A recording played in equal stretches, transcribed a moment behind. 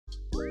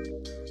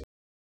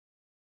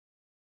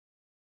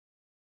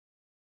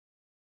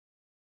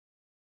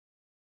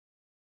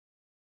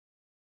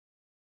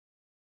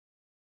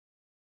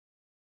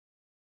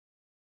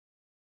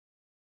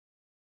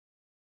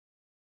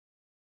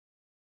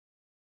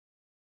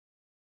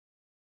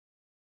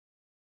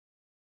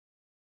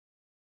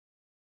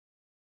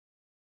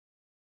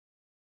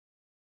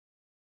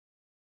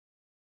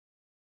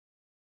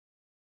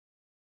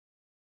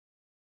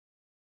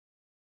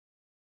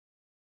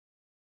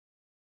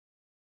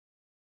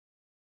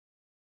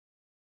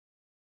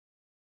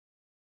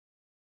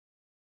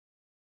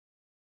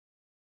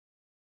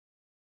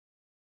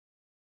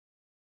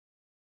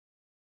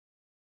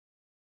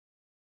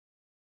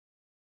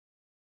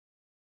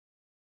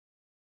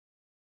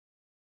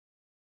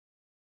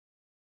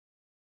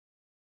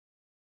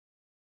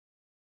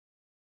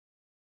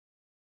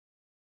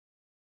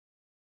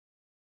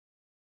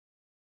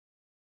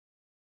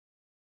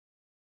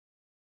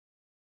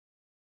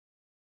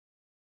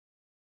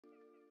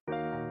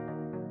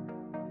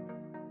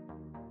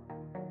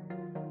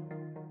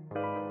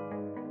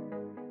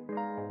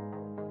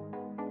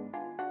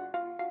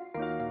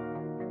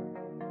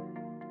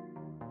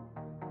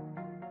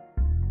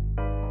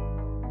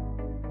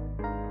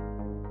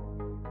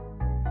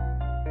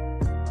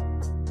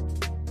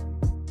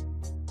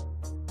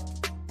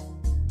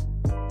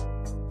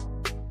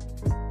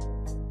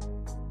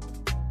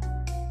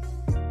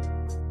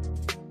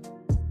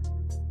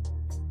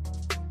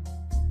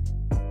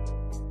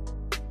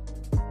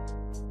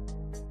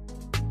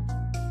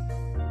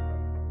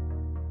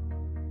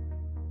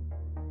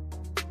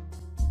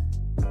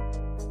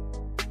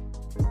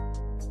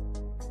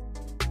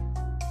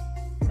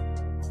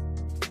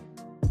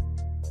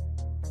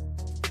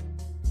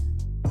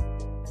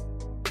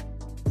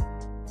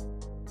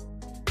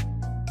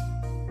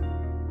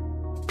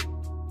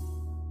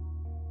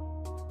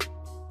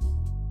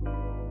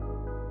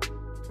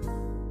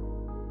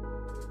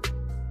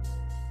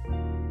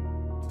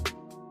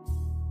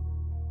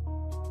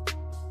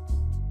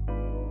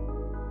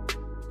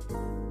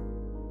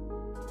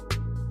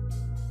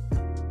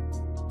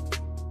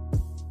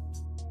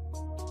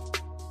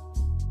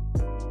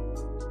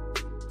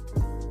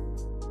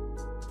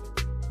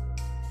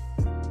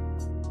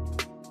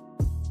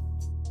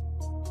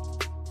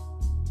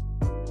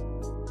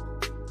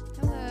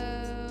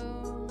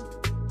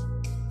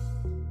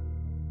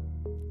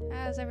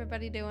How's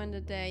everybody doing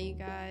today, you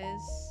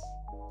guys?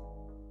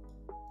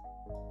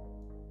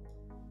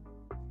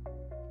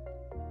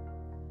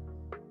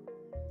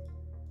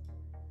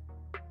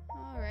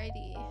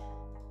 Alrighty.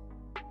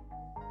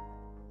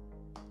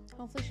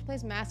 Hopefully she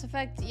plays Mass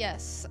Effect.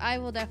 Yes, I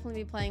will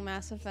definitely be playing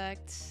Mass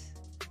Effect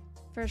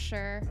for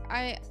sure.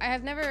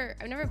 I've never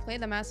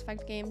played the Mass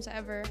Effect games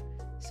ever,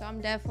 so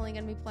I'm definitely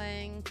gonna be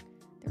playing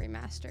the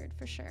remastered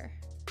for sure.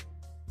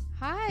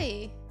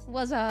 Hi,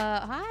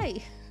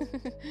 hi.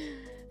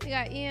 We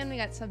got Ian, we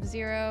got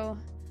Sub-Zero,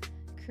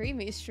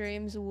 Creamy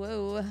Streams,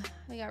 whoa.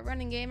 We got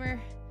Running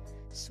Gamer,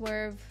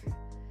 Swerve,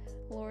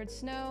 Lord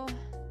Snow.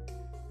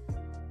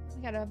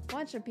 We got a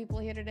bunch of people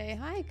here today.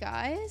 Hi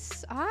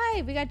guys.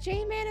 Hi, we got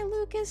J-Man and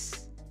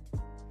Lucas.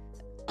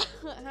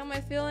 How am I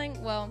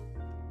feeling? Well,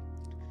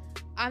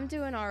 I'm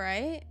doing all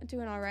right.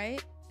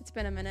 It's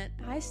been a minute.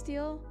 Hi,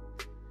 Steel.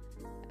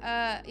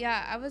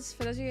 Yeah,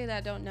 for those of you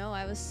that don't know,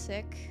 I was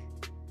sick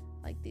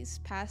like this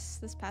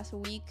past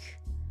week,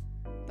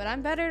 but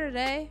I'm better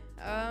today.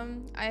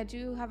 I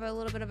do have a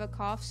little bit of a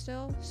cough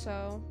still,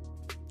 so,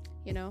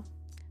 you know,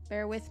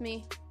 bear with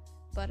me.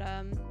 But,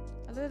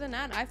 other than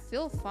that, I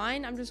feel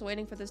fine. I'm just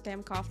waiting for this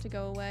damn cough to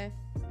go away,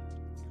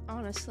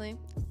 honestly.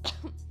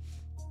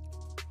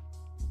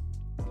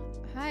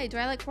 Hi, do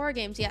I like horror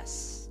games?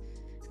 Yes.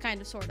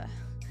 Kind of, sorta.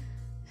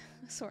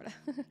 Sorta.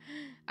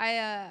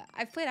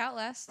 I've played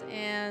Outlast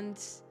and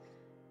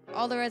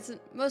most of the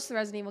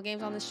Resident Evil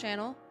games on this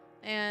channel,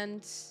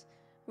 and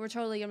we're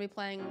totally gonna be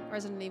playing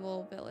Resident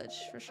Evil Village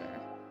for sure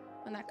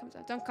when that comes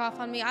out. Don't cough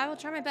on me. I will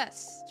try my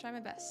best.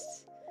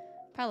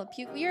 Pile of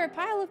puke. You're a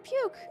pile of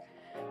puke.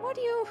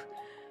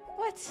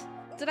 What?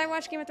 Did I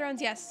watch Game of Thrones?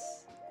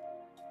 Yes.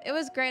 It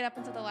was great up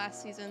until the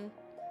last season.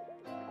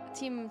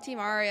 Team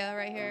Arya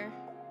right here.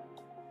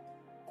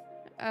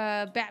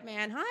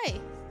 Batman. Hi.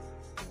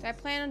 Do I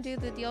plan on do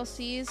the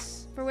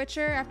DLCs for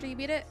Witcher after you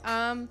beat it?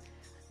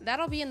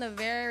 That'll be in the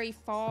very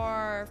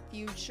far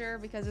future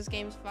because this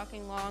game's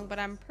fucking long, but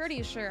I'm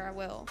pretty sure I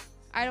will.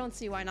 I don't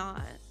see why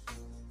not.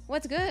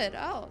 What's good?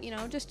 Oh, you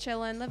know, just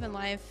chilling, living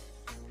life.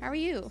 How are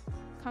you?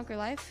 Conquer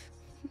life?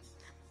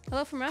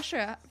 Hello from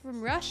Russia.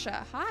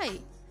 Hi.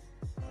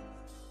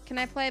 Can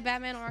I play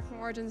Batman Arkham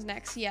Origins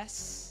next?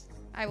 Yes.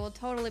 I will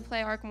totally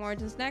play Arkham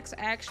Origins next.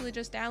 I actually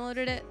just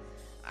downloaded it.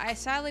 I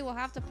sadly will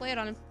have to play it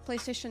on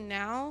PlayStation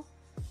Now,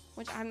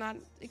 which I'm not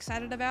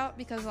excited about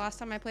because last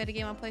time I played a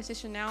game on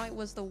PlayStation Now, it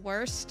was the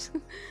worst.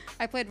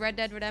 I played Red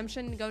Dead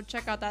Redemption. Go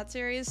check out that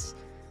series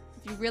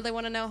if you really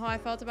want to know how I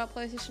felt about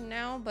PlayStation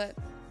Now, but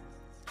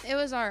it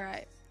was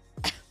alright.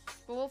 But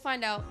we'll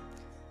find out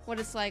what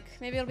it's like.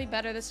 Maybe it'll be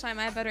better this time.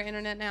 I have better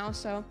internet now,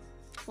 so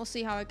we'll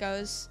see how it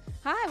goes.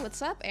 Hi,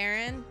 what's up,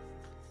 Erin?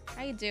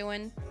 How you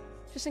doing?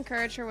 Just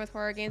encourage her with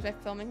horror games by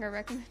filming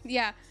her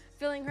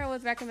filling her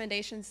with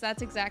recommendations.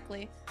 That's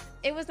exactly.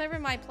 It was never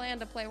my plan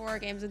to play horror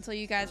games until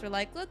you guys were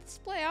like, let's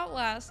play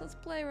Outlast, let's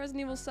play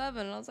Resident Evil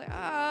 7. And I was like,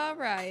 all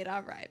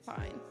right,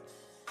 fine.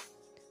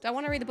 Do I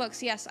want to read the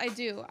books? Yes, I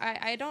do.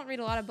 I don't read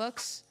a lot of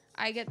books.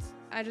 I get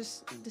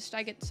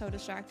so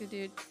distracted,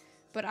 dude.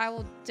 But I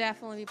will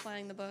definitely be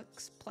reading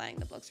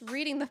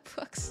the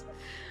books,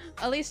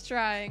 at least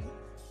trying.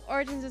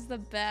 Origins is the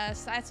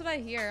best. That's what I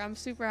hear. I'm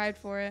super hyped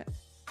for it.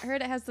 I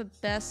heard it has the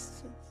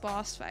best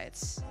boss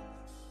fights.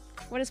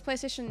 What is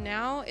PlayStation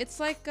Now? It's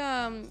like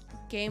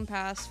Game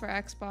Pass for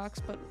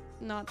Xbox, but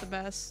not the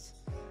best.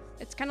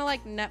 It's kind of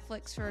like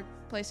Netflix for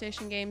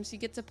PlayStation games. You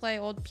get to play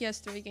old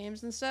PS3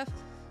 games and stuff,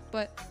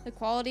 but the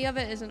quality of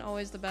it isn't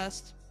always the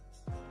best.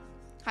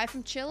 Hi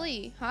from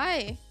Chile.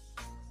 Hi.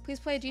 Please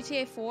play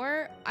GTA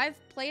 4. I've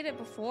played it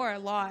before a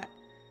lot.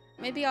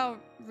 Maybe I'll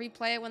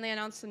replay it when they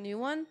announce the new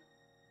one,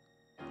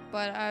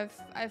 but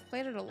I've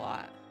played it a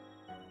lot.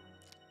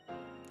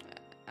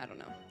 I don't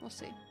know. We'll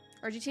see.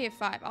 Or GTA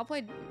 5.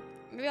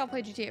 Maybe I'll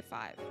play GTA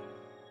 5.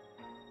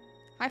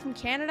 Hi from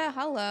Canada.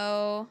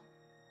 Hello.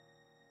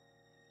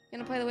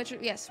 Gonna play The Witcher?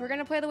 Yes, we're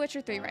gonna play The Witcher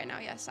 3 right now.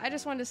 Yes, I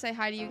just wanted to say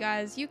hi to you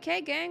guys.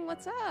 UK gang,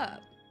 what's up?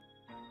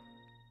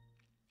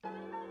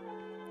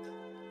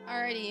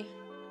 Alrighty.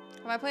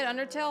 Have I played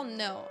Undertale?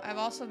 No. I've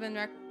also been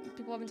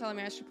people have been telling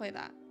me I should play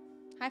that.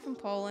 Hi from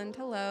Poland.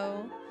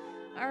 Hello.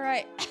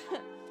 Alright.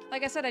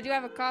 Like I said, I do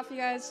have a cough, you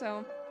guys,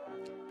 so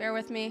bear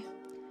with me.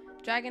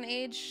 Dragon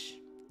Age.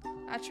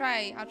 I'll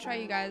try,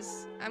 you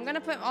guys. I'm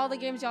gonna put all the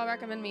games y'all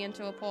recommend me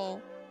into a poll.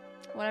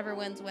 Whatever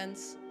wins,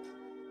 wins.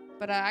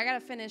 But I gotta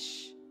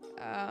finish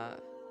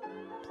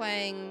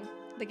playing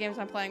the games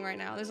I'm playing right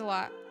now. There's a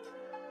lot.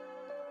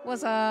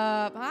 What's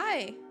up?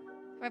 Hi.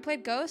 Have I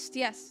played Ghost?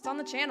 Yes, it's on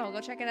the channel.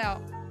 Go check it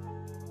out.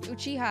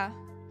 Uchiha.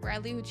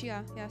 Bradley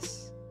Uchiha.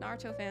 Yes.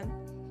 Naruto fan.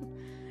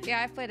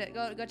 Yeah, I've played it.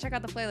 Go check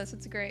out the playlist.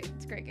 It's a great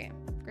game.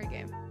 Great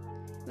game.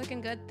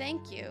 Looking good.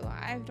 Thank you.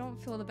 I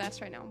don't feel the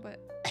best right now, but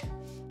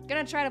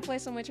gonna try to play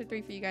some Witcher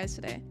 3 for you guys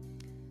today.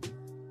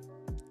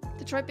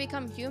 Detroit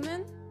Become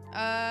Human?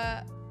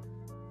 I've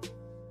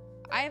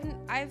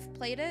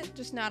played it,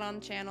 just not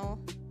on channel.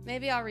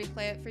 Maybe I'll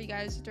replay it for you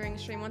guys during the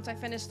stream once I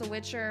finish The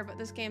Witcher, but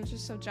this game's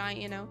just so giant,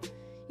 you know.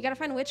 You gotta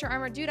find Witcher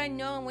armor. Dude, I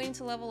know I'm waiting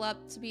to level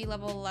up to be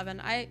level 11.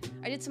 I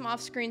did some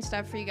off-screen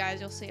stuff for you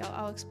guys. You'll see.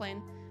 I'll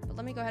explain. But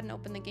let me go ahead and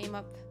open the game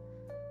up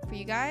for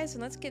you guys,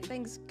 and let's get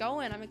things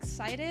going. I'm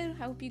excited.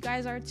 I hope you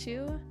guys are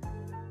too.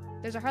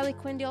 There's a Harley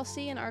Quinn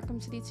DLC in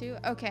Arkham City too.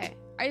 Okay.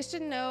 I just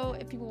didn't know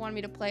if people wanted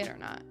me to play it or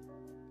not.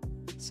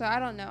 So I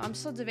don't know. I'm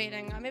still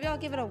debating. Maybe I'll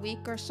give it a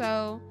week or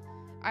so.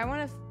 I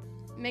want to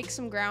make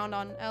some ground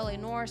on LA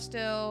Noire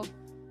still.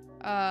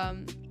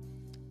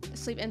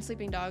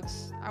 Sleeping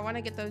Dogs. I want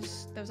to get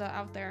those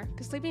out there,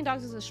 because Sleeping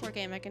Dogs is a short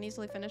game. I can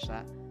easily finish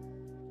that.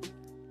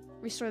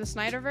 Restore the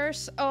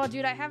Snyderverse. Oh,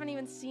 dude, I haven't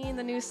even seen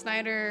the new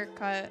Snyder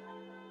cut.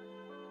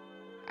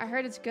 I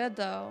heard it's good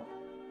though.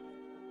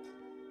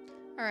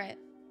 All right,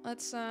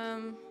 let's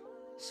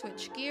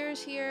switch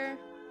gears here.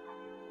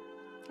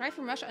 Hi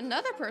from Russia.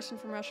 Another person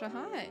from Russia.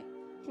 Hi.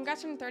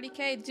 Congrats on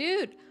 30K,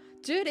 dude.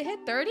 Dude, it hit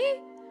 30?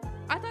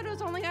 I thought it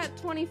was only at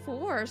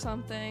 24 or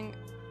something.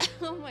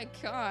 Oh my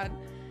god.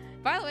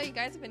 By the way, you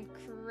guys have been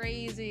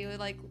crazy with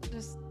like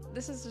this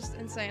is just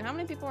insane. How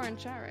many people are in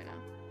chat right now?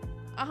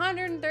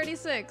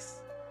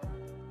 136.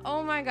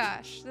 Oh my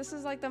gosh. This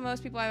is like the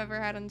most people I've ever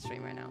had on the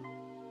stream right now.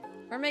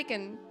 We're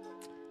making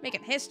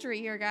history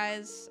here,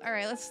 guys. All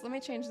right, let me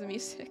change the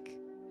music.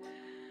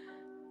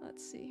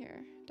 Let's see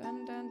here.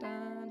 Dun dun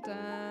dun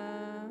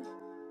dun.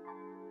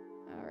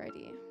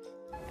 Alrighty.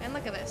 And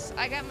look at this.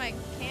 I got my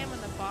cam in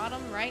the bottom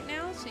right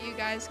now, so you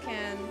guys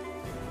can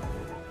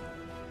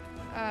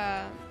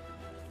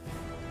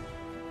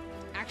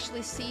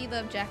actually see the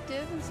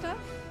objective and stuff.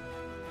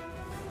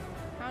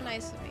 How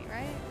nice of me,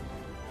 right?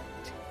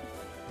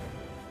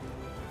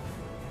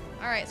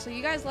 Alright, so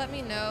you guys let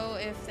me know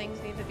if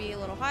things need to be a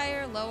little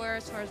higher, lower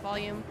as far as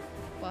volume.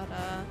 But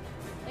I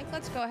think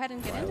let's go ahead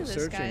and get into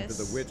this, guys. While searching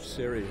for the witch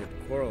Ciri had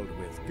quarreled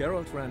with,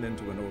 Geralt ran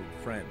into an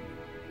old friend,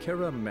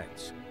 KEIRA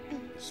METZ.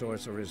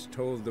 Sorceress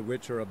told the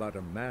Witcher about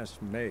a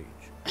masked mage.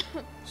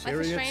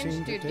 Ciri had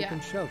seemed to have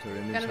taken shelter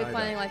in his hideout. Gonna be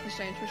playing Life is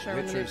Strange for sure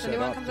when the new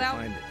one comes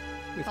out.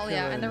 Oh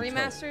yeah, and the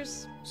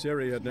remasters.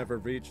 Ciri had never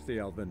reached the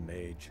elven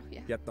mage,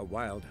 yet the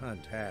wild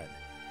hunt had.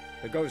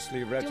 The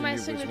ghostly retinue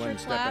was one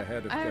step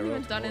ahead of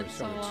Geralt, or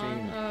so it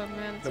seemed. Oh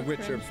man, the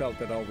Witcher felt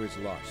it always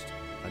lost,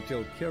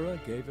 until KEIRA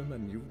gave him a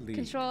new lead.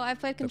 Control, I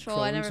played Control,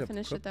 I never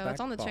finished it though.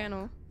 It's on the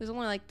channel. There's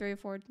only like 3 or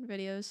 4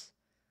 videos.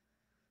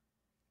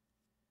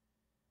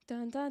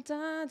 Dun, dun,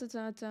 dun, dun,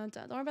 dun, dun,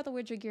 dun. Don't worry about the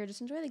Witcher gear.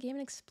 Just enjoy the game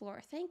and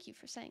explore. Thank you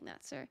for saying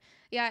that, sir.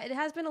 Yeah, it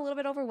has been a little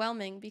bit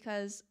overwhelming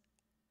because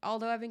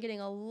although I've been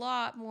getting a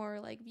lot more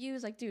like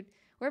views, like dude,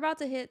 we're about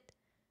to hit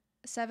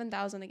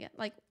 7,000 again.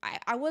 Like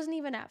I wasn't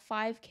even at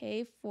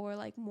 5K for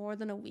like more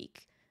than a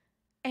week,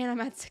 and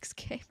I'm at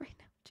 6K right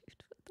now,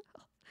 dude. What the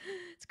hell?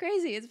 It's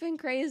crazy. It's been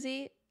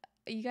crazy.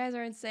 You guys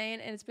are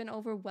insane, and it's been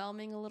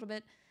overwhelming a little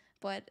bit.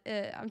 But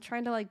I'm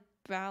trying to like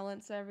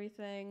balance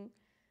everything.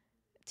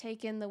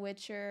 Take in The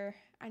Witcher.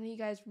 I know you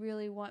guys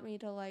really want me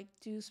to like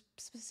do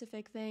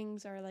specific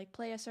things or like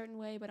play a certain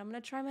way, but I'm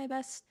gonna try my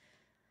best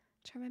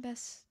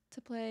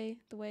to play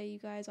the way you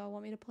guys all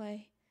want me to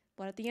play.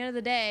 But at the end of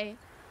the day,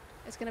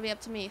 it's gonna be up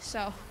to me.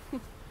 So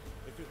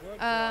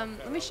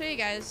let me show you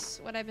guys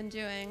what I've been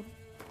doing.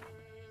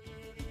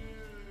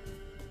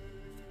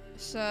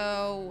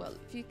 So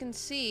if you can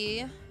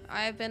see,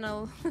 I've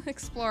been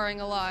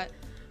exploring a lot.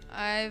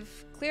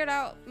 I've cleared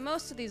out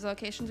most of these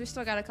locations. We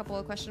still got a couple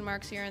of question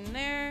marks here and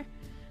there,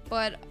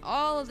 but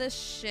all of this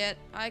shit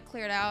I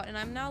cleared out, and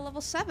I'm now level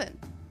 7.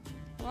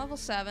 Level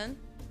 7.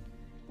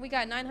 We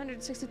got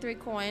 963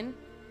 coin.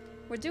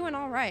 We're doing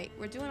all right.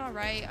 We're doing all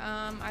right.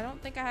 I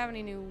don't think I have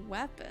any new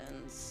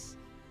weapons.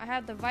 I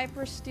have the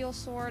Viper Steel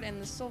Sword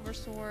and the Silver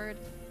Sword.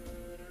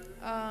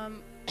 I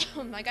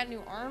got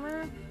new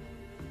armor.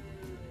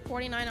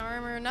 49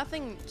 armor.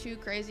 Nothing too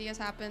crazy has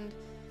happened.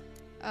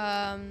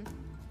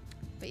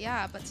 But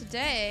yeah, but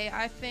today,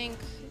 I think...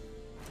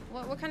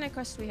 What kind of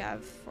quest do we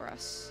have for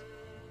us?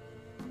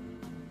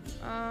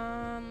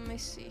 Let me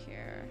see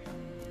here.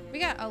 We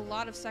got a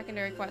lot of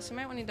secondary quests. We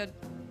might need to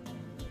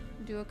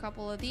do a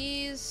couple of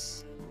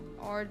these.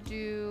 Or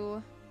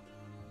do...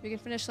 We can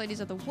finish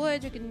Ladies of the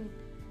Woods. We can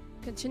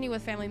continue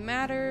with Family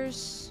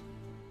Matters.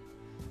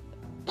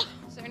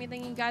 Is there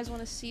anything you guys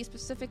want to see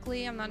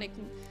specifically? I'm not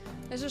even...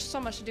 There's just so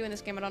much to do in this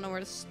game. I don't know where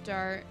to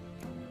start.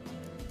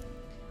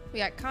 We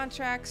got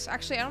contracts.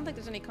 Actually, I don't think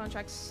there's any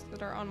contracts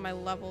that are on my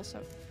level, so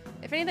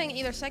if anything,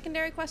 either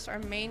secondary quests or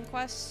main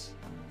quests.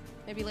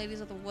 Maybe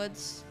Ladies of the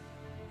Woods.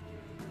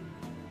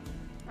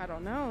 I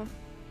don't know.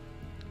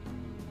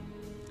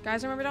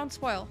 Guys, remember, don't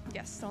spoil.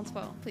 Yes, don't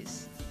spoil,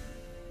 please.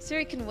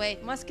 Ciri can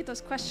wait. Must get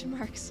those question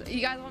marks. You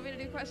guys want me to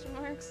do question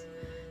marks?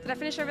 Did I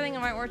finish everything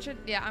in White Orchard?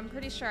 Yeah, I'm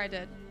pretty sure I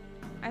did.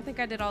 I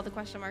think I did all the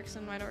question marks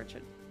in White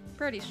Orchard.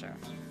 Pretty sure.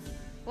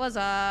 What's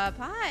up?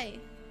 Hi.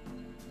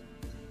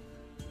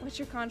 What's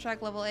your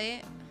contract, level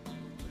 8?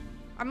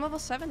 I'm level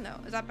 7 though.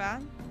 Is that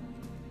bad?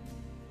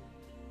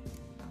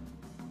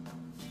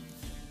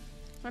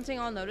 Hunting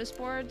all notice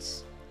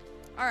boards.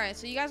 Alright,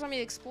 so you guys want me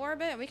to explore a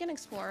bit? We can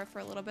explore for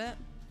a little bit.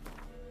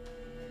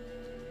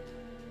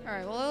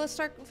 Alright, well let's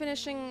start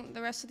finishing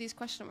the rest of these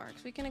question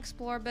marks. We can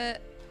explore a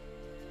bit.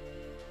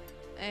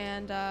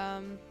 and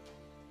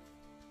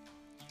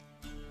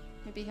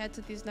maybe head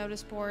to these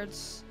notice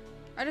boards.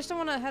 I just don't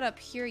want to head up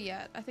here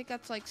yet. I think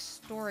that's like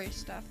story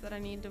stuff that I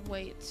need to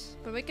wait.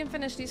 But we can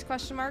finish these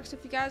question marks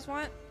if you guys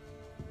want.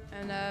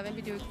 And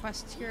maybe do a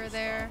quest here or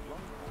there.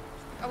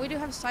 Oh, we do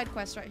have side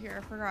quests right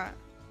here. I forgot.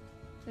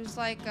 There's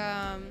like,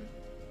 yeah,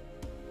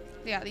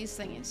 these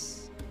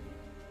thingies.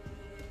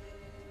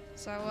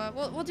 So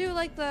we'll do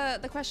like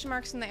the question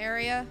marks in the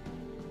area.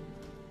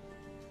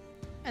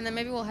 And then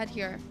maybe we'll head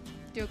here.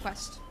 Do a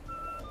quest.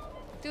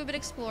 Do a bit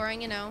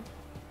exploring, you know.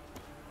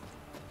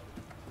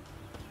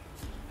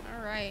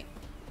 Alright.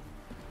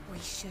 We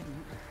shouldn't.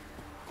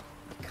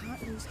 We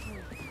can't lose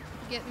hope.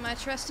 Get my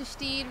trusty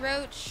steed,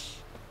 Roach.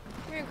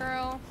 Come here,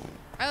 girl.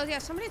 Oh yeah,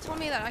 somebody told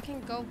me that I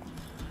can go,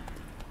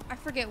 I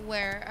forget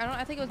where.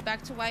 I think it was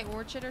back to White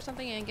Orchard or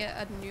something and get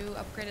a new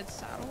upgraded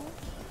saddle.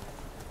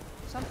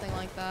 Something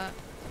like that.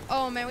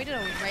 Oh man, we did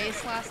a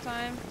race last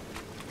time.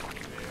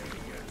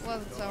 It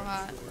wasn't so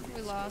hot.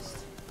 We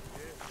lost.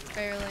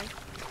 Barely.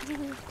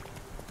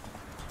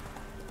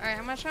 Alright,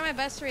 I'm gonna try my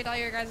best to read all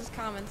your guys'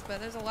 comments, but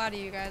there's a lot of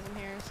you guys in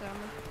here, so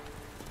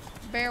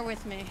bear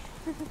with me.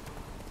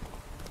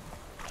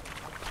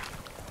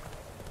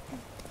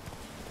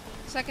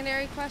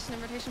 Secondary quest, an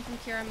invitation from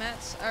KEIRA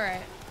METZ.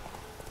 Alright.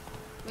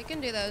 We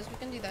can do those, we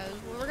can do those.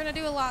 We're gonna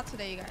do a lot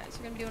today, you guys.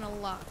 We're gonna be doing a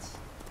lot.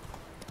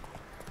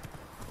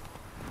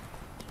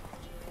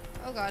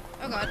 Oh god,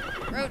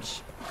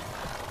 Roach.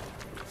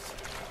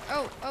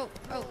 Oh,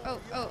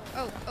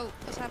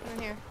 what's happening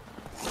here?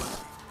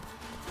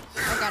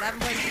 Oh god, I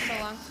haven't played for so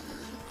long.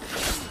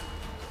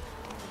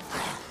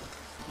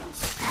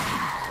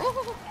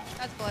 Ooh,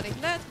 that's bloody,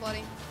 that's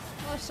bloody.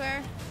 Hello,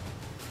 sir.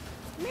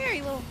 Come here,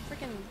 you little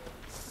freaking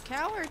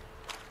coward.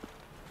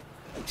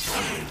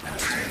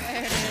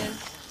 There it is.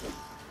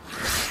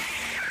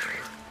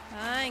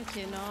 Thank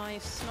you,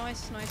 nice.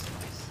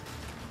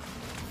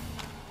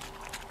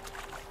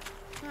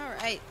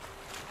 Alright.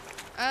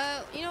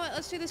 You know what?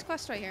 Let's do this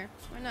quest right here.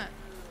 Why not?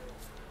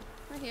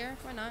 Right here.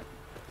 Why not?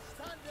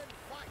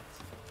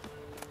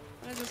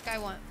 What does this guy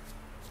want?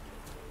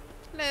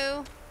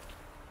 Hello.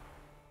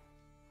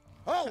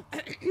 Oh!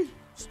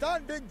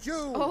 Stand and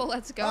do! Oh,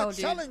 let's go, I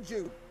challenge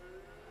you!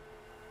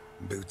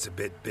 Boots a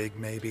bit big,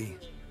 maybe?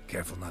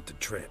 Careful not to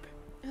trip.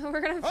 We're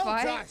gonna Halt,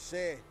 fight? I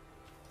say!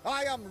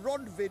 I am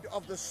Ronvid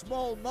of the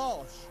Small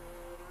Marsh,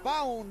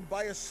 bound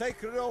by a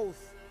sacred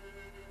oath.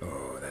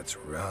 Oh, that's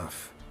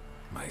rough.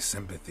 My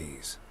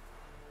sympathies.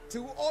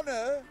 To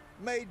honor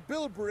Maid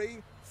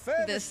Bilberry,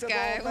 fairest This of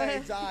guy, all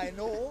maids I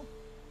know,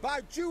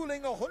 by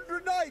dueling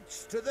 100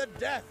 knights to the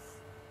death.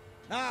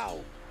 Now,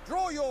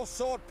 draw your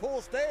sword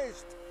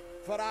post-haste,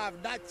 for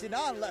I've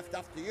 99 left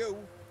after you.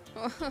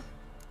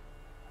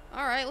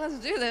 Alright, let's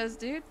do this,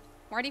 dude.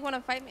 Why do you want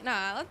to fight me?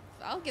 Nah,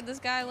 I'll give this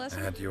guy a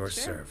lesson. At your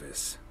Sure.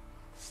 service.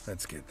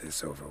 Let's get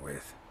this over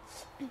with.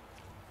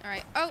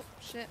 Alright. Oh,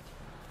 shit.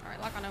 Alright,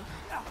 lock on him.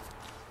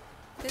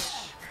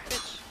 Bitch.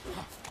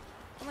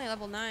 Only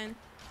level 9.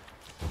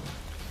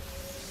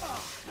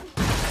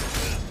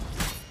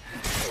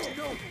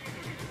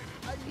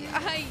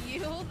 I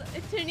yield.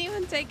 It didn't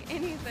even take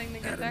anything to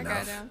get that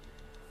guy down.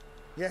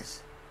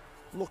 Yes,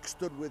 luck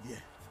stood with you.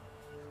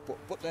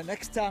 But the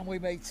next time we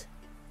meet...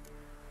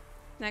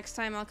 Next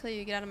time I'll kill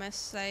you. Get out of my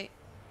sight.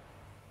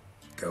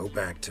 Go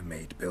back to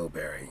Maid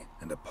Bilberry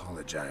and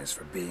apologize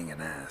for being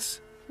an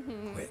ass.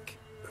 Quick,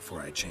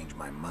 before I change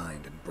my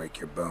mind and break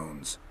your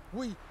bones.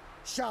 We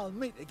shall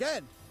meet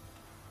again.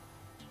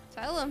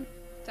 Tell him.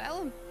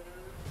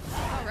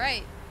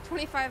 Alright.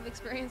 25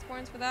 experience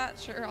points for that?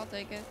 Sure, I'll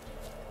take it.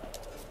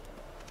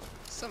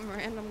 Some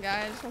random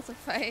guy just wants to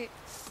fight.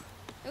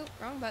 Oh,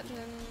 wrong button.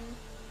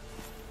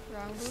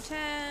 Wrong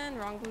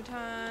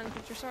button.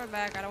 Put your sword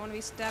back. I don't want to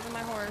be stabbing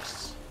my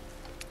horse.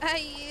 I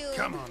yield.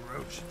 Come on,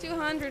 Roach.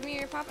 200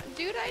 me, papa.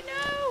 Dude, I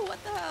know.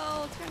 What the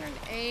hell?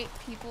 208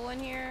 people in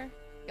here.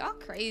 Y'all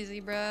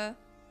crazy, bruh.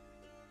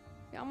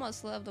 Y'all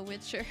must love The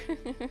Witcher.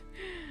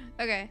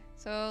 Okay,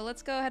 so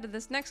let's go ahead to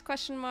this next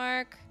question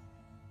mark.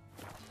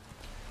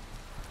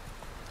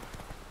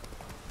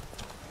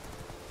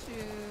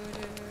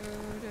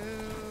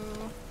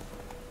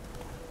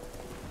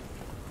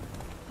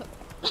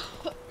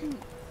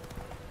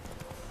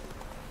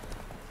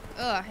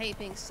 Ugh, I hate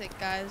being sick,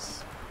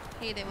 guys.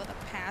 Hate it with a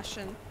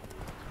passion.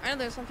 I know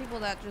there's some people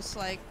that just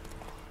like,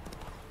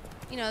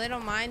 you know, they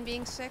don't mind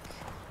being sick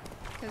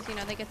because, you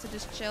know, they get to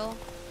just chill,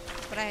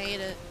 but I hate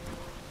it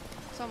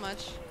so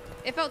much.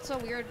 It felt so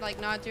weird,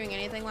 like, not doing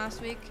anything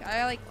last week.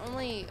 I, like,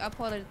 only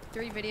uploaded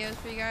 3 videos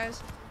for you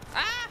guys.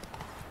 Ah!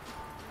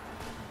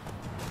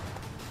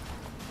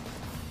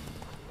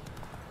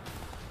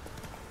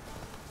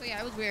 So, yeah,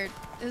 it was weird.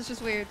 It was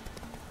just weird.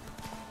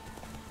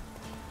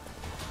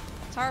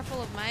 Tower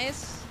full of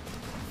mice.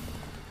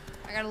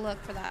 I gotta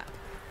look for that.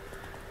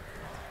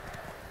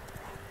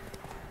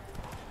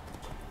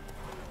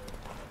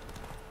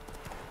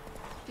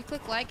 If you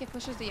click like, it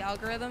pushes the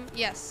algorithm.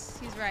 Yes,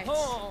 he's right.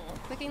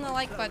 Clicking the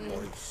like button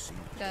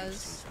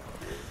does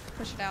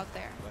push it out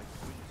there.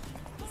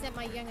 sent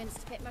my young'uns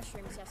to pick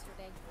mushrooms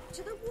yesterday.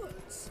 To the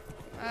woods.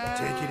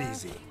 Take it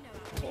easy.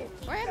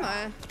 Where am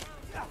I?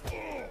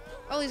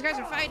 Oh, these guys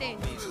are fighting.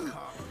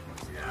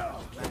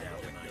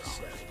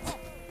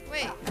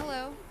 Wait,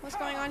 hello. What's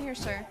going on here,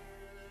 sir?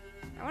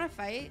 I want to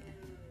fight.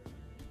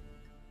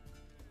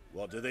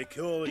 What do they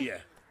call you?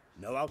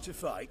 Know how to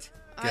fight?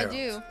 I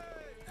do.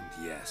 And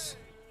yes.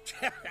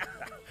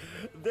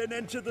 Then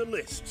enter the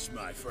lists,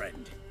 my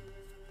friend.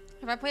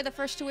 Have I played the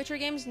first 2 Witcher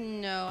games?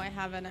 No, I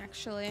haven't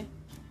actually.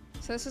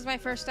 So this is my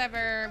first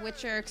ever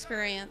Witcher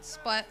experience,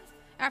 but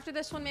after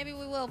this one, maybe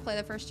we will play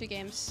the first 2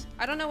 games.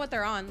 I don't know what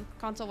they're on,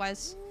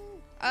 console-wise.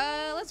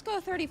 Let's go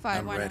 35.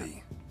 I'm Why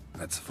ready.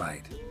 Let's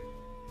fight.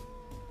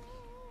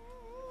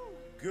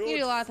 Good You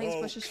do a lot of things to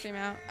folks. push the stream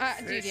out.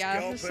 Dude,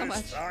 yeah, there's so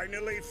much.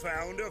 Finally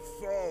found a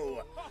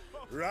foe.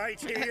 Right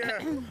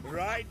here,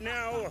 right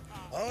now,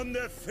 on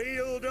the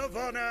field of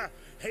honor,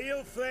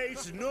 he'll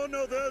face none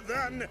other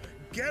than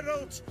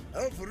Geralt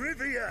of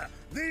Rivia,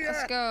 the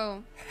Let's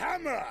go.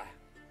 Hammer.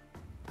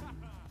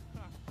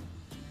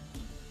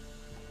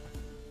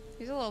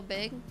 He's a little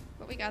big,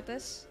 but we got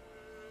this.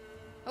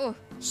 Oh,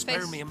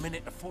 Spare me a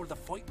minute before the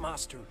fight,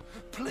 master.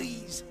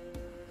 Please.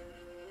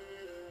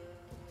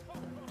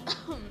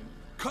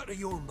 Cut of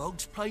your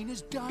mugs plain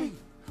as day.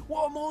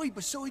 What am I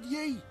beside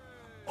ye?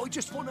 I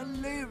just want to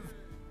live.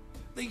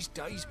 These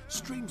days,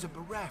 streams are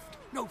bereft.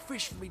 No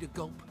fish for me to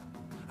gulp.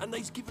 And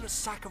they's given a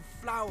sack of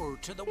flour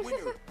to the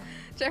winner.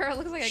 Jared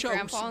looks like a Show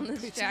grandpa some in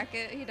this pity.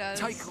 jacket. He does.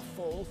 Take a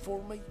fall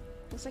for me.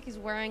 Looks like he's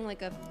wearing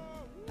like a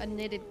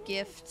knitted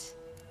gift.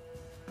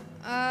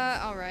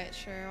 Alright,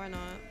 sure, why not?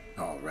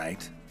 All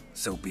right.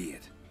 So be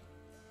it.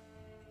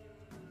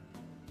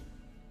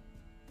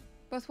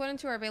 Both 1 and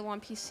 2 are available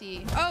on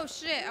PC. Oh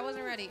shit, I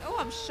wasn't ready. Oh,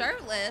 I'm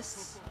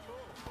shirtless.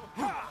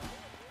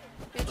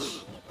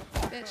 Bitch,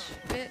 bitch,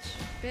 bitch,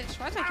 bitch.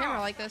 Why is my camera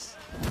like this?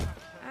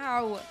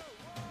 Ow.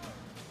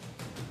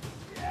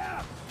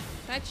 Can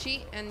I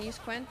cheat and use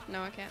Quinn?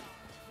 No, I can't.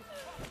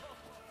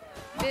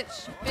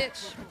 Bitch,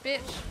 bitch,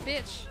 bitch,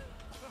 bitch.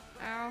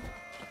 Ow.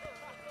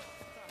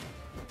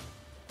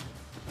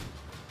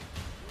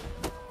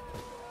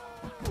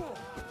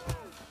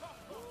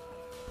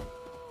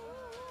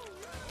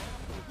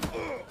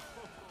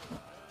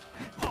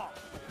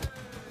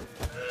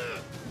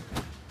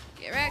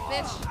 Get wrecked,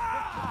 bitch.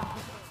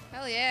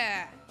 Hell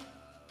yeah.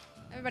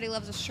 Everybody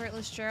loves a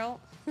shirtless Geralt.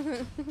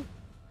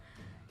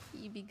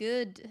 You be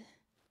good.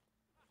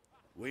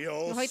 We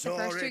all You'll hate the saw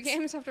first 2 it.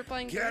 games after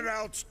playing 3.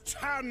 Geralt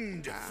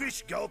tanned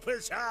fish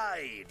gulper's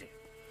hide.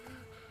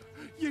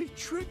 Ye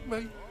tricked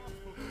me.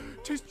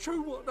 'Tis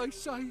true what they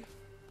say.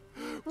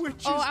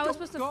 Witches Oh, I was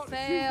don't supposed to got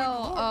human fail.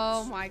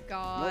 hearts. Oh my Not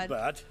god.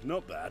 bad,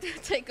 not bad.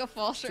 Take a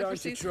fall Time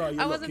shirtless. to try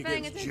your I luck wasn't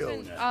paying against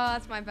attention. Jonah. Oh,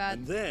 that's my bad.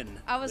 And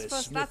then I was there's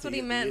supposed. That's what Smithy he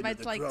at the meant inn by at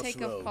the like take a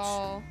crossroads.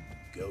 fall.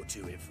 Go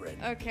to it, friend.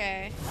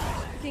 Okay.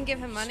 You can give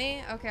him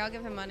money? Okay, I'll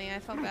give him money. I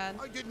felt bad.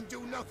 I didn't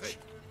do nothing.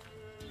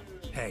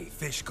 Hey,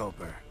 fish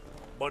gulper.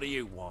 What do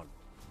you want?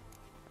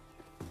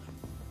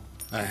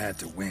 I had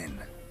to win,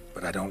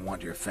 but I don't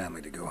want your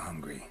family to go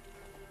hungry.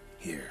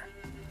 Here,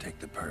 take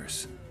the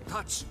purse.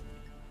 That's...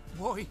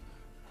 Why,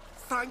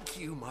 thank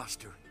you,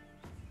 master.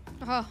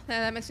 Oh,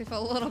 that makes me feel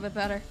a little bit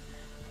better.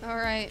 All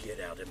right. Get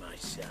out of my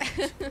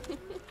sight.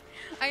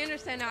 I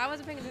understand now. I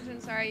wasn't paying attention.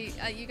 Sorry.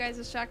 You guys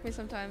distract me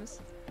sometimes.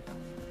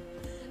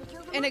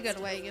 In a good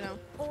way, you know.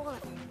 All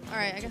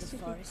right. I guess we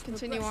can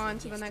continue on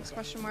to the next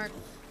question mark.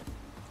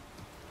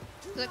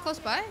 Is it close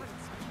by?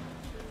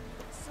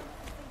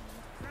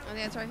 Oh,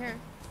 yeah, it's right here.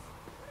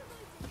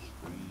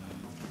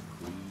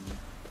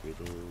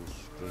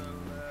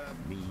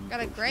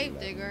 Got a grave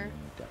digger.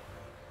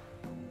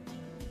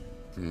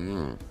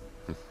 Oh,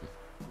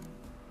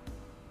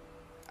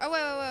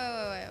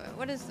 wait.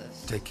 What is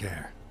this? Take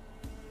care.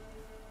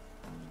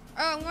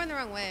 Oh, I'm going the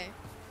wrong way.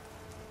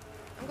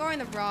 I'm going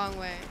the wrong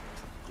way.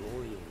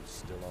 Gloria's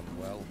still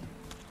unwell.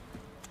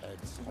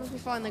 I'm supposed to be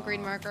following the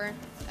green marker.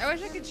 I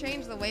wish I could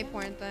change the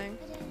waypoint thing.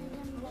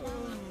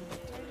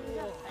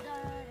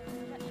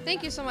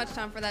 Thank you so much,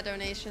 Tom, for that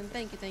donation.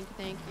 Thank you.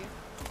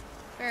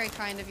 Very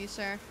kind of you,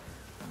 sir.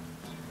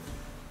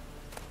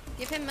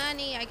 Give him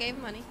money. I gave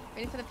him money.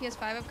 Ready for the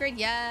PS5 upgrade?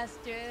 Yes,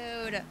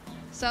 dude.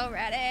 So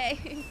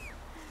ready.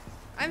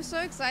 I'm so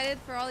excited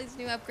for all these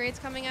new upgrades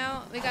coming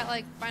out. We got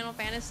like Final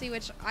Fantasy,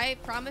 which I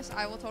promise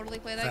I will totally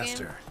play that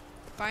game.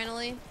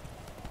 Finally.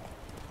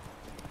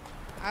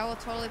 I will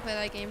totally play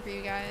that game for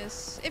you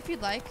guys, if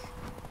you'd like.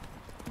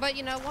 But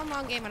you know, one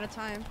long game at a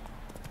time.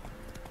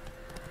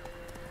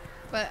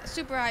 But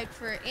super hyped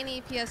for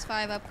any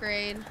PS5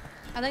 upgrade.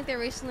 I think they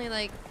recently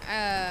like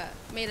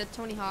made a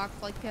Tony Hawk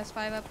like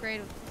PS5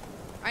 upgrade.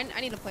 I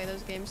need to play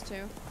those games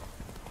too.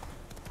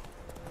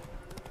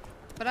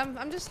 But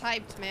I'm just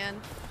hyped, man.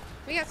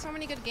 We got so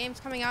many good games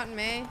coming out in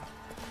May.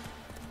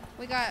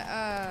 We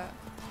got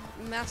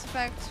Mass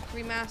Effect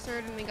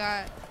Remastered, and we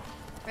got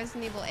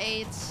Resident Evil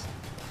 8.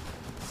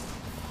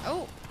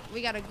 Oh,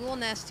 we got a ghoul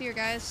nest here,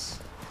 guys.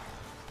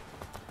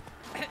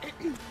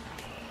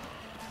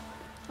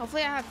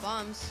 Hopefully I have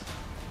bombs.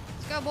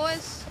 Let's go,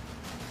 boys.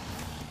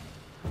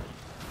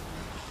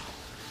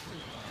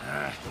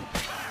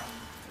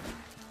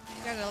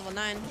 You guys are level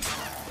 9.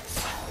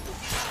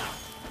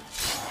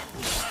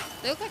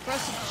 They look like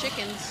roasted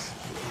chickens.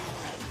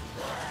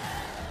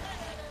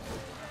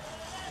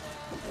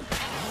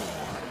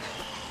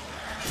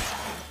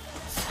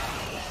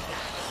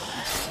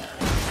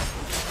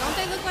 Don't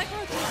they look like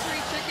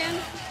rotisserie chicken?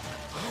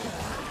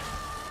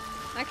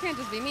 That can't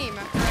just be me,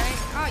 right?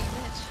 Oh, you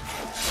bitch.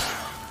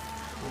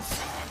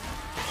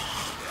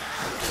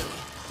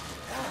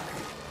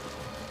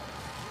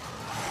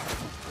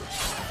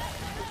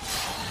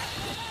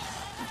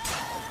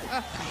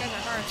 Oh, you guys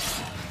are hard.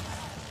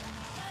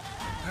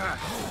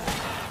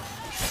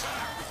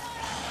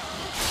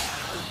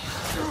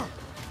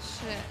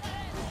 Shit.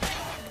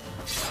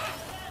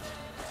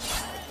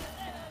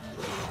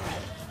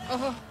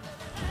 Oh.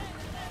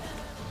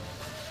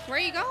 Where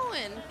are you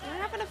going?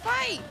 We're having a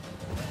fight.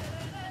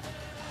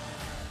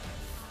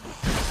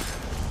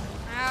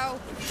 Ow.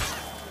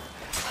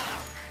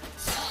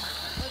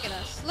 Look at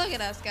us. Look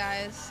at us,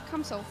 guys.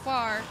 Come so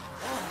far.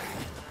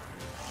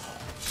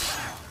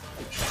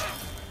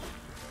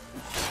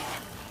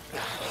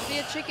 Be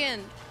a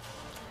chicken.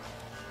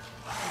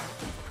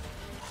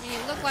 I mean, you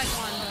look like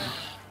one,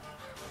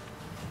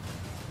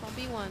 but I'll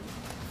be one.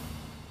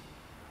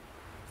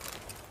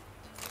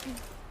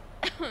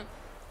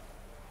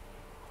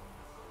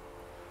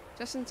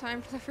 Just in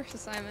time for the first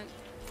assignment.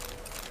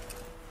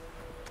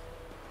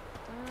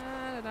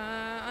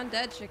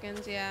 Undead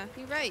chickens, yeah.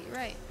 You're right, you're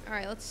right.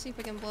 Alright, let's see if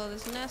we can blow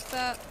this nest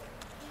up.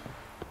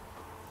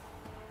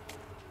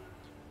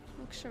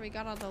 Make sure we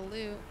got all the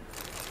loot.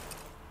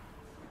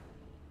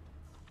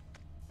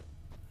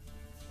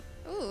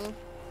 Ooh.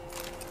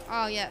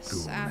 Oh,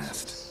 yes.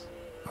 Nest.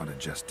 Ought to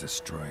just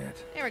destroy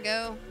it. There we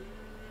go.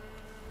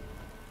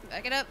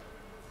 Back it up.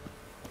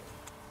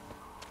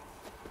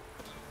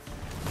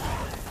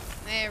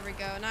 There we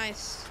go.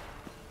 Nice.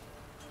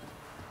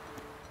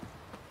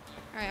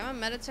 Alright, I'm gonna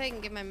meditate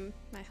and get my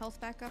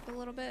health back up a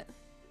little bit.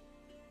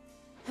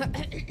 Oh,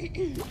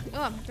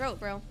 my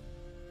throat, bro.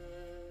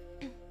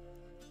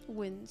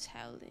 Wind's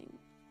howling.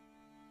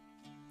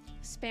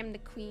 Spam the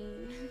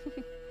queen.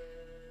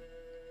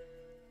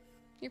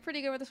 You're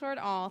pretty good with the sword?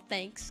 Aw,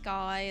 thanks,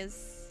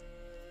 guys.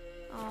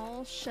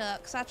 Oh,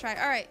 shucks. I tried.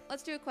 Alright,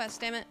 let's do a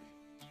quest, damn it.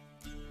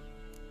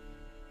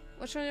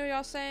 Which one are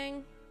y'all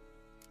saying?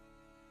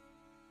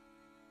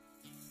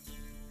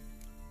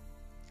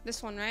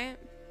 This one, right?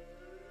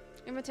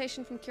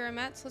 Invitation from KEIRA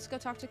METZ. Let's go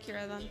talk to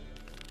KEIRA then.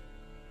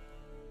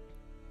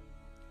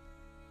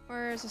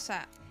 Where is this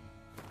at?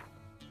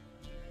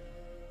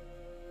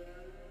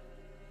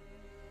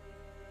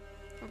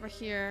 Over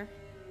here.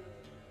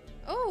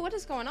 Oh, what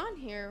is going on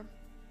here?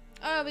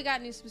 Oh, we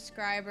got new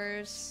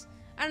subscribers.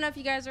 I don't know if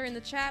you guys are in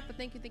the chat, but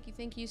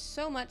thank you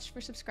so much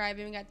for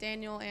subscribing. We got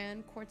Daniel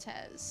and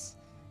Cortez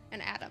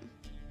and Adam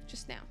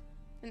just now,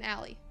 and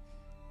Allie,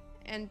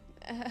 and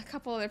a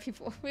couple other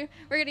people. We're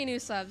getting new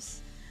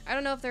subs. I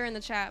don't know if they're in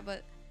the chat,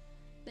 but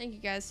thank you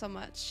guys so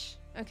much.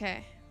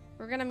 Okay,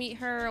 we're gonna meet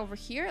her over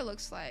here, it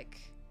looks like.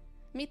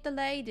 Meet the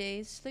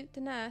ladies, loot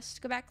the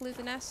nest. Go back, loot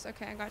the nest.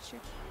 Okay, I got you.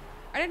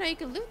 I didn't know you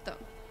could loot them.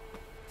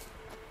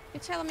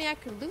 You're telling me I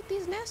could loot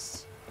these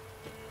nests?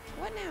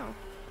 What now?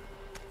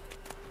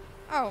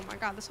 Oh my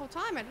god, this whole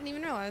time I didn't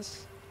even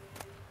realize.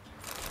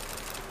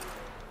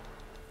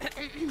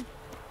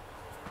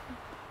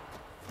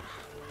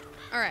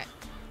 Alright,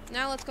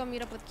 now let's go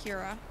meet up with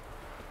KEIRA.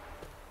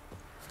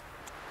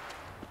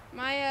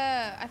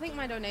 I think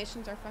my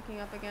donations are fucking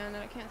up again,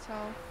 and I can't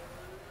tell.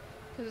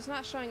 Because it's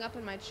not showing up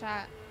in my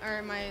chat,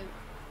 or my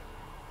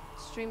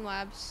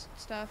Streamlabs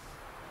stuff.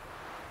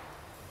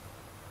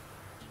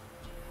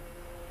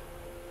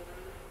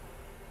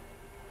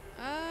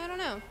 I don't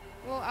know.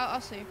 Well,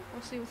 I'll see.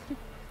 We'll see.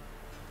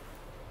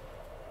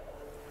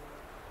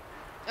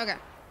 Okay.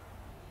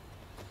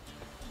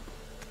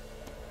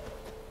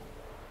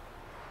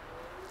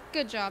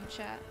 Good job,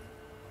 chat.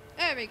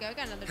 There we go.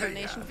 Got another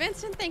donation.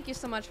 Vincent, thank you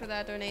so much for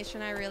that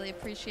donation. I really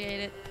appreciate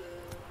it.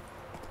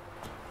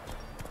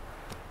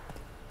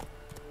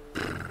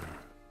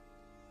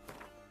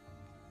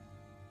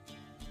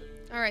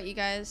 Alright, you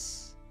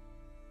guys.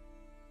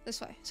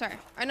 This way. Sorry.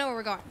 I know where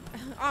we're going.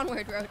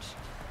 Onward, Roach.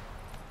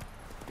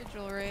 Good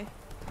jewelry.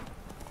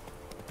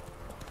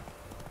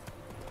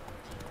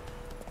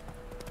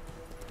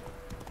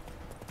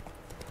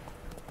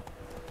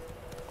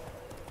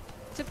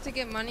 Tip to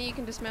get money, you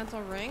can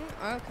dismantle ring.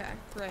 Okay,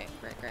 great.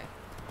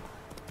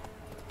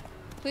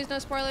 Please no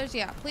spoilers.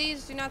 Yeah,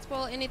 please do not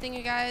spoil anything,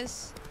 you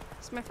guys.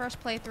 It's my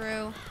first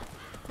playthrough,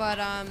 but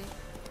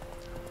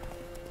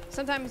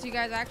sometimes you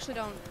guys actually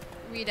don't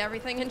read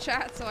everything in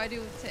chat, so I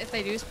do. If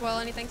they do spoil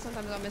anything,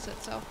 sometimes I'll miss it.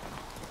 So,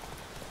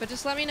 but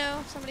just let me know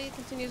if somebody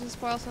continues to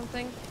spoil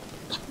something,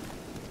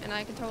 and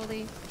I can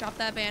totally drop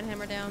that ban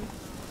hammer down.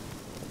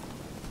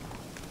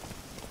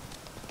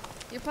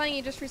 You're playing,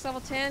 you just reached level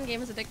 10,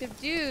 game is addictive.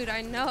 Dude,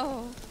 I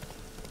know.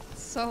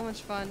 It's so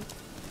much fun.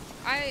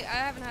 I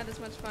haven't had this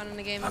much fun in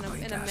a game in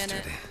a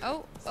minute.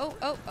 Oh.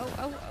 Hello.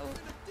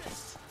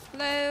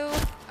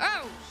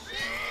 Oh, shit.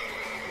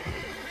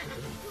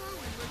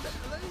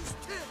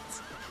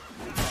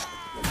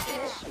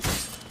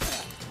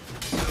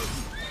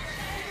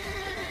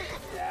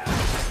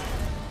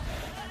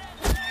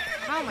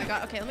 Oh my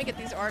god. Okay, let me get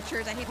these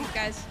archers. I hate these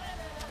guys.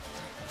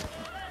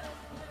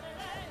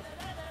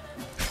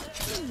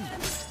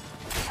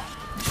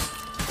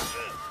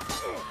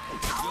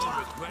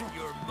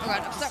 Oh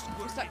god, I'm stuck.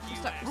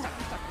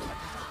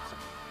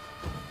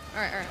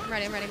 Alright, I'm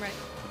ready.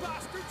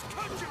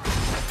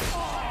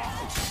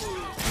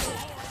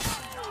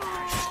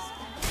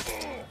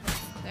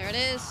 There it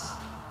is.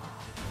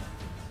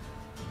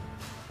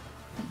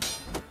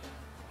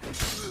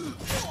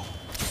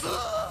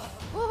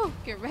 Woo,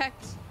 get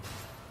wrecked.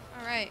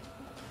 Alright.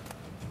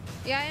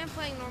 Yeah, I am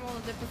playing normal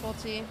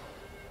difficulty.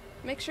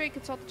 Make sure you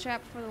consult the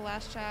chat before the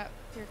last chat.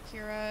 If you're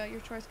KEIRA,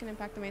 your choice can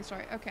impact the main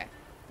story. Okay,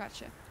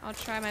 gotcha. I'll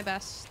try my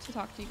best to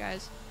talk to you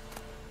guys.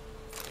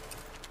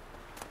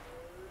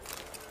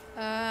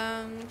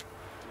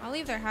 I'll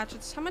leave their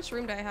hatchets. How much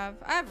room do I have?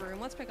 I have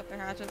room. Let's pick up their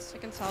hatchets. I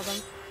can sell them.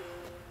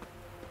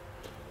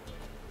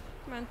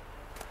 Come on.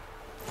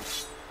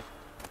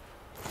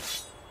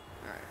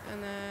 Alright,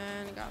 and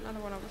then I got another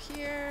one over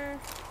here.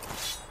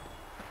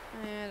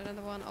 And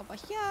another one over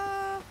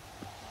here.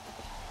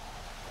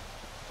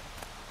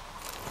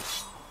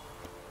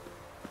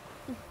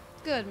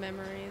 Good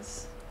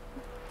memories.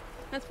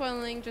 Not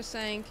spoiling, just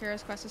saying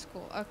KEIRA's quest is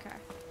cool. Okay.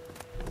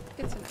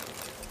 Good to know.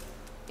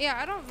 Yeah,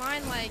 I don't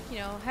mind, like, you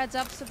know, heads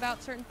ups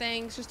about certain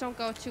things. Just don't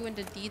go too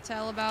into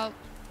detail about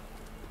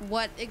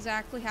what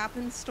exactly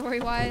happens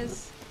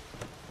story-wise.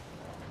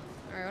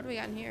 Alright, what do we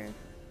got in here?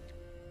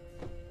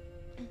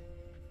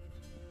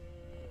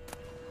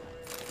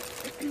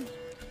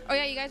 Oh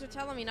yeah, you guys are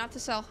telling me not to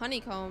sell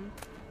honeycomb.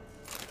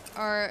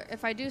 Or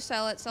if I do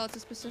sell it to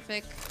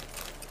specific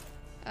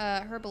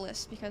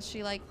herbalist, because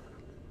she, like,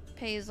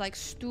 pays, like,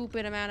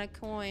 stupid amount of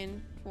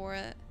coin for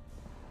it.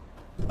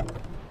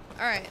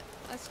 Alright,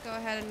 let's go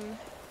ahead and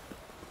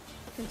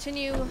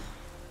continue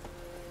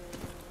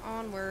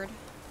onward.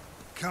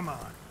 Come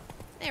on.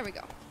 There we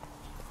go.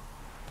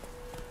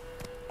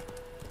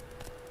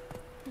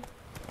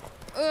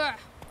 Ugh.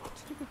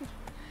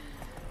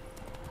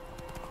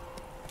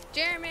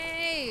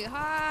 Jeremy,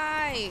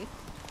 hi.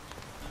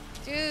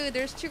 Dude,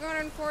 there's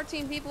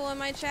 214 people in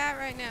my chat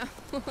right now.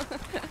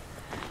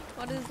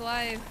 What is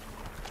life?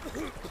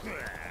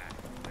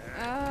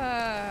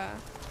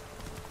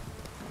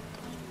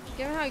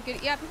 Given how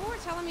good, yeah, people were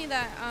telling me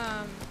that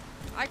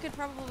I could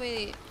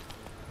probably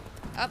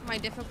up my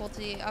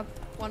difficulty up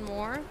one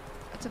more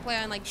to play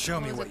on, like,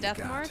 show me what Death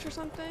March or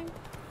something.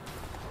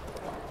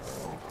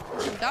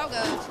 Some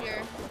doggos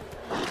here.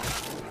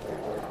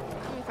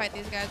 Let me fight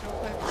these guys real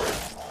quick.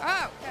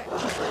 Oh, okay.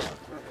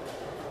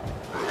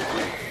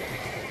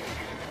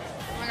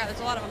 Oh my god, there's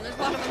a lot of them. There's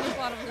a lot of them. There's a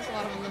lot of them. There's a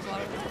lot of them. There's a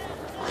lot of them.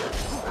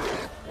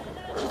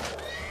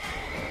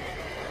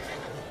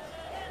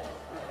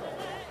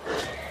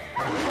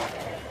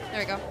 There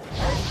we go.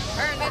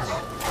 Burn, bitch.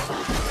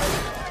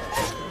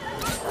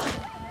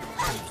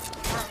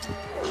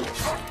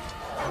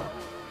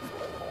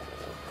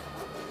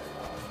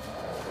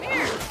 Come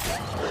here.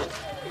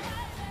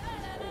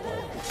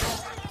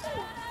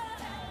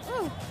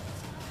 Woo.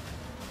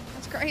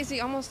 That's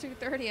crazy. Almost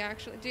 230,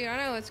 actually. Dude, I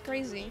know, it's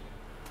crazy.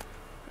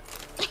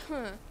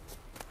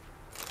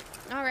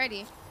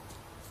 Alrighty.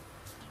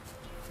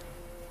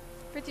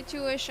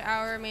 52-ish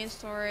hour main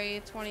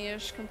story,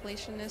 20-ish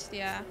completionist,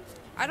 yeah.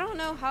 I don't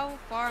know how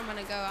far I'm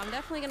gonna go. I'm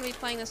definitely gonna be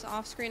playing this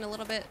off screen a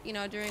little bit, you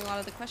know, doing a lot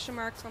of the question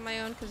marks on my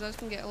own, because those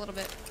can get a little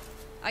bit,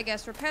 I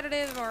guess,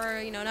 repetitive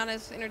or, you know, not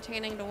as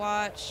entertaining to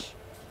watch.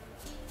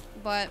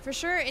 But for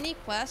sure, any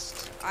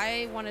quest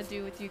I want to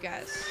do with you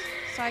guys.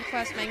 Side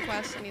quest, main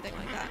quest, anything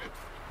like that.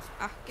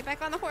 Ah, get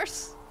back on the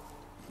horse.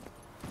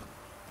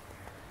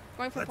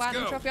 Going for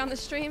platinum trophy on the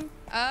stream?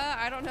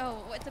 I don't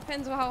know. It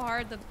depends on how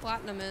hard the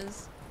platinum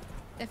is.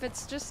 If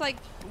it's just like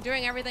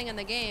doing everything in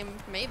the game,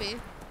 maybe.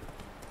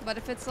 But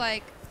if it's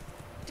like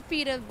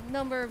defeat a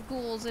number of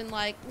ghouls in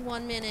like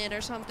 1 minute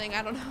or something,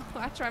 I don't know.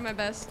 I try my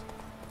best.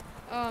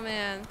 Oh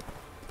man.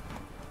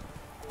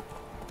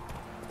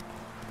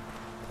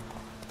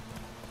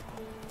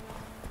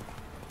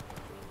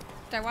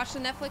 Did I watch the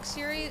Netflix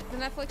series, the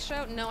Netflix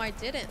show? No, I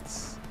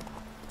didn't.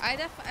 I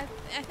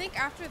think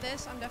after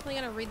this, I'm definitely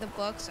gonna read the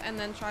books and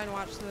then try and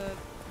watch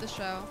the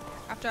show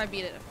after I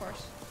beat it, of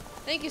course.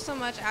 Thank you so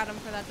much, Adam,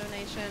 for that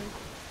donation.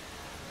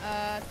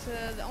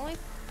 The only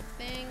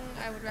thing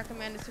I would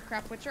recommend is to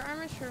craft Witcher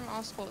armors from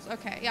all schools.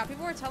 Okay, yeah,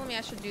 people were telling me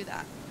I should do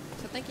that.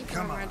 So thank you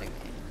for reminding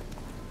me.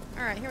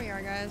 Alright, here we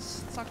are,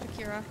 guys. Let's talk to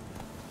KEIRA.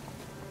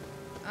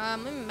 Let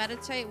me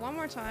meditate one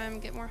more time,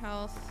 get more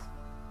health.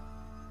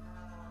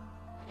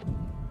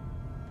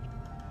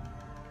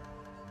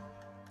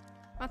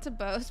 Not to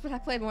boast, but I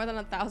played more than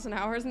 1,000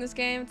 hours in this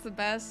game. It's the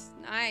best.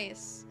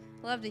 Nice.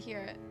 Love to hear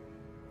it.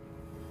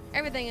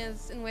 Everything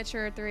is in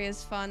Witcher 3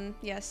 is fun.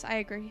 Yes, I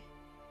agree.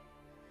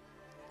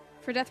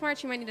 For Death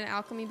March, you might need an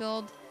alchemy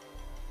build.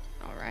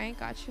 Alright,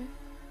 gotcha.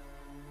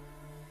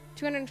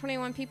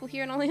 221 people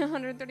here and only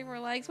 134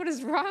 likes. What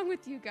is wrong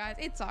with you guys?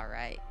 It's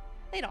alright.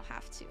 They don't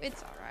have to.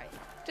 It's alright.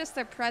 Just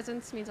their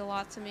presence means a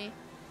lot to me.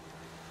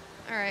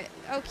 Alright.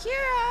 Oh,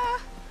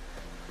 KEIRA!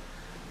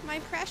 My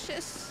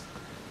precious.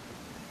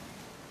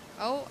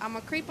 Oh, I'm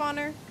a creep on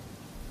her.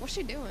 What's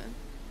she doing?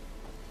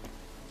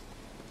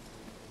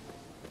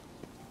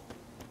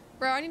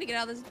 Bro, I need to get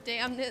out of this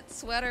damn knit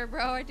sweater,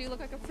 bro. I do look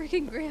like a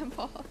freaking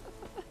grandpa.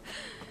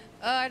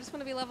 I just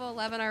want to be level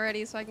 11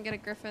 already so I can get a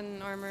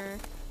griffin armor.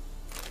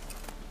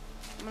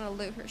 I'm gonna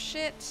loot her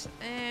shit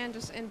and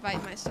just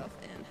invite myself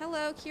in.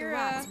 Hello, The KEIRA.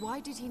 rats, why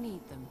did he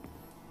need them?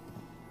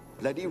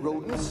 Bloody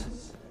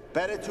rodents.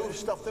 Better to have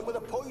stuffed them with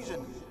a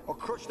poison or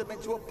crushed them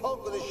into a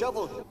pulp with a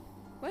shovel.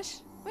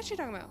 What's she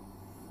talking about?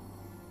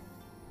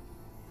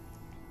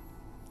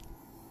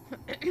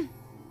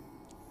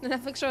 The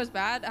Netflix show is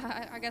bad?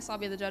 I guess I'll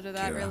be the judge of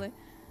that, KEIRA, really.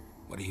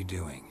 what are you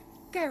doing?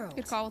 Geralt,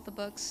 Good call with the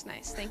books.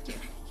 Nice, thank you.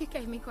 you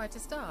gave me quite a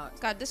start.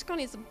 God, this girl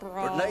needs a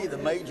brawl. But nay, the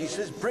mage, he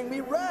says, bring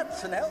me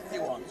rats and healthy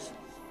ones.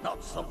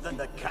 Not something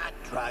the cat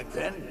dragged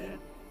in.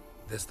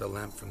 This the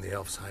lamp from the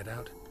elf's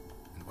hideout?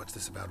 And what's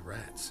this about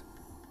rats?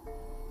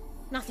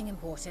 Nothing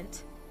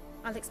important.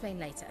 I'll explain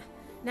later.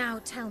 Now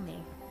tell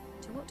me,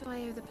 to what do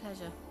I owe the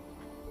pleasure?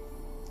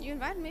 You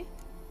invited me.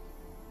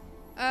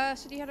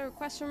 So do you have a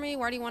request for me?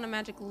 Why do you want a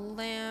magic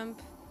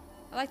lamp?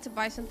 I'd like to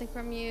buy something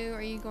from you.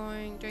 Are you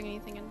doing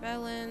anything in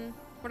Velen?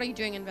 What are you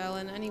doing in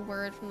Velen? Any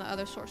word from the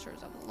other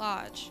sorcerers of the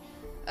lodge?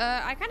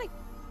 I kind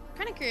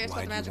of curious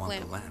about the magic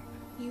lamp. The lamp?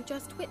 You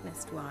just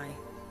witnessed why.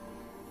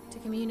 To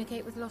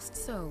communicate with lost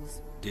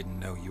souls. Didn't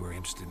know you were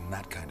interested in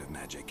that kind of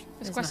magic.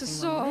 This There's quest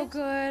is nothing wrong so with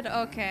it. good.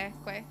 Okay,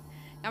 wait.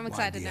 I'm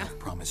excited Why'd the now. elf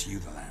promise you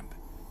the lamp?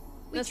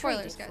 We No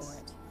spoilers, traded guys. for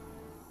it.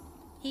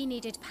 He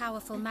needed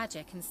powerful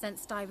magic and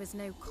sensed I was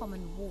no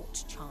common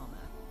wart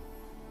charmer.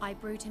 I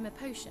brewed him a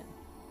potion.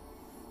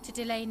 To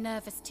delay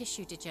nervous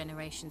tissue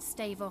degeneration,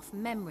 stave off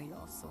memory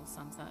loss or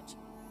some such.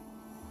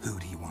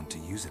 Who'd he want to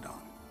use it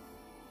on?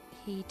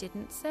 He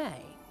didn't say.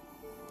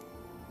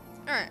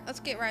 Alright, let's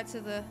get right to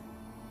the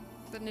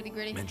nitty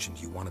gritty.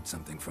 Mentioned you wanted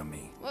something from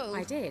me. Whoa.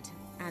 I did,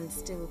 and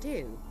still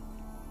do.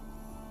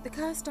 The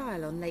cursed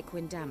isle on Lake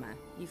Windammer.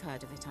 You've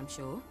heard of it, I'm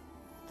sure.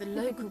 The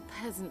local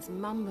peasants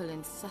mumble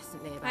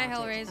incessantly Hi,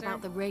 about it, Hellraiser.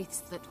 about the wraiths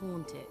that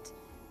haunt it.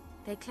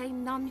 They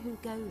claim none who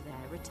go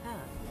there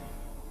return.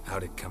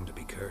 How'd it come to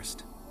be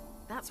cursed?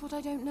 That's what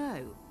I don't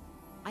know.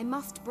 I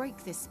must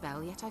break this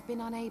spell, yet I've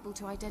been unable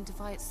to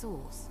identify its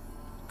source.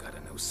 Gotta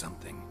know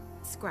something.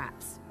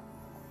 Scraps.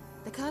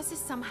 The curse is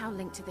somehow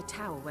linked to the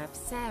tower where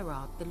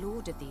Serard, the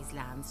lord of these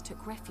lands,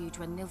 took refuge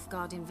when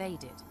Nilfgaard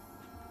invaded.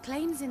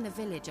 Claims in the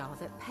village are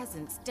that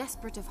peasants,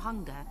 desperate of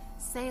hunger,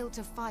 sailed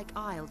to Fyke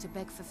Isle to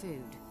beg for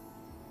food.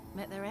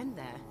 Met their end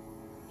there.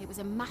 It was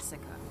a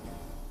massacre.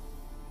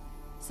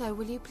 So,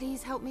 will you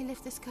please help me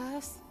lift this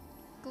curse?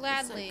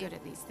 Gladly. You're so good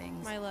at these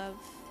things. My love.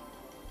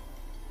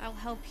 I'll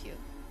help you.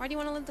 Why do you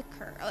want to live the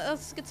curse?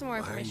 Let's get some more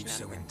Why are information you out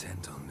so of her.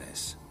 intent on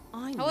this?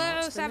 I'm Hello,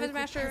 not the Savage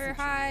local Master. peasantry.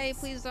 Hi,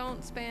 please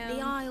don't spam.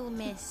 The Isle,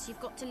 miss. You've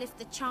got to lift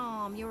the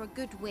charm. You're a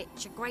good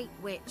witch, a great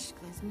witch.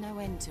 There's no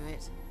end to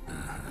it.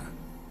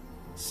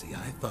 See,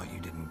 I thought you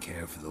didn't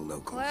care for the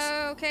locals.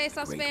 Hello, okay,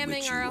 stop Great spamming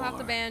witch or you I'll have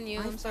to are. ban you.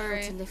 I I'm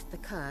sorry. failed to lift the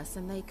curse,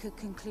 and they could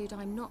conclude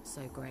I'm not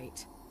so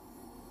great.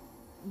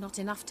 Not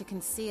enough to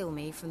conceal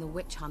me from the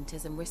witch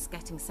hunters and risk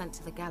getting sent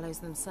to the gallows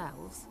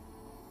themselves.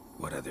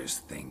 What others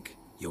think,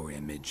 your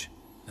image,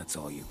 that's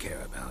all you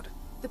care about.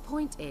 The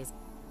point is,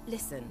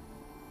 listen,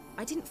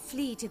 I didn't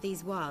flee to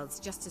these wilds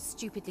just to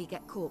stupidly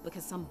get caught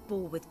because some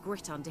boar with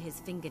grit under his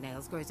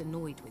fingernails grows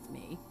annoyed with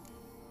me.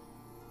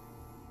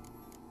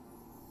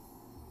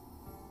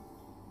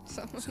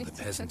 So the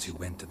peasants who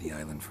went to the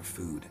island for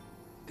food,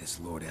 this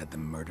lord had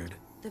them murdered?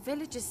 The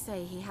villagers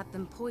say he had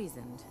them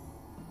poisoned.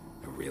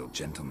 A real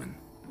gentleman.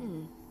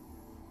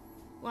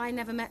 Well, I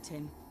never met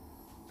him.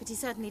 But he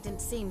certainly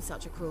didn't seem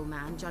such a cruel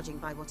man, judging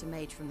by what a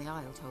mage from the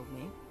Isle told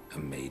me. A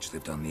mage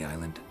lived on the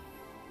island?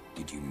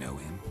 Did you know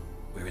him?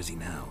 Where is he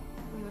now?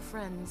 We were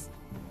friends.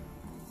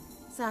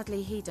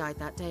 Sadly, he died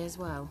that day as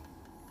well.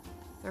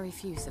 Very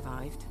few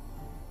survived.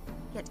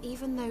 Yet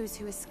even those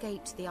who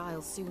escaped the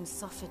Isle soon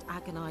suffered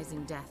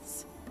agonizing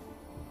deaths.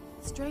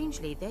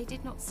 Strangely, they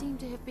did not seem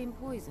to have been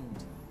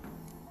poisoned.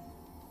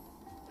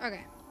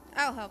 Okay,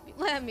 I'll help you.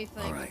 Let me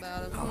think All right,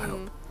 about it. I'll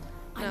help.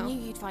 I No. knew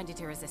you'd find it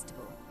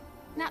irresistible.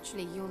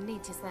 Naturally, you'll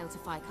need to sail to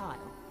Fyke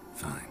Isle.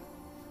 Fine.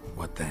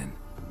 What then?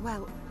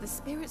 Well, the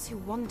spirits who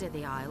wander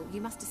the Isle,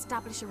 you must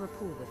establish a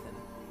rapport with them.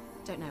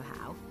 Don't know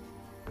how,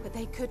 but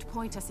they could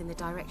point us in the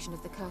direction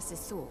of the curse's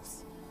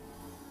source.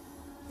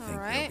 Think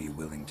Alright. they'll be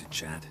willing to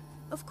chat?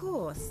 Of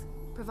course,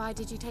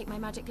 provided you take my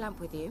magic lamp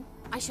with you.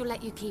 I shall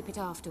let you keep it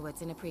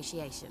afterwards in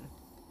appreciation.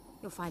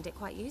 You'll find it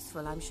quite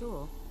useful, I'm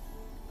sure.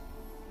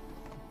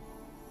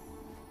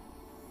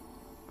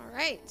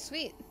 Alright,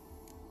 sweet.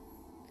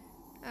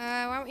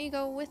 Why don't you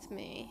go with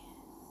me?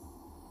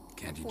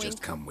 Can't you Wink.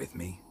 just come with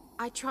me?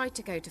 I tried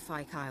to go to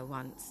Fyke Isle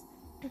once.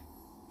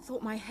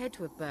 Thought my head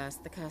would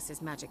burst, the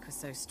curse's magic was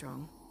so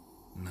strong.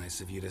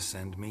 Nice of you to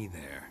send me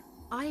there.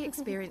 I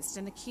experienced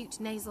an acute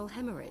nasal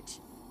hemorrhage.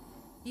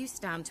 You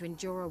stand to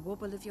endure a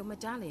wobble of your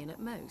medallion at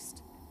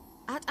most.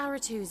 At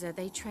Aretusa,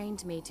 they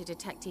trained me to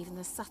detect even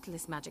the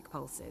subtlest magic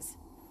pulses.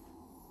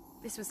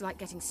 This was like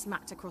getting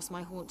smacked across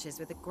my haunches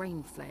with a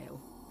grain flail.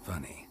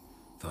 Funny.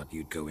 Thought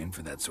you'd go in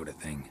for that sort of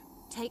thing.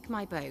 Take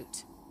my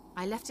boat.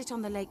 I left it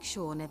on the lake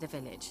shore near the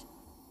village.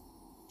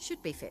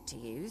 Should be fit to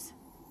use.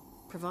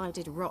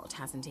 Provided rot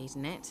hasn't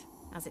eaten it,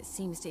 as it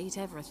seems to eat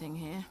everything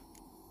here.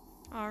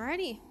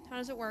 Alrighty. How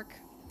does it work?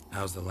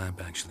 How's the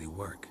lamp actually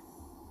work?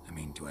 I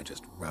mean, do I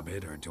just rub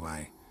it, or do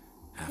I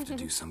have to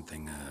do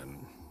something,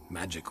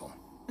 magical?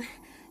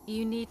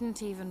 You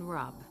needn't even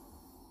rub.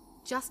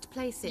 Just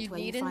place it where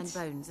you find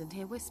bones and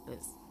hear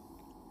whispers.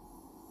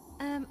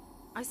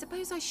 I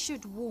suppose I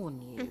should warn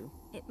you.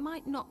 It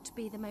might not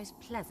be the most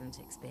pleasant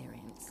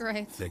experience.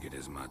 Great. Figured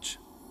as much.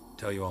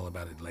 Tell you all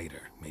about it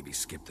later. Maybe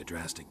skip the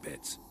drastic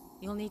bits.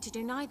 You'll need to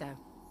do neither.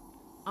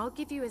 I'll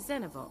give you a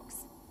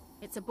Xenovox.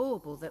 It's a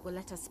bauble that will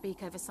let us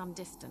speak over some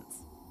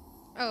distance.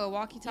 Oh, a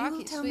walkie-talkie, You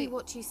will tell sweet. me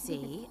what you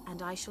see,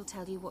 and I shall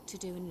tell you what to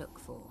do and look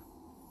for.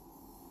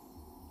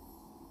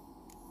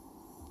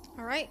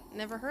 Alright,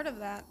 never heard of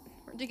that.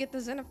 Where'd you get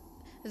the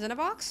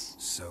Xenovox?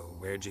 So,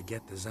 where'd you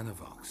get the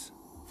Xenovox?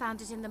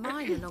 Found it in the mine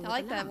along with the lamp. I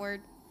like that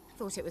word.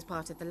 Thought it was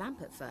part of the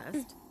lamp at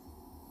first.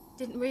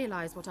 Didn't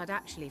realize what I'd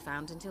actually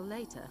found until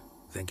later.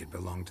 Think it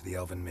belonged to the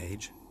elven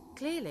mage?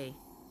 Clearly.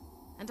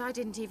 And I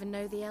didn't even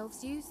know the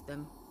elves used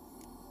them.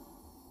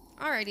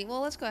 Alrighty,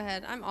 well, let's go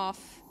ahead. I'm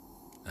off.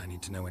 I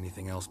need to know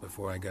anything else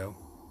before I go?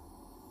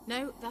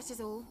 No, that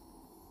is all.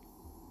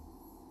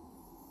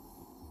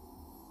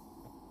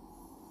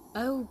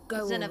 Oh,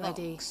 go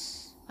already.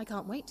 I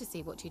can't wait to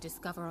see what you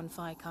discover on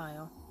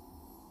Kyle.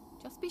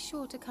 Just be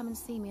sure to come and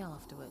see me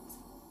afterwards.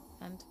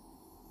 And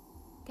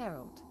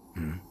Geralt.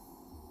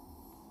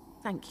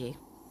 Thank you.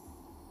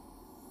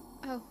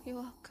 Oh, you're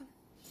welcome.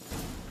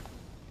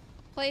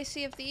 Play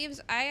Sea of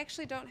Thieves. I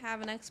actually don't have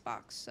an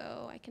Xbox,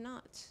 so I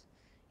cannot.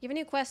 You have a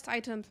new quest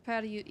item.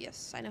 Prepare to use.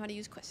 Yes, I know how to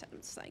use quest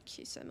items. Thank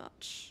you so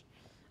much.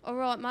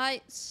 Alright,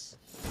 mates.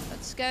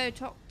 Let's go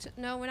talk to...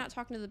 No, we're not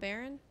talking to the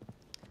Baron.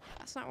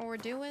 That's not what we're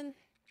doing.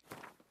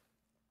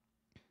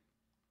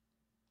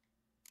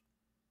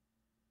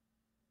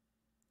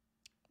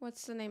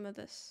 What's the name of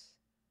this?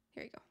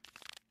 Here you go.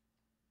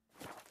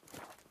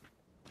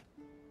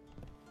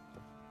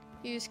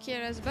 Use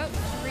KEIRA's boat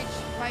to reach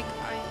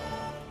Velen.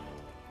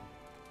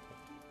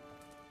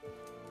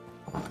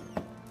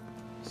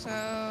 So...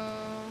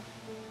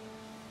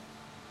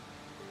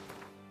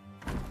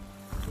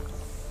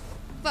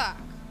 Fuck.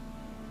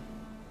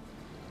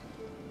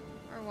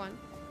 Or one.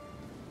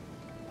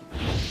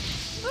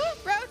 Ooh,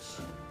 roach!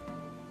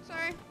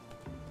 Sorry.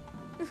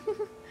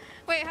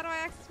 Wait, how do I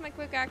access my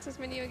quick access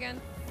menu again?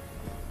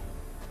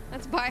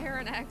 Let's buy her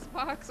an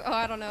Xbox. Oh,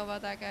 I don't know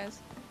about that, guys.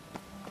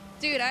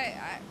 Dude, I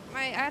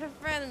had a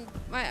friend,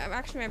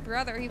 actually my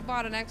brother, he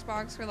bought an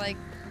Xbox for like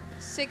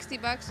 60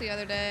 bucks the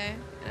other day.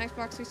 An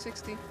Xbox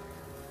 360.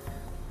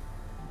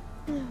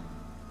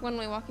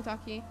 One-way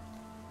walkie-talkie.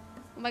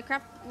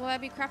 Will I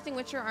be crafting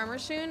Witcher armor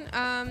soon?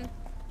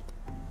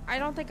 I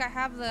don't think I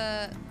have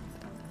the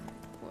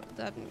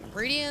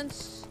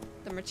ingredients,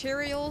 the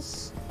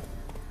materials.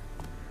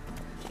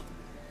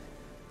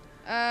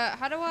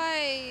 How do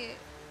I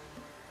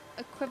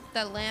equip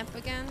the lamp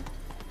again?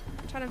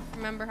 I'm trying to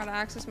remember how to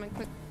access my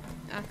quick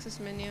access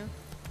menu.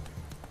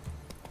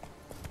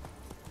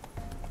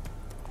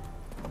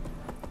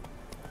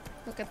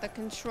 Look at the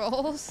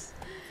controls.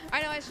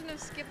 I know I shouldn't have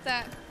skipped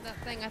that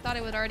thing. I thought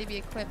it would already be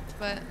equipped,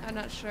 but I'm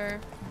not sure.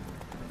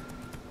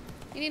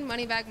 You need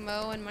Moneybag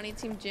Mo and Money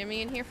Team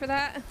Jimmy in here for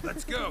that?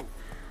 Let's go.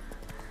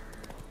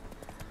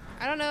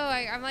 I don't know.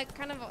 I'm like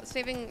kind of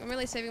saving. I'm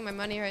really saving my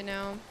money right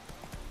now.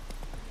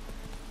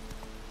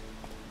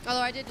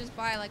 Although I did just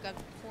buy like a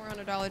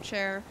 $400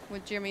 chair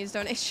with Jimmy's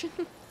donation.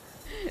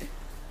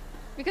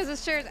 Because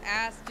this chair is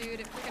ass,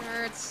 dude. It freaking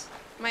hurts.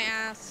 My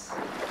ass.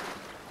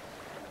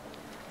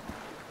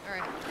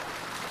 Alright.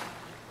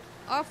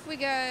 Off we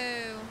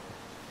go.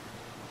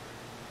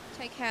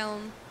 Take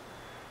helm.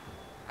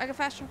 I can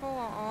fast travel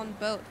on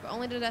boat, but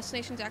only to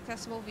destinations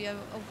accessible via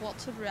a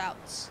vaulted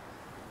routes.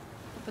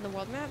 Open the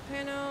world map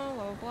panel,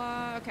 blah blah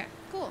blah. Okay,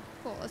 cool,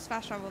 cool. Let's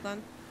fast travel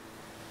then.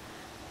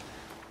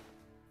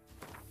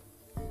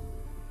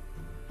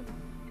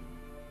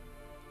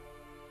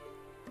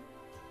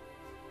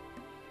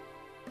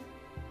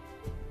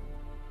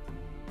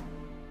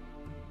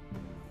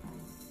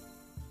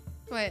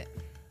 Wait.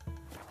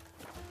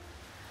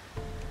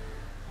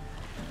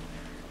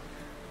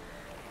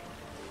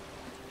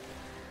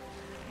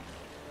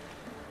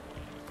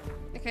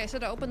 Okay, so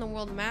to open the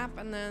world map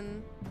and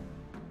then...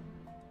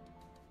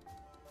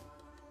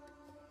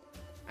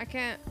 I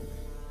can't...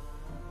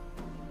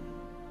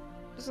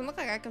 Doesn't look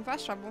like I can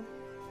fast travel.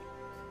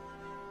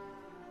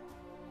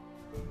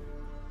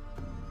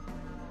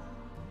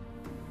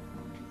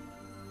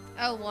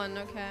 L1,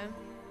 okay.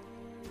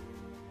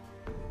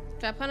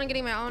 Do I plan on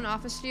getting my own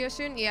office studio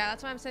soon? Yeah,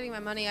 that's why I'm saving my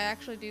money. I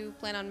actually do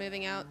plan on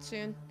moving out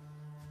soon.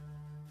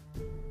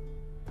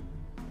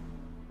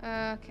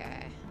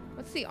 Okay.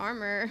 What's the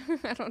armor?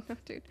 I don't know,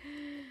 dude.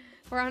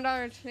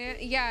 $400.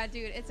 Yeah,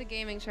 dude, it's a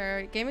gaming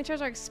chair. Gaming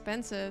chairs are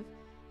expensive.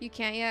 You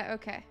can't yet?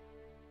 Okay.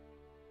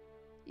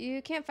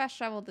 You can't fast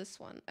travel this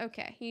one.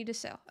 Okay, you need to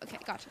sell. Okay,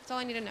 gotcha. That's all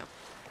I need to know.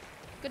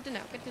 Good to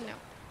know, good to know.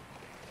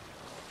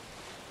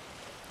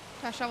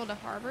 Fast travel to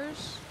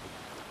harbors.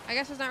 I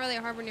guess there's not really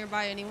a harbor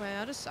nearby anyway.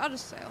 I'll just sail.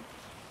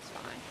 It's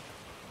fine.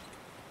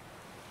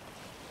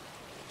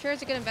 Sure,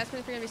 it's a good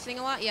investment if you're gonna be sitting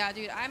a lot. Yeah,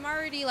 dude, I'm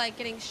already like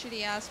getting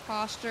shitty ass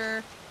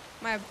posture.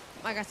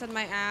 Like I said,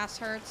 my ass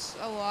hurts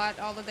a lot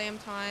all the damn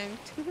time.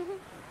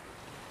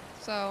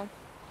 So,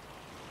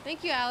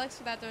 thank you, Alex,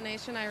 for that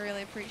donation. I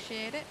really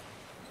appreciate it.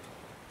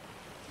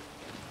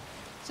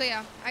 So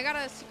yeah, I got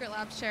a Secret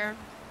Labs chair.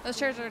 Those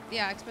chairs are,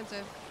 yeah,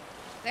 expensive.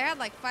 They had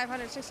like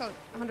 $500,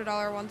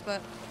 $600 ones,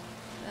 but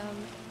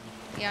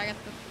yeah, I got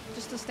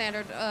just the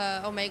standard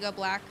Omega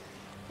black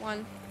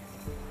one.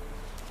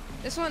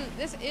 This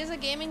is a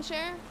gaming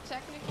chair,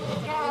 technically,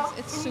 but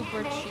it's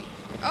super cheap.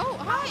 Oh,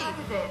 hi!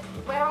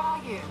 Where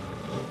are you?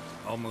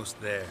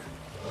 Almost there.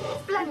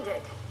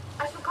 Splendid.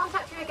 I shall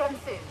contact you again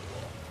soon.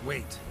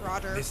 Wait.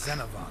 Roger. This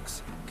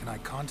Xenovox, can I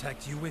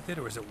contact you with it,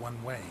 or is it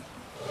one way?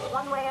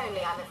 One way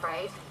only, I'm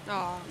afraid.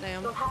 Oh,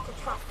 damn. You'll have to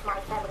trust my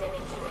feminine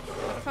intuition.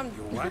 What if I'm...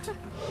 Your what?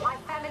 My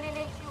feminine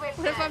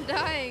intuition. What if I'm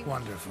dying?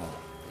 Wonderful.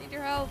 Need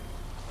your help.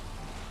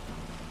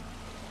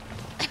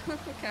 Okay,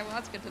 well,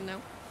 that's good to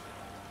know.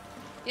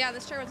 Yeah,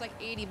 this chair was like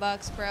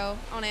 $80, bro,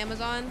 on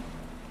Amazon.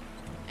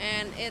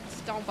 And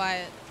it's... Don't buy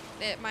it.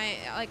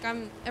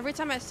 Every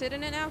time I sit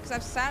in it now, because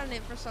I've sat in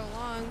it for so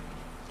long.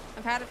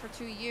 I've had it for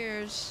 2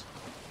 years.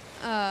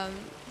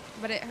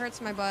 But it hurts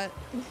my butt.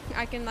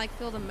 I can, like,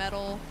 feel the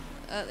metal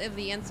of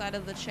the inside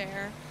of the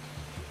chair.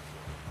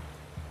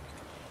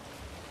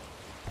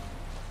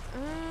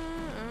 Am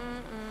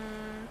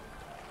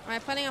I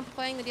planning on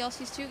playing the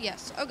DLCs too?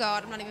 Yes. Oh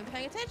god, I'm not even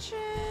paying attention.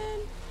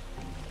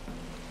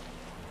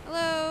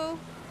 Hello.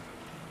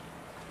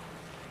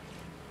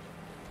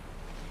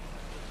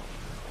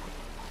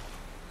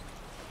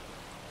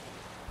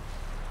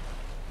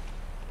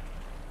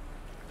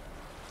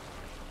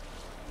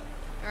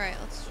 Alright,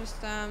 let's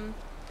just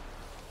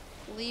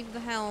leave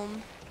the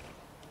helm.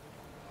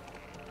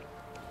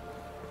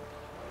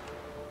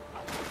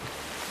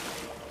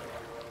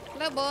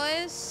 Hello,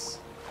 boys.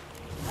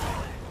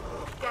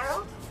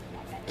 Geralt?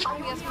 Are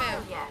you Yes,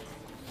 ma'am. yet?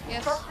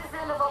 Yes. Does the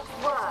Xenovox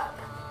work?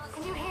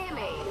 Can you hear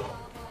me?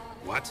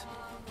 What?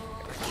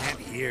 I can't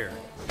hear.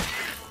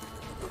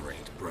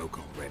 Great, broke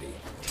already.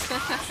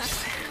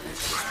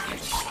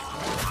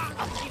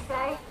 What did you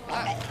say?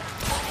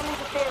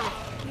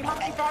 Interference. You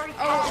must be very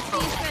Oh, careful.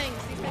 it's these things.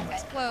 These things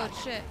explode.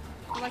 Shit.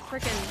 They're like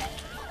freaking.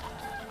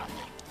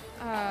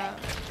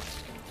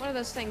 What are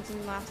those things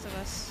in Last of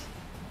Us?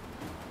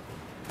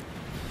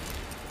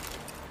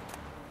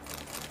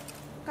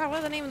 God, what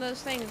are the name of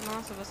those things in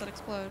Last of Us that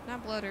explode?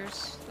 Not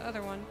bloaters. The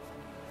other one.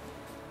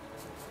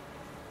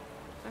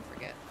 I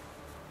forget.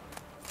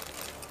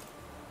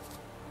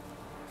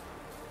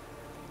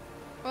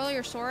 Oil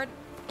your sword?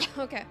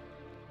 Okay.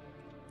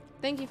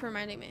 Thank you for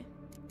reminding me.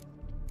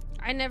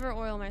 I never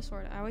oil my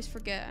sword. I always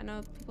forget. I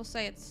know people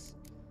say it's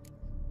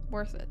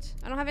worth it.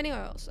 I don't have any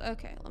oils.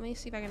 Okay, let me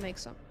see if I can make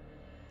some.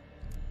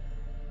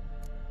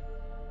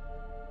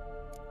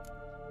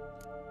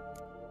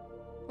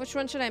 Which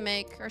one should I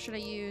make, or should I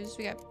use?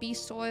 We got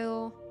beast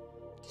oil,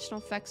 additional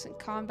effects in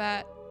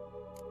combat.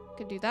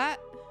 Could do that.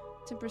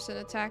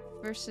 10% attack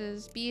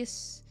versus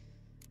beasts.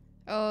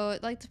 Oh,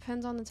 it like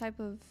depends on the type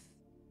of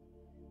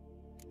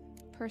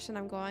person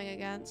I'm going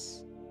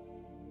against.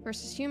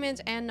 Versus humans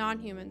and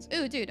non-humans.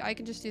 Ooh, dude, I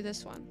can just do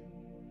this one.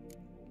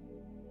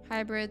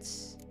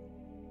 Hybrids.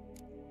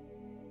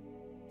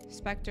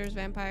 Specters,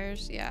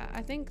 vampires. Yeah,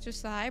 I think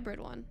just the hybrid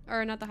one.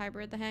 Or not the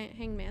hybrid, the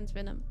hangman's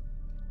venom.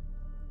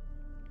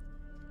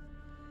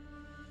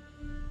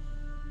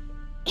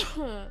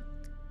 Oh,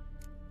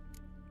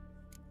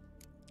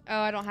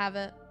 I don't have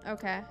it.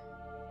 Okay.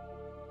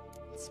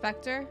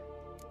 Spectre.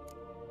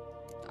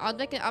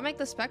 I'll make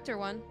the Spectre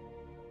one.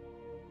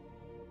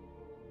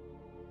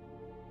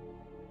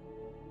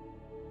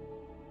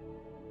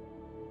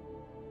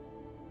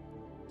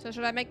 So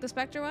should I make the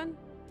Spectre one?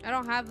 I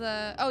don't have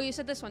the... Oh, you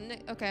said this one.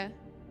 Okay.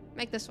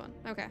 Make this one.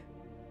 Okay.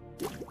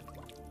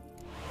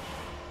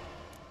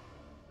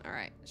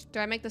 Alright. Do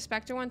I make the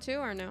Spectre one too,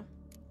 or no?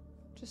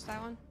 Just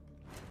that one?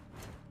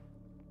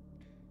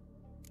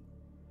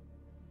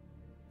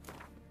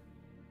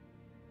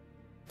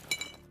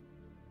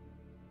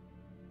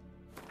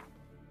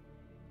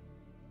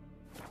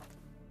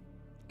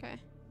 Okay. Am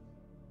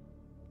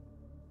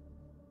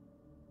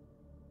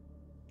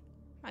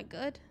I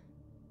good?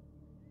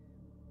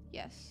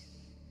 Yes.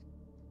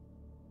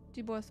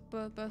 Do both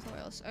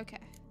oils. Okay.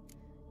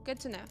 Good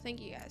to know.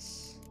 Thank you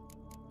guys.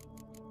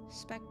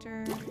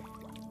 Spectre.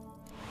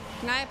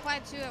 Can I apply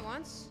two at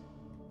once?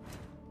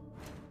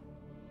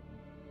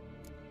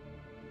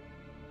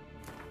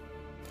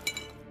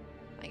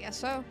 I guess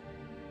so.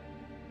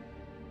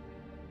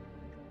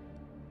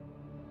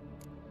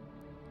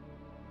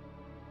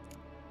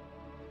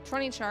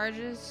 "20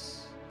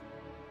 charges.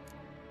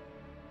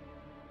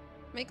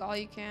 Make all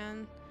you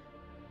can.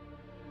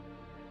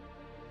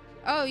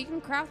 Oh, you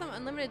can craft them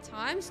unlimited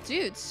times?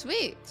 Dude,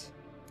 sweet.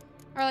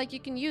 Or like you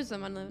can use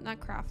them unlimited, not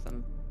craft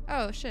them.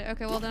 Oh shit.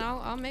 Okay, well then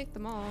I'll make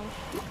them all.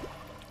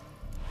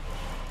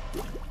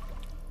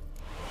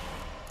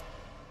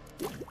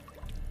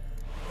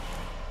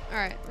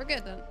 Alright, we're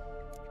good then.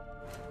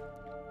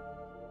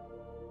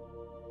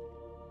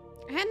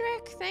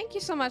 Henrik, thank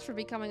you so much for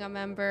becoming a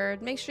member.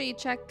 Make sure you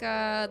check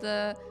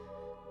the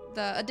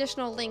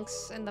additional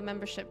links in the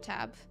membership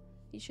tab.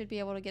 You should be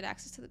able to get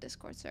access to the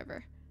Discord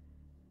server.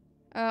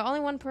 Only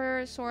one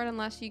per sword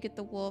unless you get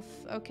the wolf.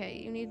 Okay,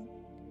 you need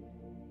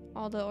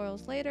all the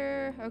oils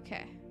later.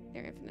 Okay,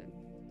 they're infinite.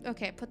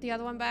 Okay, put the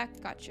other one back.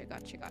 Gotcha,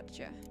 gotcha,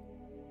 gotcha.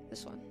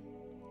 This one.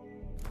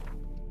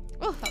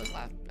 Oh, that was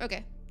loud.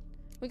 Okay,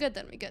 we good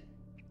then, we good.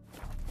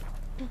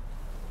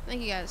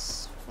 Thank you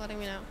guys for letting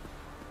me know.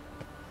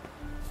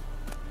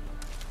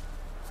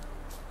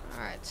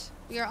 Alright,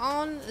 we are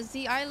on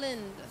the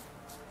island.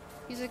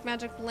 Music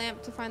magic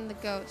lamp to find the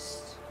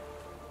ghost.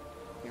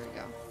 Here we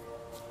go.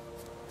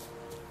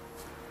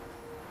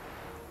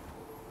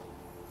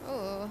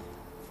 Oh.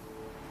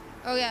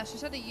 Oh yeah, she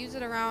said to use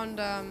it around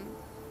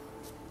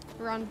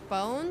around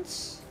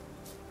bones.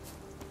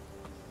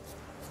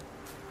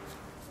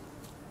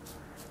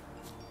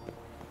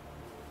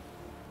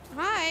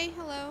 Hi,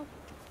 hello.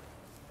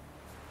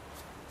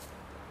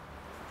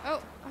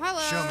 Oh,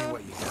 hello. Show me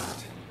what you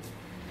got.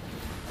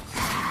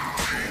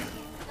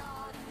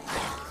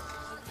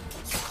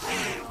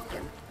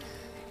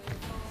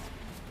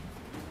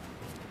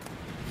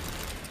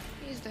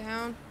 He's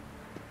down.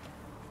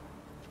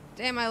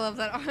 Damn, I love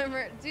that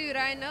armor. Dude,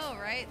 I know,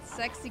 right?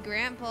 Sexy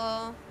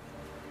grandpa.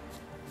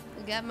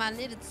 We got my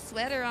knitted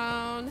sweater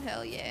on.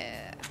 Hell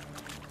yeah.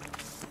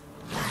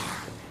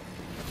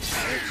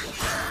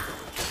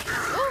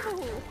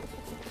 Ooh.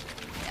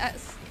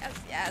 Yes,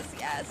 yes, yes,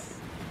 yes.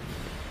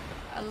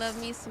 I love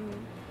me some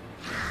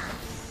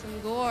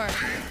gore.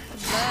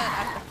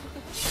 Blood.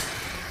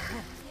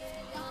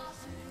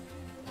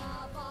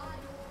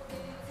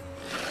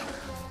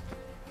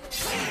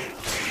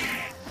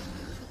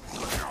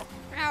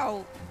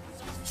 Ow.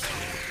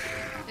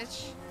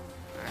 Bitch.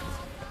 Alright.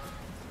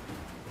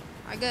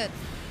 Alright, good.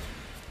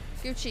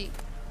 Gucci.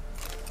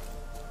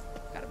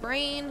 Got a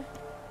brain.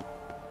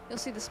 You'll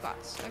see the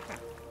spots. Okay.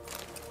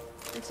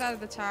 Inside of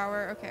the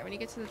tower. Okay, when you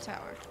get to the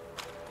tower.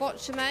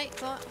 Watch you, mate.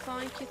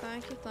 Thank you,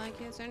 thank you, thank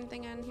you. Is there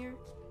anything in here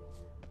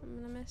I'm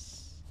gonna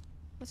miss?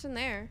 What's in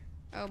there?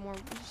 Oh, more.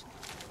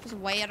 Just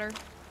water.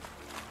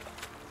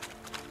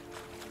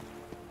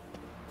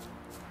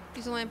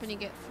 Use a lamp when you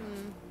get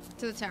from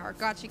to the tower.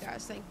 Got you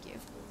guys. Thank you.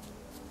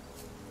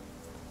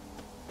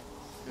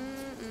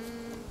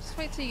 Just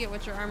wait till you get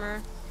Witcher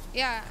armor.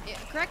 Yeah,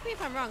 correct me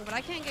if I'm wrong, but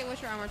I can't get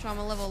Witcher armor until I'm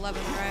a level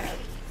 11, right?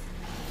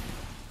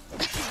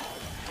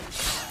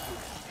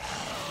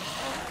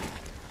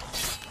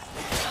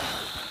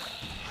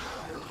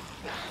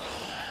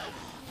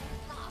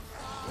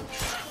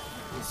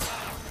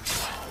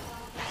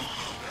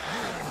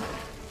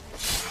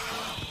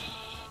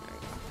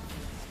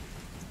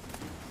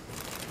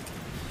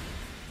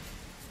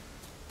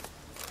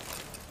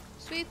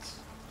 Sweet.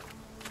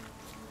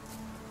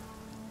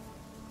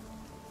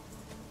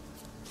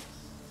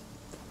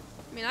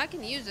 I mean, I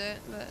can use it,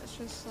 but it's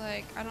just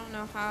like, I don't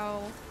know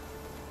how,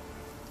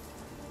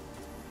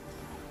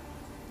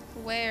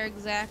 where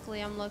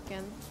exactly I'm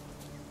looking.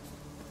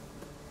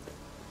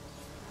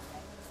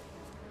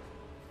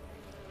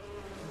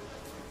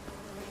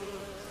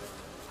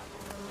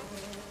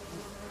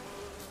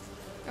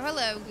 Oh,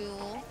 hello,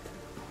 ghoul.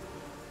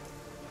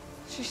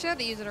 She should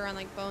have used it around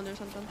like bones or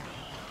something.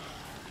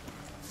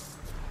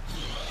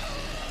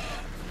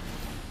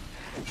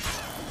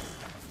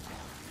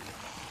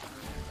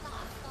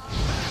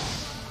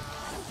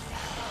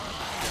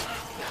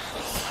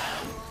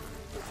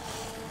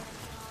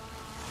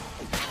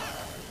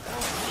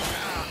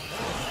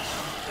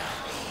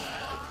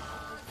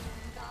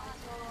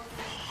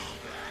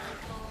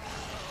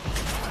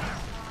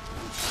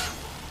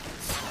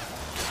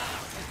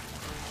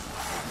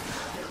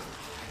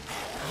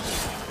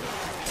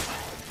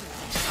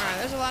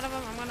 There's a lot of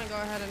them. I'm gonna go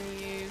ahead and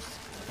use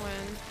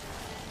Twin.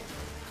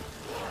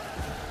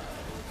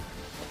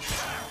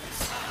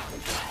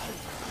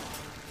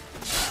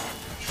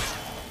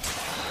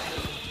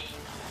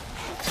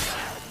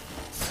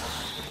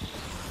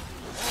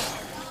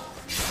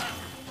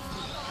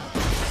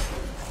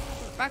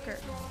 Fucker.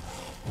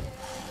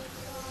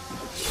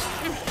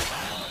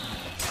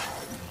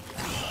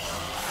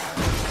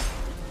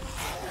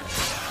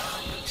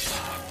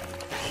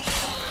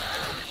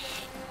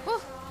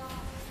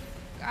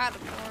 Got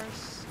him,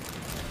 Boris.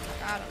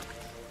 Got him.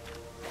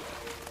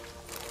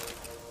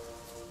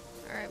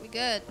 Alright, we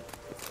good.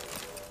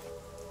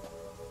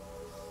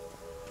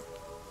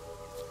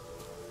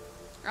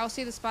 I'll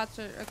see the spots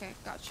are okay,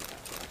 gotcha.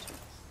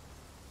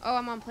 Oh,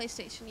 I'm on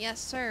PlayStation. Yes,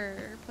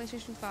 sir.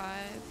 PlayStation 5.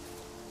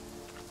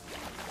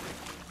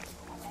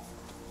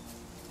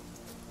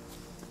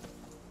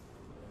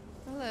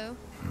 Hello.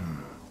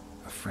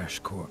 A fresh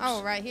corpse.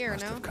 Oh, right here,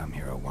 Must have come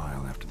here a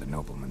while after the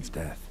nobleman's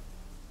death.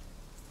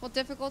 Well,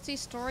 difficulty,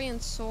 story,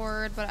 and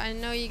sword, but I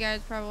know you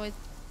guys probably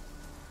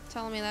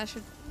telling me that I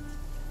should...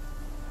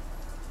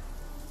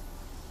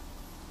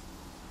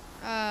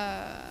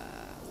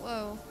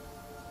 Whoa.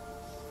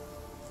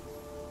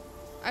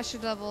 I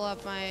should level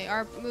up my,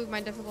 or move my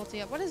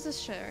difficulty up. What is this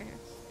shit right here?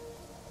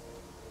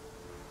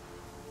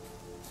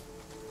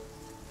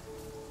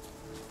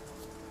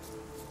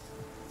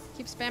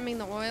 Keep spamming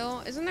the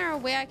oil. Isn't there a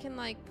way I can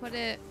like put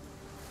it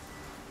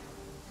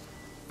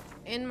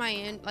in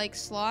my like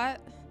slot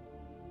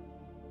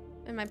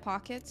in my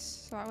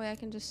pockets, so that way I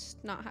can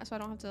just not have, so I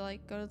don't have to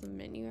like go to the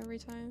menu every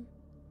time?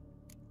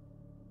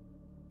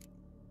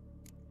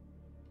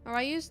 Oh,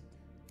 I used,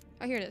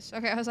 oh, here it is.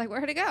 Okay, I was like,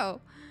 where'd it go?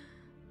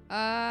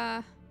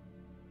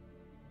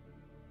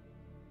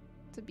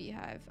 It's a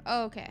beehive.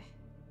 Oh, okay.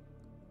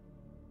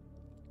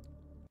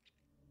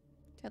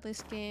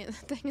 Deadliest game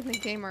thing in the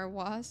game are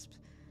wasps.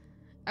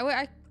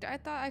 I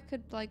thought I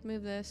could like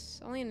move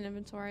this only in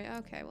inventory.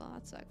 Okay, well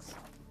that sucks.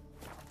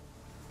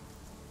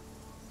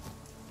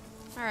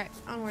 All right,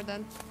 onward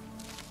then.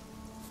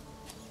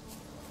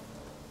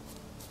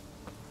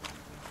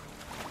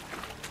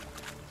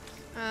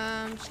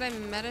 Should I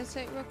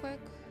meditate real quick?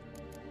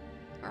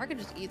 Or I could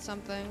just eat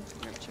something.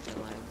 Or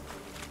chicken leg.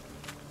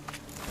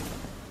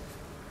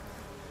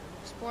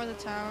 Explore the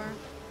tower.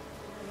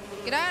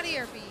 Get out of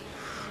here, bees.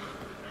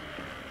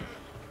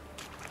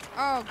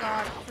 Oh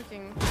god,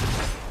 freaking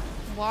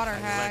water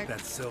hag. I like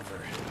that silver.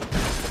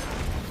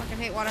 Fucking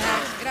hate water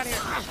hags. Get out of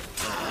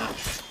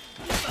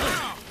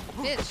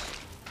here. Bitch.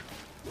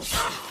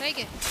 Take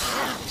it.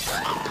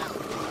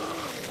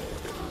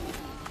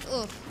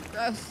 Ugh,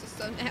 gross. It's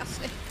so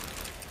nasty.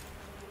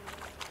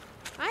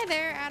 Hi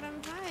there,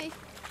 Adam. Hi.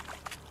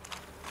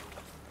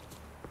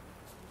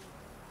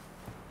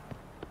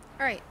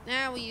 Alright,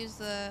 now we use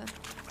the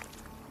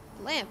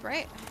lamp,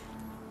 right?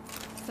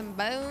 Some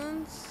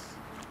bones.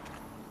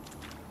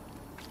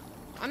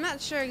 I'm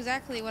not sure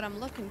exactly what I'm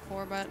looking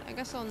for, but I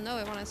guess I'll know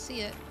it when I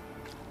see it.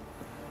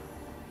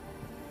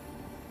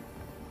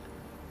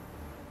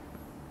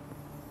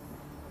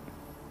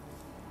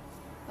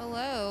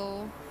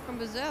 Hello, from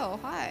Brazil.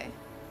 Hi.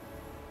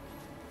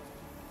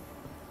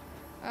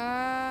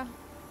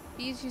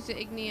 Bees use the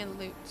Igni and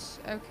loot.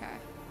 Okay.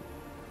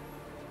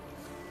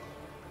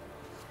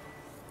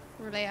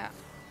 Where are they at?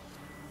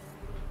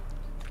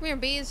 Come here,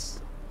 bees.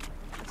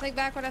 I'll take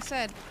back what I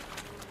said.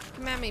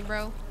 Come at me,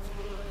 bro.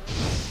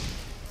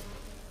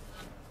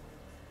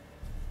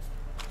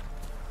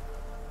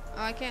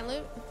 Oh, I can't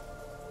loot?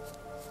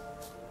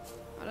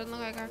 Oh, it doesn't look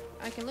like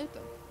I can loot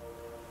them.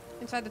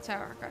 Inside the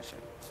tower, gotcha.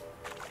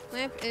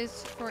 Lamp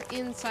is for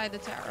inside the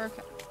tower,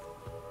 okay.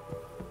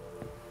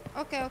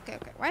 Okay.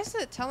 Why is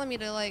it telling me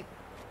to, like,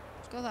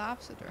 go the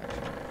opposite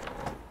direction?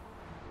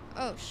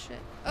 Oh, shit.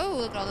 Oh,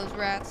 look at all those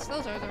rats.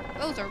 Those are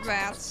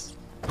rats.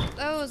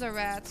 Those are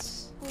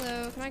rats.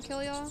 Hello, can I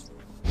kill y'all?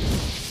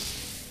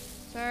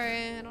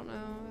 Sorry, I don't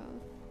know.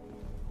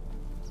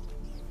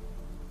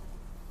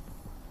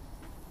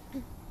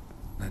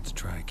 Let's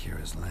try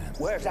KEIRA's lamp.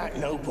 Where's that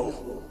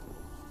noble?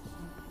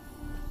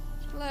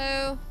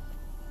 Hello.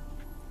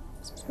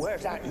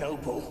 Where's that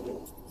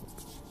noble?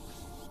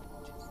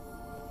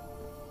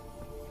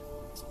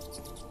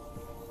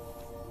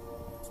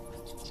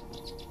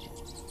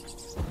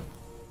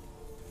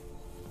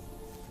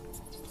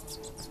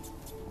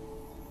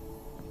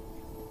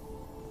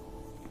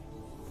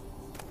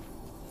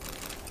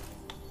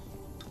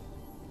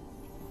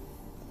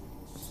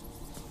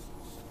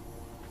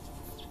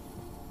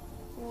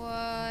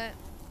 What?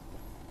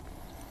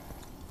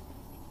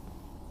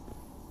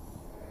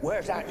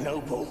 Where's that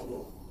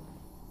noble?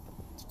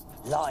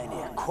 Lying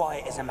here,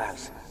 quiet as a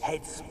mouse,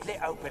 head split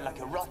open like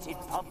a rotted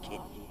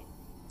pumpkin.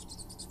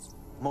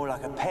 More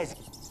like a peasant.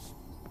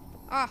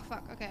 Ah, oh,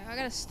 fuck. Okay, I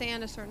gotta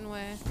stand a certain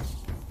way.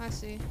 I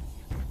see.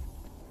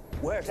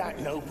 Where's that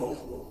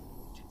noble?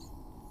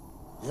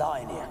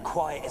 Lying here,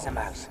 quiet as a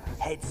mouse,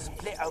 head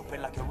split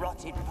open like a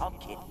rotted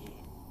pumpkin.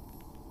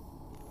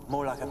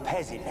 More like a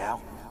peasant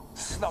now,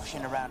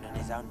 sloshing around in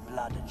his own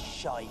blood and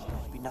shite.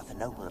 Be nothing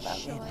noble about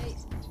him.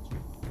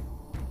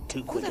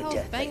 Too quick a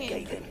death they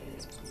gave him.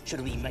 Should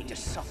have been made to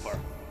suffer.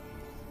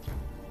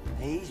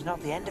 He's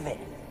not the end of it.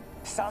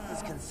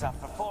 Sons can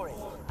suffer for him,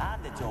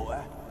 and the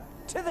daughter.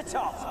 To the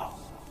top!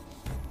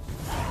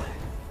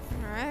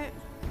 Alright.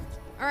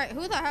 Alright,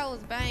 who the hell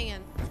is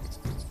banging?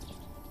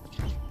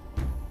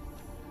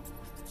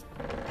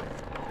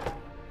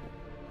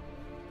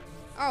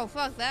 Oh,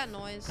 fuck that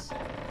noise.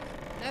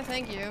 No,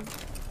 thank you.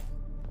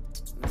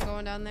 I'm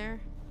going down there.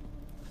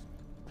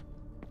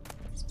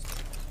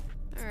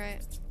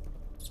 Alright.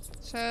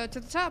 So, to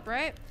the top,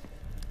 right?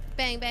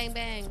 Bang, bang,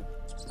 bang.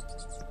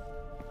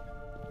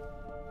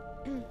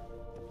 Pay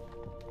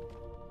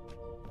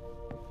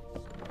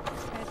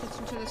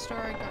attention to the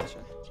story, gotcha.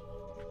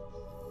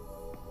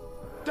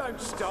 Don't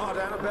start,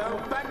 Annabelle.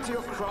 Back to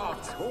your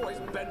craft. Always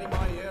bending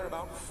my ear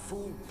about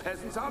fool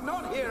peasants. I'll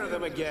not hear of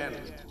them again.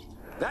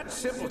 That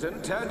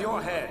simpleton turned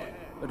your head,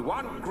 but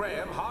one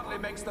Graham hardly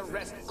makes the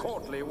rest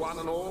courtly, one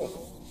and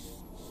all.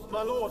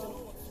 My lord,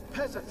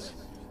 peasants.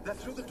 They're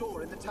through the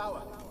door in the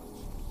tower.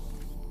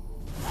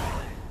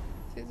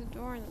 Through the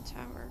door in the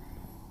tower.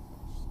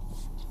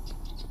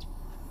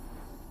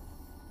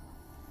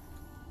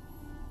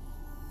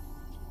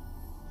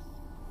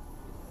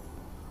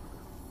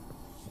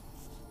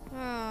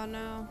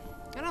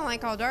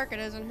 like how dark it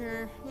is in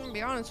here. I'm gonna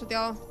be honest with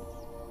y'all.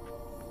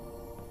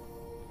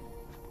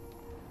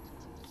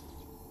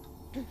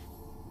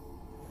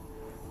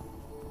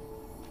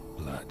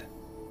 Blood.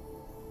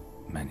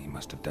 Many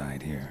must have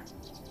died here.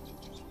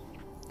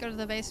 Go to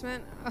the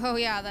basement. Oh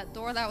yeah, that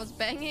door that was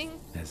banging.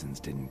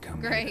 Peasants didn't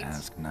come here to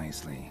ask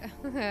nicely.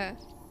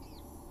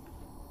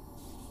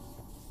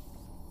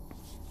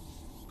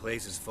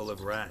 Place is full of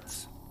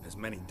rats. As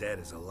many dead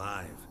as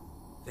alive.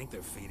 Think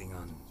they're feeding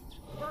on...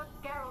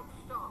 Geralt,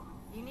 stop.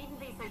 You needn't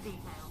be so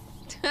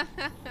detailed.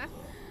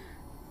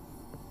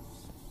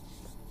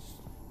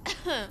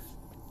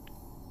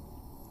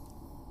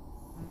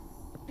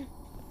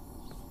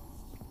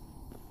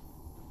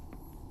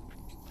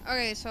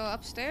 Okay, so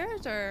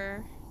upstairs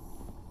or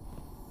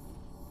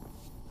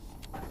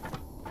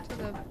to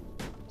the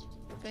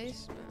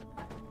basement?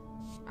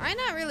 I'm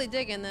not really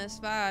digging this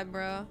vibe,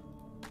 bro.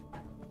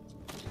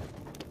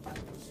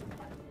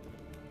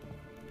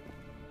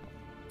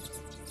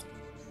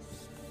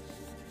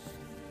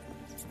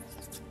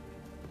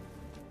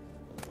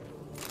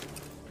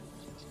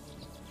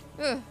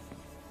 Ugh.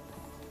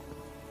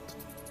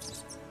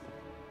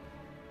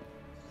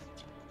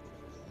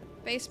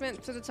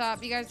 Basement to the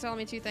top. You guys telling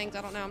me two things.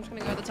 I don't know. I'm just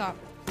gonna go to the top.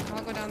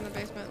 I'll go down to the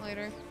basement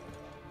later.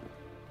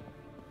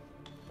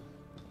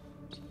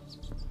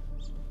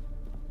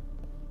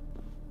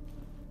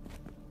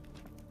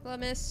 Hello,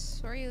 miss.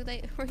 Where are you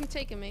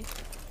taking me?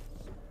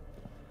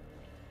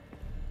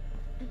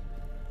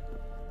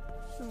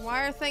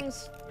 Why are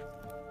things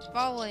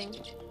falling?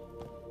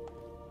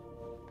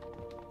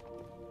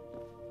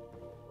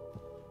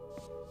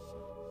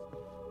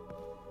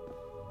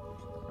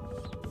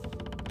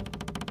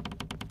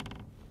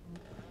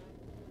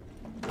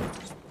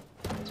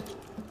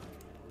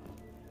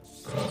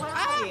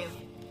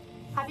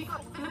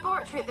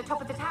 At the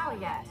top of the tower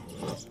yet?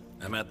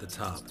 I'm at the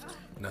top.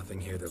 Nothing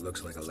here that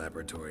looks like a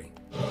laboratory.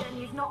 Then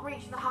you've not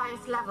reached the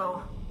highest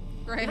level.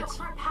 Right. Look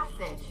for a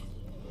passage.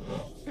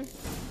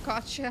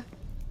 Gotcha.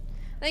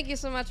 Thank you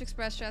so much,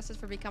 Express Justice,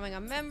 for becoming a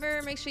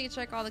member. Make sure you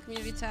check all the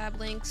community tab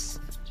links.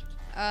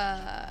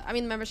 I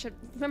mean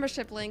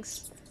membership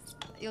links.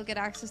 You'll get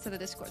access to the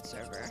Discord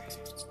server.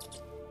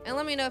 And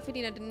let me know if you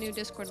need a new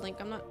Discord link.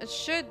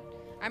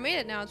 I made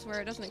it now to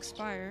where it doesn't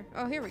expire.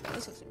 Oh, here we go.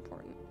 This looks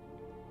important.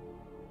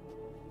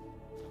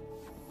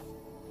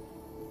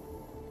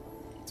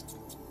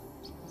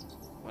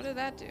 What did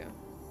that do?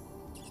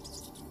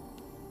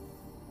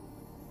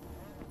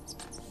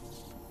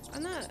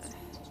 I'm not...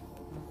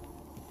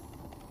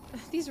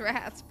 These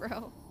rats,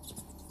 bro.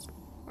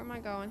 Where am I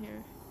going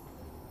here?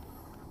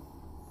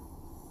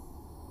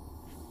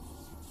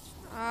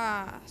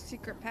 Ah,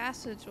 secret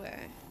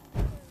passageway.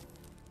 How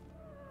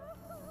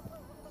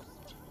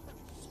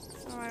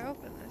do I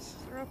open this?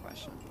 It's the real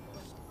question.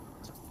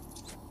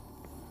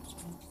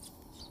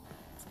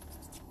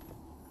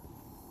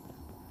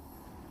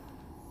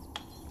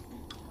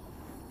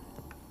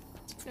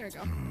 There we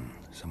go.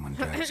 Someone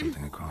dragged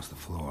something across the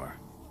floor.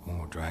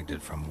 Or dragged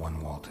it from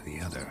one wall to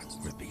the other,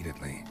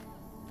 repeatedly.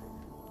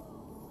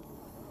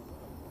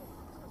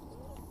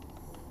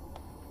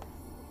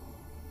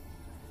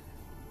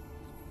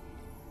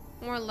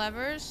 More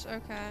levers?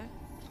 Okay.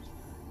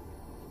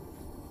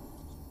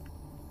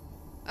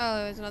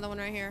 Oh, there's another one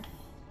right here.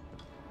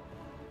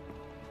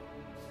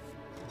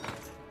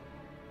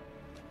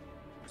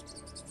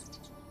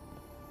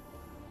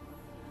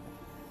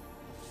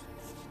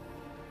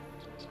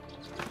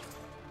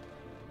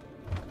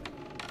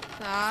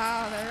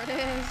 Ah, there it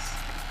is.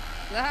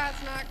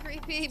 That's not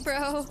creepy,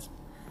 bro.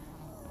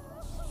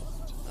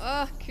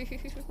 Oh,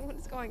 what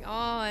is going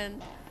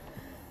on?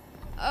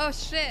 Oh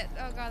shit!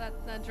 Oh god,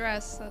 that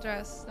dress,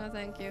 No,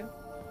 thank you.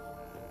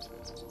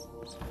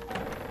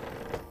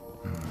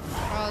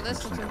 Oh,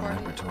 this looks like important.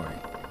 A laboratory.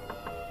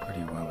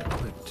 Pretty well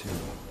equipped too.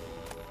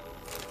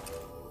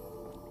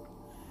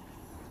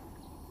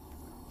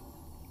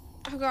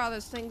 Oh god,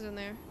 there's things in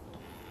there.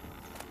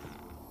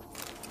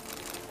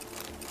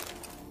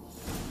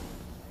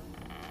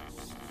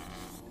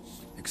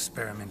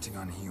 Experimenting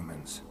on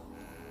humans.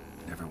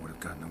 Never would have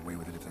gotten away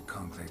with it if the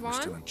Conclave were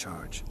still in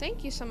charge.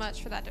 Thank you so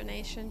much for that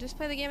donation. Just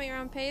play the game at your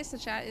own pace. The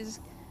chat is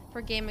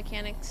for game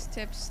mechanics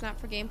tips, not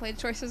for gameplay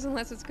choices,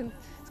 unless it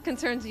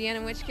concerns Yen,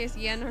 in which case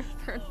Yen are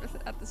burned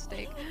at the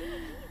stake.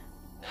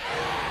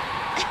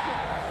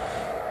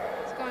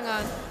 What's going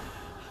on?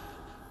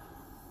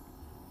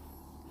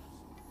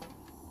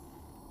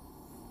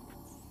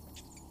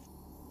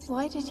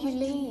 Why did you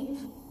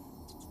leave?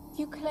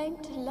 You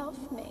claimed to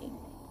love me.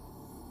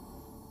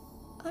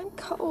 I'm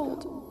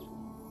cold.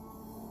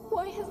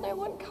 Why has no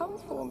one come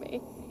for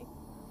me?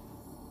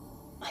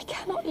 I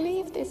cannot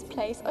leave this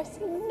place. I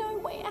see no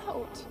way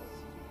out.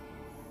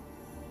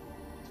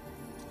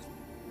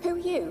 Who are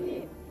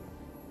you?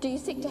 Do you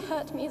seek to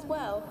hurt me as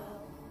well?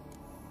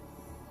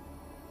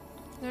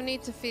 No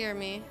need to fear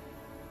me.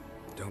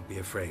 Don't be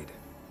afraid.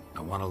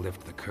 I want to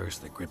lift the curse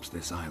that grips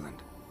this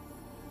island.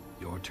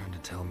 Your turn to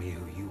tell me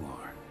who you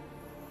are.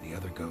 The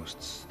other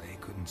ghosts, they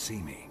couldn't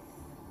see me.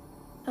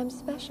 I'm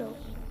special.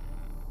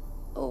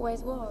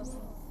 Always was.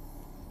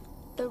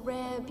 The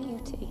rare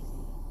beauty.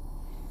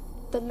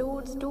 The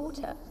Lord's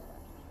daughter.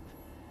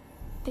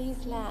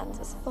 These lands,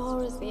 as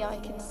far as the eye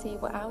can see,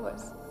 were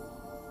ours.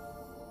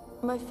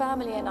 My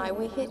family and I,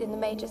 we hid in the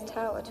Mage's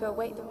Tower to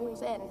await the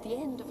war's end, the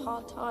end of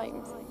hard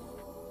times.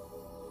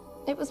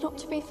 It was not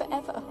to be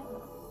forever.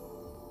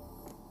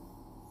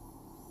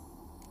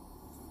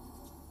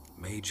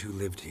 Mage who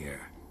lived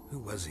here. Who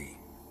was he?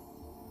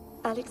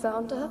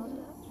 Alexander?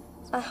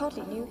 I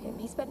hardly knew him.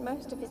 He spent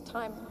most of his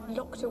time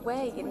locked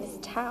away in this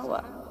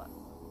tower.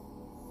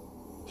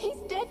 He's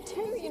dead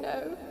too, you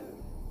know.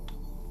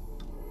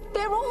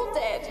 They're all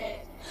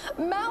dead.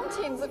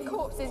 Mountains of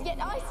corpses, yet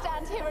I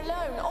stand here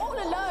alone, all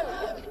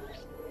alone.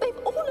 They've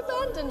all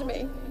abandoned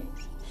me.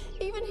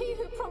 Even he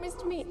who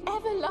promised me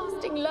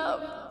everlasting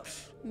love.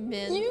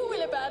 Min. You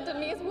will abandon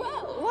me as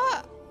well.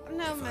 What?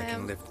 No, if I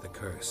can ma'am. lift the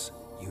curse,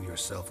 you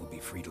yourself will be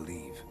free to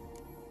leave.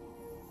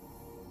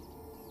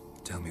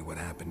 Tell me what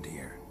happened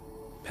here.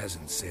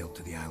 Peasants sailed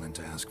to the island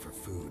to ask for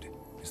food.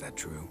 Is that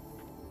true?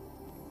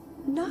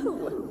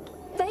 No.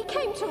 They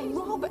came to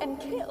rob and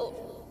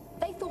kill.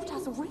 They thought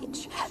us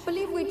rich,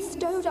 believed we'd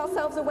stowed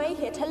ourselves away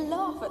here to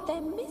laugh at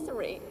their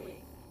misery.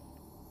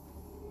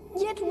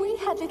 Yet we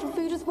had little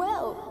food as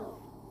well.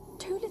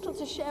 Too little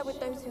to share with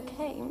those who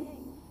came.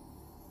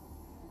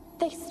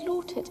 They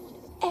slaughtered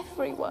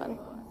everyone.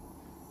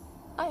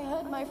 I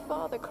heard my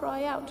father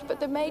cry out,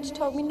 but the mage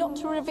told me not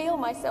to reveal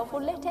myself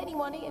or let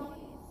anyone in.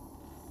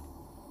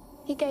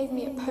 He gave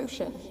me a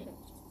potion.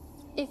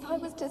 If I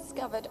was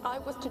discovered, I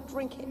was to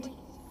drink it.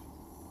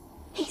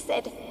 He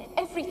said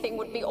everything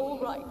would be all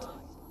right.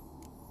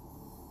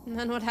 And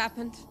then what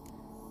happened?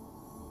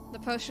 The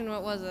potion,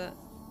 what was it?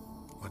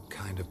 What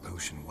kind of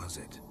potion was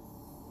it?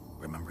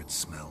 Remember its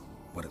smell?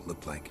 What it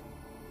looked like?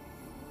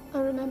 I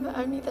remember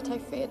only that I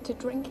feared to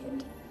drink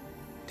it.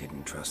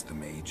 Didn't trust the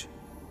mage?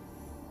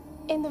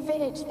 In the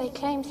village, they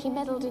claimed he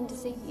meddled in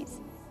disease.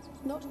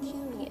 Not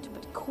curing it,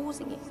 but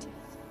causing it.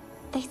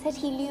 They said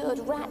he lured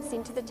rats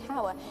into the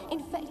tower,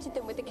 infected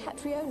them with the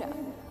Catriona.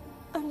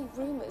 Only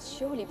rumors,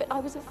 surely, but I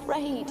was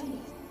afraid.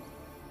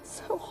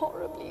 So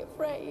horribly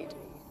afraid.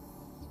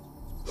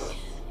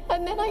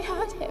 And then I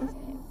heard him.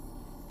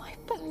 My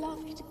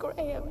beloved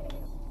Graham.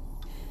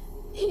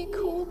 He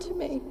called to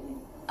me.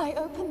 I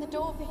opened the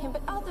door for him,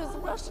 but others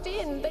rushed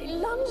in. They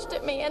lunged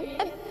at me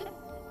and...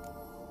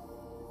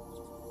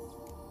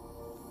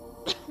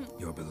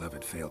 Your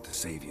beloved failed to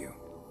save you.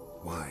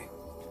 Why?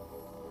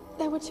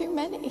 There were too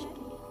many.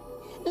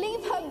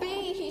 Leave her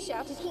be, he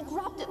shouted. He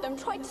grabbed at them,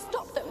 tried to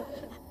stop them.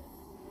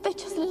 They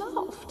just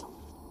laughed.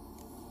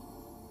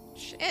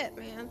 Shit,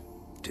 man.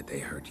 Did they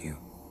hurt you?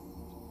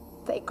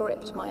 They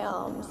gripped my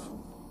arms,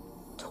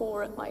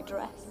 tore at my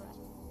dress.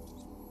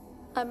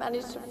 I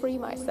managed to free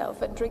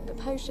myself and drink the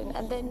potion,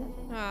 and then...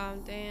 Oh,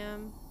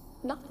 damn.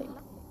 Nothing.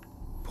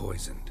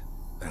 Poisoned.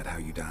 That how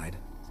you died?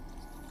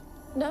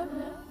 No,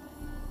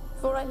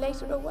 for I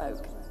later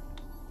awoke.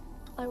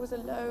 I was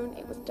alone,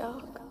 it was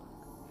dark.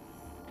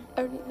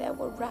 Only there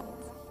were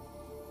rats.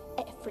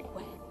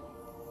 Everywhere.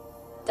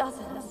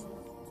 Dozens.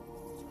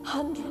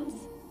 Hundreds.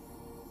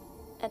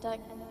 And I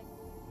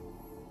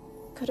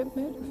couldn't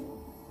move.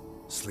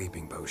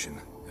 Sleeping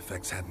potion.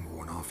 Effects hadn't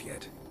worn off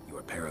yet. You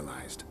were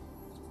paralyzed.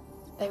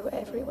 They were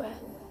everywhere.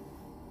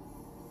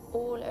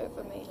 All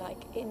over me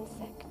like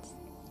insects.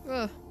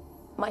 Ugh.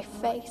 My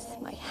face,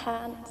 my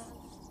hands.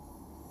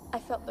 I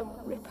felt them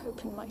rip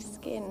open my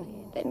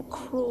skin, then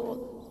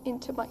crawl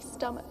into my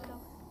stomach.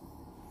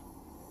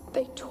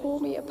 They tore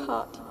me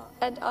apart,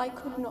 and I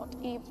could not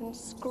even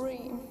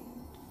scream.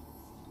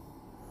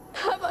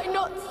 Have I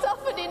not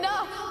suffered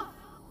enough?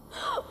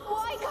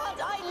 Why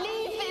can't I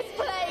leave this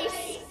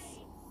place?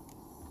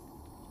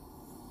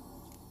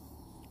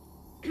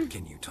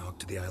 Can you talk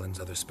to the island's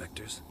other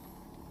specters?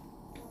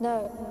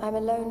 No, I'm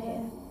alone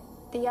here.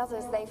 The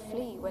others, they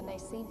flee when they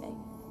see me.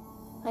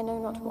 I know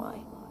not why.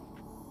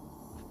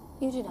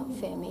 You do not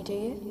fear me, do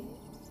you?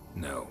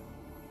 No.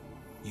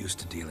 Used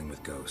to dealing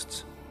with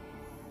ghosts.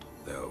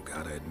 Though,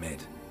 gotta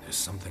admit, there's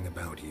something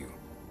about you.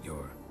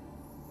 You're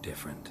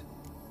different.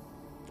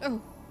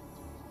 Oh.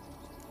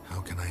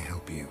 How can I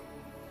help you?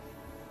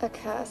 A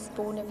curse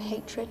born of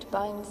hatred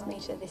binds me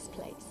to this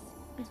place.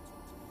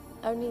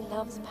 Only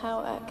love's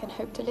power can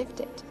hope to lift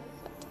it.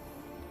 But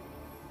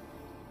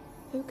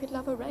who could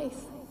love a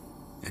wraith?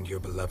 And your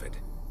beloved,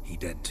 he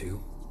dead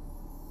too?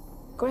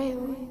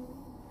 Graham?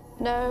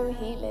 No,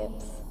 he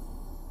lives.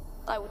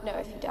 I would know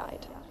if he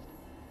died.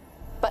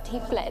 But he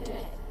fled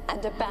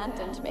and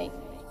abandoned me.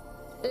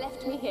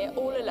 Left me here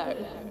all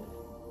alone.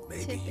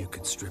 Maybe you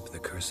could strip the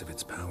curse of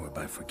its power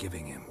by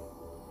forgiving him.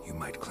 You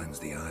might cleanse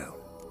the Isle.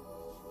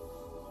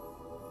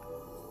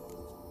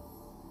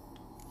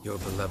 Your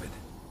beloved,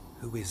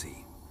 who is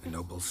he? A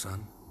noble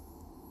son?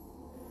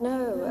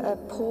 No, a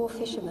poor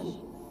fisherman.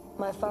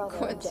 My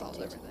father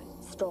objected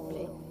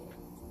strongly.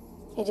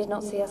 He did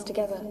not see us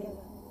together.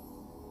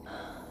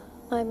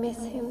 I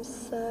miss him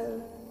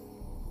so.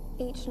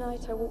 Each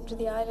night I walk to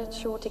the island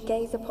shore to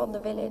gaze upon the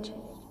village.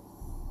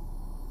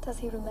 Does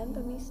he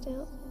remember me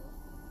still?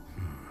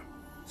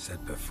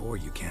 Said before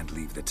you can't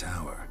leave the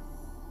tower.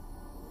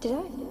 Did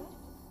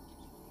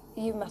I?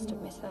 You must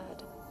have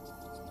misheard.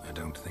 I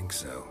don't think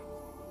so.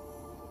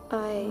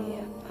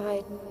 I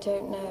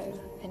don't know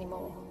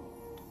anymore.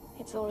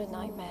 It's all a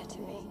nightmare to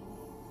me.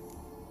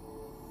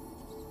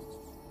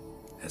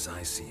 As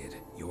I see it,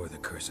 you're the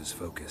curse's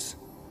focus.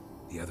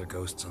 The other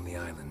ghosts on the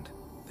island,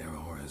 their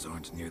auras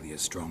aren't nearly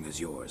as strong as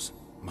yours.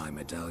 My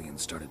medallion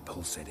started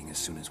pulsating as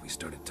soon as we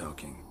started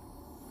talking.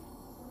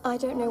 I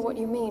don't know what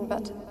you mean,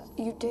 but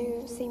you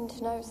do seem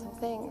to know some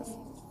things.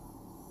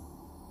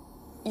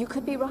 You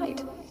could be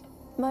right.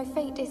 My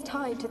fate is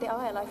tied to the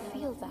Isle, I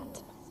feel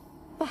that.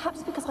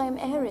 Perhaps because I am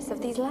heiress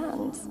of these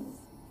lands.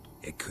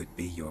 It could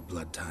be your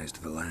blood ties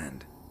to the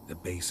land, the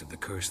base of the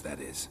curse,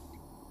 that is.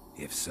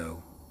 If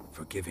so,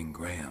 forgiving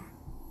Graham,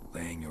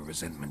 laying your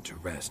resentment to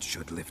rest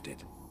should lift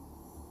it.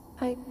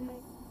 I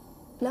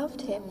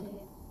loved him.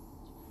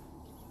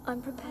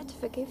 I'm prepared to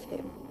forgive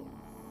him.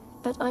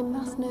 But I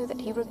must know that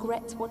he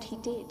regrets what he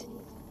did.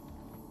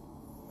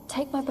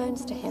 Take my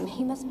bones to him.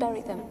 He must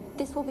bury them.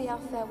 This will be our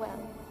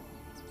farewell.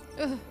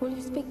 Will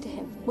you speak to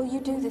him? Will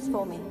you do this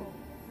for me?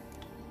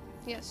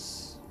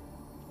 Yes.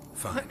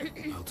 Fine.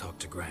 I'll talk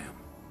to Graham.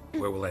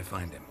 Where will I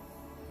find him?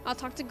 I'll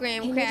talk to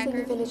Graham. He lives in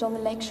the village on the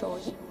lakeshore,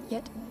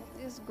 yet...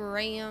 This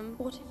Graham.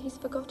 What if he's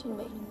forgotten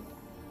me?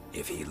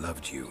 If he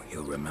loved you,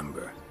 he'll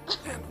remember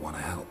and want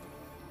to help.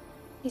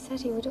 He said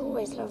he would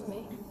always love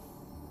me.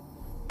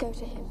 Go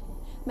to him.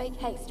 Make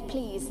haste,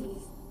 please.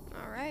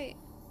 Alright.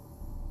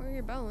 Where are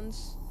your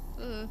bones?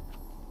 Ugh.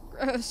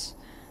 Gross.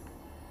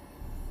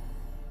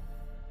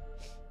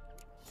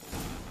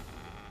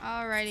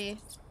 Alrighty.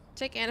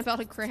 Take Annabelle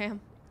to Graham.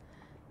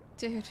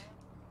 Dude.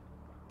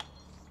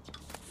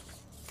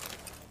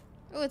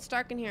 Oh, it's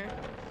dark in here.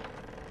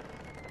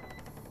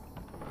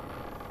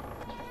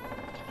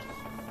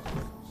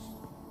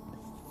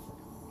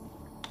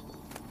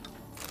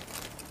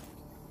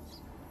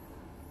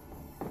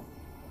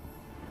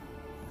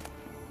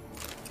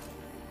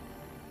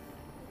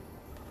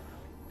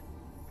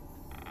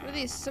 What are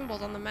these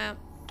symbols on the map?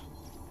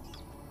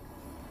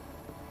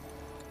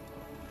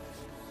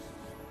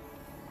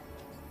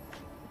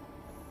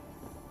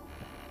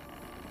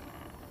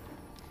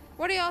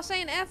 What are y'all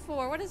saying F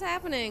for? What is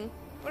happening?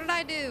 What did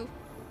I do?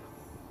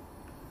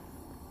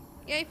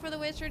 Yay for the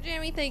Witcher.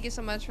 Jimmy, thank you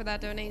so much for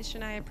that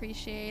donation. I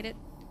appreciate it.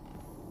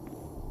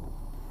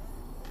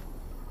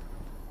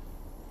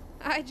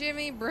 Hi,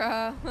 Jimmy,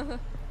 bruh.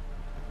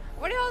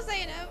 What are y'all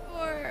saying F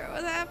for?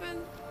 What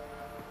happened?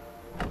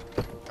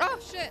 Oh,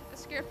 shit. That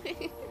scared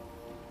me.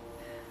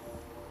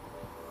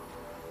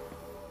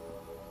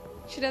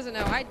 She doesn't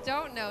know. I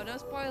don't know. No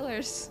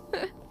spoilers.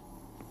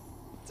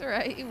 It's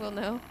alright. You will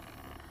know.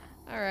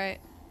 Alright.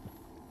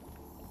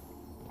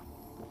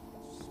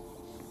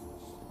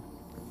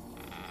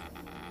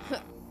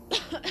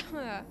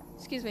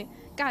 Excuse me.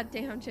 God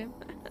damn, Jim.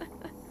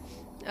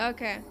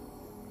 Okay.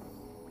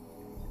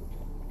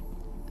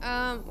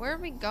 Where are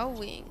we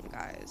going,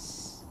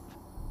 guys?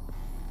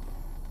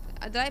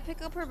 Did I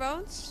pick up her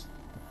bones?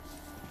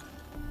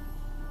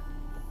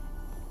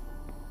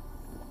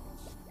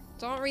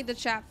 Don't read the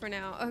chat for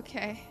now.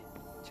 Okay.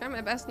 Try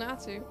my best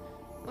not to.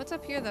 What's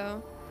up here,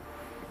 though?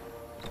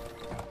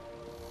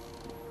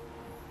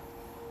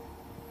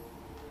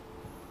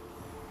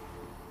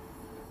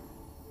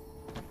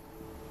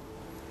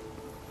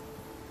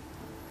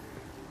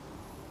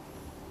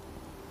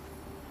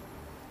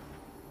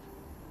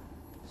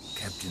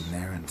 Kept in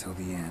there until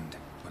the end.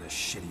 What a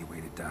shitty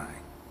way to die.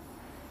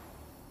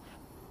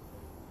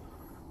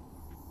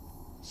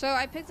 So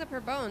I picked up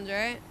her bones,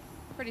 right?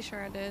 Pretty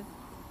sure I did.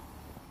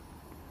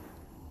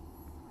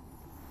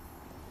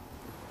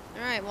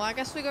 Alright, well I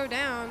guess we go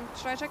down.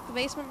 Should I check the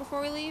basement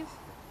before we leave?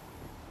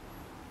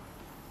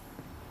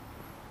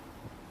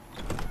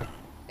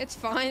 It's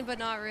fine, but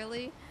not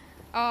really.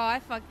 Oh, I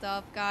fucked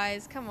up,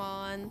 guys. Come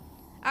on.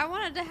 I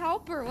wanted to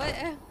help her. What?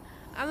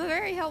 I'm a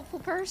very helpful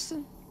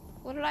person.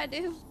 What did I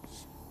do?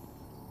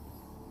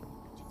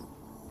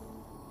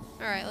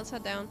 Alright, let's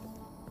head down.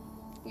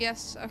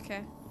 Yes,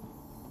 okay.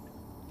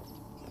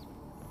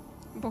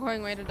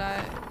 Boring way to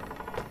die.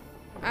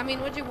 I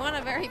mean, would you want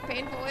a very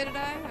painful way to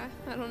die?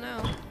 I don't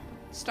know.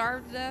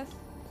 Starved to death?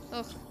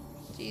 Ugh.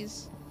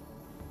 Jeez.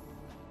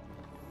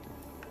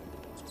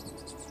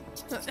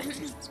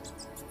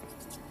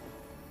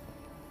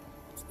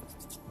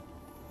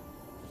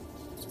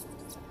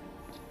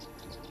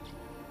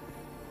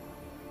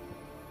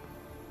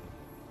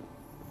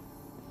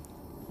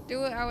 Do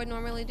what I would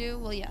normally do?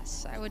 Well,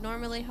 yes. I would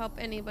normally help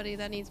anybody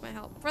that needs my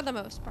help, for the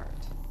most part.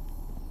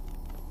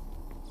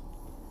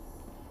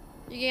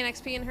 You gain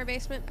XP in her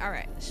basement?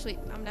 Alright, sweet.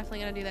 I'm definitely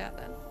gonna do that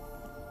then.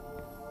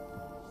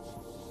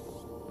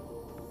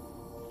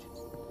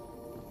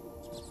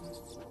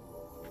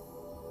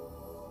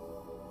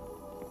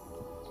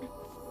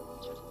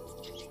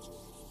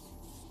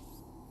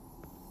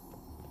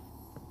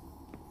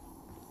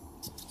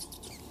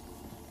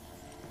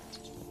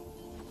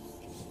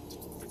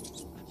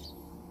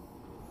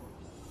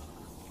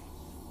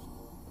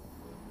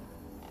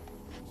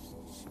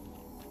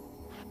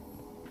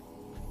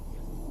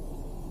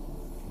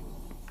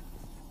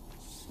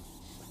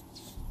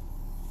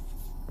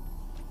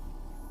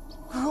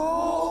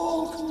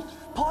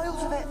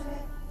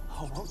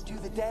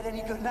 dead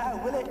any good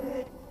now, will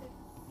it?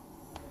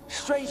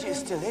 Strange it's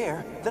still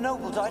here. The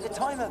noble died a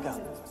time ago.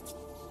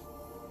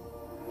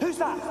 Who's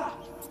that?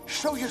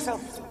 Show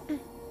yourself.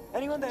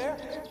 Anyone there?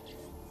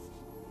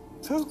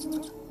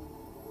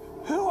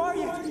 Who are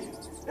you?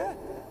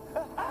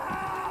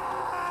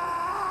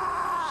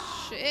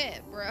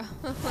 Shit, bro.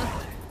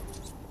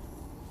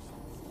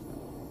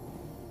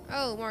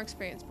 Oh, more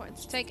experience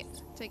points. Take it.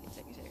 Take it,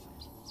 take it, take it.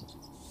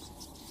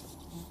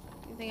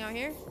 Anything out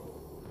here?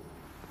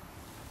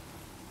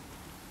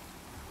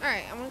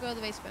 Alright, I'm gonna go to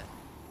the basement.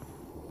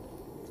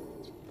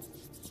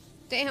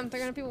 Damn,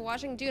 300 people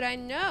watching? Dude, I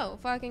know.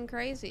 Fucking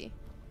crazy.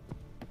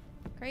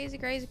 Crazy,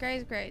 crazy,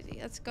 crazy, crazy.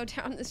 Let's go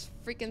down this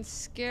freaking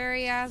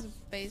scary ass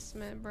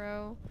basement,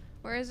 bro.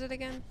 Where is it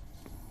again?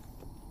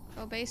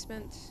 Oh,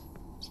 basement.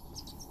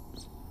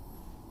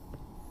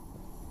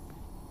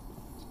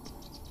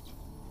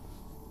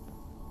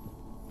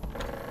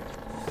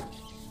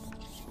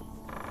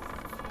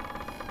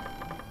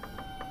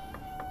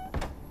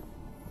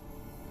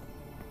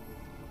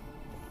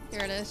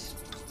 Here it is.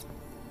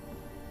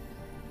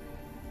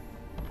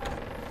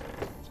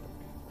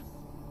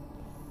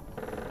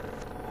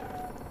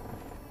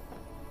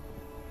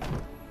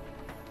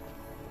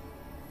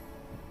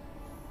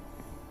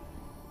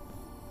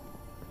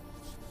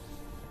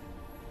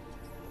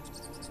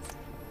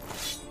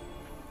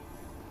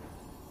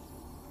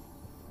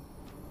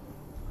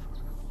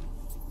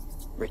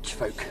 Rich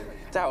folk.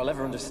 Doubt I'll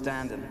ever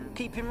understand them.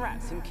 Keeping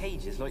rats in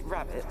cages like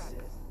rabbits.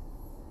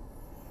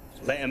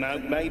 Let him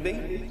out,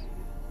 maybe?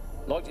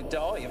 Like to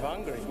die of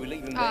hunger if we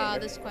leave him there. Ah,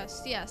 this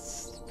quest,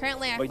 yes.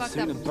 Apparently I fucked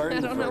up. Burn I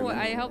don't know what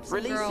I helped some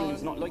Release girl.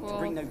 seems not like to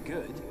bring no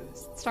good.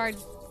 Start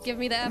give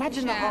me the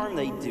Imagine the chat. harm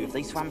they'd do if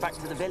they swam back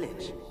to the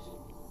village.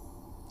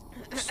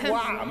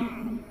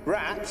 Swam?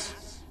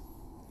 Rats?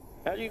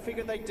 How do you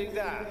figure they'd do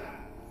that?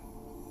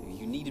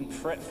 You needn't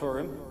fret for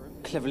them.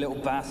 Clever little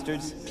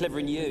bastards. Clever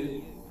than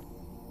you.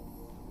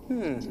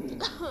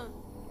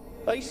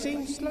 They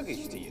seem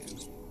sluggish to you.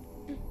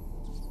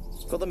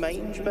 Got the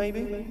mange,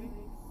 maybe?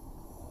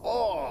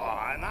 Oh,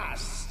 and that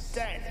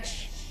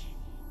stench!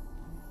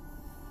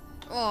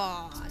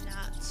 Oh,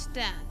 not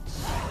stench.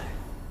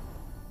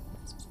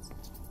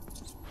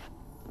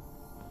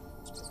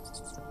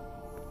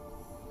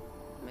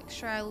 Make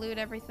sure I loot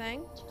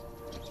everything.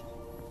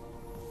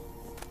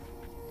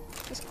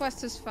 This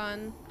quest is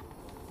fun.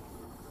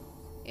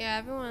 Yeah,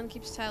 everyone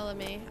keeps telling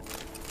me.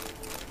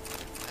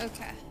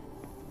 Okay.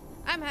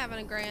 I'm having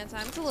a grand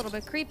time. It's a little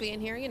bit creepy in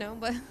here, you know,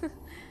 but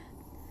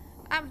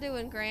I'm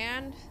doing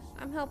grand.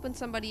 I'm helping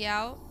somebody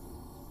out.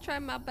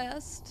 Trying my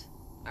best.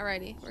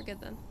 Alrighty, we're good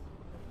then.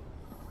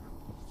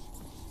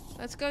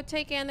 Let's go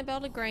take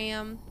Annabelle to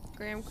Graham.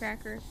 Graham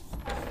Cracker.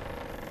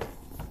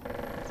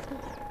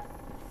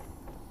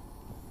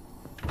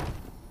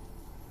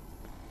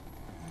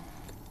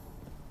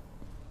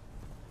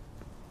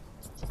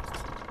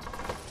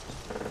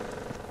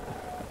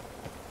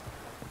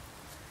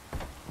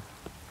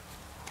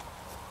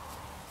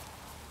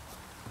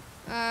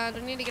 Do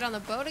I need to get on the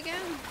boat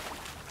again?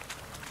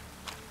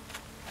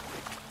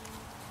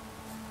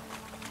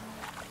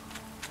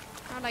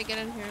 How'd I get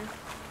in here?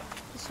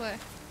 This way.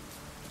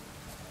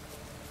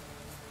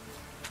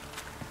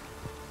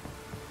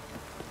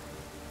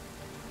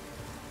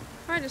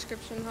 Hard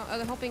description.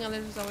 Helping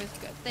others is always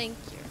good. Thank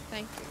you.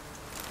 Thank you.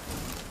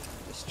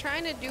 Just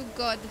trying to do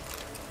good.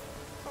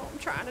 That's all I'm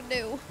trying to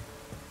do.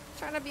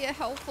 Trying to be a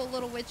helpful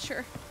little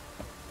witcher.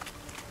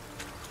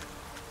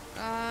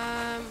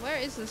 Where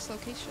is this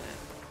location at?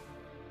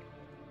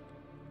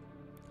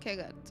 Okay,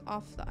 good. It's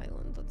off the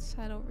island. Let's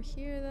head over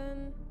here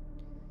then.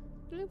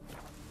 Bloop.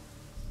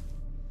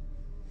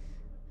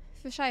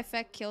 Fisheye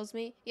effect kills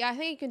me. Yeah, I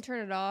think you can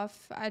turn it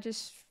off. I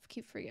just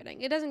keep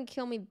forgetting. It doesn't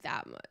kill me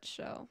that much,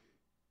 so.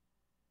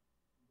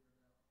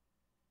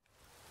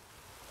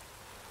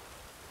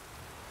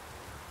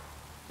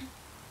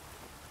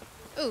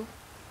 Ooh.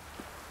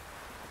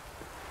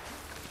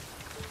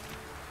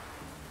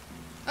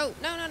 Oh,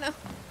 no, no, no.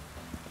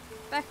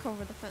 Back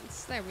over the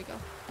fence. There we go.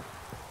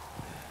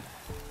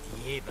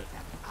 Yeah, but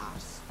that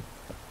ass.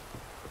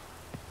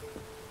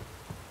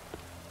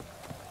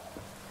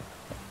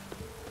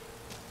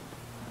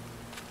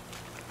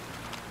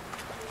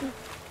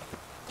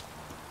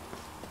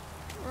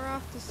 We're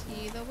off to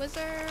see the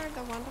wizard,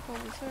 the wonderful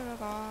Wizard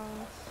of Oz.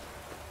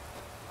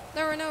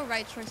 There were no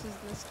right choices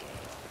in this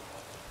game.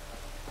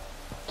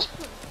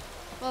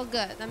 Well,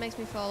 good. That makes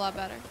me feel a lot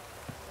better. I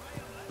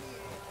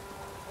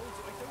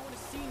don't want to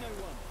see no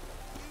one.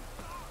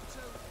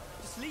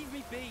 Just leave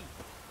me be.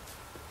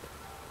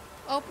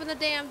 Open the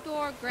damn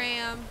door,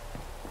 Graham.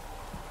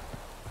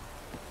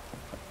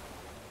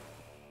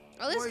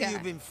 Oh, this Why guy. have you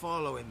been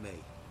following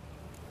me?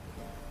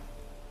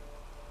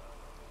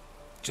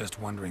 Just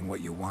wondering what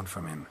you want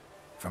from him.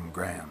 From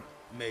Graham.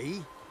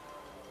 Me?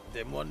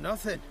 Didn't want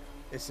nothing.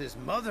 It's his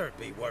mother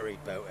be worried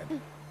about him.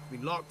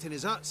 Been locked in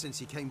his hut since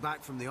he came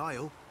back from the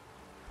Isle.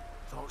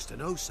 Talks to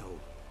no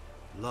soul.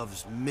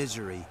 Love's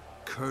misery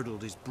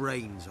curdled his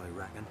brains, I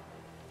reckon.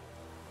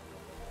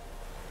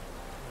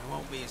 I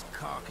won't be as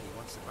cocky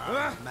once the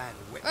barrel's man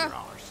who whip your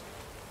arse.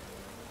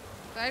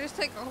 Did I just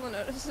take all the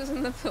notices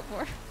in the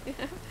billboard? Yeah.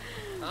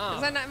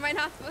 Oh. Am I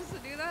not supposed to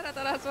do that? I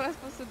thought that's what I was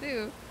supposed to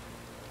do.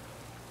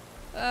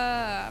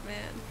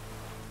 Man.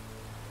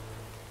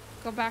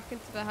 Go back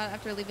into the hut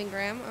after leaving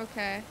Graham?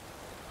 Okay.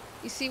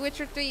 You see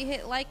Witcher 3,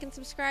 hit like and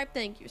subscribe.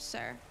 Thank you,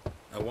 sir.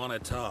 I want to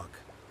talk.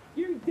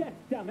 You're deaf,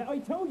 damn it. I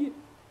told you.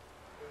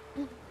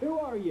 Who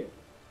are you?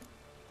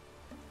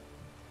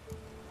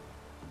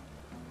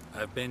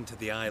 I've been to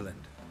the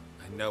island.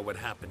 I know what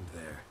happened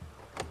there.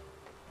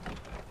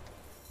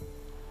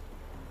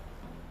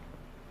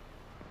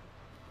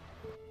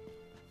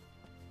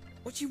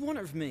 What do you want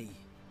of me?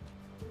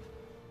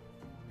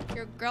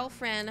 Your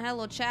girlfriend. I had a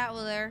little chat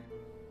with her.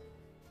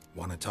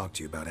 Want to talk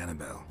to you about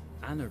Annabelle.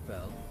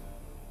 Annabelle?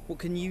 What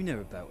can you know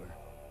about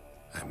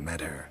her? I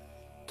met her.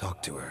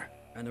 Talked to her.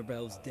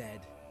 Annabelle's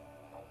dead.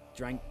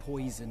 Drank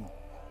poison.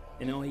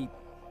 And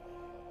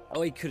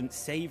I couldn't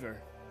save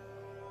her.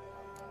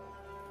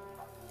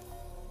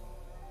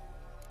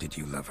 Did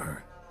you love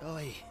her?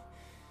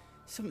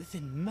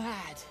 Something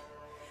mad.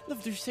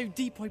 Loved her so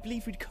deep I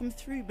believed we'd come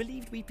through,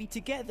 believed we'd be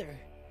together.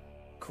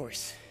 Of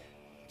course,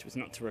 it was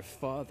not to her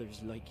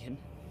father's liking.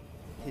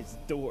 His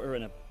daughter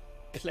and a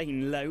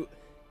plain lout.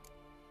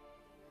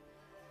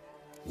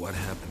 What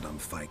happened on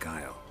Fyke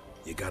Isle?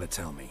 You gotta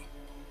tell me.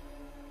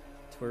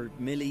 'Twere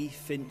Millie,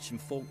 Finch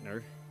and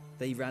Faulkner.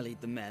 They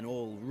rallied the men,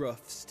 all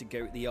roughs, to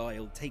go to the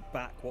Isle, take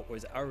back what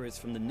was ours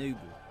from the noble.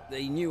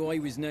 They knew I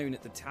was known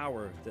at the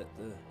tower, that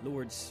the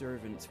Lord's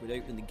servants would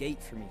open the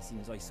gate for me as soon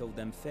as I sold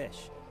them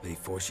fish. They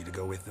forced you to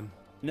go with them?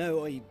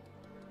 No, I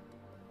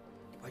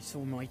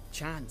saw my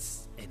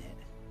chance in it.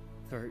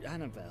 For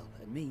Annabelle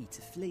and me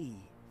to flee.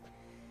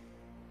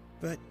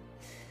 But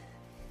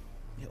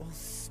it all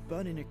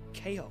spun in a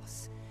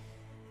chaos.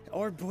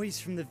 Our boys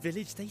from the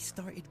village, they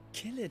started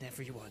killing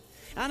everyone.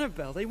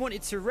 Annabelle, they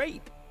wanted to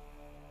rape.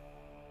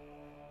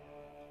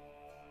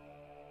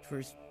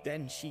 First,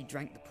 then she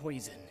drank the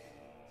poison.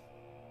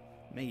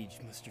 Mage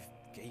must have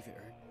gave it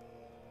her.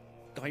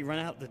 I ran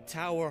out the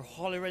tower,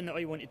 hollering that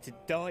I wanted to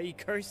die,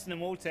 cursing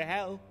them all to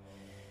hell.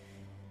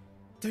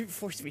 Don't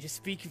force me to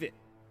speak of it.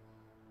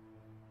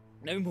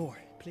 No more,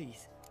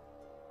 please.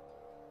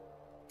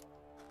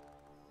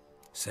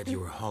 Said you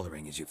were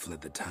hollering as you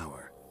fled the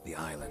tower, the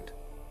island.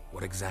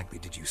 What exactly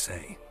did you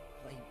say?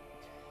 I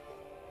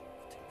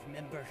don't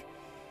remember.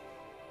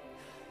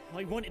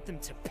 I wanted them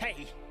to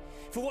pay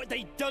for what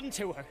they'd done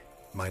to her.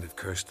 Might have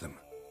cursed them.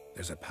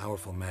 There's a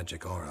powerful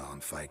magic aura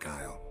on Fyke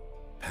Isle.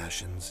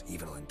 Passions,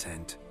 evil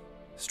intent,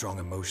 strong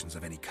emotions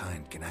of any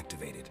kind can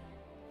activate it.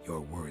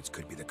 Your words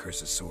could be the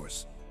curse's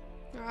source.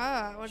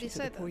 Ah, what did you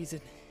say? The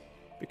poison.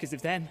 Because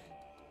of them.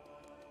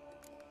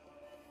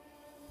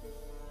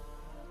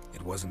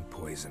 It wasn't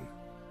poison.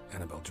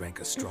 Annabelle drank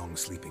a strong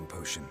sleeping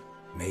potion.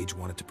 Mage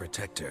wanted to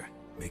protect her,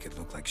 make it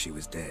look like she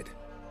was dead.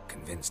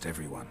 Convinced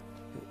everyone.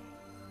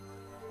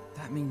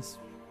 That means...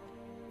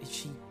 is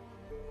she...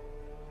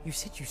 You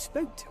said you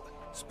spoke to her?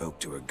 Spoke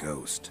to a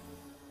ghost.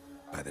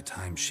 By the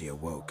time she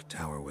awoke,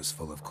 tower was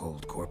full of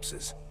cold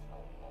corpses.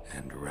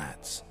 And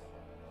rats.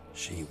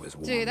 She was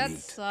warm Dude, that meat.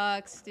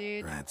 sucks,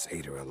 dude. Rats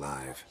ate her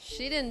alive.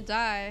 She didn't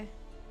die.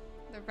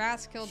 The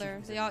rats killed her.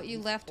 You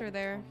left her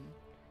there.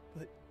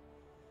 But...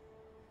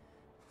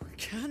 it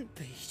can't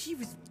be. She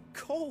was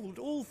cold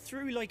all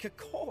through like a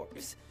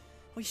corpse.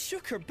 I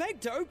shook her,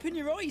 begged her, open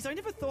your eyes. I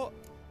never thought...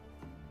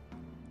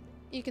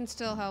 You can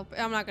still help.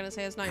 I'm not gonna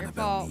say it's not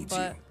Annabelle your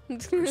fault,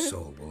 needs but... you. Her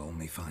soul will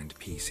only find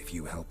peace if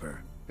you help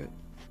her. But...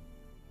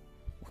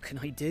 what can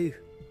I do?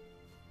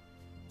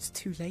 It's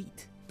too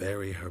late.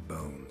 Bury her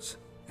bones.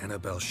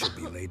 Annabelle should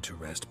be laid to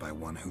rest by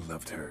one who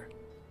loved her.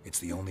 It's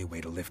the only way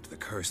to lift the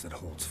curse that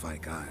holds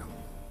Fyke Isle.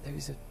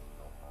 Those are...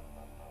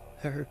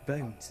 her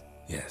bones?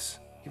 Yes.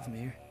 Give them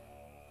here.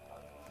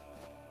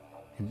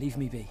 And leave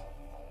me be.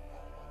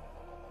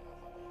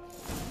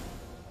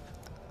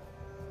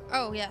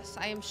 Oh, yes,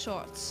 I am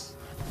shorts.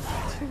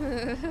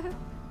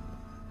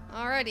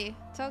 Alrighty.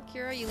 Tell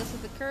KEIRA you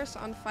listed the curse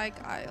on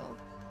Fyke Isle.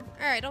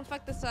 Alright, don't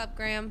fuck this up,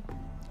 Graham.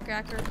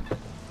 Cracker.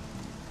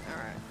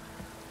 Alright.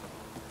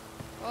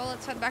 Well,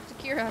 let's head back to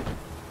KEIRA.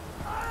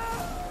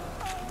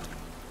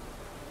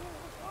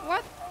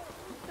 What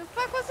the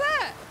fuck was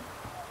that?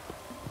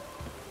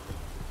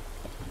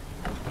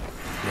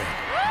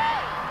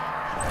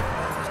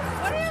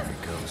 What is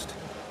a ghost?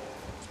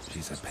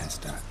 She's a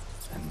pesta,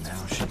 and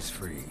now she's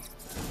free.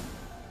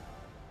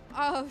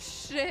 Oh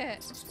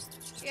shit.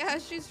 Yeah,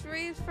 she's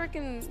free,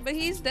 freaking, but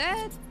he's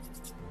dead.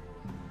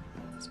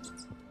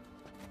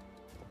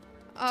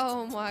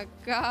 Oh my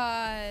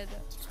god.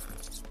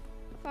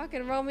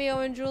 Fucking Romeo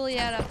and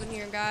Juliet up in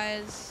here,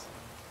 guys.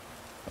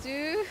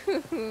 Dude.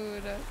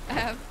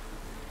 F.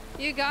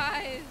 You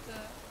guys.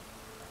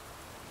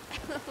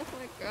 Oh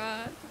my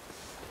god.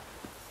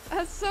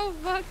 That's so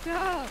fucked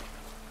up.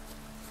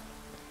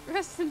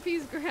 Rest in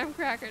peace, Graham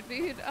Cracker,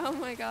 dude. Oh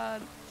my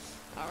god.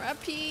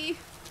 R.I.P.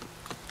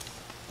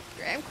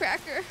 Graham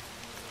Cracker.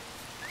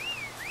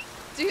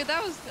 Dude,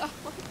 that was... oh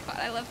my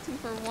god, I left him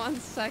for 1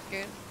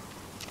 second.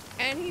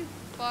 And he's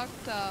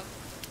fucked up.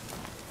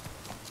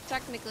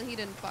 Technically, he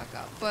didn't fuck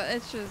up, but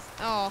it's just,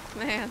 oh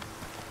man.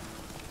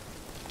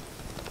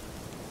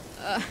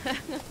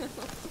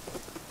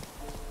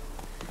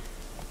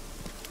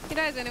 He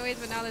dies anyways,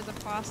 but now there's a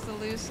pasta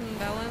loose in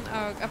Velen.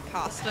 Oh, a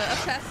pest.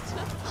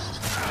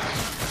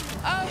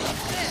 Oh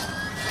shit!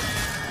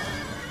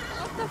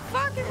 What the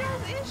fuck is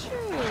y'all's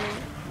issue?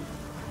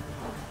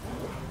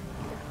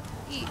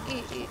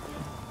 Eat.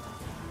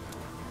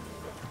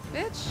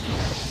 Bitch.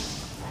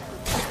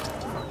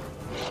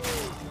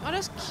 I'll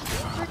just keep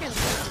freaking.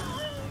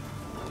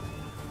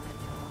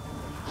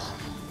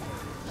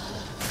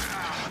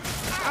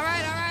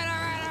 Alright.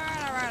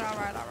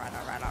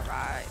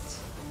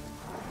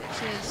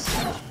 Bitches.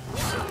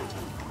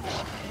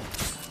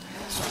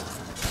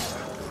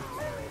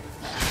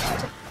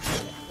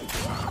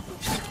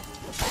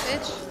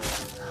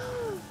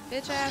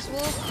 Bitch ass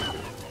wolf.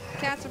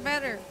 Cats are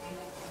better.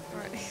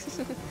 Alright.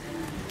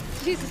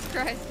 Jesus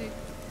Christ, dude.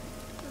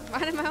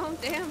 Minding my own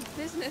damn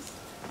business.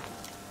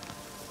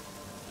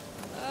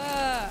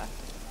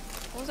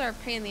 Those are a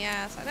pain in the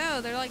ass. I know,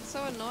 they're like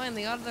so annoying.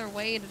 They go out of their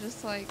way to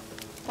just like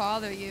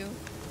bother you.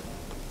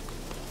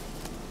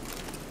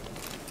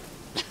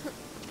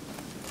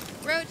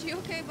 Roach, you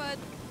okay, bud?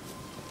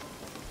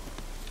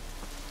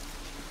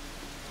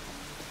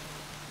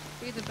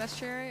 Be the best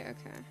cherry?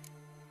 Okay.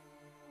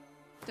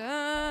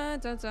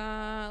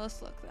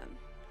 Let's look then.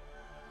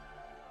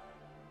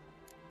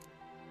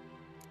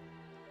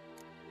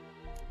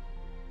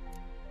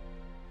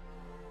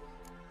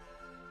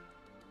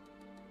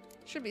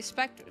 Should be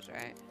specters,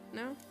 right?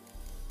 No?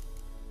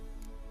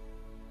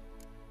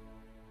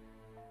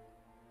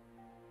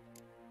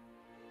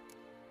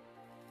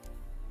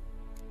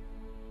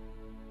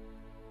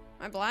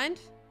 Am I blind?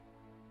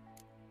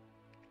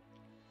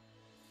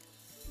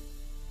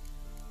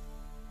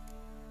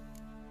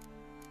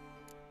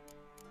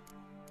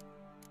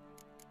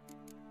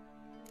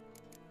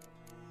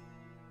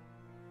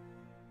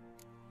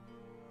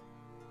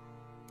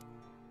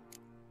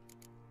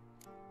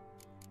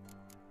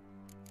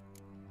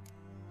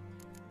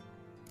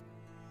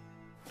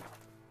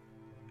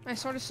 My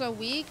sword is so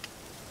weak.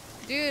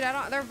 Dude, I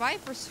don't, they're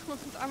Viper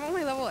swords. I'm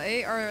only level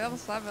 8 or level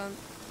 7.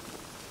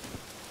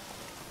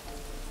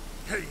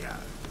 Hey, yeah.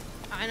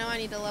 I know I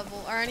need to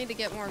level, or I need to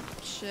get more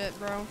shit,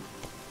 bro.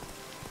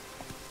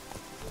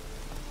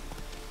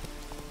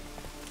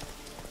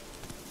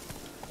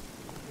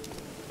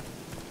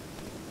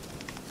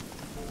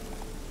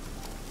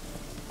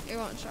 It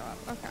won't show up.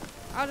 Okay.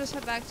 I'll just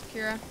head back to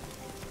KEIRA.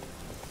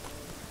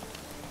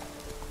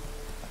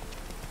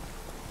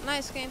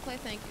 Nice gameplay,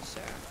 thank you,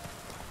 sir.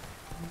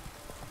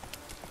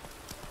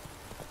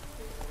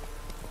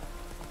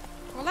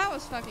 Well, that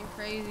was fucking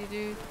crazy,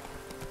 dude.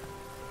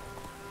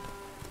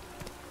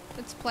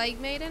 It's Plague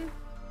Maiden.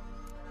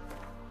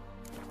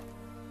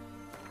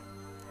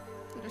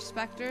 Under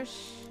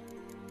Specters.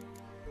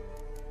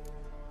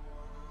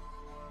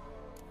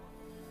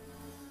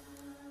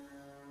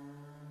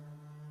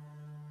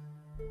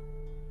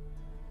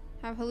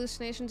 Have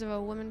hallucinations of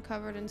a woman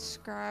covered in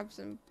scabs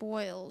and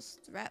boils.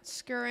 Rats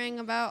scurrying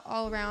about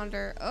all around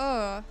her.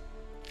 Ugh.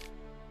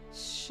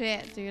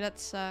 Shit, dude, that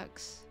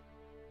sucks.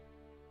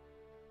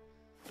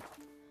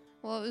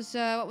 Well, it was,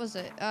 what was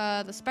it?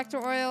 The Spectre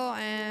Oil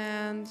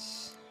and...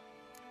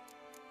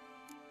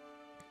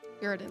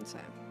 Uriden's.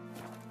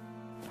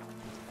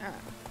 Alright.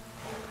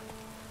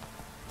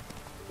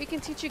 We can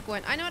teach you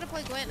Gwent. I know how to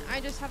play Gwent. I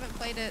just haven't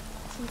played it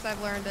since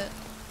I've learned it.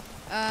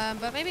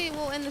 But maybe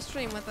we'll end the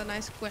stream with a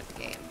nice Gwent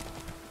game.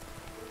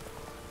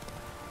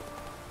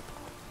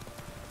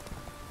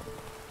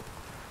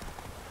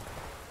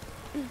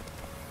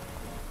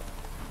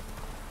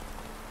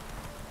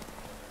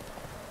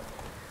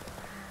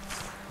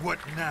 What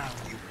now,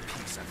 you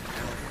piece of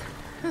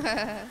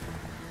hell?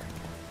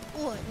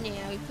 What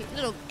now, you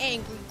little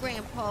angry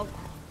Grandpa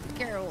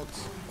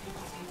Geralt?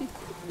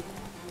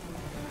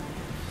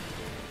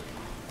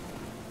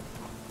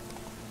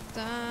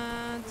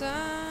 Dun,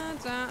 dun,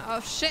 dun. Oh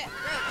shit!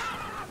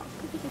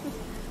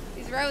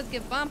 These roads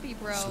get bumpy,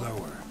 bro.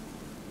 Slower.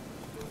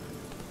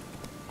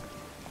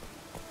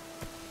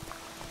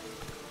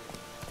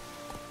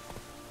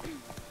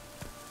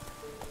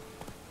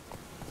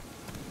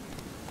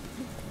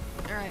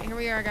 Alright, here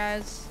we are,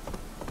 guys.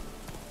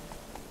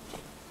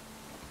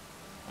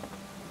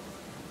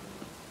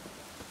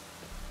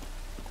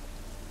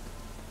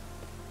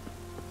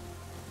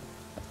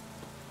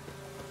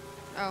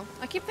 Oh,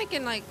 I keep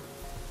thinking like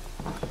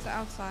it's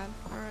outside.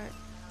 Alright.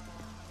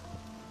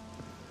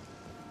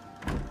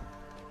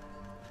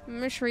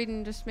 I'm just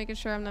reading, just making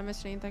sure I'm not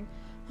missing anything.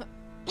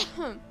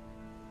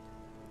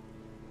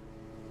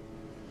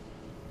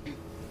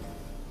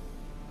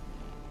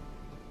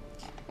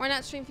 Why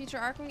not stream future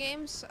Arkham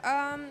games?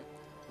 I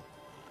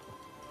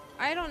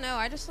don't know.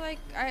 I just like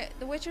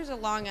The Witcher's a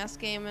long ass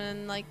game,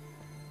 and like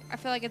I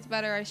feel like it's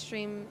better I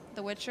stream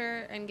The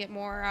Witcher and get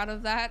more out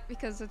of that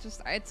because it's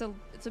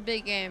a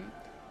big game.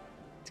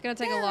 It's gonna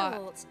take a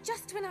lot.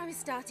 Just when I was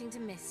starting to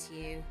miss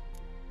you.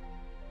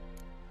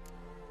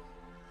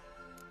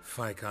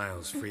 Fyke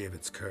Isle's free of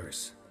its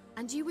curse.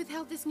 And you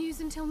withheld this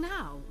news until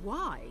now?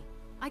 Why?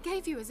 I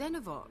gave you a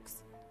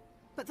Xenovox.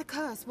 But the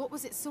curse, what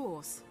was its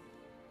source?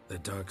 The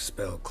dark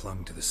spell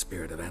clung to the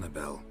spirit of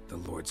Annabelle, the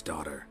Lord's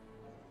daughter.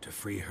 To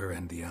free her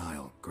and the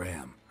Isle,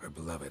 Graham, her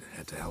beloved,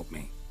 had to help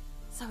me.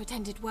 So it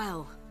ended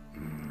well.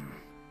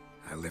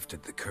 I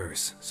lifted the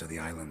curse, so the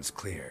island's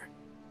clear.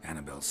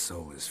 Annabelle's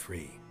soul is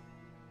free.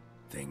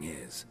 Thing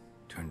is,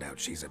 turned out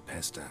she's a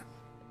pesta.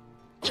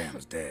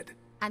 Graham's dead.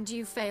 And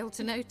you failed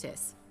to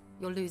notice?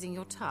 You're losing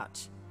your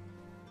touch.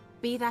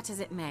 Be that as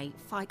it may,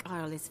 Fyke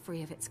Isle is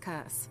free of its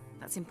curse.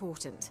 That's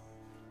important.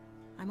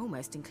 I'm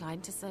almost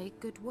inclined to say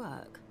good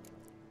work.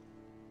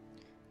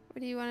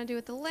 What do you want to do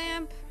with the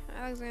lamp?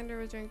 Alexander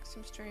was doing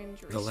some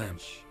strange research. The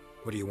lamp.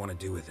 What do you want to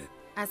do with it?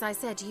 As I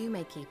said, you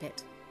may keep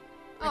it.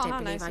 Oh, I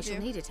don't believe nice I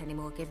shall need it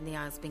anymore, given the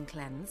Isle's been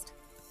cleansed.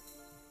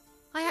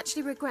 I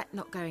actually regret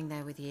not going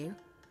there with you.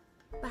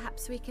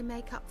 Perhaps we can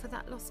make up for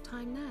that lost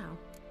time now.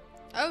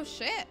 Oh,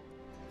 shit.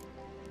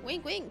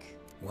 Wink, wink.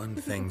 One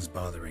thing's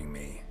bothering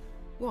me.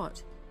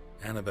 What?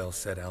 Annabelle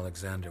said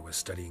Alexander was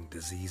studying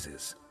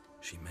diseases.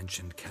 She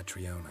mentioned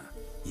Catriona.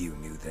 You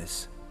knew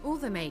this? All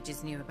the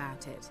mages knew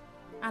about it.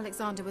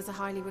 Alexander was a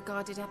highly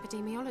regarded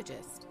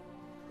epidemiologist.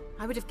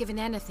 I would have given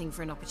anything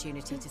for an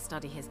opportunity to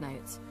study his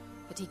notes,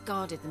 but he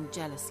guarded them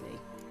jealously.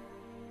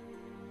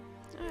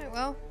 Alright,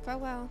 well,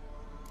 farewell.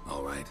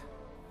 All right.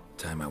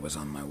 Time I was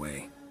on my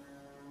way.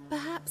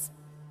 Perhaps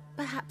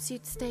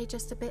you'd stay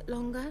just a bit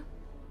longer?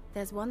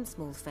 There's one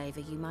small favor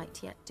you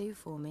might yet do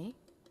for me.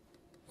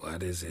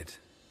 What is it?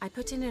 I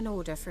put in an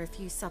order for a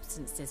few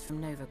substances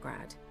from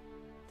Novigrad.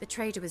 The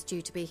trader was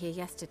due to be here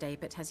yesterday,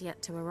 but has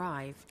yet to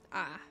arrive.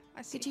 Ah,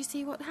 I see. Did you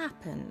see what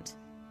happened?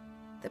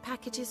 The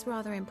package is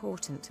rather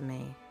important to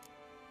me.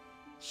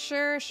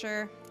 Sure.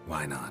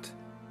 Why not?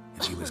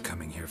 If he was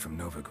coming here from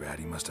Novigrad,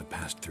 he must have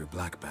passed through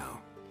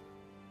Blackbow.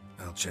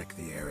 I'll check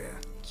the area.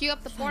 Cue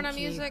up the porno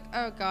music.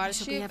 Oh god,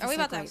 are we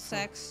about to have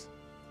sex?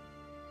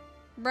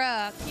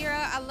 Bruh,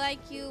 KEIRA, I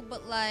like you,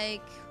 but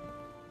like,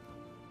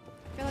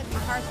 I feel like my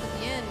heart's at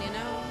the end, you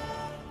know?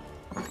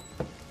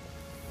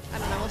 I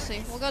don't know, we'll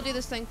see. We'll go do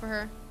this thing for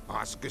her.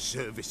 Ask a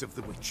service of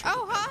the Witcher.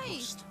 Oh,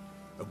 hi!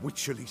 A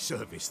witcherly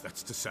service,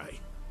 that's to say.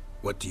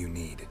 What do you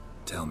need?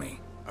 Tell me.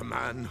 A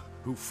man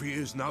who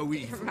fears no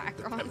evil that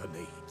Bella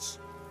needs.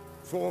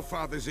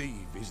 Forefathers'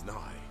 Eve is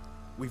nigh.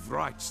 We've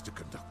rites to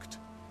conduct.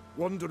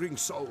 Wandering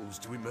souls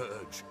to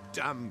emerge.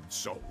 Damned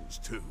souls,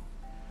 too.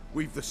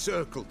 We've the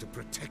circle to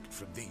protect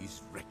from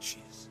these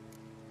wretches.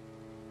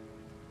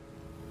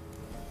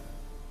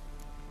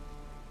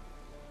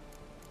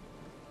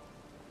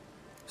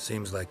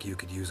 Seems like you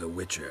could use a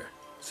witcher,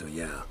 so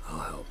yeah, I'll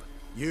help.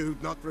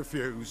 You'd not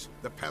refuse.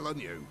 The Pella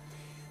knew.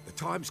 The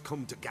time's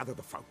come to gather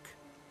the folk.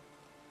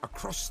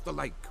 Across the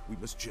lake we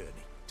must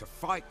journey, to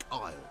Fyke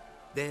Isle.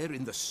 There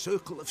in the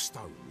circle of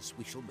stones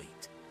we shall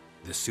meet.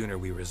 The sooner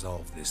we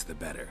resolve this, the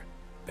better.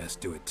 Best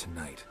do it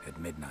tonight, at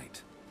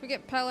midnight.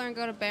 Forget Pella and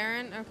go to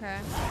Baron? Okay.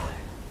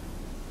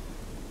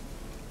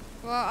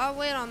 Well, I'll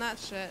wait on that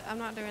shit. I'm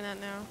not doing that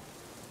now.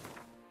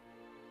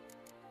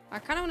 I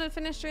kind of want to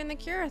finish doing the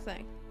KEIRA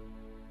thing.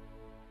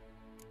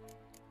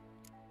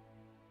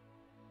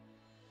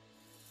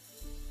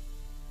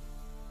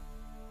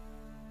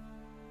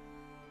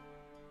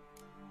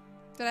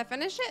 Did I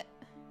finish it?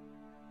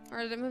 Or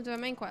did it move to a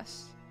main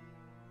quest?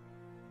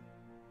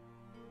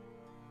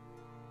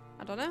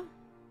 I don't know.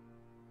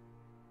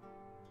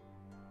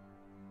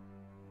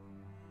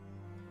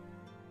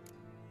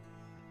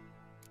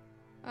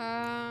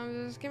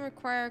 Does this game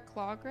require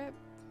claw grip?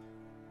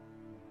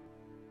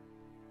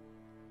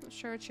 Not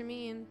sure what you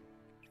mean.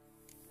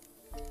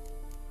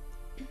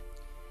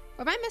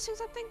 Am I missing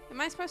something?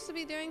 Am I supposed to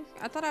be doing?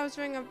 I thought I was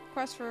doing a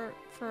quest for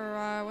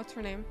what's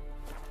her name?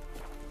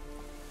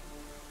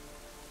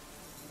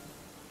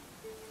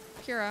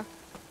 KEIRA.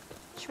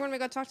 She wanted me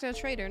to go talk to a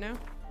trader, no?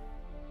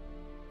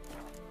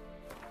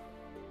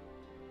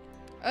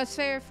 Oh, it's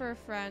fair for a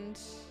friend.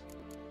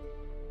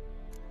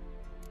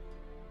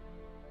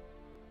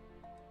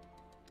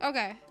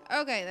 Okay,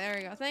 there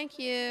we go. Thank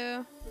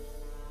you.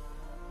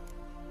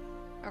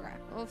 Okay,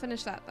 we'll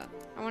finish that then.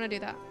 I want to do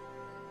that.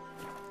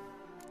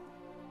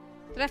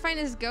 Did I find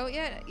his goat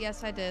yet?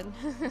 Yes, I did.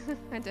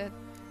 I did.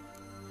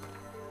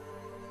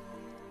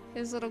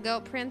 His little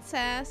goat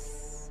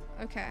princess.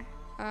 Okay.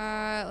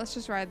 Let's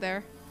just ride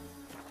there.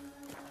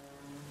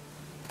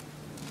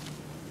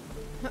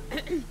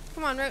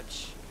 Come on,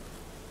 Roach.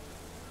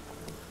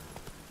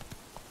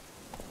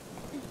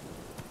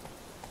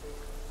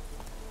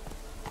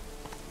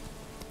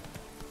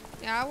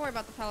 Yeah, I'll worry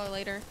about the fellow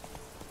later.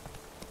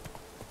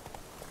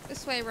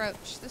 This way,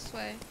 Roach. This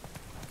way.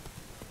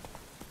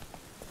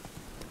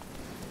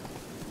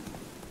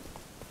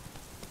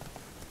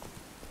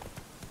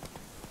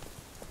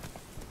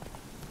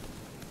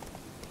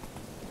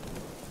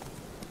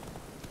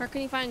 Where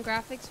can you find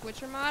graphics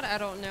Witcher mod? I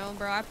don't know,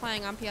 bro. I'm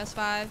playing on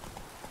PS5.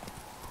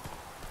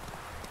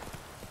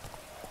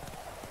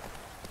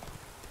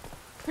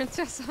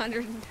 Princess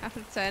 100 out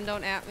of 10.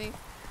 Don't at me.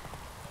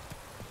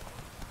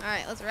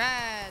 Alright, let's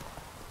ride.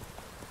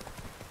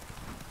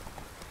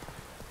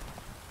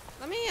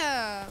 Let me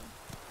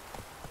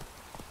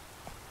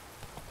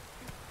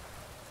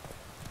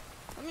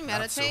meditate.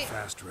 Not so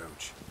fast,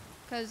 Roach.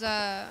 Cause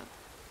I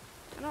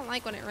don't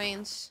like when it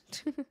rains.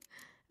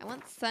 I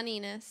want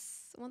sunniness.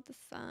 I want the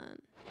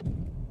sun.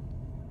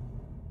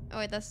 Oh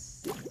wait,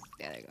 that's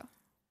yeah. There you go.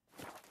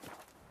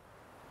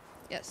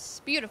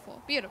 Yes,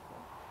 beautiful, beautiful.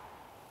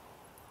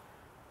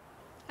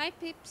 Hi,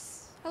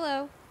 peeps.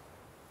 Hello.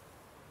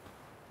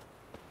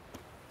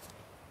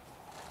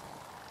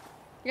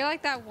 You're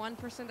like that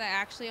 1% that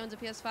actually owns a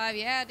PS5.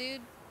 Yeah,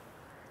 dude.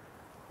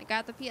 I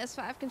got the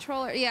PS5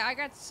 controller. Yeah, I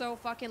got so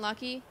fucking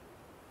lucky.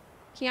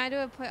 Can I do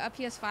a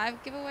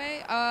PS5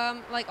 giveaway?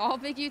 Like all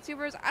big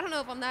YouTubers? I don't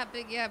know if I'm that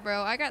big yet,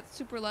 bro. I got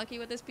super lucky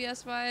with this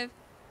PS5.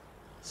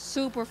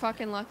 Super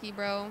fucking lucky,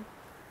 bro.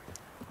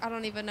 I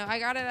don't even know. I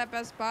got it at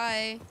Best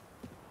Buy,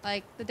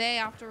 like the day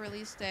after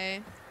release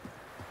day.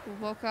 We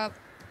woke up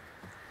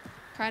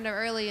kind of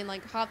early and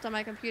like hopped on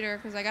my computer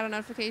because I got a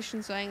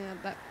notification saying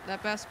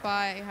that Best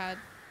Buy had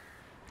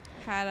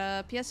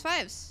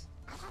PS5s.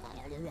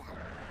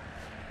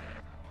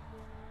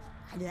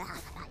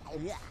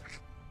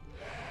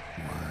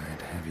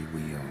 Wide, heavy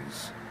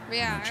wheels.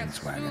 Yeah, I got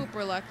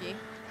super lucky.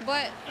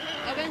 But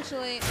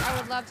eventually, I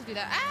would love to do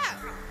that. Ah!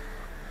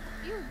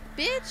 You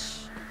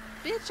bitch!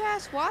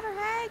 Bitch-ass water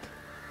hag!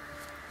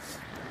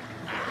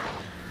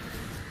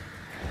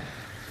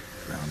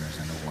 Drowners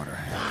and the water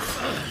hags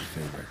are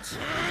favorites.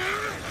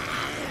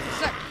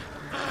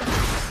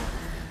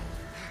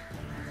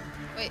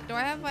 Wait, do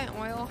I have my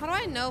oil? How do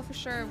I know for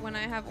sure when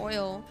I have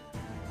oil?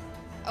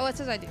 Oh, it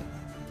says I do.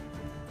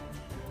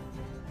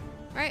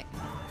 Right?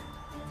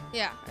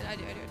 Yeah, I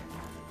do.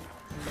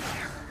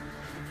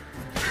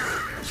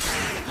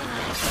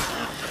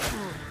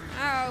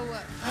 Ow!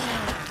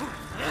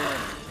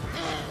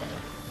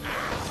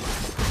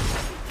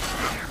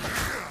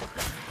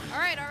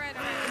 Alright.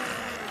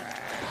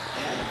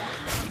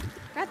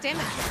 God damn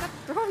it, stop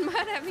throwing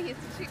mud at me. It's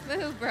a cheap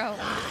move, bro.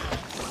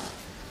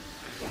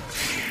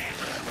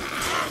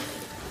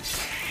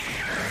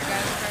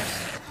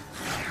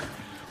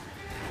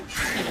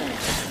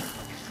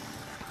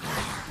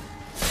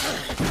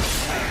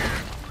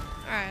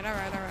 Alright.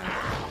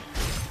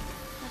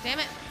 God damn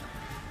it.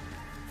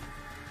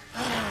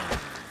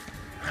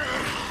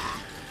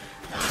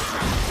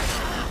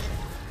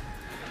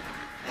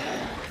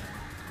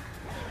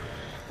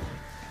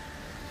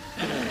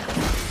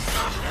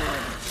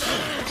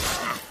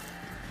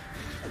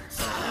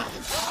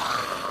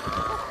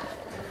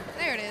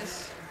 There it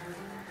is.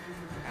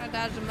 Gotta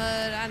dodge the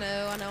mud. I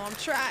know. I'm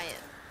trying.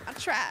 I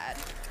tried.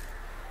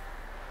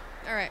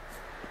 Alright.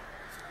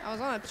 I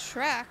was on a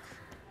track.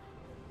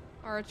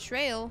 Or a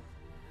trail.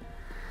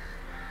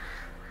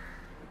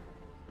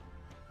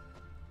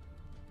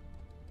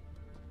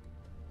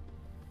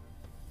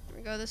 Let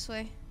me go this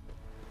way.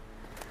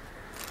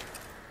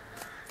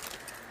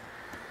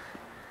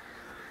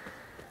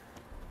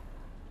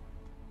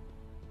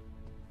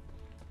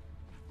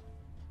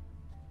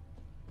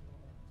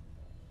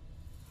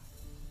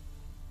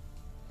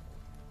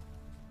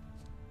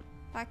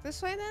 Back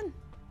this way then?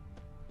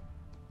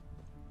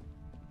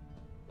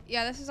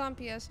 Yeah, this is on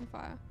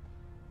PS5.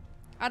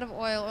 Out of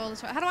oil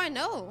this way. How do I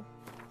know?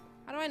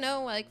 How do I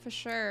know, like, for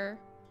sure?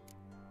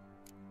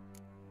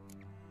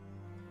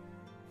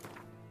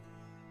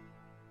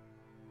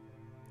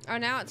 Oh,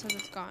 now it says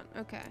it's gone.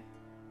 Okay.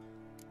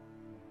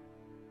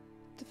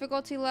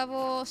 Difficulty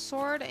level,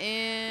 sword,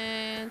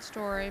 and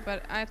story.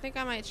 But I think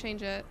I might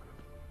change it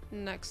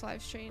next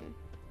live stream.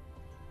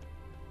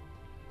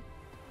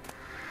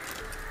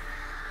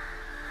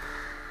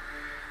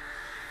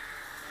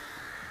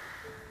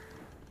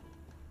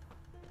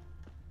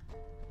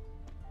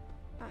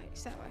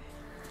 Nice, that way.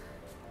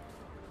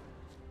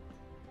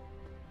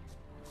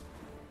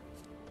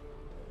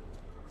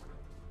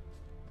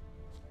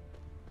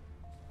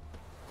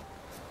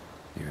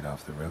 Veered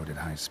off the road at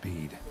high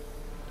speed.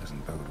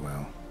 Doesn't bode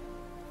well.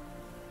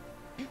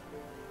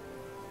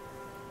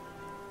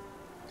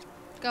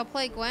 Go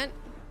play Gwent.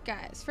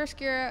 Guys, first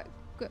KEIRA,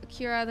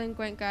 then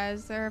Gwent,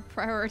 guys. They're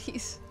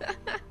priorities.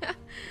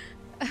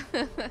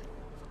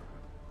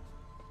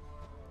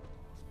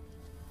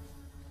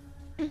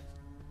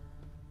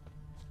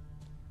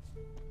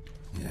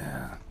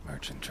 Yeah,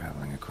 merchant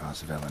traveling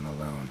across Velen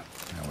alone.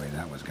 No way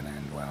that was gonna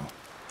end well.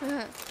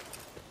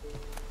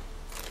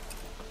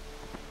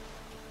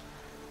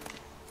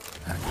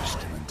 Dagger's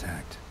still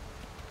intact.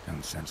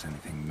 Don't sense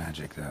anything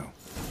magic, though.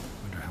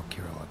 Wonder how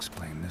KEIRA will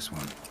explain this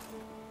one.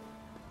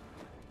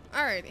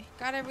 Alrighty,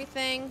 got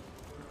everything.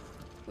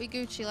 We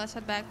Gucci, let's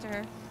head back to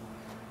her.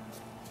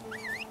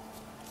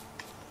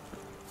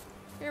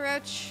 Here,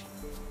 Roach.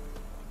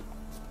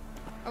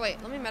 Oh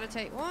wait, let me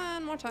meditate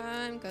one more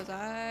time, because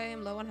I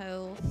am low on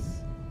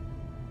health.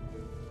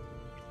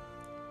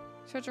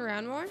 Search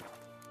around more?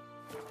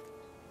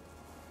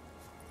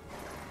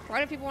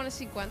 Why do people want to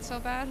see Gwent so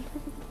bad?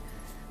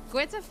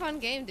 Gwent's a fun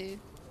game, dude.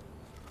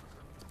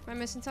 Am I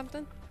missing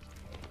something?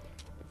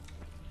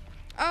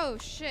 Oh,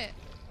 shit.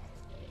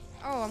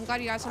 Oh, I'm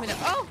glad you guys told me to.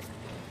 Oh!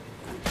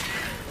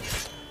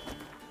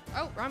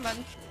 Oh, wrong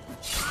button.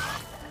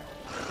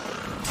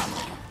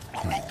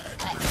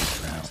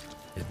 Well,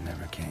 it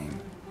never came.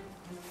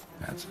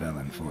 That's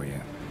Velen for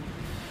you.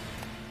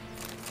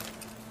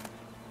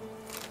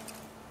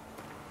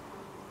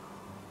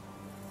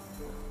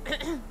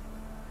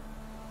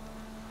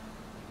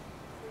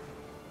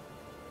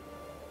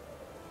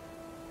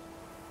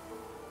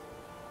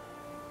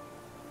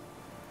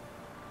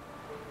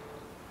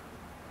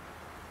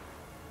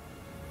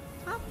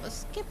 A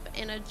skip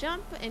and a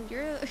jump, and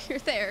you're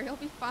there. You'll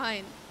be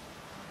fine.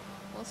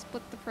 We'll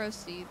split the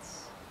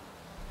proceeds.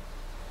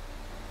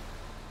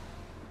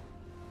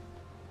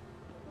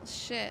 Well,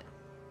 shit.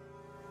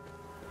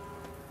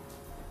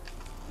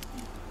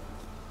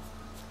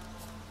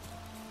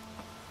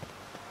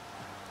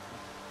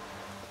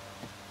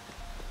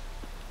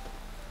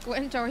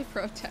 Gwent Joey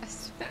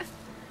protest.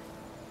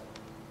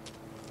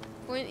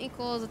 Gwent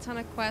equals a ton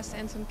of quests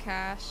and some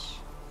cash.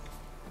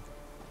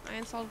 I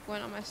installed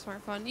Gwent on my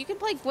smartphone. You can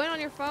play Gwent on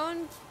your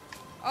phone?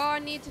 Oh, I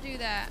need to do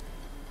that.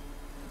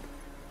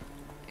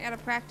 I gotta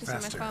practice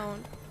Faster. on my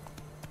phone.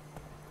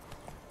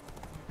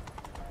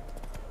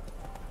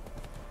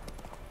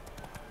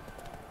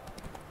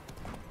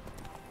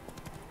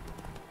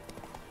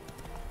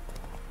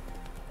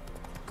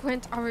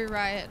 Gwent Army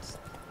Riot.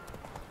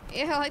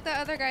 Yeah, like the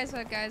other guy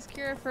said, guys.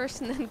 KEIRA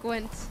first and then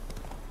Gwent.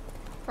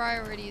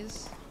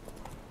 Priorities.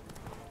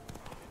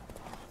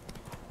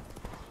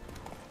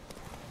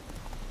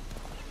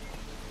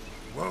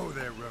 Whoa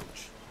there,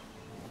 Roach.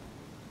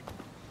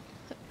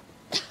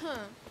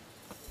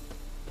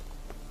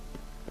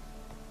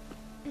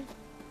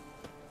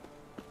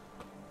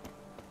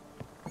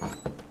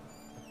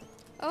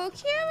 Oh,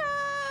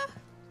 KEIRA!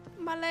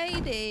 My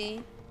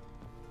lady.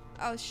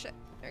 Oh, shit.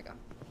 There you go.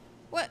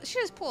 What? She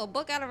just pulled a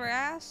book out of her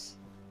ass?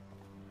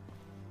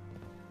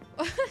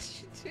 What did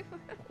she do?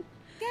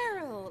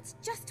 Geralt,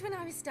 just when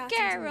I was starting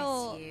to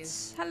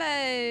miss you.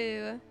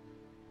 Hello.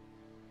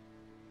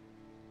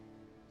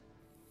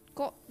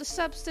 Got the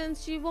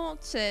substance you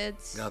wanted.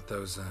 Got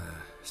those,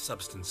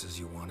 substances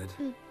you wanted?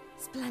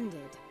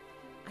 Splendid.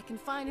 I can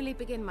finally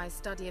begin my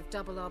study of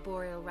double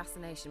arboreal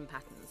racination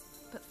patterns.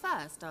 But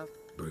first, I'll...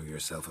 Brew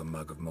yourself a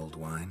mug of mulled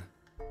wine?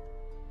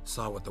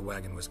 Saw what the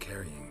wagon was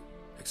carrying.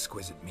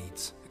 Exquisite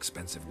meats,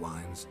 expensive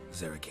wines,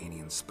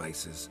 Zerrikanian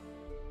spices.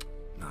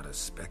 Not a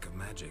speck of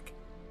magic.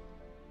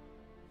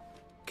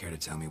 Care to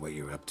tell me what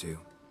you're up to?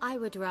 I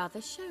would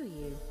rather show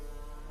you,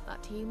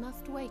 but you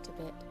must wait a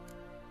bit.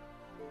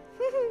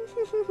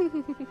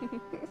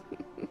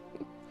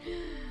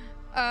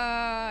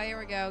 Here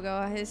we go,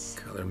 guys.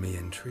 Color me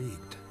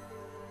intrigued.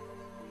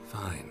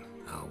 Fine,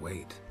 I'll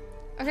wait.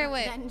 Okay,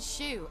 wait. Then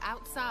shoo,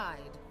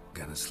 outside.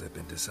 Gonna slip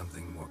into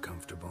something more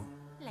comfortable?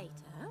 Later.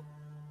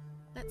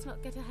 Let's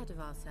not get ahead of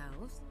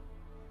ourselves.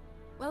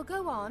 Well,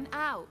 go on,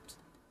 out.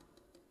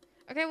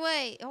 Okay,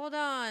 wait, hold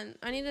on.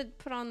 I need to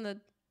put on the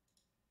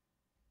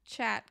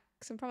chat,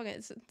 because I'm probably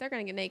gonna... They're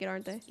gonna get naked,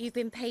 aren't they? You've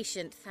been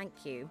patient,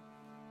 thank you.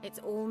 It's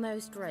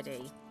almost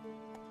ready.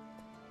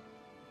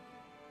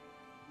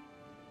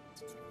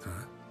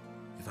 Huh?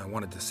 If I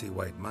wanted to see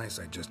white mice,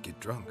 I'd just get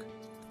drunk.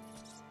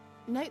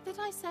 Note that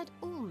I said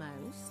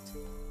almost.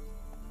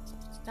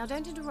 Now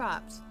don't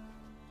interrupt.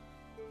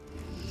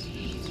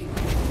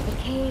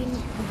 Became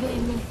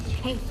then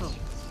hateful.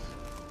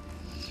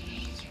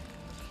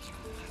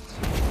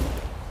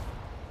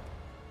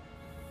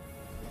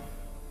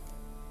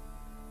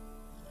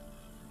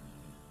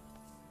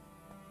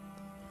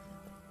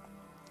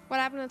 What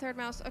happened to the third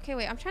mouse? Okay,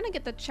 wait, I'm trying to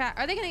get the chat.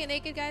 Are they gonna get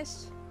naked,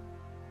 guys?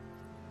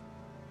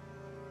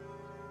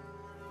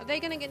 Are they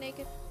gonna get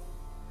naked?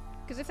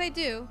 Because if they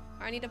do,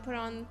 I need to put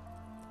on...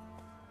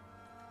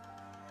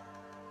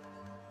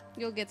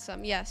 You'll get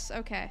some. Yes,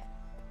 okay.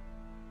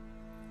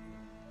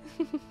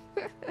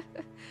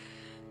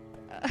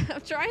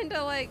 I'm trying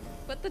to, like,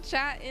 put the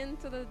chat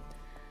into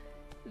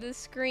the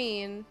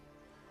screen.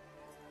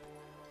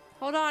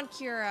 Hold on,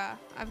 KEIRA.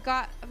 I've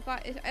got...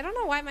 I don't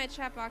know why my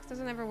chat box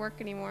doesn't ever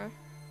work anymore.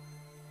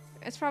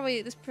 It's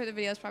probably... This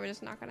video is probably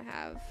just not gonna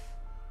have...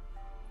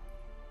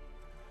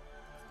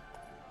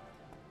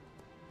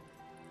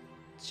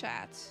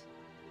 chat.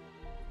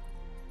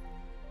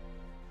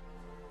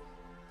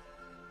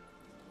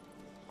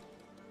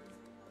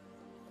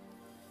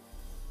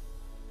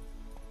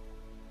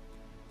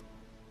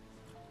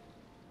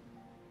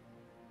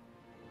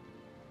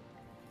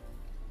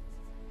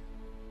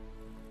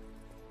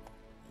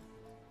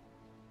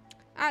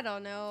 I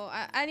don't know.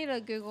 I need to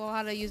Google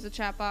how to use the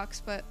chat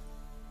box, but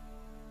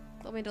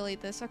let me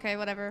delete this. Okay,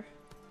 whatever.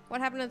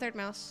 What happened to the third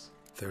mouse?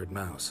 Third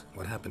mouse.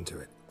 What happened to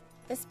it?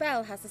 The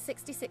spell has a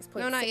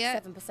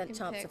 66.67%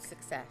 chance of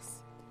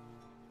success.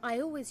 I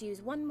always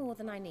use one more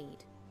than I need,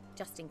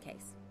 just in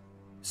case.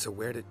 So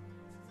where did...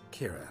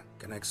 KEIRA,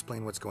 gonna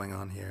explain what's going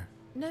on here?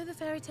 Know the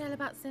fairy tale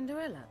about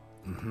Cinderella?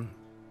 Mm-hmm.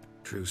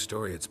 True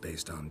story it's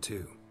based on,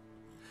 too.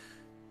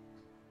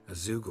 A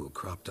Zoogle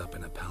cropped up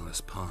in a palace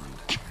pond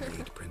and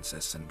ate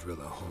Princess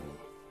Cinderella whole.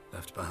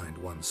 Left behind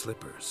one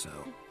slipper, so...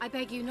 I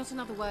beg you, not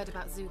another word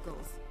about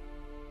Zoogles.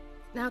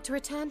 Now, to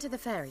return to the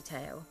fairy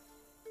tale.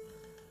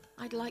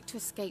 I'd like to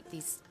escape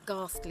these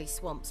ghastly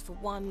swamps for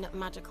one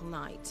magical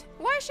night.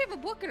 Why does she have a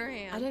book in her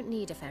hand? I don't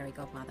need a fairy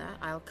godmother.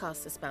 I'll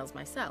cast the spells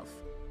myself.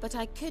 But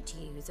I could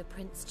use a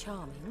Prince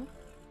Charming.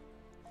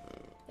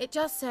 It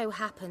just so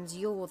happens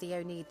you're the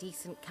only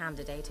decent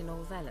candidate in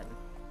all Velen.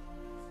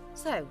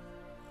 So,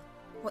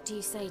 what do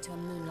you say to a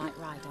moonlight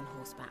ride on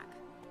horseback?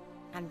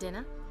 And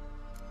dinner?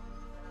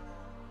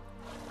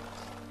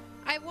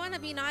 I want to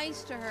be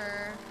nice to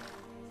her.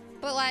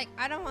 But, like,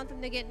 I don't want them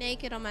to get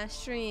naked on my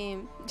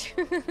stream.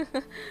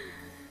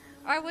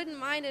 I wouldn't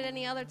mind it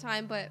any other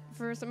time, but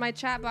my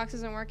chat box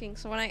isn't working.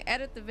 So when I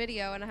edit the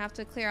video and I have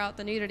to clear out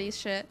the nudity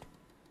shit,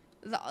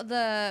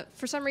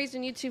 for some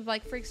reason YouTube,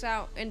 like, freaks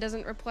out and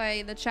doesn't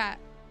replay the chat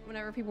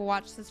whenever people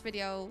watch this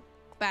video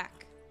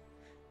back.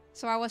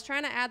 So I was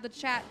trying to add the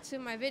chat to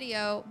my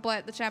video,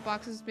 but the chat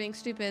box is being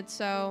stupid.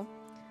 So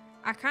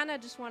I kind of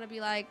just want to be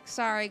like,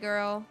 sorry,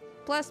 girl.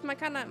 Plus, my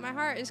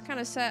heart is kind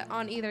of set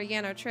on either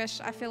Yen or Trish.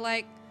 I feel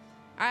like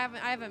I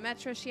haven't met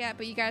Trish yet,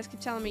 but you guys keep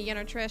telling me Yen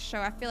or Trish, so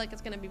I feel like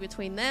it's gonna be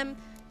between them.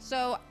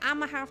 So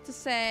I'm gonna have to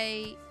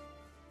say,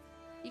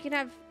 you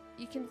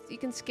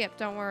can skip.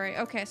 Don't worry.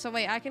 Okay, so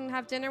wait, I can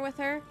have dinner with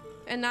her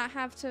and not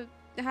have to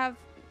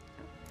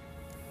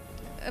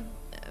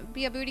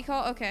be a booty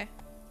call. Okay.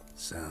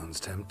 Sounds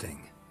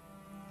tempting.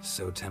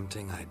 So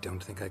tempting, I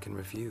don't think I can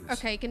refuse.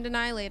 Okay, you can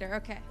deny later.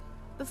 Okay.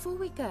 Before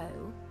we go,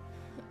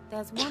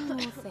 there's one more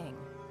thing.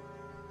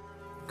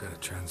 Gotta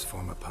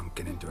transform a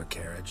pumpkin into a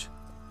carriage?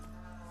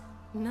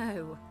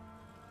 No.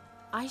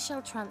 I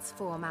shall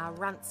transform our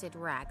rancid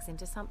rags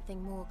into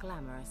something more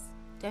glamorous.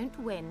 Don't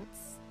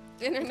wince.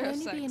 Dinner, no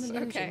sex. Be an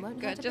illusion, okay, won't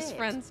good. Just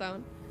friend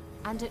zone.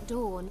 And at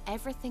dawn,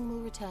 everything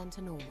will return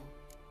to normal.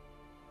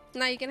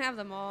 Now you can have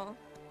them all.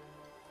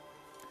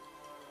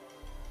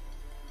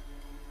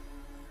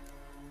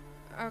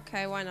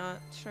 Okay, why not?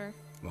 Sure.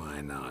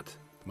 Why not?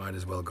 Might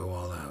as well go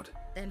all out.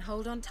 Then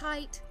hold on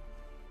tight.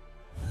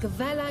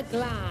 Gavella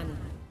Glan.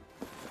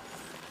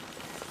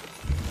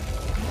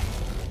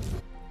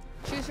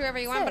 Choose whoever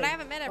you want, but I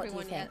haven't met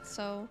everyone yet,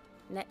 so...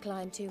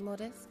 Neckline too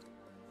modest?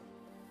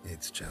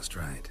 It's just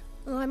right.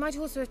 Well, I might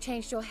also have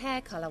changed your hair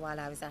colour while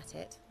I was at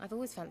it. I've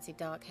always fancied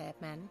dark-haired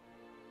men.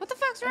 What the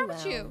fuck's wrong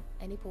with you?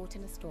 Any port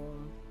in a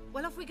storm.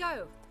 Well, off we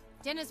go.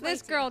 Dinner's waiting.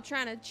 This girl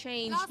trying to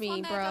change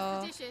me,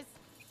 bro.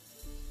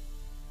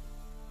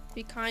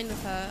 Be kind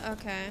with her.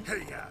 Okay.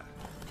 Hey-ya.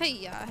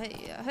 Hey-ya,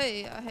 hey-ya,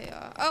 hey-ya,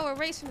 hey-ya. Oh, we're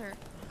racing her.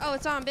 Oh,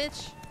 it's on,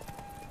 bitch.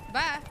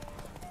 Bye.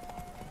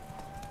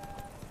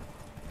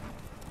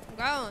 I'm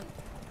going.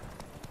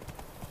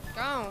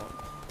 Gone.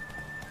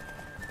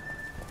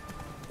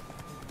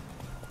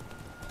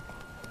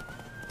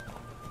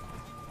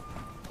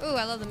 Ooh,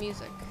 I love the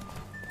music.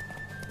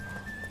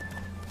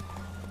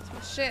 It's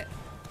my shit.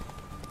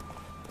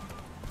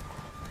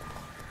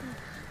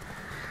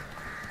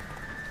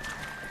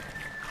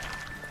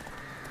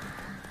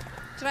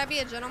 Should I be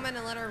a gentleman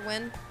and let her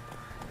win?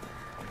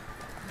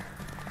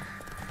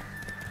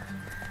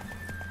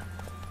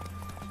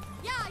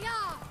 Yeah,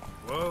 yeah.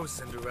 Whoa,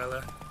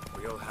 Cinderella.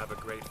 We'll have a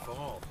great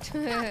fall. As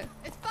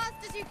fast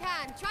as you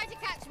can. Try to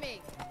catch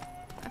me.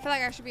 I feel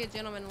like I should be a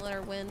gentleman and let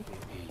her win.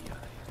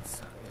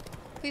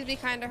 Please be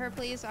kind to her,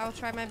 please. I'll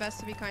try my best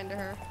to be kind to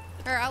her.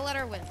 Or I'll let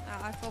her win.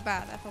 I feel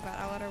bad. I feel bad.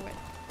 I'll let her win.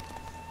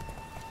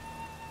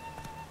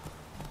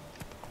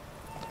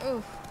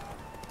 Oof.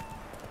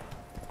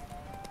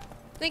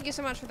 Thank you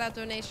so much for that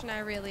donation. I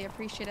really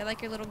appreciate it. I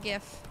like your little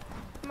gif.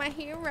 My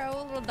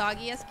hero, little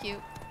doggy. That's cute.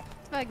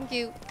 It's fucking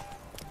cute.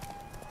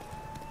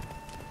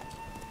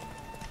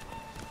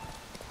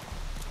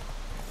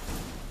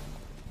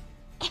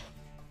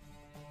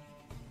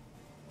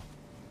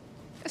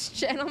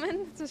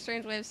 Gentleman? It's a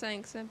strange way of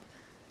saying simp.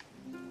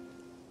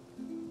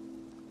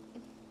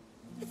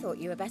 I thought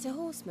you were a better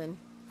horseman.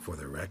 For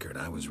the record,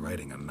 I was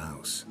riding a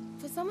mouse.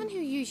 For someone who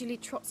usually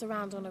trots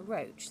around on a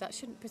roach, that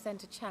shouldn't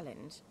present a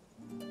challenge.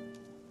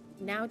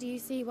 Now do you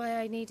see why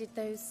I needed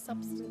those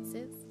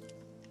substances?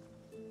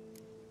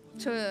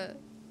 To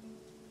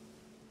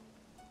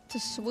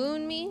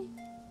swoon me?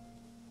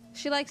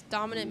 She likes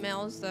dominant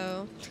males,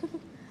 though.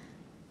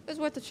 It was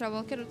worth the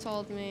trouble. Could have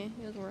told me.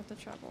 It was worth the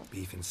trouble.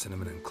 Beef and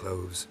cinnamon and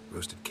cloves,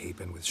 roasted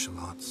capon with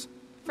shallots.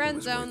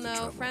 Friend zone,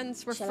 though.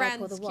 Friends, we're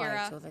friends,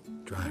 KEIRA.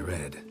 Dry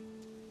red.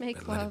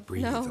 Make love. Let it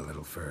breathe no. a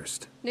little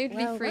first.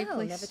 Nudity free,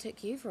 please. Never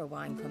took you for a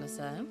wine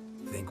connoisseur.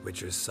 Think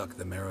witchers suck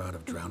the marrow out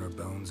of drowner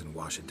bones and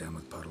wash it down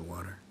with puddle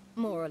water?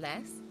 More or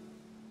less.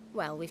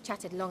 Well, we've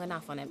chatted long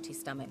enough on empty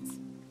stomachs.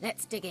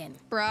 Let's dig in.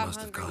 Bruh, must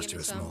have cost you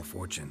a small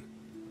fortune.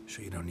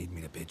 Sure you don't need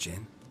me to pitch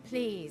in?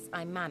 Please,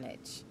 I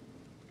manage.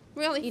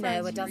 Really, you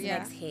know, a dozen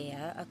eggs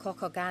here, a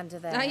cock or gander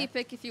there. Now you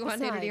pick if you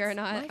want nudity or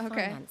not. My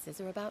okay.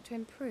 finances are about to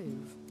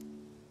improve.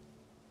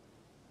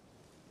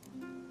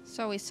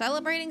 So are we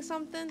celebrating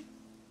something?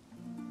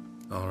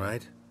 All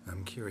right,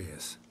 I'm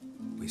curious.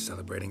 We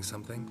celebrating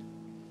something?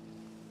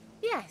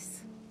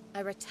 Yes,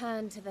 a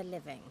return to the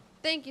living.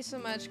 Thank you so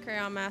much,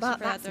 Crayon Master, but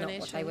for that donation. But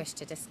that's not what I wish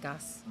to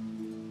discuss.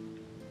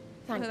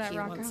 Thank you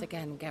once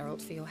again,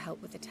 Geralt, for your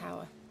help with the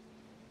tower.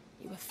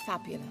 You were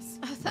fabulous.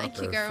 Oh, thank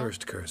Not you, the girl.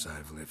 first curse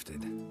I've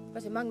lifted.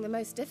 But among the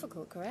most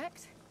difficult,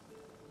 correct?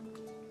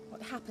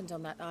 What happened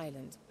on that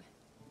island?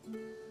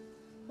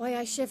 Why,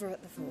 I shiver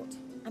at the thought.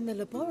 And the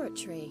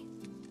laboratory.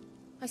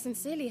 I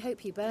sincerely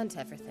hope you burnt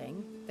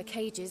everything. The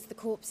cages, the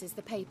corpses,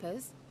 the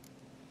papers.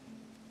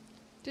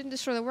 Didn't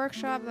destroy the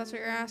workshop, that's what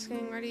you're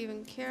asking. Why do you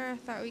even care? I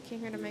thought we came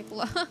here to make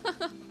love.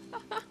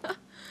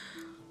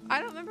 I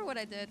don't remember what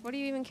I did. What do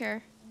you even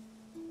care?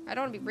 I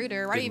don't want to be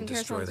ruder. Why do you even care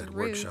if Didn't someone's destroy that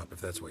rude? workshop,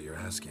 if that's what you're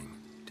asking.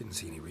 Didn't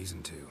see any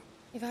reason to.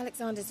 If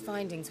Alexander's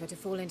findings were to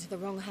fall into the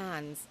wrong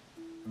hands.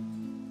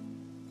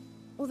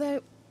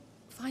 Although,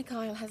 Fyke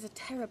Isle has a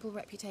terrible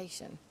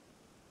reputation.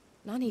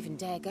 None even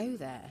dare go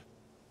there.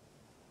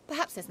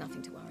 Perhaps there's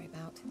nothing to worry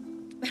about.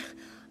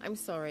 I'm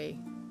sorry.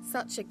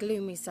 Such a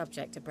gloomy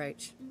subject to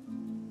broach.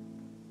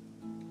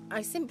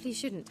 I simply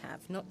shouldn't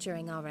have, not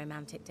during our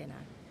romantic dinner.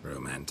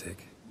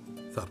 Romantic?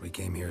 Thought we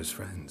came here as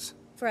friends.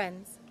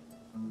 Friends.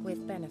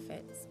 With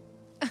benefits.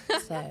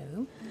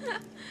 So?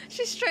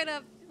 She's straight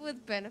up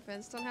with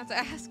benefits. Don't have to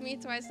ask me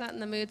twice, not in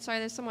the mood. Sorry,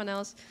 there's someone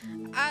else.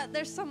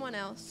 There's someone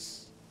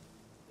else.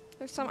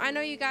 I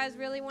know you guys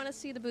really want to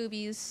see the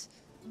boobies,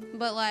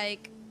 but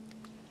like,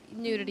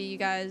 nudity, you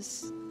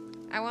guys.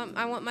 I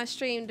want my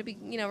stream to be,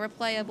 you know,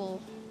 replayable.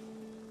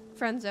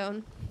 Friend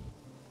zone.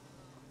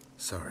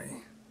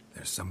 Sorry,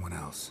 there's someone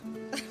else.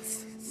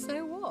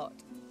 So what?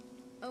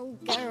 Oh,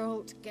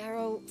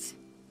 Geralt.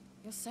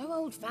 You're so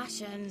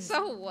old-fashioned.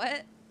 So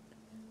what?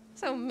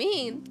 So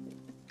mean.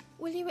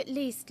 Will you at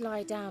least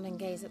lie down and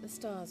gaze at the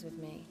stars with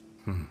me?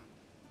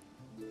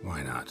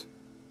 Why not?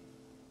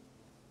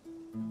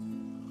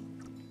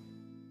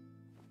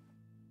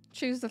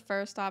 Choose the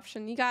first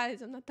option. You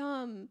guys, I'm not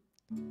dumb.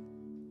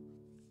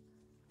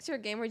 It's your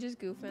game, we're just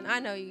goofing. I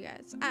know you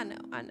guys. I know.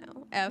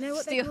 F Know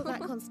what steal. they call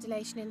that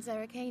constellation in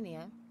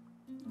Zerrikania?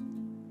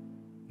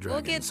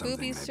 We'll get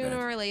boobies sooner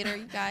or later,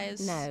 you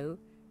guys. No.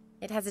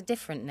 It has a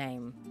different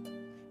name.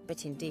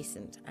 Bit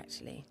indecent,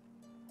 actually.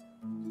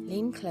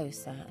 Lean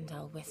closer and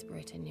I'll whisper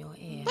it in your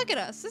ear. Look at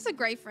us. This is a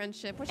great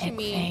friendship. What you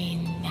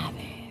mean?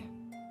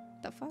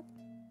 The fuck?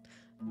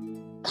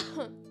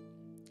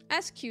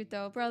 That's cute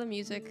though, bro. The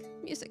music.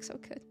 Music's so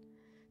good.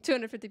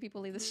 250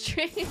 people leave the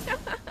stream.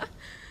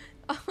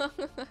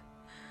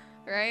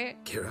 Right?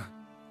 KEIRA,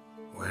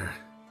 where?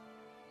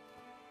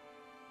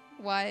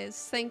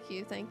 Wise. Thank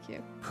you.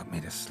 Put me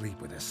to sleep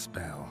with a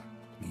spell.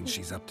 Means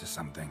she's up to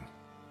something.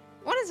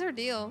 What is her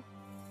deal?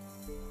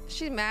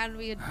 She's mad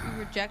we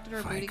rejected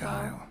her booty Fyke call.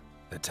 Isle,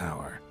 the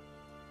tower.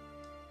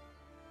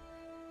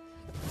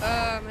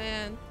 Oh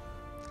man.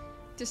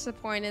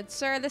 Disappointed.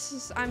 Sir,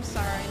 I'm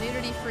sorry,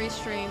 nudity-free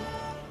stream.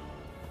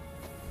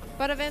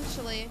 But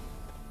eventually,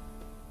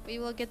 we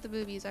will get the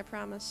boobies, I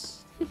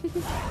promise.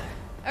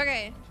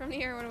 Okay, from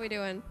here, what are we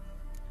doing?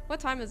 What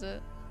time is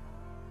it?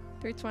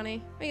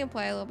 3:20. We can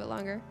play a little bit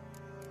longer.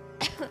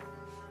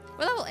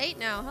 We're level 8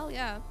 now, hell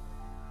yeah.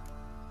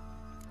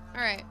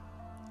 Alright.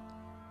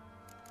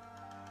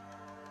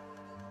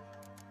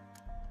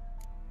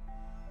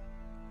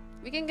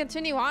 We can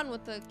continue on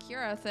with the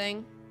KEIRA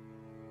thing.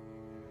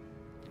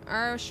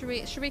 Or should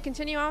we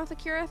continue on with the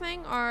KEIRA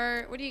thing?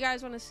 Or what do you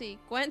guys want to see?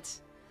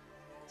 Gwent?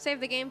 Save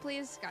the game,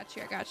 please. Got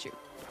you, I got you.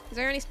 Is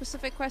there any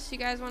specific quests you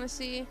guys want to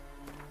see?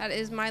 That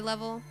is my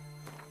level.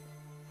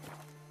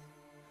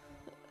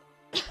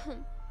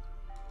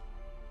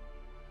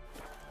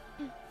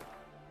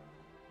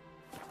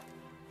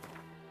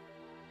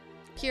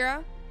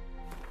 KEIRA?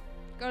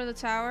 Go to the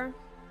tower?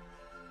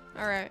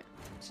 Alright.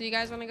 So you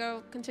guys want to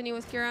go continue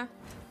with KEIRA?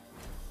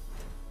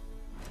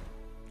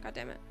 God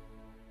damn it.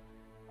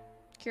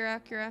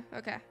 KEIRA.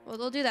 Okay. Well,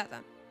 we'll do that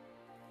then.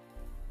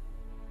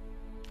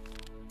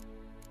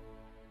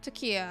 To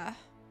Kia.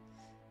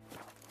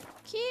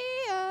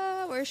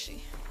 Where is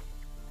she?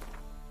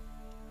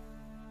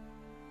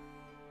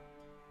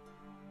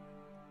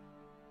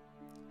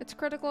 It's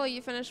critical.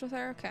 You finished with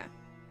her? Okay.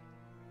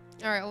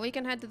 Alright, well, we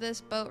can head to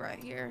this boat right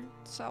here.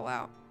 So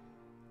out.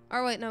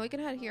 Or wait, no, we can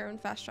head here in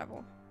fast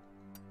travel.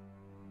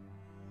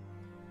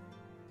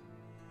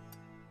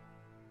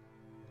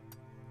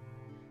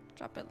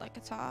 Drop it like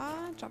it's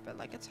hot. Drop it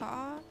like it's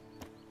hot.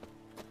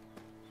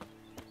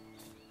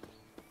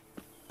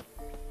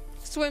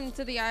 Swim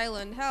to the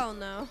island. Hell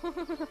no.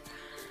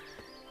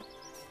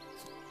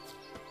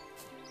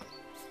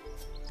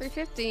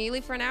 3:50. You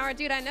leave for an hour?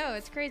 Dude, I know.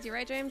 It's crazy,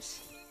 right,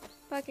 James?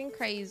 Fucking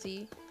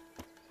crazy.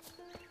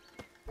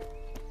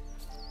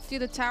 Do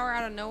the tower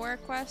out of nowhere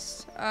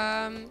quest.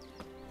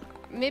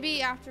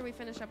 Maybe after we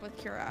finish up with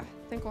KEIRA. I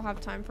think we'll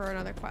have time for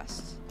another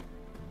quest.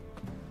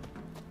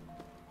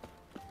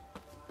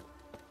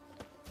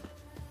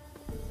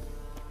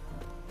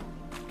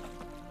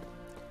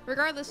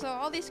 Regardless, though,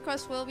 all these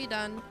quests will be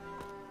done.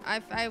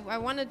 I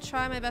want to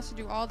try my best to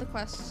do all the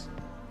quests.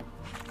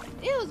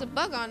 Ew, there's a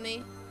bug on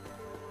me.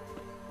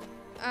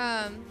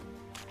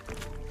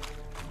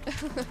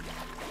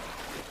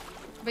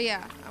 But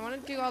yeah, I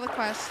want to do all the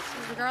quests,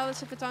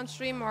 regardless if it's on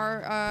stream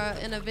or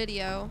in a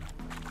video.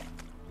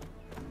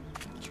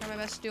 Try my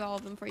best to do all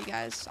of them for you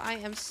guys. I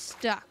am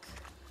stuck.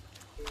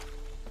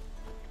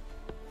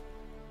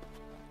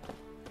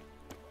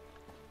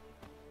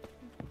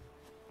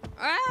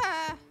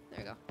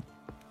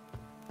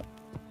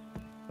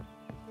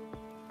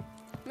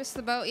 Missed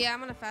the boat. Yeah,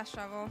 I'm gonna fast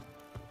travel.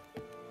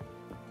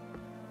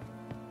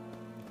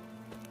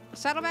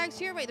 Saddlebags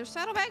here? Wait, there's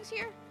saddlebags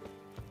here?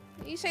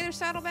 You say there's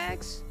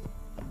saddlebags?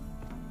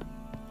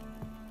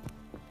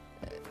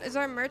 Is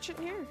our merchant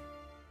here?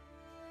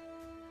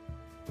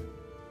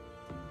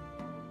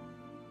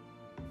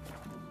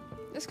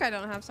 This guy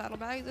don't have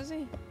saddlebags, does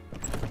he?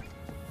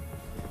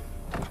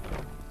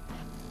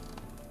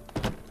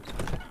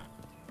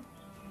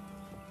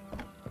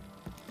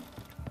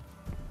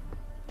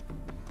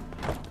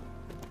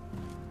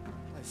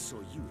 I saw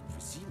you in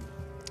Vecino.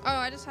 Oh,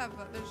 I just have,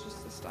 there's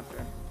just this stuff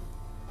here.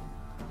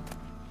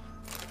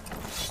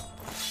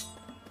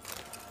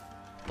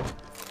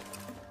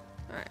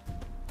 Alright.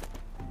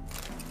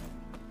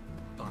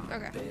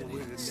 Okay. There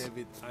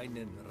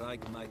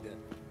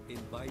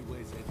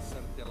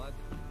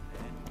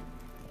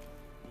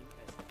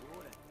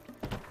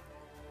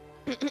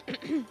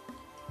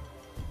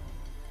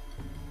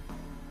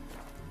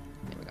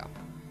we go.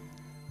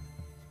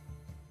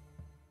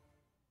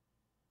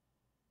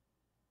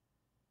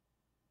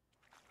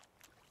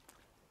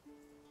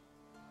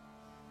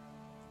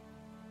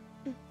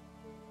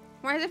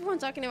 Why is everyone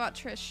talking about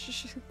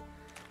Trish?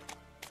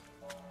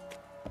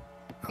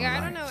 Yeah, I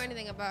don't know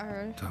anything about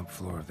her. Top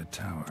floor of the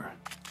tower.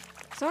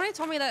 Somebody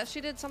told me that she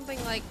did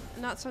something like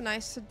not so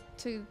nice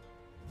to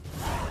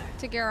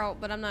Geralt,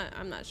 but I'm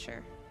not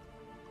sure.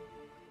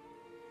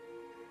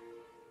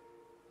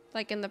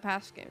 Like in the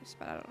past games,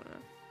 but I don't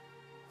know.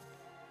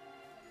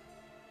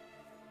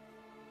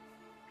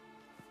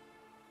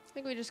 I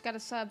think we just got a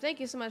sub. Thank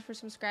you so much for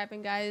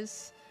subscribing,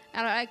 guys.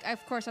 I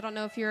of course, I don't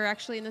know if you're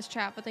actually in this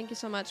chat, but thank you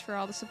so much for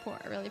all the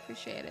support. I really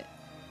appreciate it.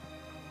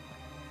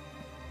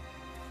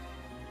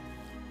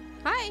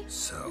 Hi.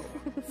 So,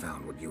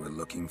 found what you were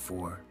looking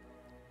for?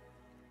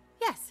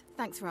 Yes,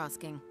 thanks for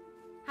asking.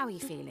 How are you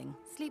feeling?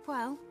 Sleep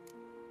well?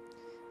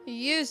 You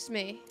used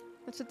me.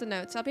 What's with the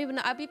notes? I'll be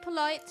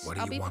polite. What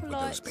do you want with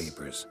those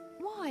papers?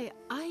 Why,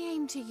 I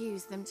aim to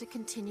use them to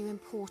continue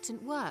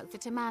important work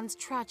that a man's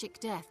tragic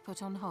death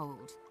put on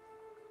hold.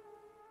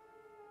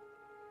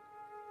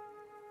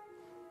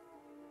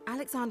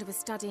 Alexander was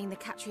studying the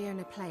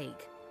Catriona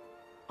plague.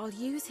 I'll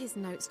use his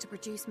notes to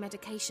produce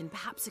medication,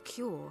 perhaps a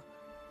cure,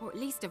 or at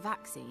least a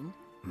vaccine.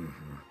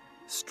 Mm-hmm.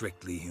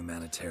 Strictly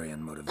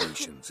humanitarian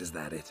motivations, is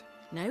that it?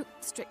 No,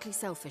 strictly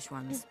selfish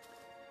ones.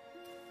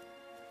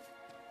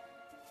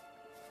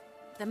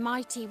 The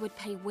mighty would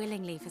pay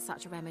willingly for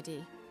such a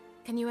remedy.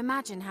 Can you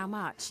imagine how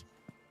much?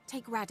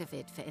 Take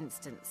Radovid, for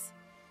instance.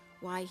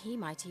 Why, he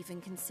might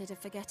even consider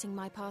forgetting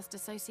my past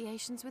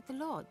associations with the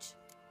Lodge.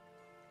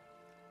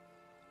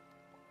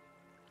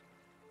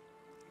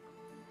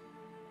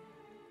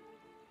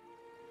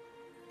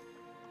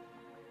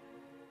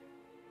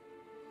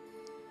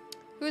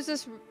 Who is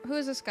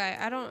this guy?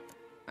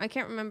 I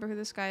can't remember who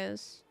this guy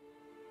is.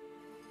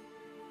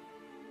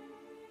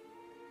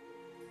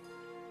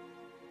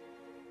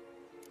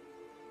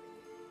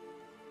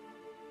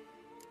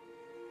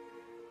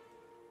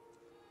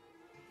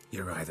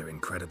 You're either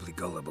incredibly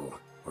gullible,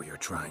 or you're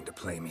trying to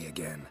play me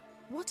again.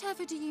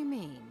 Whatever do you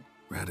mean?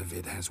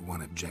 Radovid has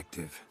one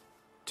objective: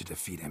 to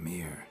defeat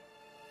Emir.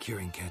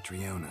 Curing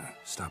Catriona,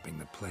 stopping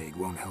the plague,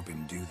 won't help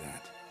him do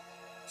that.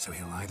 So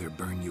he'll either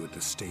burn you at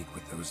the stake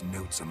with those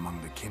notes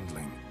among the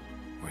kindling,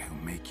 or he'll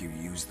make you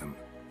use them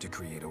to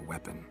create a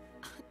weapon.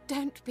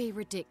 Don't be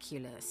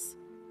ridiculous.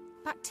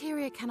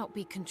 Bacteria cannot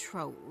be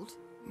controlled.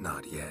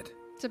 Not yet.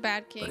 It's a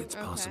bad king. But it's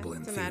possible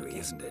in theory,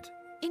 isn't it?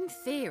 In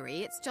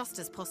theory, it's just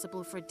as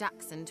possible for a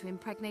Dachshund to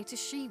impregnate a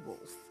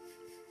she-wolf.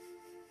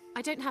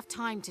 I don't have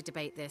time to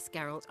debate this,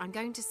 Geralt. I'm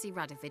going to see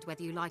Radovid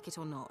whether you like it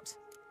or not.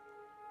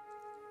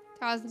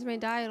 Thousands may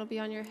die, it'll be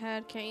on your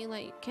head. Can't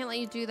let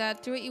you do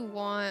that. Do what you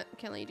want.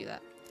 Can't let you do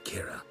that.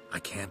 KEIRA,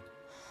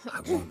 I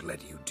won't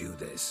let you do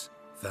this.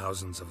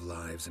 Thousands of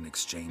lives in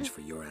exchange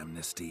for your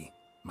amnesty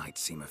might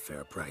seem a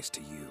fair price to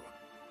you,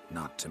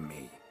 not to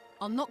me.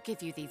 I'll not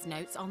give you these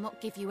notes. I'll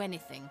not give you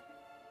anything.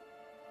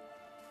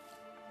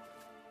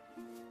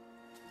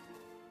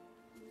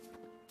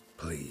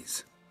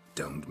 Please,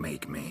 don't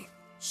make me.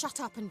 Shut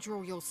up and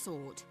draw your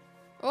sword.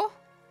 Oh!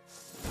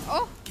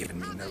 Oh! Given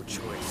me no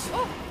choice.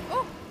 Oh!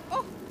 Oh!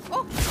 Oh!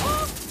 Oh!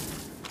 Oh!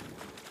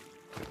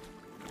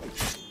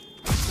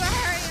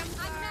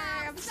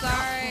 I'm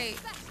sorry.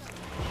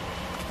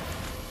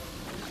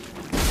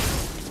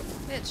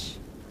 Bitch.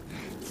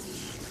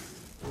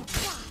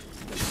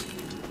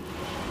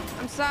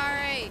 I'm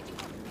sorry.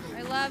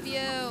 I love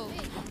you.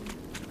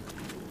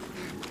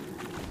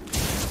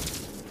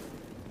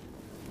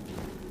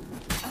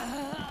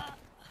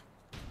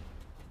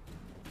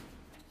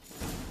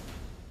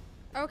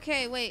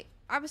 Okay, wait.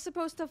 I was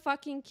supposed to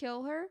fucking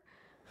kill her?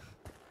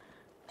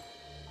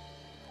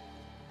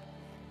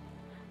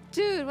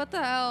 Dude, what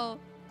the hell?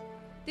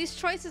 These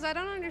choices, I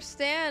don't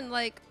understand.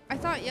 Like, I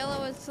thought yellow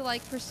was to,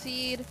 like,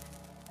 proceed.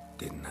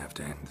 Didn't have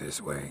to end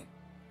this way.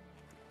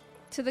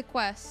 To the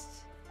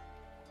quest.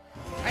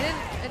 I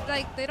didn't,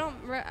 like, they don't,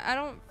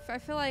 I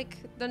feel like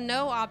the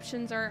no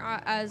options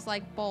are as,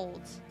 like,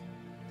 bold.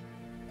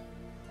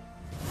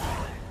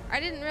 I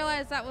didn't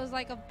realize that was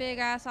like a big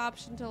ass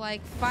option to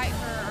like fight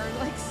her or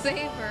like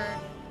save her.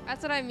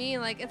 That's what I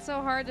mean. Like, it's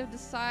so hard to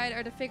decide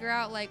or to figure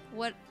out like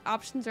what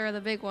options are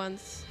the big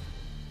ones.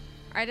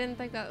 I didn't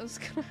think that was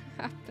gonna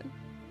happen.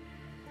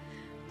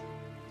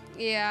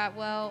 Yeah,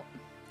 well,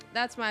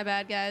 that's my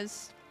bad,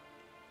 guys.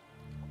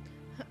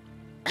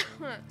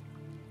 I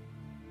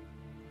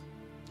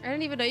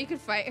didn't even know you could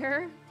fight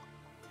her.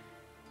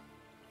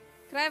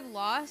 Could I have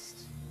lost?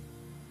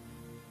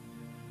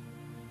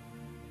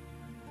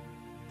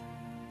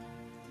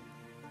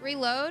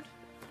 Reload?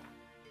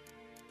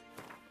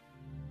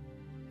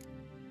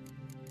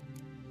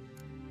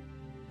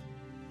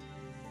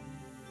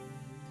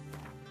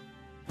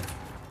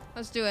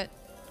 Let's do it.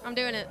 I'm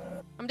doing it.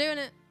 I'm doing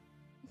it.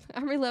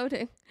 I'm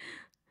reloading.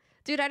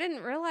 Dude, I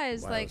didn't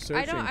realize, While like,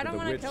 I don't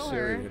want to kill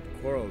her. Ciri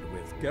had quarreled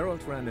with,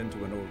 Geralt ran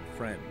into an old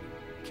friend,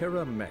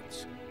 KEIRA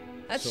METZ.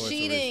 That's Sorcerers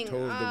cheating.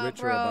 told the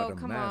Witcher bro, about a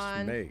come masked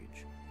on.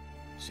 mage.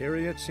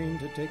 Ciri had seemed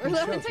to take Reload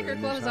shelter and take her in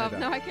his clothes off.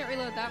 hideout. No, I can't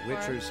reload that far.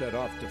 Witcher set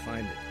off to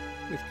find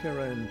it, with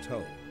KEIRA in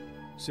tow.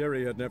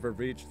 Ciri had never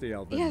reached the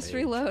elven Yes, age,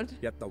 reload.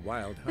 Yet the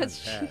wild hunt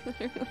That's had.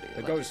 reload.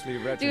 The ghostly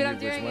Dude, retinue I'm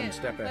was doing one it.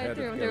 step I'm ahead of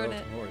playing through, I'm doing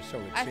Geralt, it. or so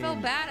it I seemed.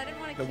 felt bad. I didn't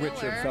want to The kill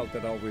Witcher her. felt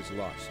it always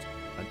lost,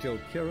 until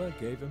KEIRA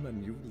gave him a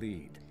new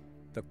lead.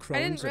 The I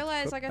didn't Crones of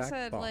realize, like I Crookback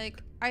said, Bog.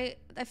 like I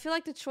feel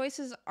like the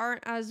choices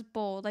aren't as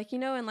bold. Like, you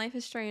know, in Life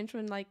is Strange,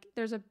 when like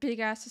there's a big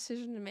ass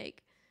decision to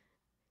make,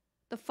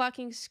 the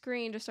fucking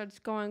screen just starts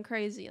going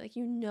crazy. Like,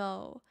 you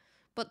know,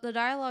 but the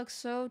dialogue's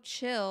so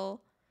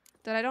chill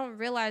that I don't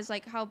realize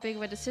like how big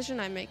of a decision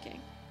I'm making.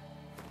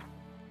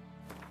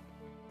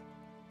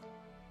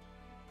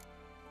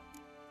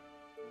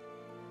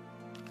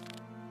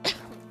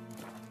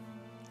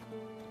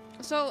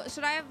 So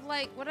should I have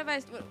like what did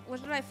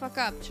I fuck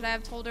up? Should I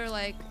have told her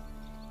like?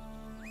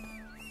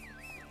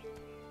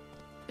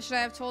 Should I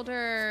have told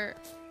her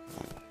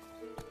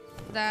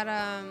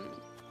that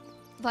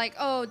like,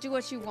 oh, do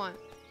what you want?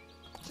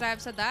 Should I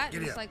have said that?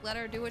 And just like let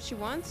her do what she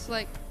wants?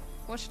 Like,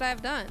 what should I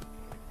have done?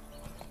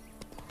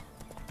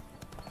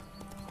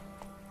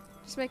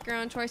 Just make your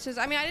own choices.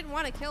 I mean, I didn't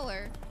want to kill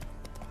her.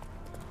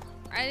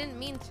 I didn't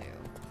mean to.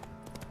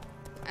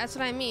 That's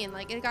what I mean.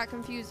 Like, it got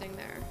confusing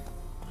there.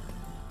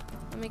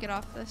 Let me get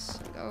off this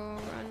and go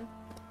run.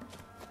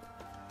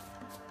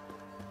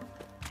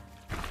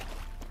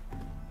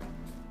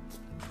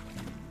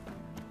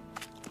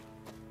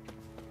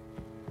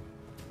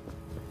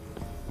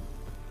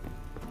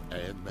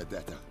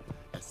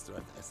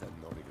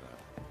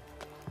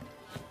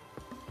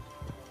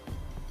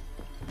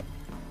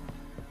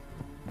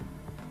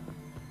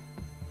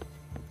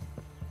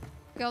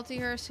 Guilty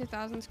Hearse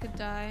 2000s could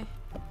die.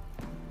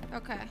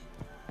 Okay.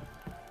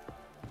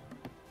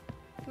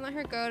 Can let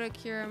her go to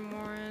Keira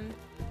Morin.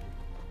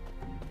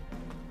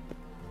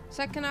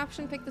 Second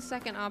option, pick the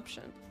second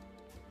option.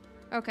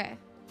 Okay.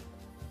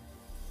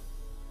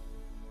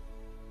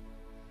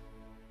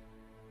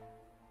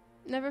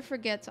 Never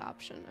forgets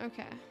option.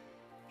 Okay.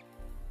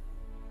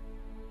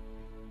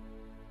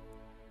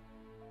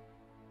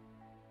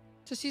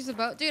 Just use the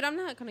boat. Dude, I'm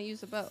not gonna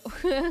use the boat.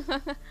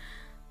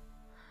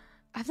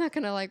 I'm not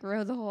gonna like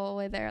row the whole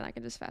way there and I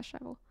can just fast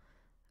travel.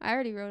 I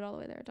already rode all the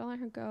way there. Don't let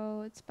her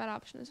go. It's a bad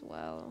option as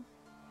well.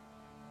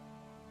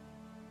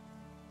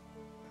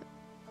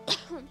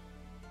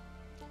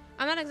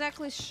 I'm not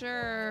exactly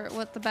sure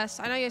what the best...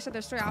 I know you said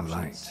there's three options.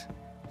 Light.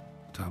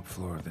 Top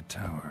floor of the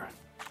tower.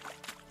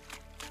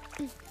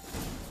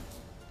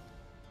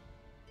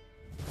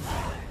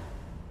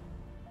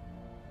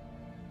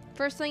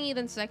 First thingy,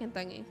 then second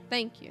thingy.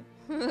 Thank you.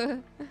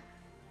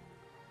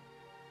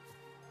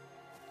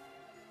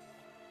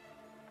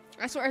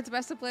 I swear it's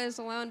best to play this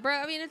alone. Bro,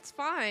 I mean, it's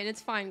fine.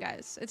 It's fine,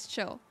 guys. It's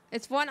chill.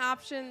 It's one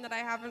option that I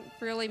haven't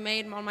really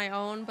made on my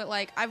own, but,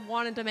 like, I've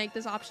wanted to make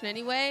this option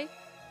anyway.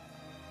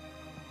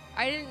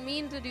 I didn't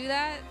mean to do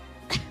that.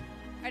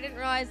 I didn't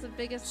realize the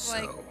biggest,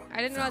 like... I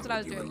didn't realize what I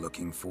was doing. You were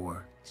looking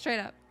for? Straight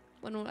up.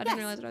 I didn't realize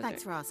what I was doing.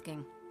 Thanks for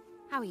asking.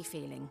 How are you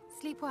feeling?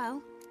 Sleep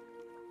well?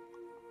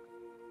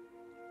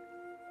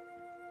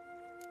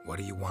 What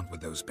do you want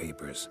with those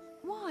papers?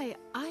 Why,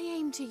 I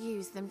aim to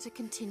use them to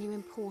continue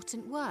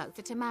important work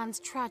that a man's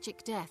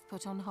tragic death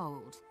put on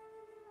hold.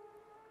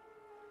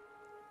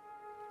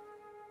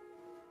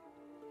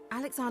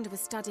 Alexander was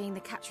studying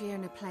the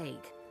Catriona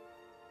plague.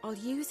 I'll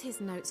use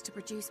his notes to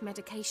produce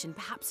medication,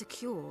 perhaps a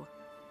cure,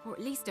 or at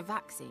least a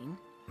vaccine.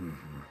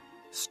 Mm-hmm.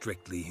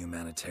 Strictly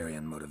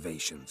humanitarian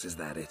motivations, is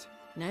that it?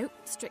 Nope,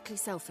 strictly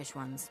selfish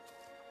ones.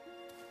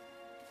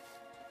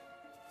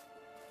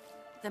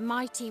 The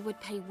mighty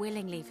would pay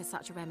willingly for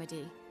such a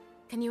remedy.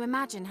 Can you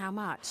imagine how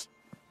much?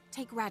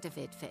 Take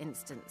Radovid, for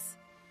instance.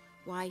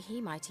 Why,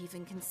 he might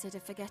even consider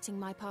forgetting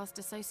my past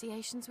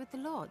associations with the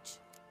Lodge.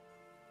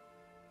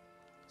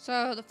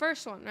 So, the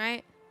first one,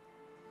 right?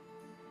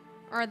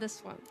 Or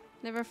this one.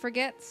 Never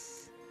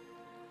forgets.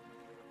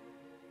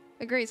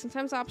 Agreed.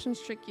 Sometimes options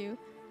trick you.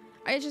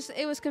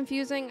 It was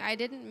confusing. I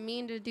didn't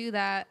mean to do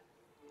that.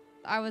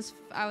 I was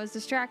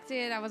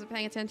distracted. I wasn't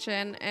paying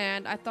attention,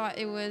 and I thought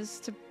it was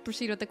to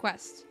proceed with the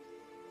quest.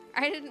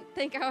 I didn't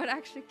think I would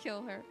actually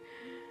kill her.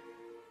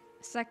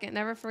 Second,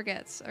 never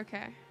forgets.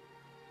 Okay.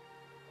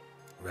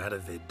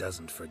 Radovid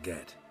doesn't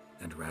forget,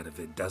 and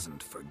Radovid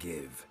doesn't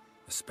forgive,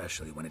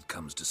 especially when it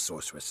comes to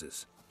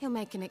sorceresses. He'll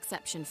make an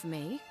exception for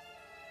me.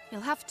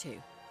 He'll have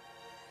to.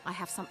 I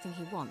have something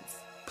he wants.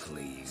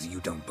 Please, you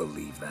don't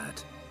believe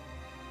that.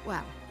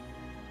 Well,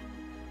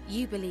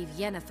 you believe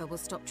Yennefer will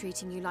stop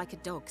treating you like a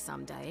dog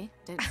someday.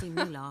 Don't see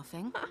me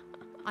laughing.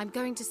 I'm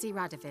going to see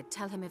Radovid.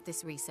 Tell him of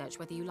this research,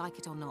 whether you like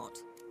it or not.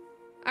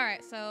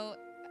 Alright, so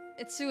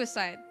it's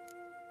suicide,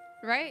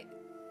 right?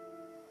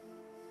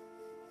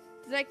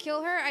 Did I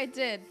kill her? I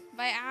did,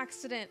 by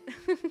accident.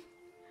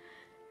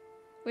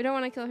 We don't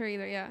want to kill her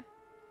either, yeah.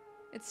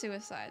 It's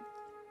suicide.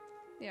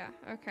 Yeah,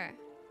 okay.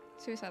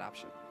 Suicide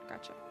option.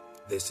 Gotcha.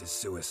 This is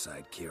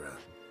suicide, KEIRA.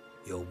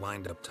 You'll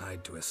wind up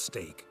tied to a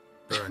stake,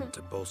 burned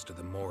to bolster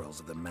the morals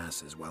of the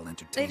masses while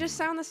entertaining. They just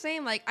sound the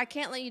same. Like, I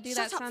can't let you do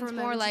that. Sounds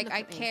more like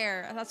I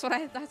care. That's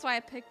why I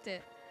picked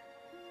it.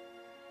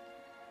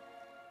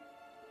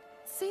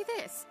 See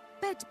this?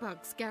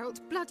 Bedbugs, Geralt.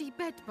 Bloody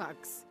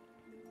bedbugs.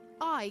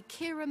 I,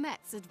 KEIRA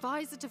METZ,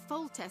 advisor to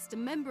Foltest, a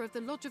member of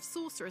the Lodge of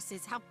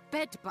Sorceresses, have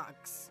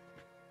bedbugs.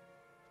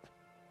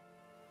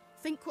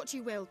 Think what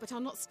you will, but I'll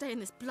not stay in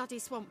this bloody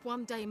swamp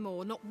one day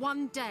more. Not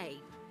one day.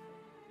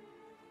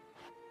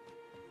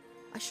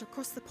 I shall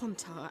cross the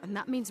Pontar, and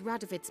that means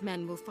Radovid's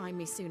men will find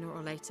me sooner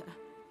or later.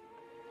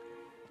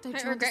 Don't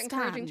you regret understand?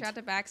 encouraging you out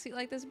to backseat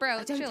like this, bro.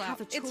 I don't chill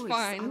have out. a choice. It's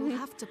fine. I will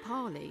have to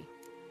parley.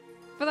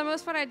 For the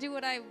most part, I do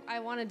what I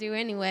want to do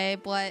anyway,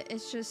 but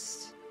it's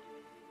just...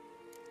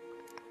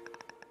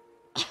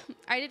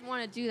 I didn't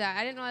want to do that.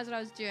 I didn't realize what I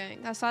was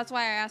doing. That's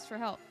why I asked for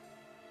help.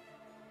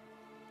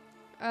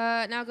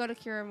 Now go to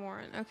Kaer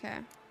Morhen. Okay.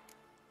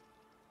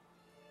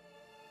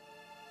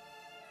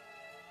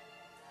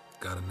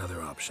 Got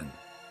another option.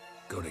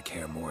 Go to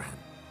Kaer Morhen.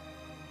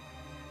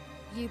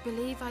 You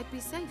believe I'd be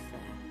safe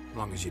there?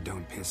 Long as you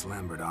don't piss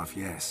Lambert off,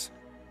 yes.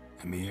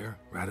 Emir,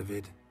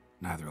 Radovid,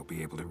 neither will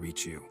be able to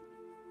reach you.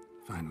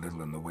 Find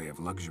little in the way of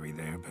luxury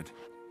there, but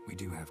we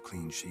do have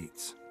clean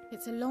sheets.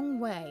 It's a long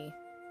way,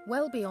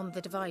 well beyond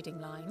the dividing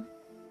line.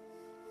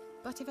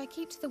 But if I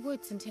keep to the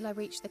woods until I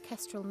reach the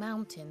Kestrel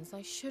Mountains,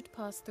 I should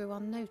pass through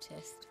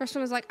unnoticed. First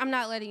one was like, I'm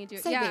not letting you do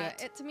it. So yeah,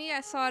 to me,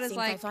 I saw it as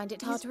like, I find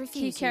it hard to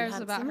refuse he cares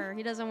you, about her.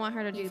 He doesn't want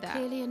her to do that.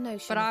 Clearly a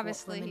notion but of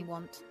obviously, what women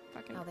want,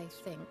 how they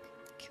think.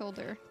 Killed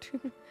her.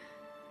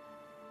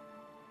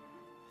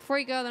 Before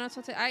you go, then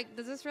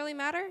does this really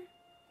matter?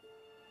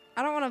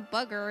 I don't want to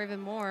bug her even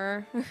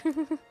more.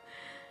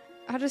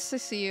 I'll just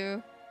see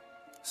you.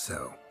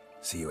 So,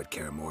 see you at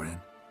Kaer Morhen?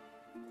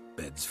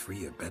 Beds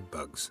free of bed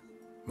bugs,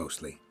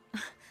 mostly.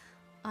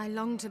 I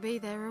long to be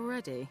there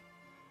already.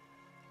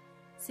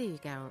 See you,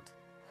 Geralt.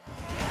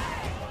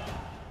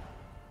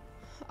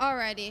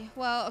 Alrighty.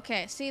 Well,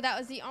 okay. See, that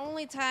was the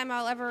only time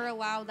I'll ever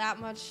allow that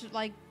much,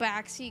 like,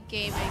 backseat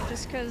gaming.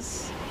 Just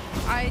because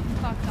I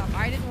fucked up.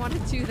 I didn't want to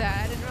do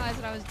that. I didn't realize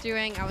what I was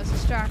doing. I was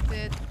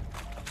distracted.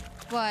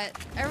 But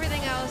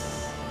everything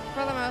else,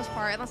 for the most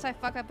part, unless I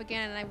fuck up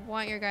again and I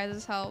want your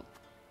guys' help.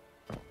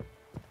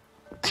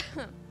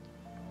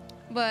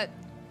 But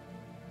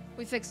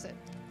we fixed it.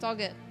 It's all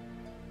good.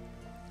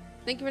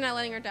 Thank you for not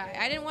letting her die.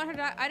 I didn't want her to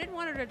die. I didn't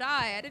want her to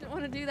die. I didn't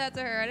want to do that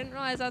to her. I didn't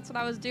realize that's what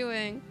I was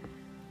doing.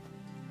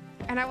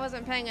 And I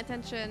wasn't paying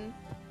attention.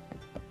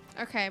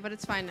 Okay, but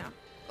it's fine now.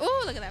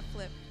 Ooh, look at that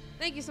flip.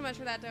 Thank you so much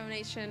for that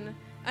donation.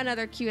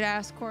 Another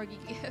cute-ass corgi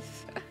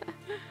gift.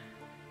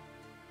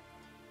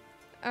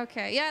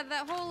 Okay, yeah,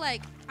 that whole,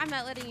 like, I'm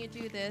not letting you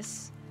do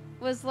this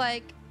was,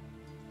 like,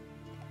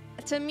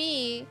 to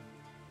me,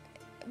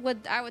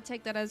 I would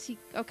take that as he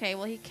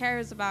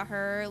cares about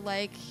her,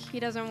 like, he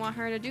doesn't want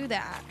her to do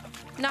that.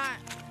 Not,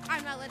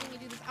 I'm not letting you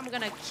do this, I'm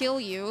gonna kill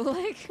you,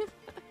 like,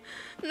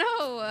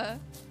 no.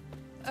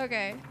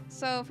 Okay,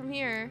 so from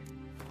here,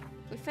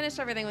 we finished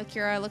everything with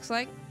KEIRA, it looks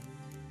like.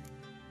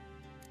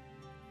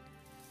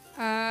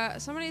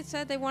 Somebody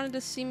said they wanted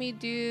to see me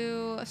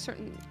do a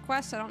certain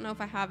quest, I don't know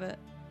if I have it.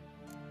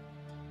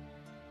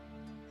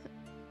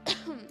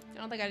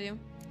 I don't think I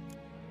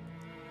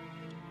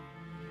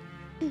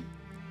do.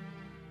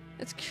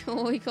 It's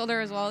cool. He killed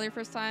her as well your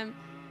first time.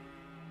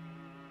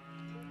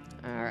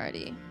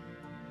 Alrighty.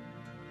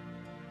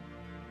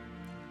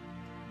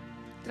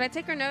 Did I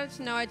take her notes?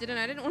 No, I didn't.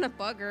 I didn't want to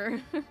bug her.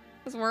 I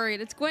was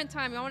worried. It's Gwent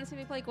time. Y'all want to see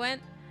me play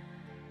Gwent?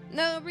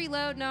 No,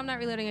 reload. No, I'm not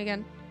reloading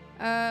again.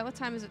 What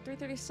time is it?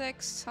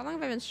 3:36. How long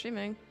have I been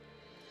streaming?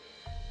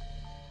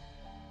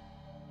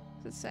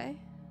 Does it say?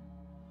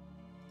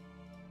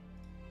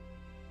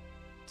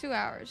 2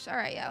 hours. All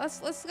right, yeah.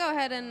 Let's go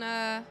ahead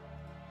and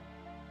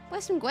play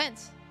some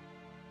Gwent.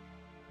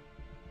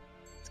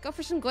 Let's go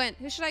for some Gwent.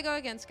 Who should I go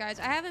against, guys?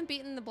 I haven't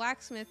beaten the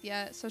blacksmith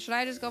yet, so should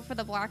I just go for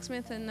the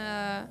blacksmith in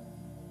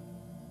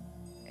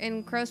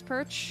Crow's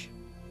Perch?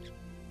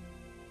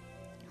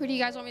 Who do you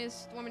guys want me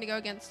to go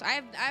against?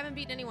 I haven't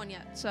beaten anyone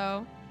yet,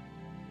 so.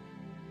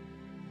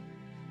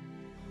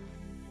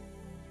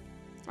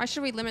 Why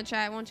should we limit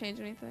chat? It won't change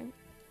anything.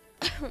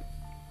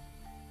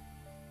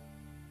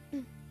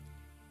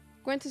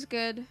 Gwent is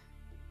good.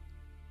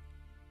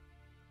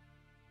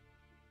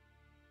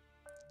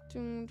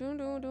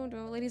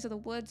 Ladies of the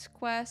Woods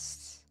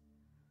quest.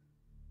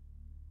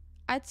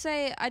 I'd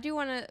say I do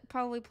want to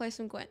probably play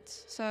some Gwent.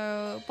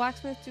 So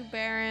blacksmith to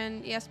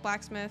Baron. Yes,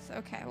 blacksmith.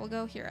 Okay, we'll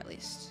go here at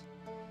least.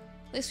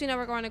 At least we know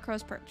we're going to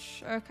Crow's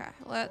Perch. Okay,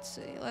 let's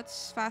see.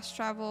 Let's fast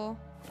travel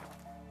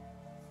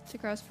to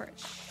Crow's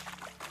Perch.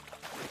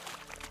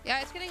 Yeah,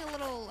 it's getting a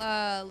little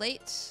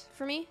late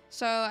for me,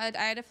 so I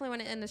definitely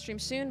want to end the stream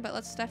soon, but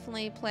let's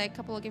definitely play a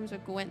couple of games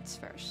with Gwent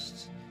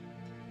first.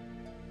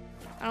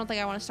 I don't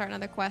think I want to start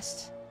another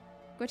quest.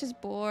 Gwent is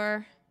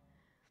bore.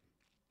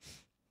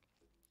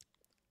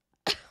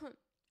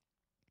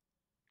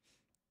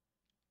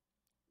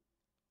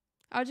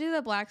 I'll do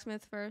the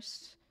blacksmith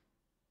first.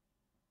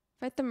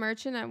 Fight the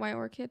merchant at White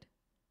Orchid.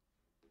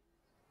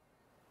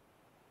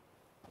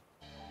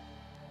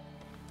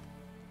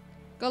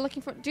 Go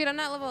looking for... Dude, I'm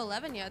not level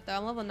 11 yet, though.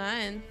 I'm level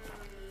 9.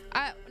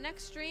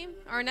 Next stream,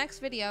 or next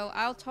video,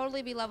 I'll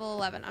totally be level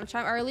 11. I'm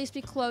trying... Or at least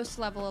be close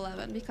to level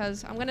 11,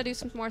 because I'm going to do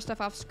some more stuff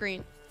off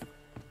screen.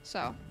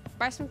 So,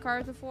 buy some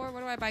cards before.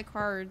 Where do I buy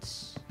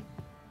cards?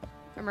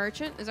 A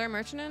merchant? Is there a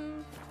merchant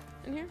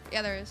in here?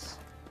 Yeah, there is.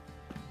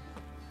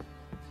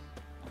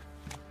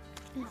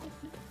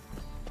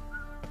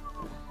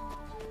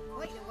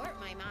 Quite the work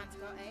my man's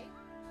got, eh?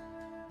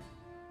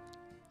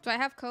 Do I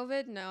have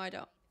COVID? No, I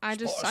don't. I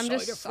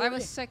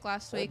was sick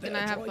last week and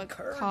I have a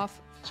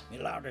cough. My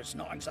lad, it's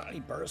not exactly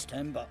burst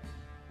him, but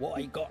what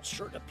I got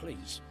sure to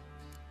please.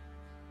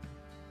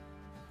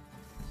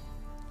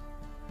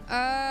 Oh,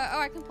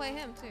 I can play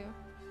him too.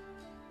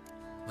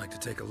 Like to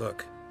take a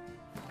look.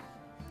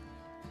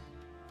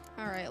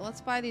 All right, let's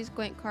buy these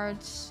Gwent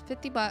cards.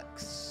 50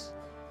 bucks.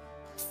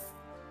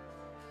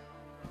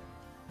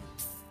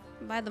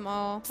 Buy them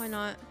all. Why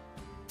not?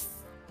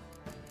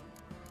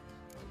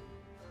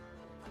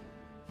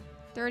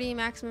 30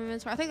 maximum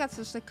inventory. I think that's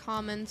just a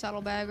common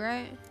saddlebag,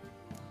 right?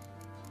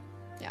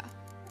 Yeah.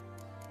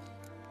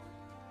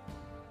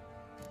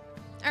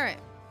 All right,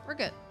 we're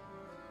good.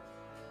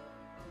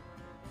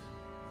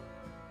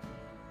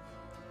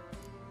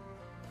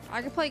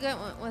 I could play Gwent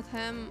with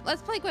him.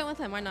 Let's play Gwent with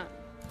him. Why not?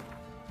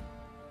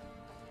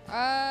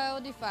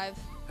 We'll do 5.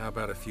 How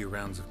about a few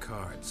rounds of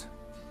cards?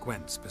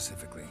 Gwent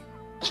specifically.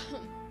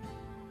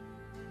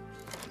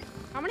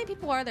 How many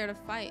people are there to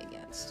fight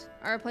against?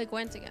 Or play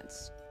Gwent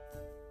against?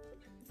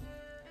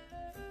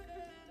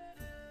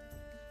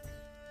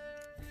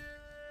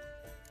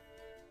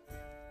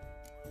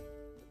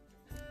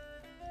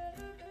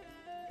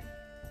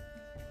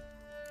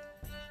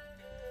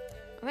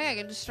 I think I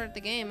can just start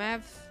the game. I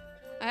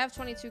have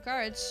 22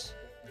 cards.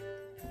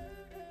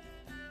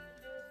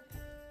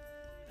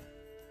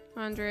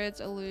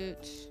 Hundreds, a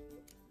loot.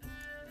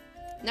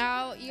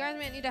 Now, you guys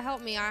might need to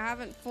help me. I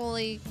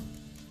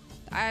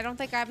don't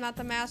think I'm not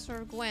the master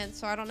of Gwent,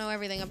 so I don't know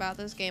everything about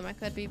this game. I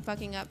could be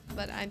fucking up,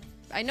 but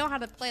I know how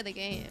to play the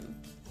game.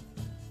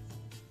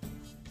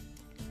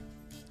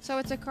 So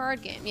it's a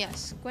card game.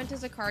 Yes, Gwent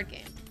is a card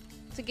game.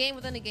 It's a game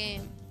within a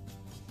game.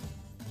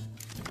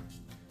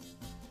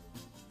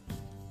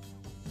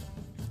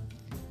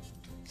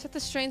 Set the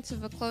strengths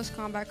of the close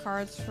combat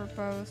cards for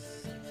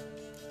both.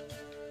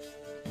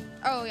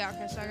 Oh yeah,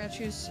 okay, so I gotta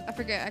choose. I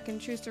forget, I can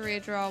choose to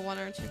redraw 1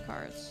 or 2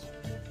 cards.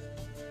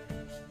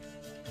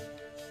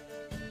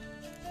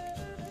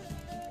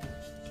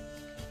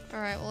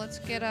 Alright, well let's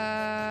get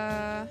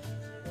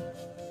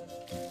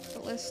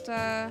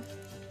Ballista.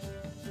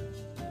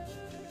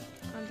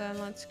 And then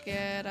let's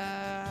get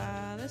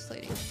this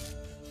lady.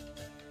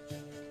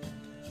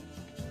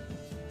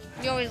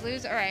 You always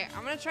lose? Alright,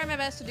 I'm gonna try my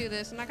best to do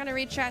this. I'm not gonna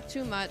read chat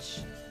too much.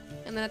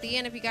 And then at the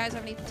end, if you guys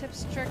have any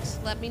tips, tricks,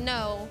 let me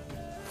know.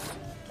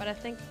 But I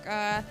think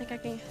I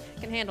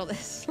can handle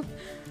this.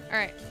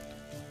 Alright.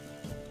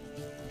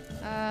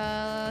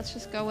 Let's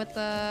just go with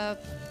the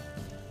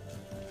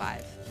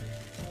 5.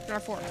 Or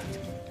 4.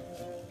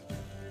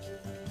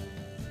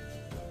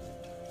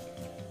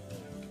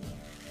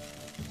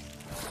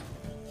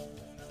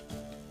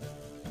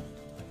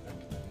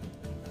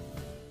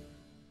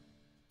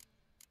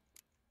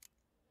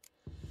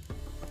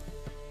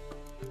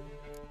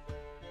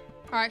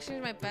 Oh, I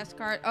exchanged my best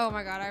card. Oh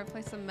my god, I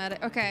replaced the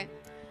medic. Okay.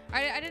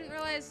 I didn't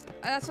realize.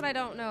 That's what I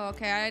don't know.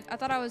 Okay, I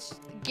thought I was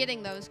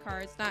getting those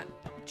cards, not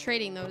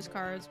trading those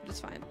cards, but it's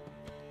fine.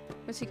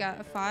 What's he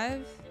got? A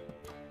 5?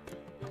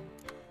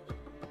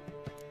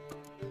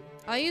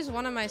 I'll use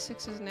one of my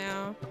 6s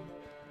now.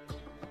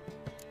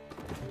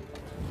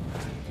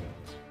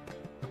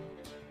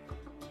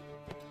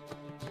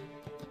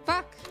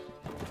 Fuck!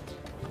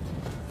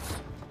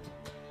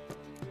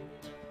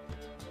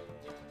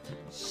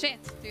 Shit,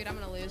 dude, I'm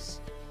gonna lose.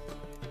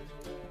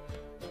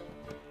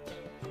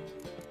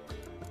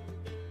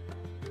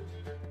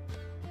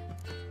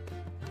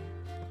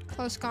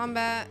 Close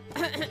combat.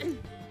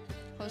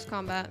 Close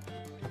combat.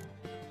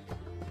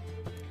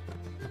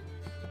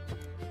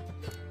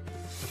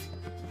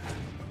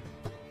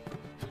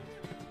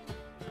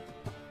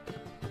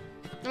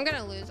 I'm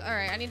gonna lose.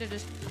 Alright, I need to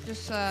just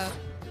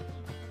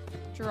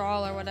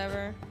draw or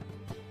whatever.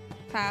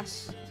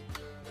 Pass.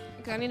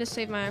 Okay, I need to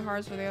save my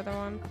hearts for the other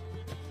one.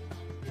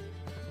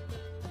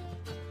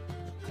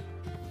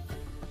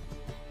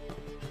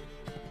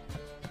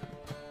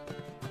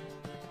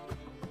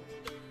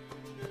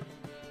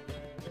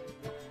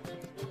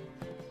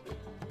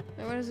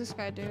 Wait, what does this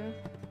guy do?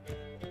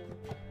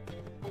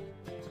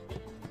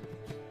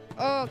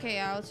 Oh, okay,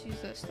 yeah, let's use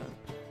this then.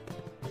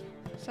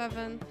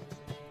 7.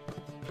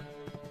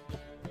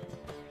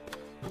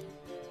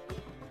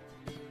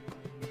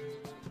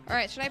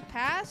 Alright, should I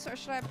pass or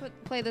should I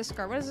play this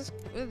card? What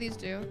do these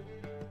do?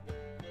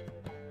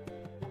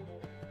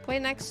 Play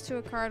next to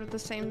a card with the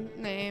same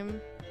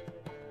name.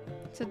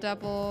 It's a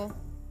double.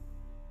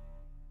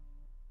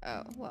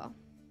 Oh, well.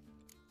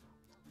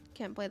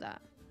 Can't play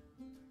that.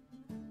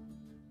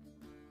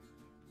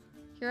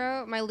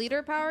 Hero, my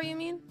leader power, you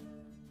mean?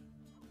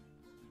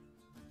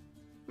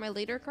 My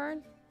leader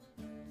card?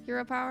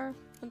 Hero power?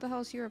 What the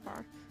hell is hero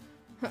power?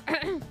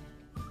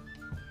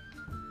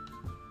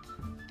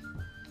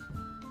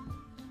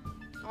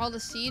 All the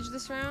siege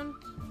this round?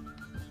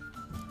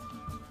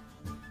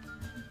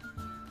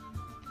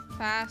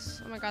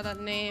 Pass. Oh my god, that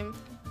name.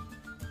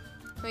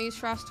 I use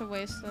Frost to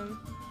waste them.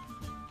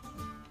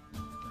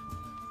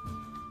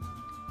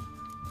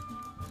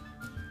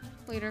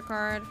 Leader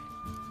card.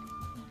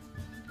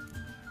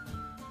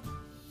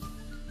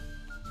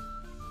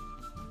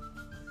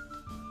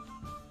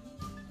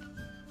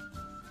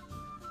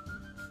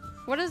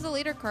 What does the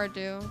leader card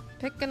do?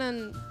 Pick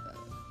an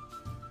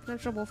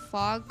impenetrable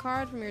fog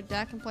card from your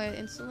deck and play it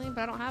instantly,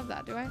 but I don't have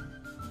that, do I?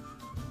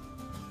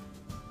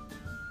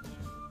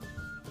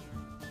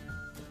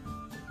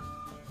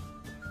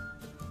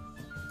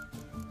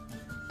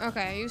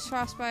 Okay, use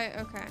frostbite.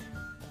 Okay.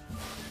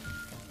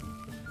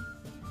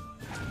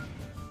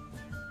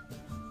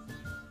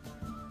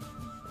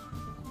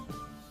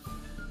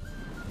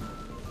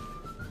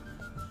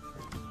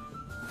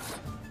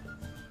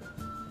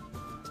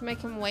 To make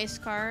him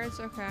waste cards.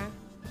 Okay.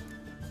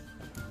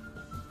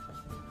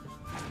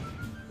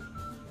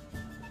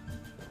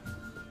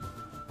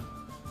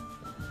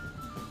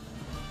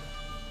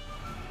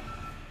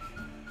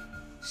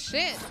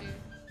 Shit, dude.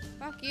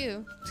 Fuck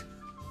you.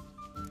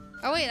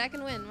 Oh wait, I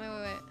can win.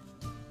 Wait.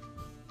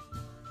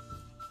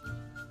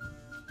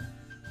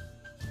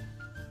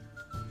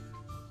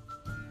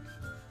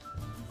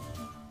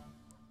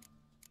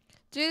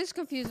 Dude, it's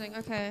confusing.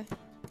 Okay.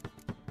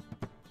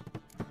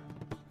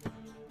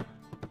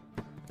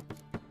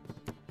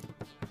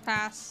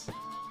 Pass.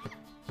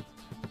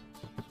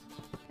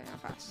 Okay, I'll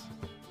pass.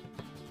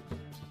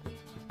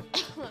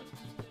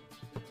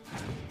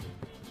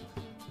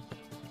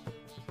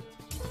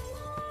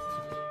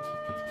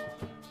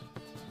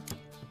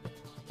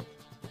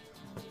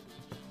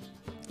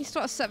 He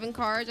still has 7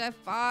 cards. I have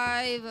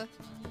 5. I'm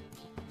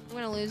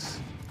gonna lose.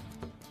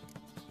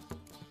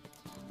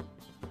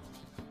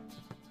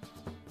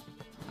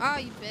 Ah,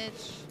 you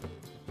bitch.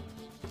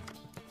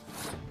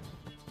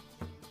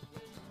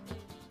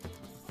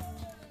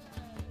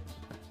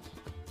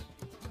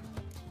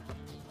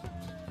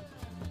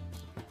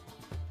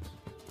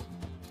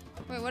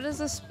 Wait, what does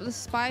the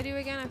spy do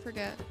again? I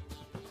forget.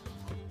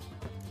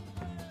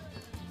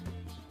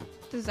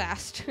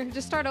 Disaster.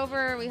 Just start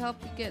over. We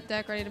help you get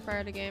deck ready to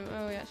fire the game.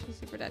 Oh yeah, she's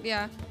super dead.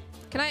 Yeah.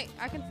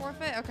 I can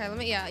forfeit?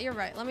 Okay, yeah, you're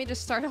right. Let me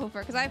just start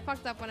over because I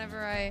fucked up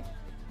whenever I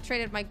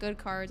traded my good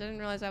cards. I didn't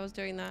realize I was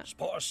doing that.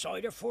 Spot a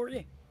cider for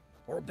you?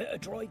 Or a bit of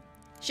dry?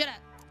 Shut up.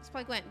 Let's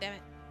play Gwent, damn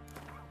it.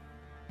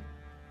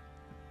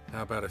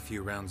 How about a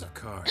few rounds of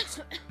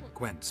cards?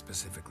 Gwent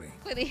specifically.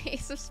 Play the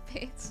Ace of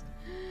Spades.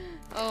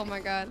 Oh my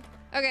god.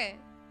 Okay.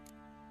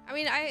 I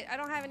mean, I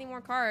don't have any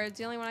more cards.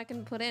 The only one I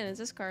can put in is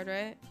this card,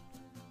 right?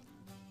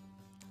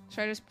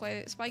 Should I just play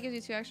it? Spy gives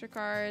you 2 extra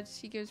cards.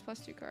 He gives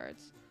 +2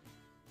 cards.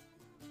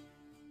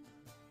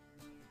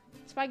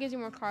 Spy gives you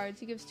more cards.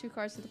 He gives 2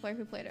 cards to the player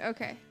who played it.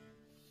 Okay.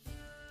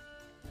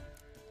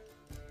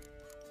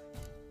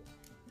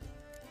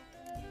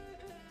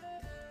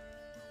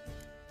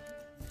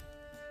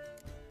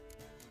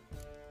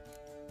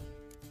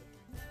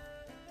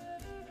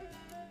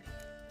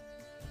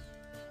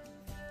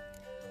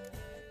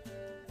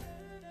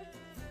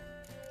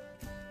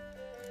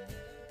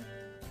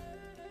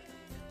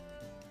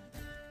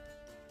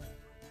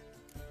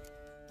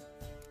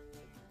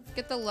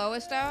 Get the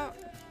lowest out.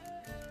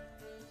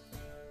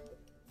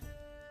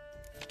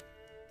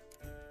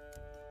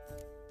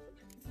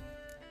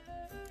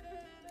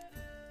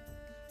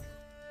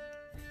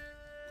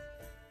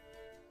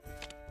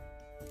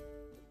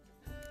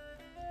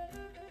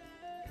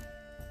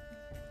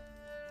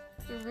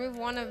 Remove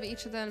 1 of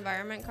each of the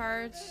environment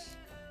cards.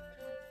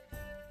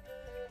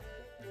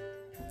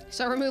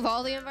 So remove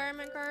all the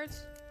environment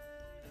cards?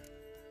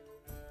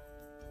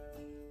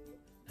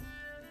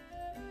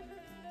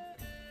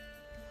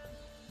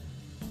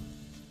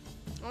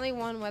 Only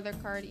 1 weather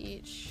card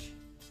each.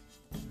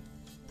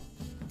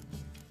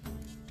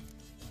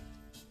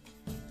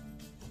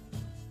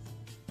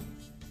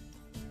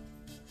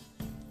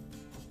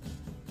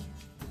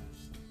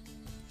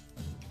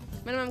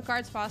 Minimum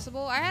cards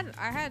possible. I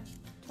had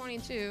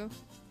 22.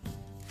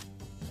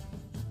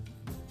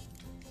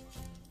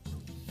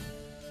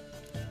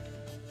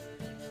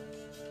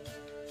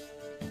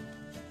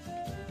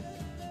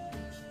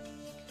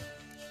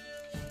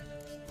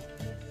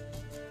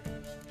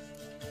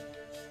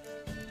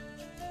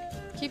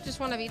 Keep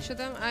just one of each of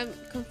them? I'm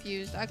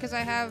confused. Because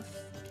I have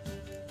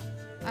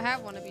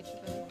one of each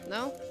of them.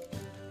 No?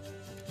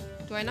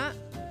 Do I not?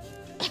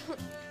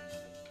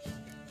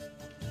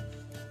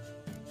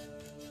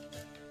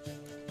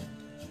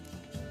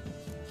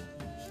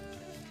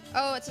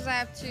 Oh, it says I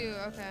have 2.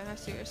 Okay, I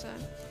see what you're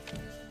saying.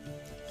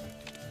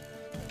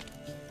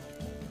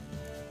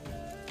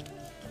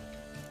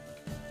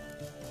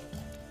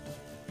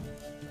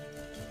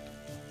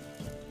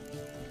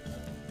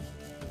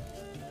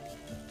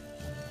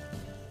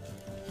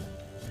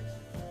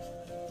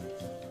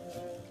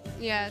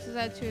 Yeah, it says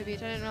I had 2 of each.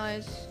 I didn't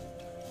realize.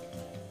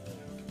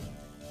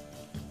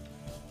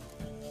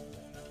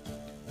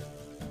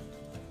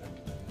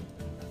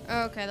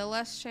 Okay, the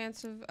less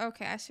chance of...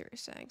 Okay, I see what you're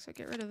saying. So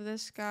get rid of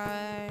this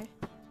guy.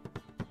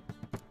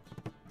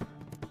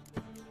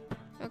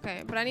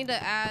 Okay, but I need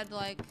to add,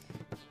 like,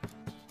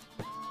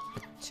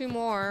 2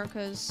 more,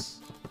 because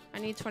I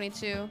need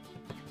 22.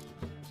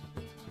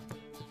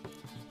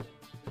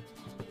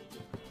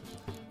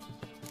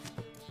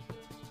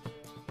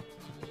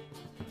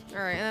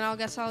 Alright, and then I'll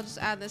guess I'll just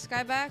add this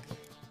guy back.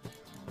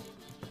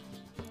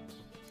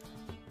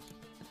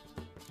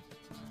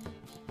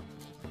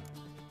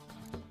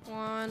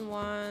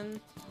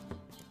 One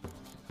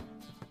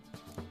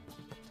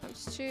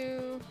times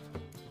 2.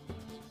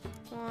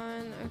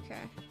 1,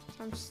 okay.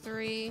 Times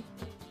 3.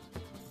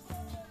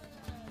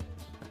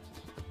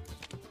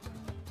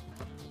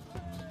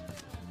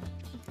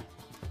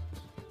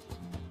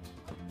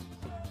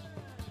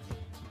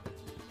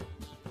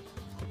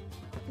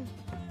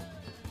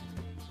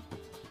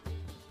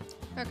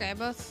 Okay,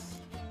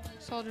 both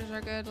soldiers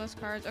are good. Less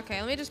cards. Okay,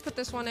 let me just put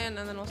this one in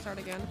and then we'll start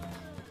again.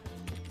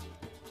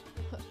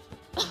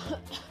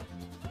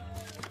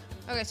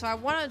 Okay, so I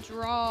want to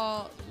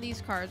draw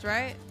these cards,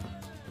 right?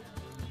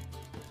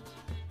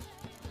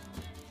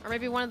 Or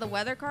maybe one of the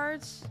weather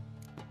cards?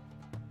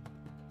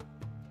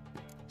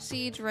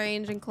 Siege,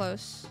 range, and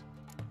close.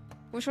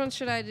 Which one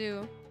should I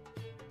do?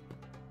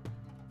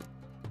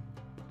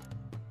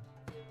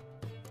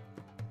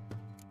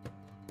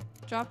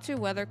 Drop 2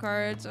 weather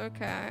cards.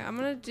 Okay, I'm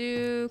gonna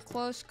do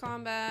close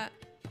combat.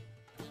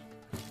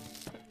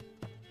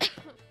 And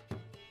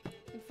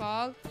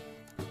fog.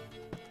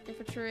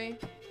 Infantry.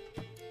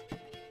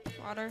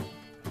 Water.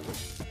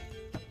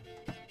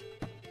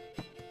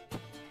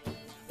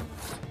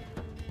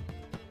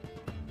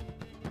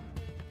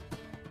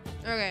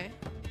 Okay.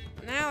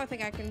 Now I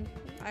think I can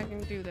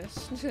do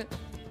this.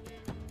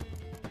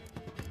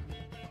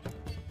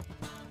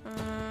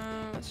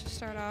 Let's just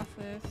start off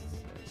with this.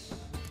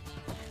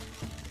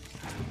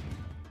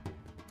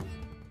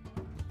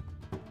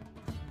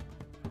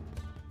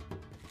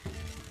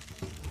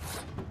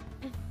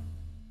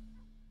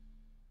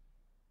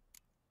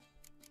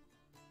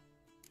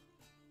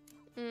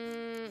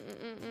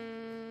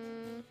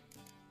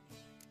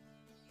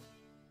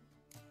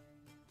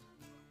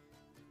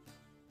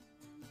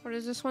 What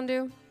does this one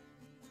do?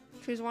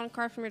 Choose 1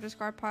 card from your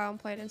discard pile and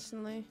play it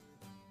instantly.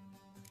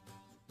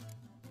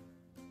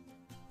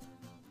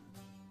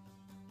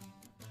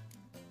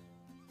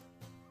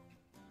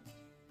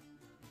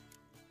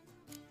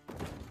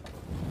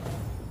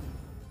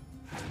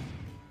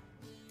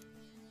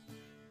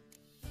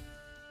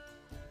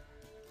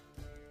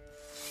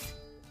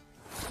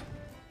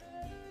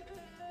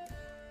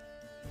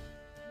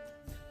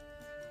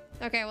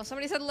 Okay, well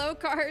somebody said low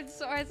cards,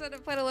 so I said I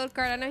played a low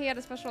card. I know he had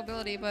a special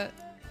ability, but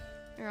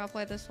here, I'll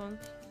play this one.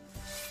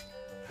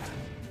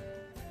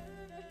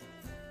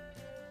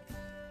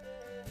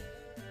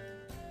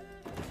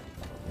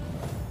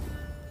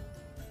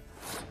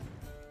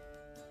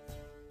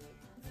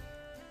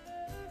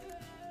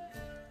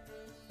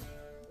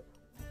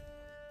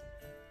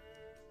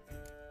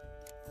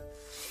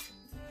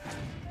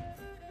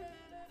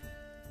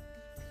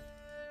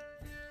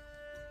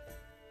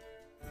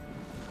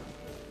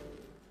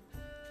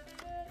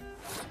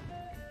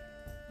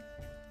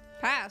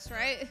 Pass,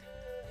 right?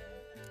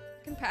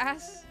 Can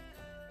pass.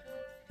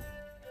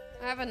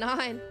 I have a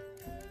 9.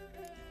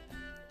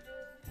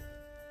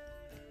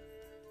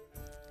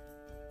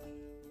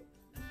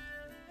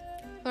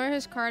 Lure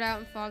his card out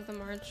and fog the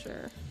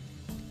marcher.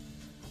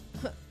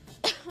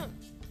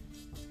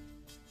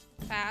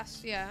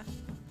 Pass, yeah.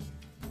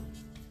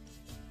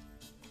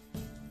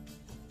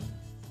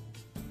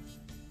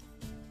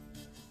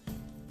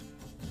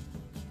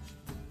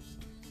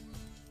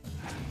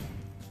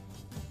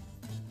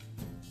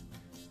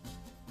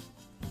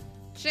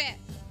 Shit.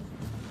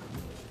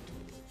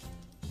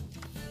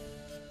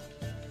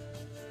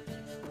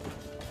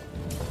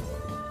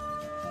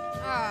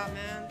 Oh,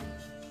 man.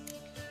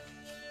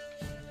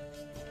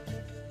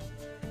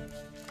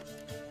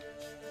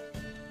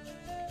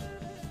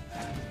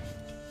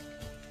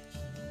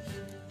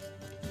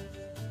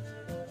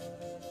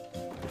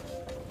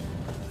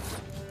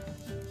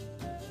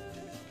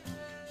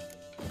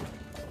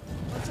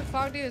 What's the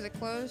fog do? Is it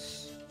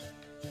close?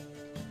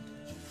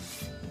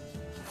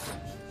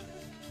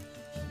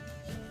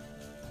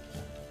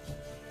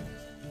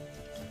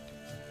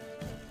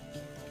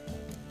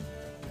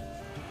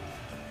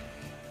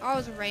 Oh, it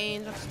was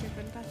range. That's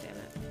stupid. God damn it.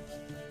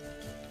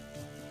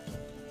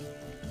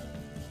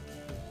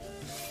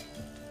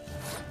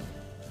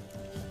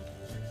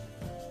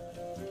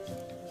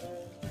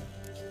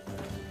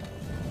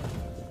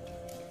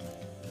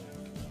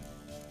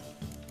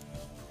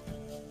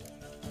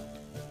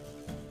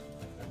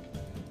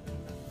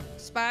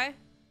 Spy?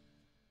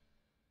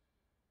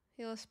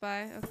 Heal a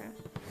spy, okay.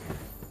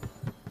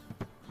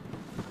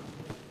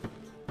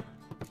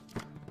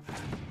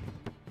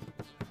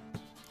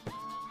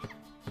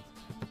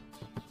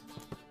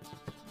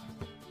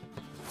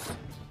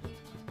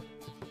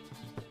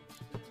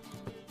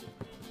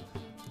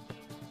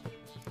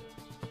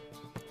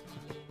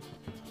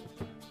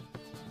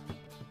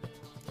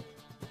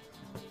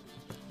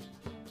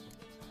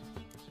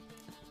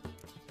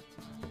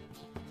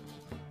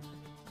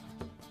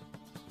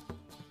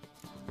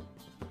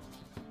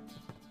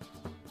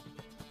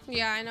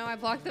 Yeah, I know, I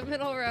blocked the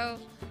middle row.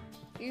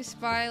 Use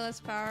spy,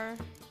 less power.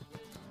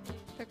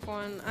 Pick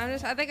one. I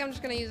think I'm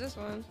just gonna use this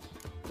one.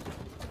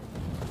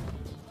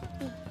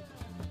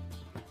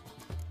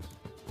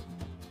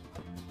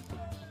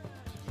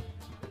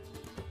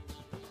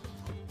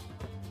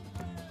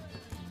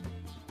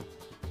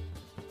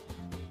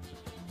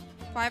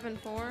 Five and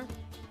 4.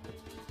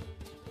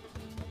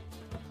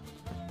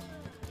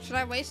 Should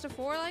I waste a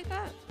 4 like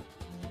that?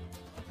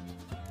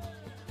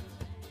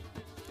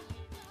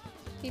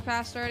 He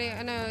passed already.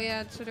 I know,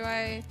 yeah. So do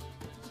I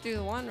do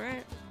the 1,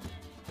 right?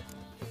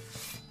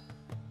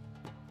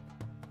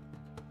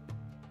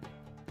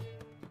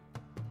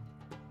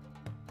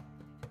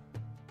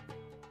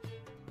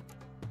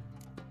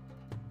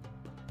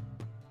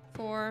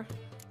 Four.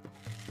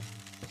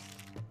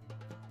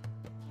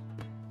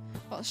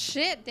 Well,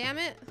 shit, damn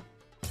it.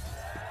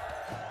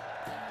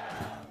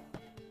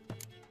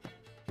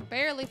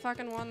 Barely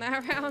fucking won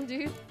that round,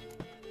 dude.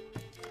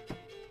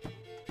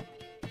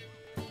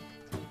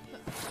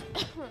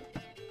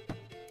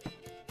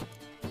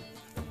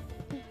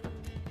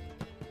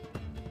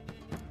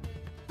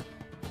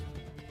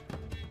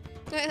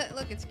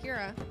 Look, it's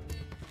KEIRA.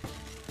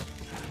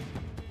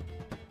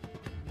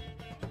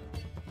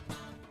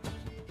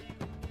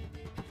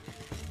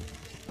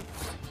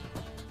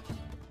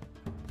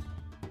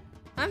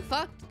 I'm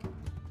fucked.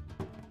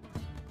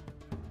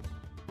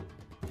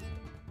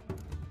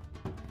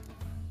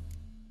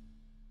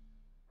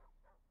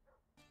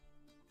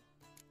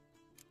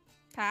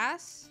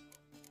 Pass?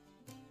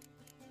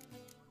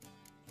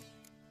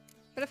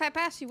 But if I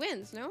pass, he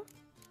wins, no?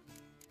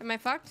 Am I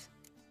fucked?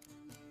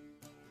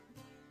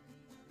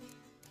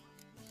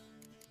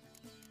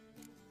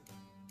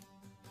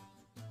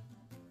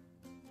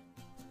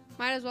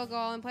 Might as well go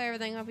all and play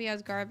everything. Hope he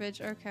has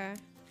garbage. Okay.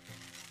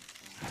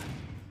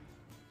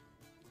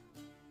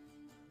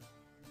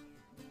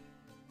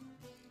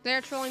 They're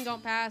trolling,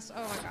 don't pass.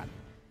 Oh my god.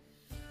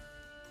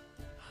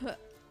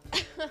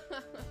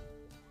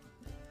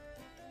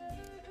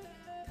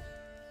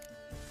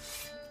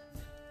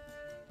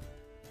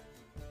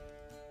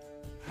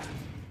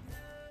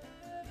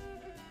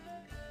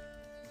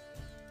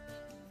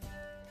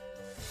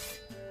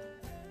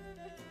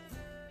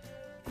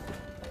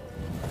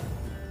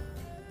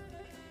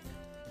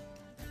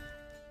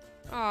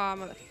 Aw,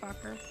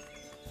 motherfucker.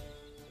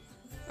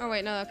 Oh,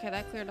 wait, no, okay,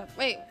 that cleared up.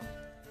 Wait.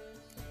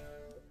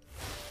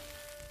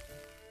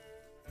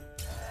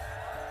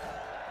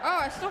 Oh,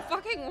 I still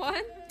fucking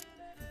won?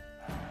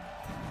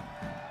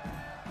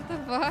 What the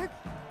fuck?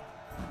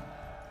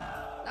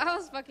 That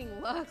was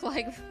fucking luck,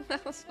 like,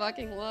 that was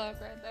fucking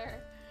luck right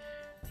there.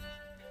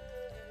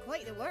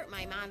 Quite the work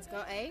my man's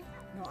got, eh?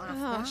 Not half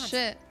Oh, bad.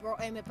 shit.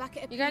 Brought home a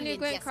bucket of You got a new peelings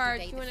Gwent card.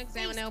 yesterday, If you want to the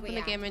examine and feast open we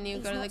the had. game menu,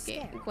 He's go to not the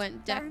scared.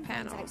 Gwent deck Darren finds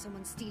panel. out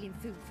someone's stealing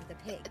food for the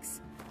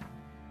pigs.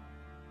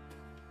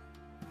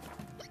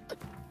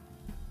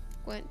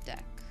 Gwent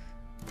deck.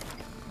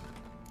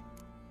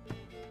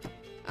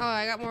 Oh,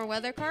 I got more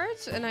weather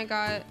cards, and I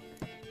got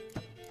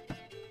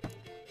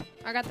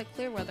the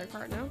clear weather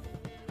card, no?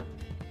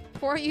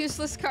 4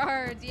 useless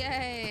cards,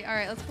 yay!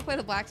 Alright, let's go play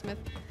the blacksmith.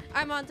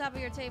 I'm on top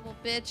of your table,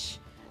 bitch.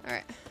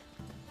 Alright.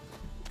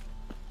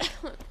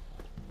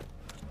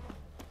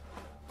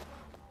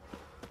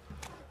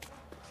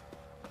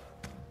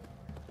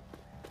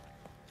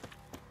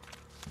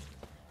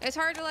 It's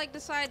hard to, like,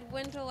 decide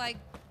when to, like,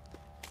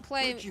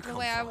 play the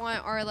way I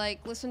want or,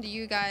 like, listen to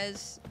you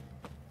guys,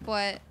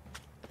 but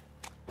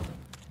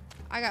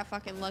I got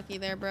fucking lucky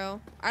there, bro.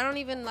 I don't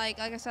even, like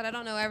I said, I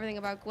don't know everything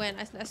about Gwent.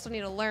 I still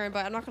need to learn,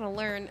 but I'm not gonna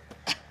learn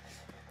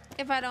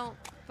if I don't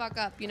fuck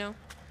up, you know?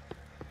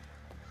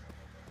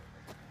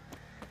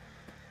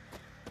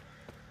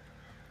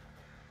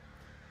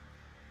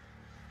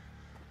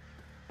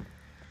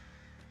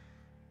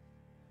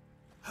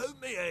 How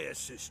may I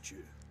assist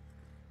you?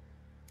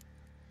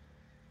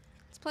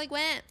 Let's play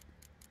Gwent.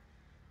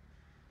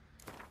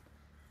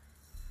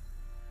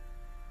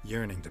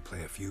 Yearning to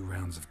play a few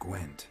rounds of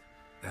Gwent.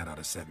 That ought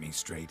to set me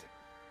straight.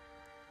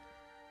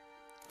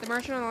 The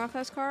Merchant on the left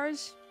has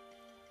cards.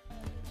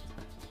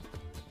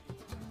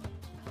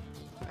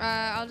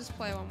 I'll just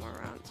play one more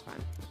round. It's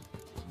fine.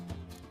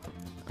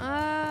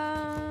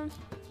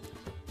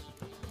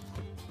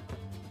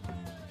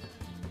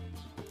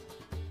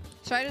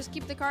 Should I just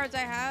keep the cards I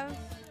have?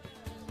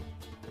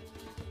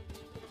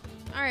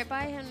 Alright,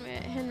 bye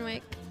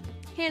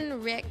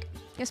Henrik.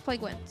 Yes, play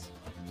Gwent.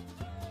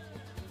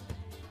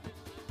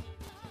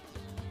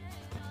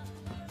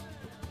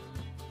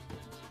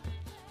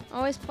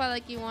 Always play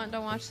like you want,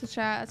 don't watch the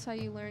chat. That's how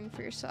you learn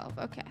for yourself.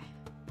 Okay.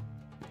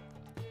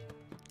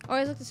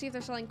 Always look to see if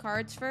they're selling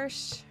cards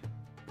first.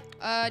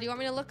 Do you want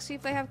me to look, see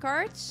if they have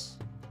cards?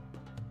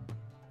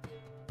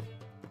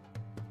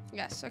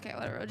 Yes, okay,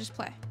 whatever, we'll just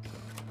play.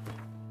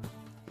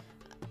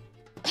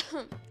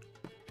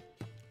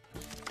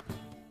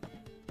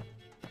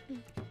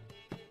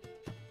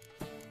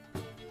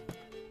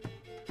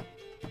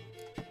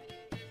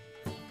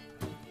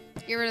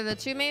 Get rid of the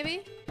 2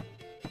 maybe?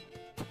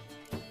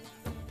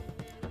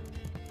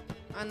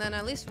 And then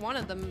at least one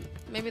of them,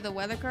 maybe the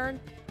weather card.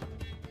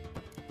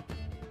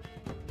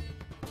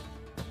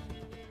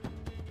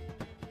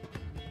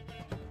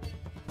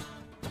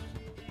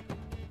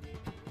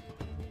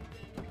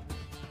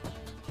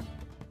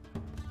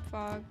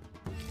 Fog.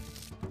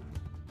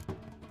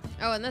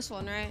 Oh, and this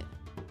one, right?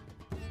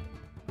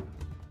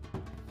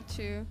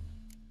 2.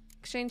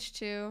 Exchange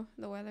 2,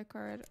 the weather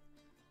card.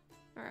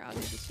 Alright, I'll do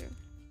the 2.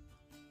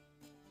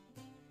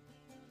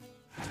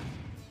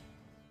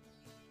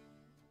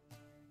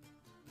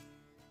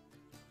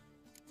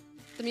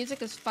 The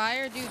music is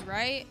fire, dude,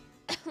 right?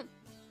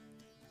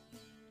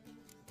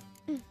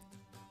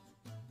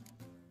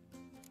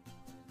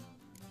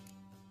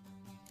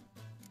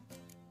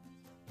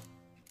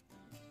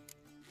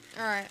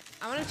 Alright,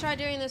 I'm gonna try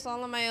doing this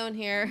all on my own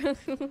here.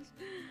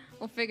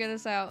 We'll figure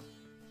this out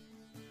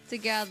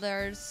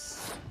together.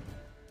 It's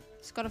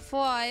got a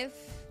 5.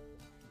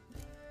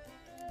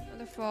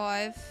 Another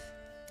 5.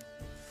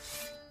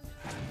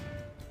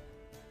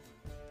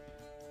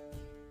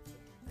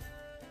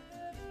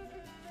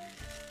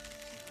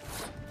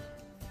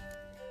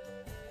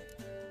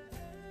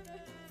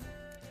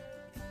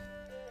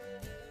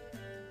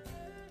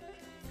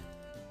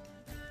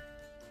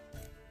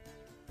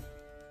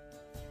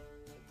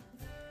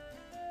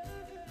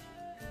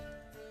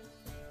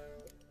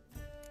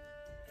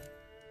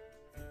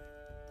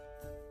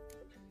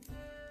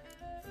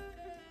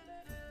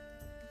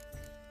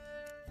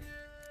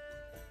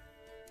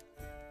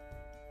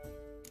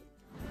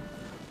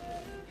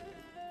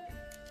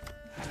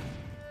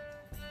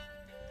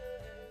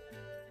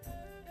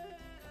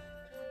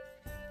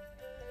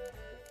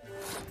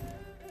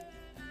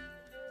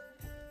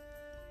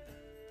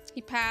 He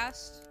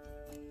passed.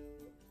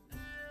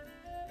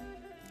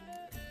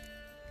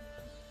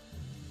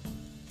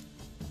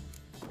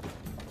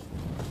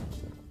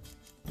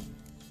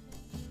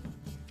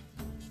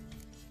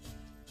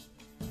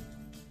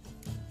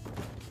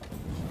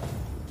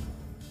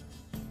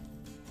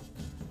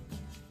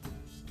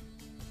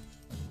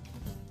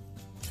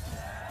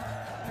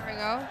 There we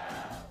go.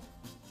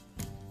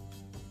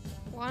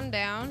 1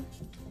 down.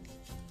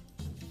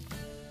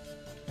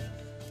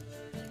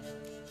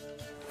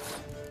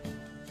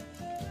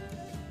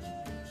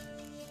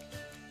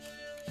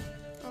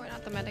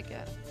 The medic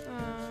yet.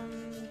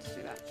 Let's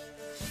do that.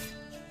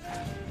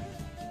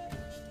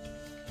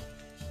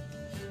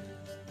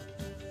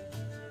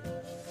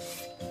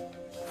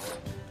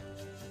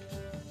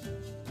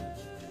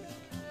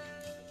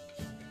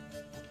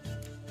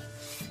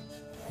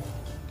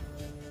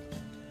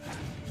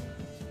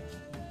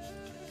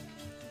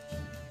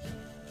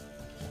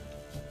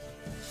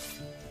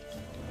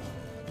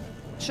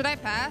 Should I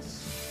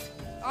pass?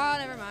 Oh,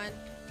 never mind.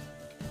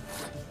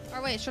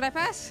 Or wait, should I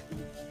pass?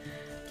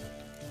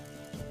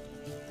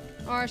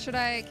 Or should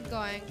I keep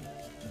going?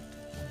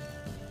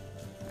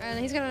 And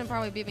he's gonna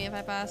probably beat me if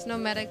I pass. No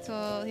medic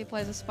till he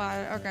plays a spot.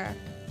 Okay.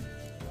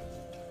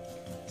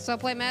 So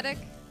play medic.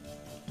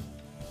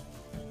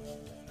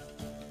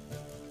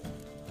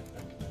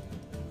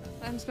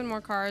 Let him spin more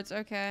cards.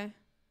 Okay.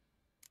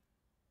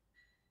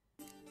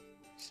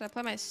 Should I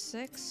play my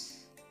 6?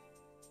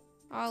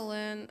 All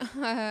in.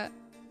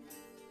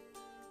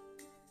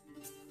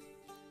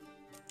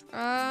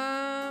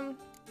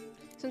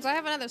 Since I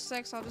have another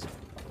 6, I'll just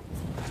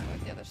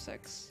the other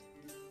 6.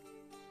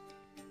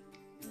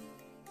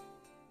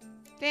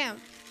 Damn,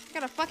 I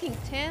got a fucking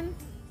 10.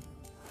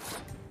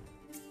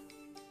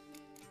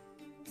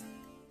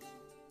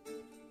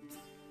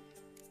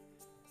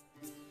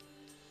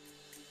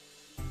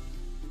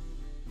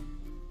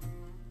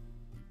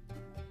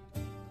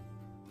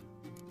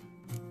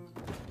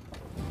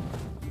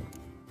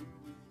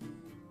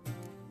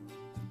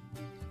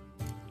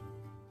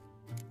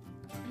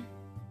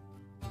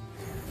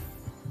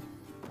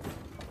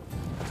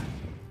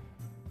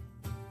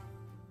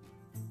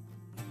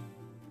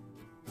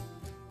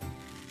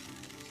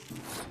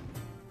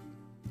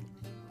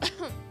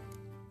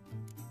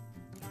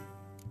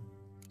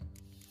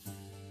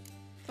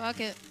 Fuck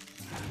it.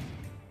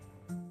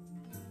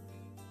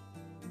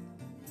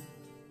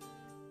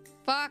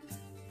 Fuck.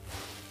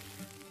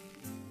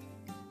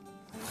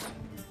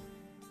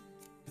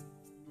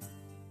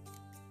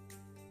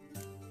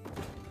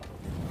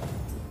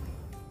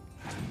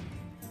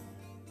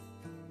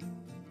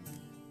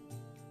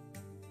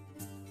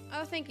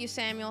 Oh, thank you,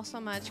 Samuel, so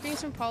much.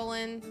 Greetings from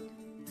Poland.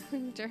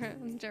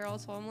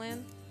 Gerald's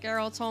homeland.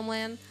 Gerald's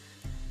homeland.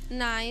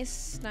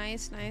 Nice,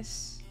 nice,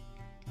 nice.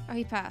 Oh,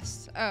 he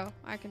passed. Oh,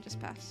 I can just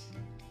pass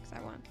because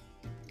I won.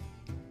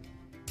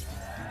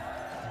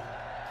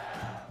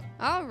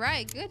 All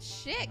right, good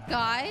shit,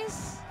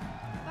 guys.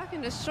 Fucking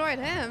destroyed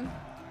him.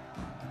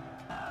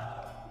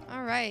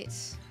 All right.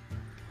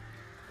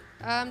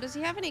 Does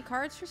he have any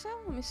cards for sale?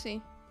 Let me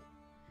see.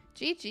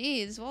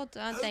 GG's, well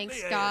done.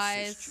 Thanks,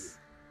 guys.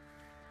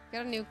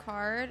 Got a new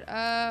card.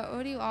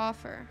 What do you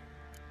offer?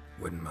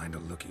 Wouldn't mind a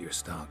look at your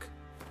stock.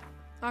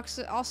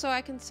 Also,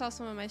 I can sell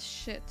some of my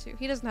shit too.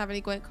 He doesn't have any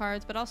Gwent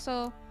cards, but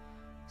also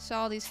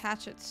sell all these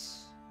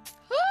hatchets.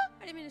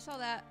 I didn't mean to sell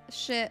that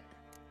shit.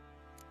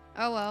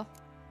 Oh well.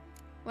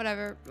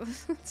 Whatever.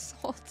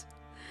 Sold.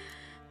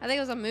 I think it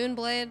was a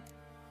Moonblade.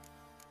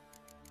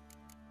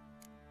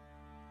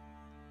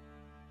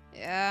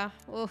 Yeah.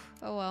 Oof.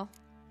 Oh well.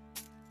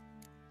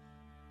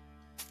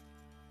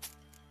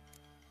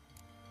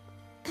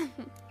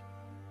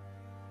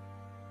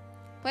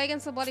 Play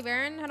against the Bloody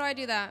Baron? How do I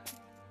do that?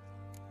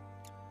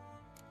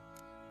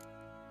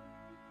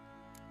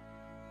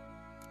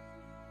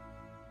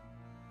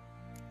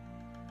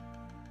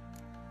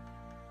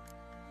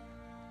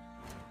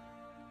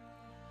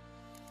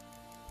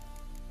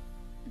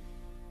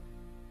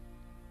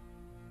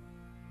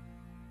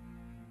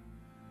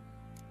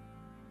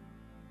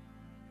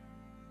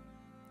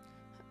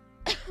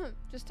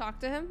 Just talk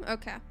to him?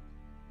 Okay.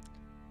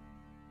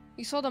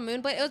 You sold a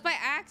Moonblade? It was by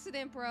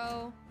accident,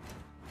 bro.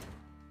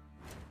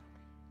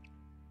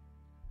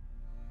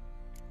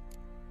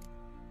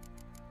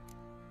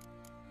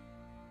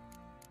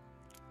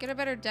 Get a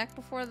better deck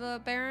before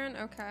the Baron?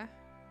 Okay.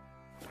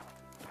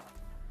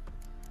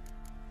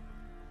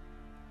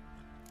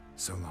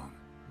 So long.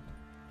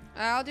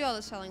 I'll do all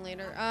the selling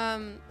later.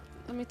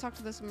 Let me talk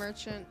to this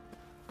merchant.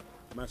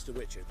 Master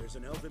Witcher, there's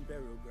an elven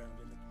burial ground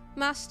in the...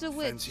 Master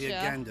Witcher. Fancy a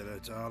gander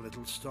at our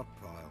little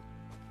stockpile.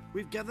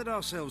 We've gathered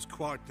ourselves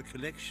quite the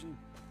collection.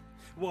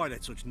 Why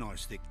let such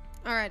nice things?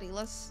 Alrighty,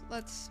 let's.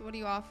 What are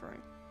you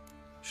offering?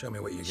 Show me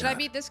what you got. Should I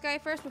beat this guy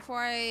first before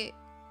I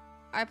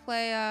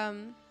play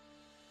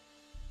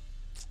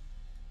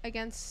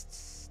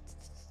against?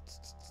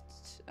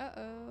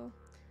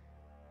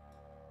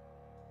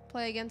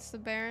 Play against the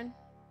Baron.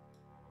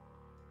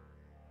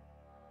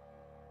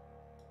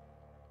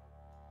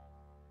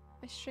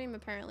 My stream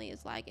apparently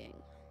is lagging.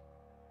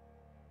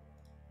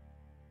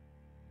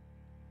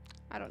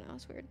 I don't know,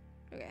 it's weird.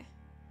 Okay.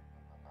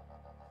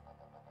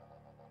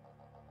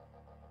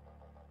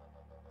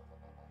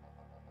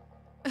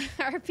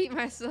 I repeat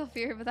myself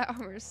here, but that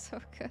armor is so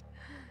good.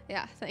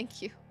 Yeah,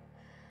 thank you.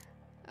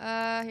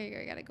 Here you go.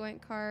 I got a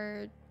Gwent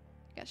card.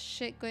 Got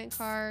shit Gwent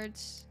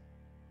cards.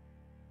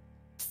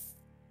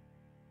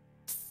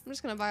 I'm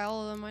just gonna buy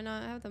all of them. Why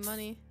not? I have the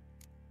money.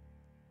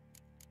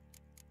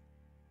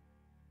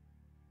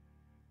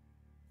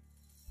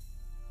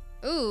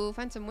 Ooh,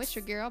 find some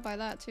Witcher gear. I'll buy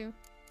that too.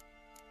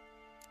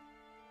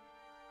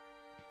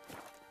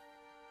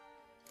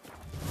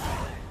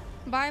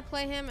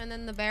 Play him, and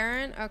then the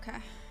Baron. Okay.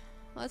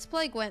 Let's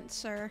play Gwent,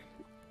 sir.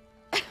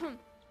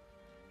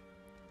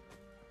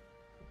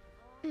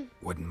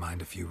 Wouldn't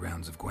mind a few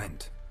rounds of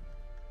Gwent.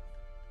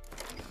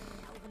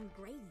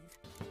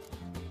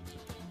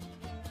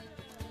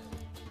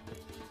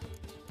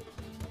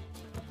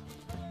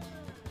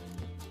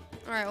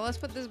 Alright, well, let's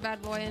put this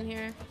bad boy in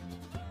here.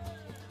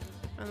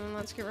 And then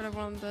let's get rid of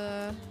one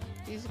of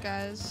these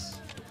guys.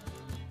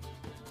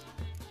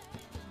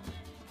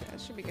 Okay,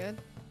 that should be good.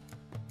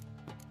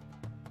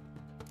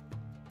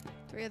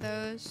 3 of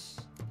those.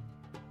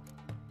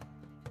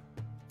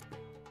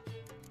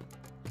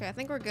 Okay, I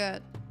think we're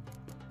good.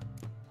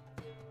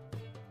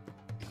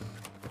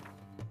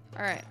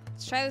 Alright,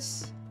 let's try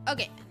this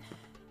again.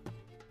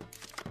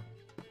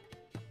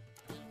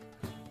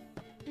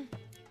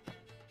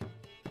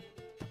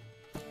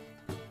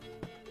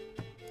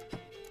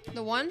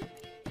 The 1?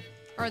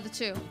 Or the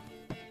 2?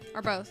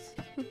 Or both?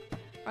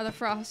 Or the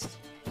Frost?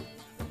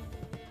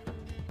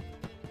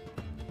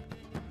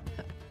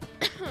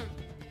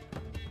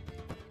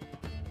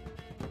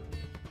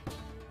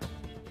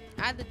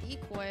 Add the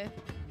decoy.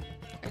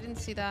 I didn't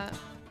see that.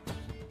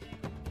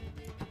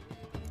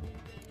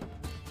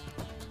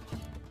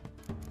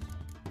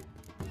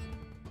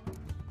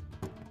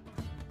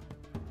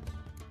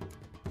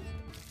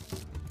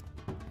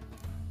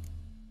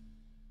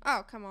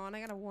 Oh, come on.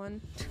 I got a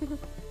 1.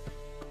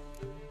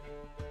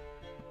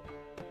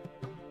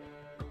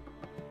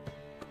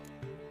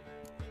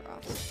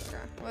 Frost.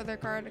 Okay. Weather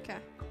card. Okay.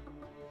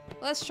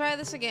 Let's try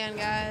this again,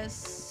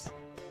 guys.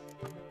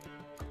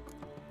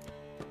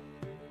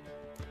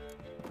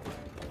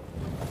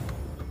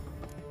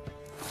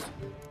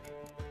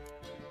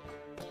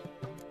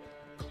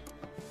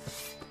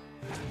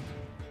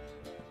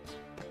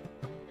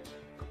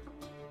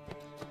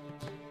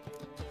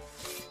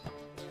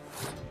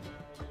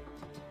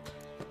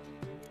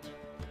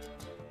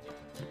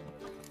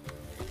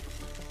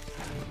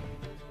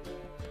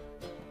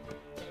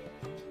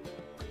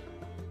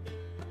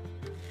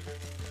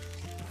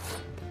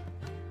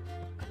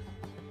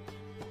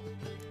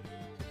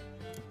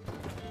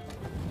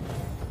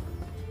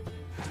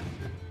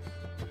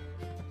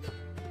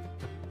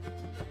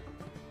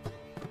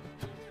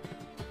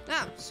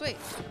 Oh, sweet.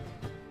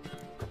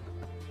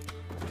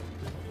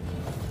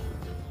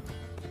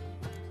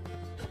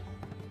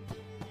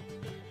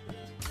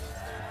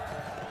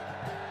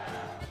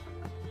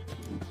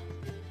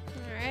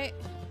 Alright.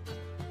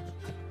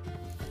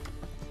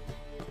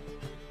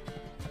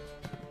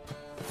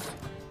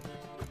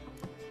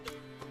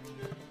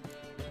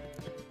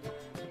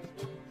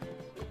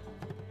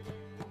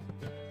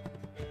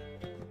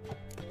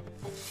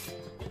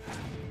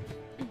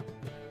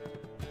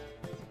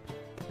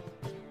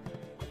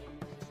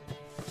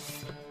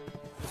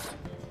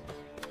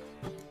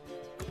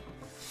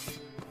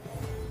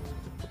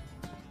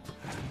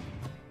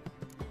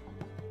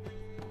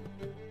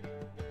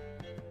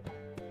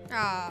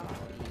 Oh.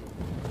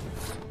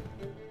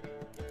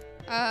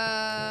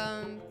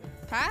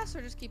 Pass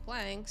or just keep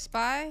playing?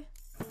 Spy?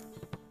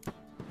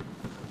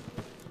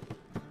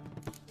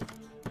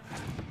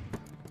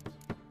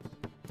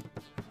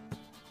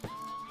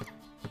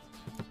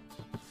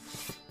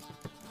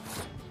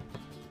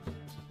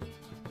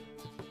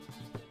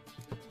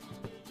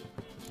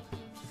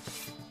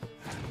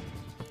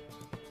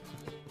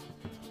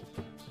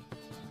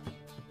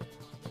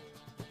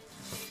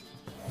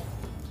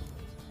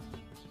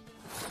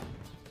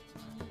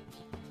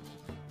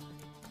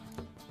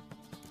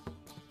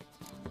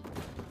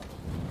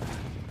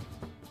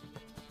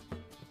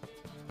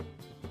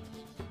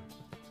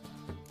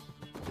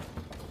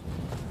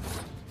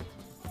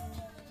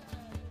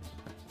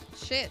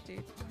 Shit,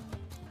 dude.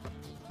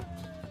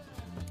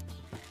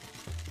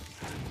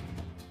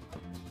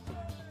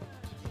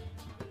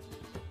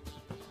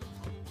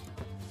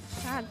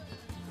 God.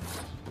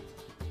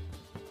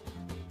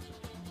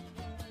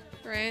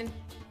 Rain.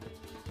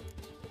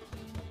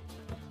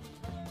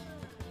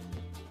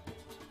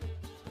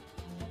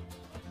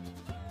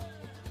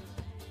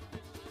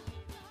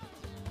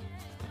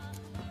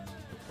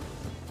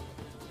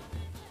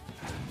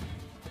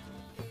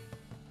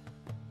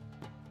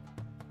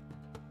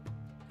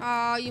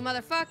 Oh, you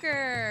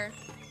motherfucker!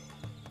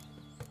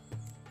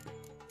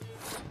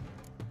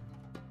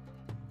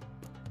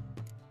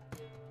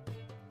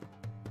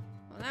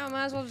 Well, now I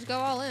might as well just go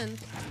all in.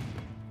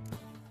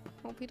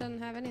 Hope he doesn't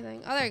have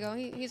anything. Oh, there you go.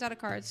 He's out of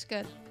cards.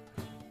 Good.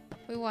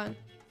 We won.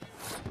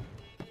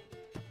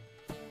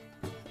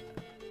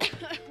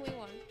 We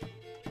won.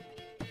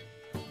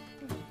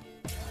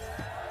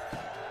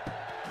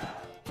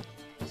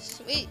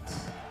 Sweet.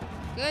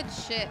 Good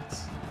shit.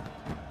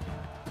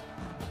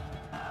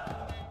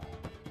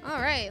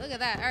 Alright, look at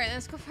that. Alright,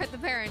 let's go fight the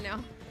Baron now.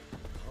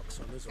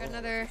 Got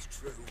another...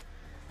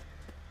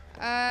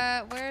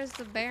 where's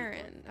the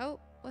Baron? Oh,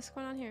 what's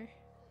going on here?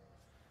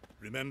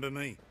 Remember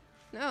me?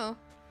 No.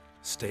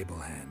 Stable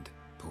hand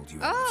pulled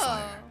you out of the Oh,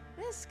 fire.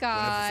 this I'll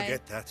guy. never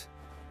forget that.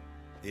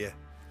 Yeah,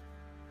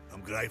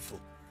 I'm grateful.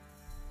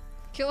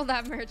 Kill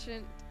that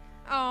merchant.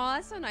 Oh,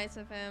 that's so nice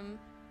of him.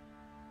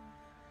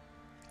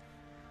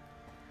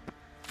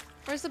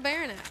 Where's the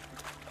Baron at?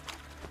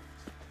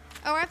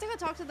 Oh, I have to go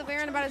talk to the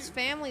Baron about his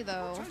family,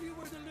 though.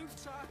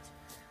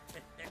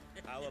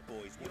 Our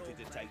boys wanted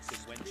to take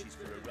some wenches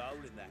for a roll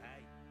in the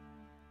hay.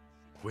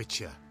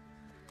 Witcher,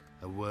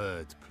 a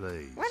word,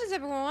 please. Why does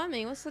everyone want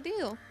me? What's the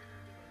deal?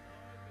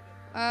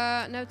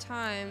 No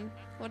time.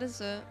 What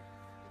is it?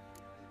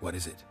 What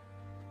is it?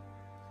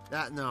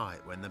 That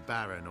night when the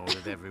Baron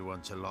ordered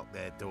everyone to lock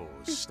their doors,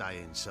 stay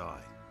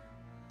inside.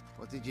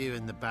 What did you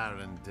and the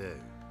Baron do?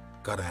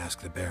 Gotta ask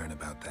the Baron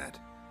about that.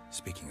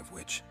 Speaking of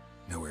which,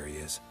 know where he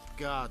is?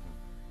 Garden.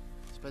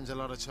 Spends a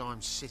lot of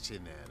time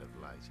sitting there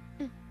of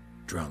late.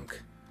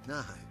 Drunk.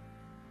 No.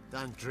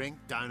 Don't drink,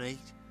 don't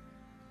eat.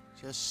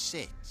 Just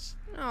sits.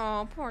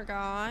 Oh, poor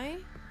guy.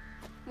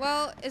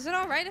 Well, is it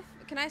alright if...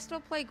 Can I still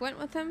play Gwent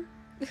with him?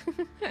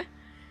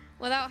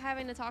 Without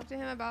having to talk to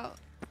him about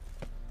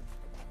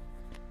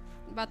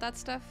that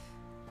stuff?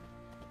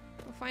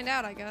 We'll find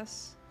out, I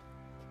guess.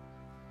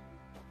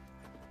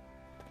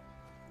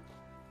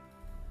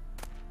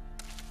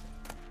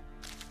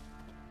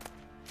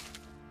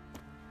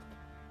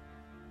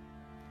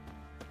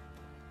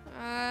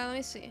 Let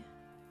me see.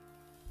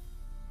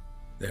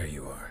 There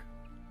you are.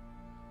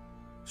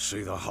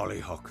 See the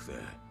hollyhock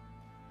there?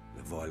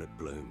 The violet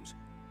blooms.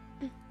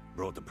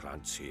 Brought the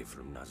plants here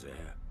from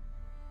Nazaire.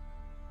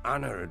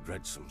 Anna had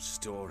read some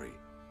story.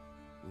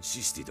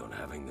 Insisted on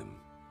having them.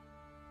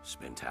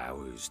 Spent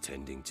hours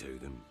tending to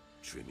them,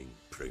 trimming,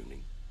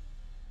 pruning.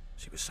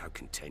 She was so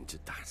content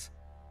at that.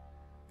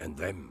 And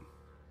them,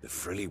 the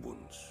frilly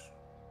ones,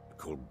 are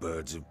called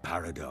birds of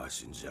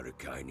paradise in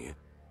Zerrikania.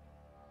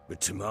 But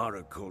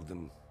Tamara called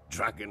them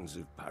dragons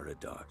of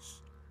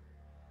paradise.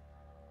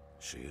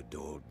 She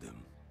adored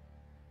them.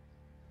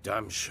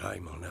 Damn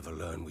shame I'll never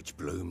learn which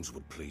blooms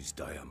would please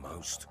Daya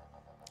most.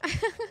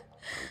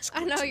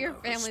 I know your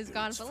family's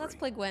gone, but let's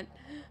play Gwent.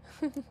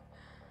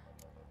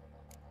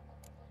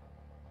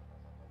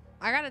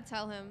 I gotta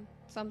tell him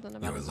something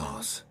about his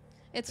loss.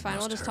 It's fine.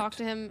 We'll just talk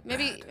to him.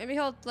 Maybe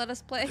he'll let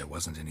us play. There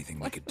wasn't anything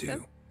we could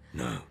do.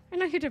 No. I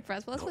know you're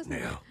depressed, but let's listen.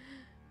 Not now.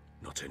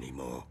 Not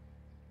anymore.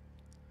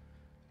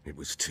 It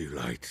was too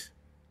late.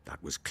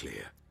 That was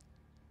clear.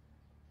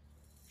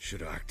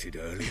 Should have acted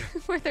earlier.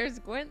 Where there's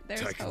Gwent,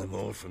 there's Taking hope. them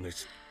all from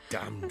this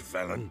damned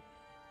Velen.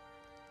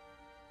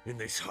 In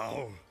this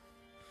hole,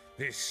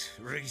 this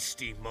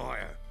reesty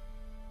mire,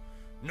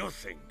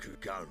 nothing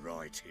could go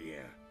right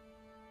here.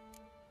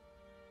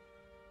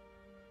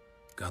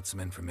 Got some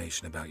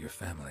information about your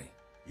family.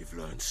 You've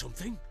learned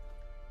something?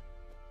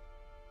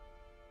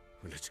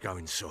 Well, let's go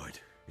inside.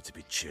 It's a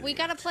bit chilly. We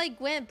gotta play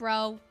Gwent,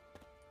 bro.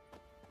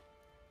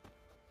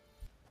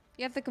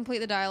 You have to complete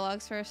the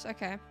dialogues first.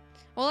 Okay.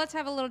 Well, let's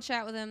have a little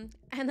chat with him,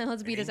 and then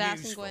let's beat his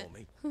ass in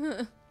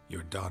Gwent.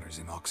 Your daughter's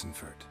in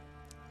Oxenfurt.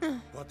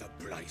 What the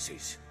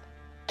blazes?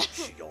 Is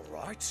she all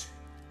right?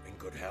 In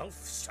good health?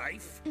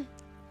 Safe?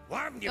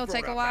 Why haven't you It'll brought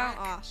take a her while. back?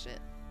 Aw, shit.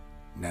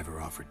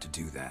 Never offered to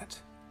do that.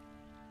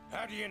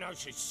 How do you know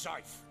she's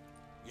safe?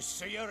 You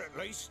see her at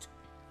least?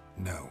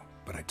 No,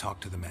 but I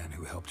talked to the man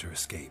who helped her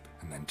escape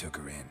and then took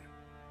her in.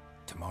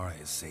 Tamara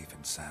is safe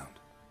and sound.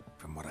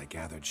 From what I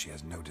gathered, she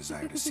has no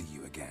desire to see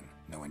you again,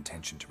 no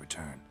intention to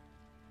return.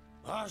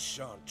 I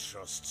shan't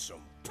trust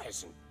some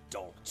peasant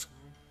dolt.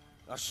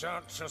 I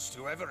shan't trust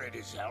whoever it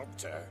is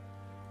helped her.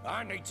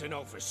 I need to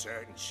know for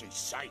certain she's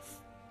safe.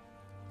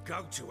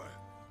 Go to her.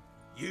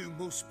 You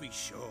must be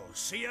sure.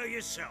 See her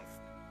yourself.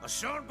 I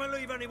shan't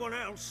believe anyone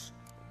else.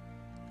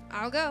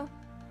 I'll go.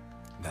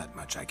 That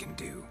much I can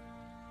do.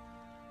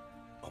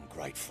 I'm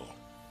grateful.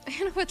 I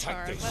know it's Take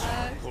hard, this,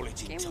 but call it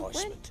game will win.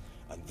 enticement,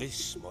 and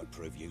this might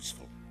prove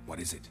useful. What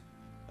is it?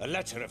 A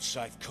letter of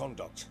safe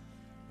conduct.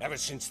 Ever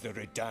since the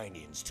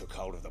Redanians took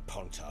hold of the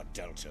Pontar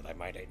Delta, they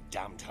made it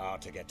damned hard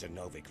to get to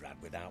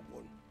Novigrad without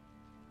one.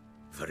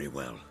 Very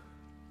well.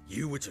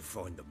 You were to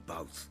find them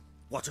both.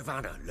 What of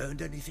Anna?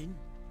 Learned anything?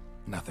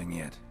 Nothing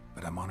yet,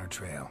 but I'm on her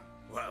trail.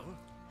 Well,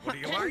 what are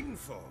you waiting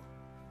for?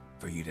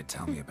 For you to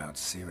tell me about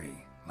Ciri,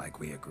 like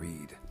we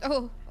agreed.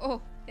 Oh,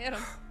 hit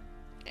him.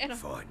 Hit him.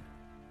 Fine.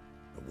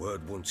 A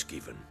word once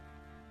given.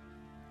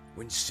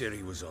 When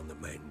Ciri was on the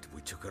mend,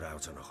 we took her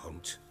out on a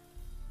hunt.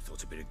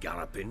 Thought a bit of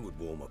galloping would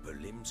warm up her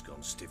limbs,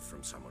 gone stiff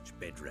from so much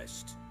bed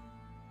rest.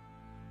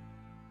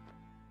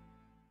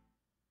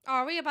 Oh,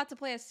 are we about to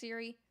play a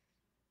Ciri?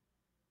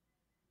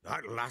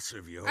 That lass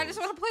of yours. I just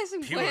want to play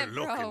some pure Gwent,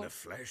 luck bro. in the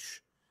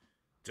flesh.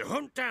 To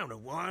hunt down a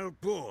wild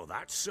boar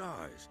that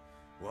size,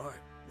 why,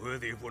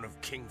 worthy of one of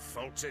King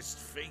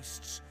Foltest's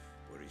feasts,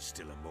 where he's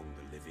still among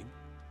the living.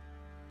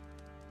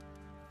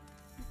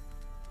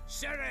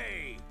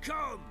 Ciri,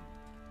 come!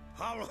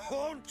 Our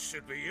haunt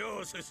should be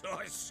yours as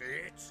I see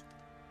it.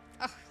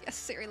 Oh,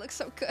 yes, Ciri looks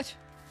so good.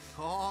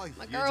 Oh,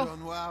 My you're girl.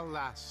 done well,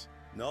 lass.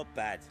 Not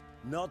bad.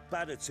 Not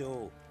bad at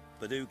all.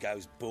 But who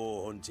goes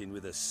boar hunting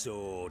with a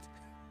sword?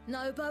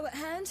 No bow at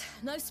hand,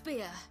 no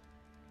spear.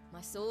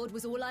 My sword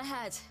was all I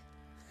had.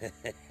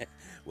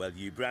 Well,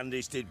 you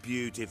brandished it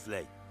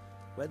beautifully.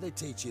 Where'd they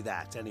teach you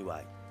that,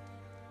 anyway?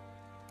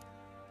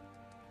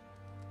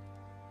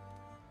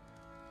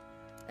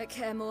 At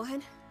Kaer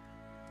Morhen.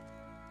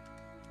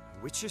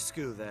 Witcher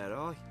school there,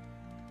 aye.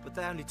 But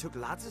they only took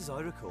lads, as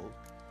I recall.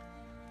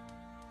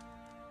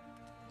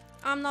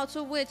 I'm not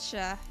a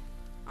witcher.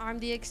 I'm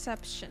the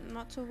exception,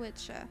 not a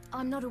witcher.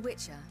 I'm not a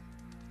witcher.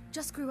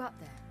 Just grew up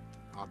there.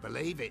 I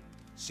believe it,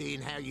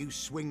 seeing how you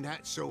swing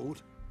that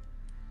sword.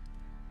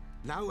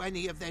 Know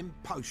any of them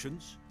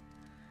potions?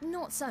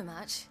 Not so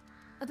much.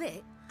 A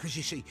bit. Because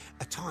you see,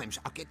 at times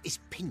I get this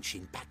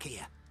pinching back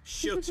here.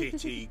 Shut it,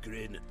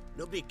 Egrin.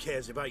 Nobody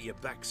cares about your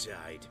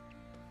backside.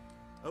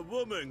 A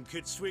woman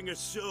could swing a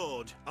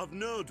sword. I've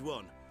knowed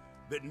one.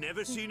 But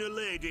never seen a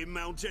lady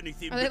mount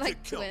anything Are they but like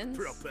a cock twins?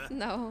 proper.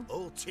 No.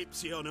 All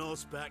tipsy on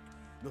horseback.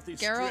 Nothing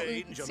Geralt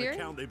and strange on Ciri?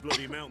 account they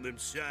bloody mount them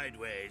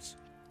sideways.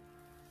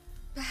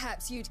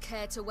 Perhaps you'd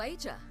care to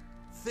wager.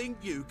 Think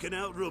you can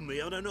outrun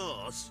me on an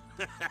horse?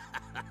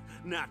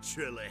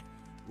 Naturally.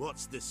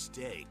 What's the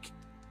stake?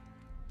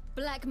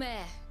 Black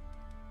mare.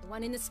 The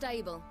one in the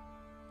stable.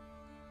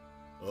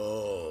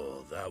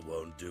 Oh, that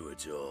won't do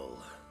it all.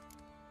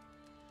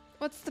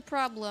 What's the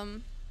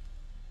problem?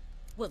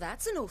 Well,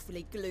 that's an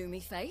awfully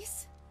gloomy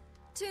face.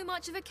 Too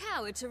much of a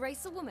coward to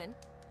race a woman?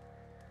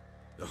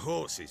 The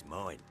horse is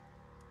mine.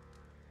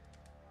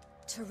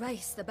 To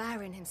race the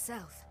Baron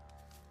himself.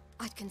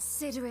 I'd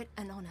consider it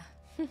an honor.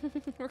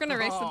 We're gonna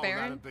race the Oh,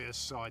 Baron. that'd be a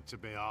sight to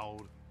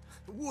behold.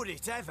 Would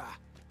it ever?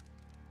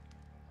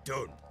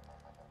 Done.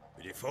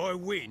 But if I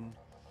win,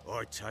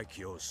 I take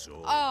your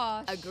sword.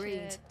 Oh,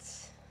 Agreed.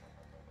 shit.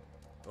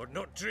 I'd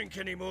not drink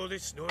any more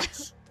this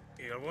night.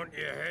 You'll want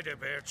your head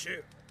about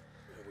you.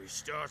 And we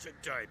start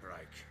at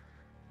daybreak.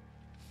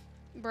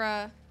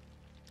 Bruh.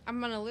 I'm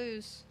gonna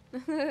lose.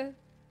 Gonna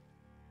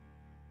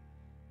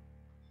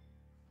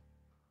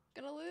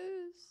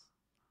lose.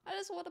 I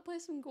just want to play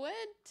some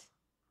Gwent.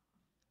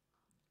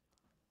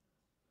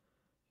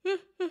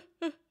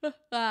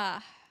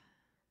 Ah.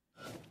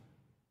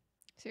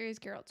 Ciri's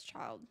Geralt's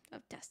child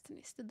of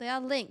destiny. Still, they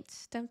are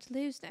linked. Don't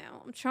lose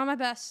now. I'm trying my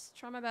best.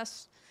 Trying my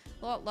best.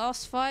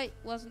 Last fight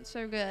wasn't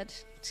so good.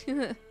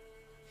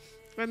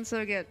 Wasn't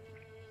so good.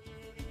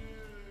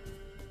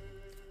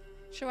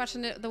 Should watch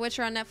The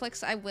Witcher on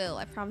Netflix? I will.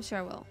 I promise you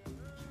I will.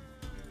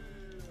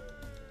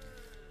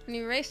 When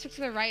you race, stick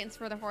to the right and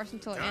spur the horse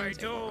until it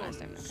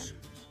ends.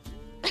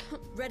 Okay.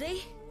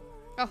 Ready?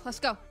 Oh, let's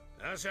go.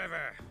 As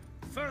ever,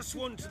 first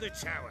one to the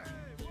tower.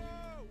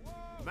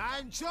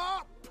 Man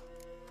chop!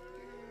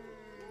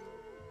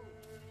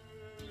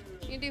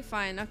 You do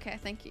fine. Okay,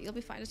 thank you. You'll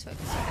be fine. Just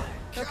focus.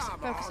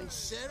 Come on,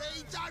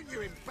 Siri, don't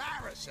you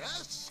embarrass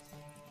us!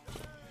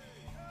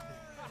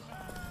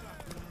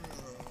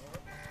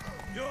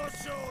 Your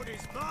sword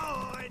is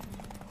mine!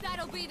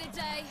 That'll be the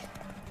day.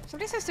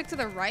 Somebody says stick to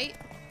the right.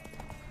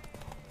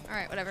 All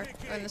right, whatever.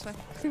 Going this way.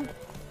 Show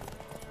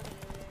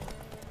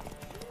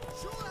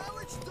how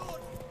it's done.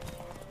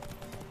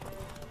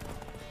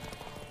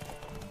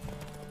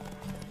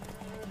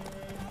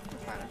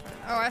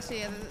 Oh, I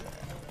see.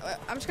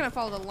 I'm just gonna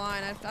follow the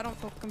line. I don't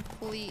feel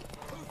complete.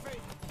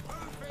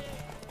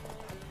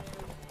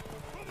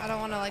 I don't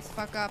want to like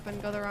fuck up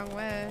and go the wrong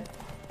way.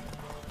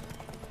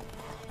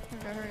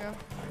 Here we go.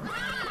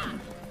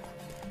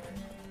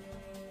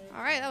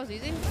 All right, that was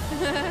easy.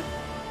 I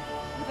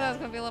thought it was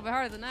gonna be a little bit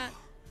harder than that.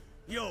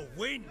 You're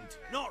wind,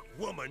 not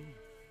woman.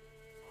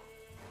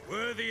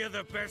 Worthy of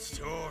the best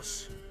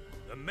horse.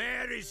 The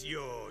mare is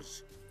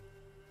yours.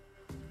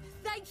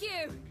 Thank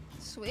you.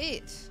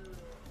 Sweet.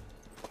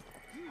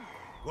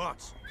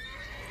 What?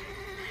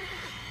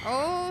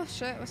 Oh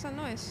shit! What's that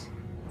noise?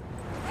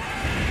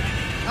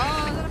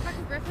 Oh, is that a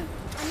fucking griffin?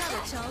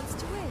 Another chance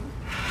to win.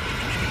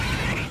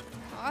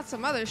 Oh, that's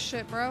some other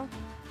shit, bro.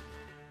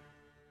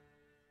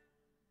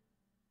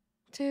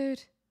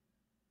 Dude.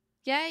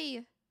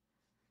 Yay.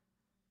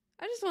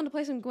 I just wanted to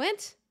play some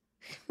Gwent.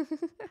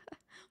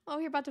 Oh,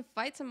 you're about to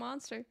fight some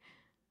monster.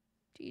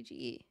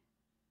 GG.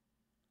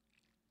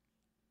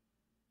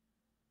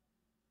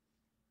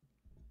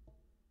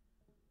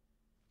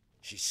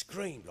 She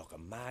screamed like a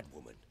mad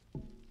woman.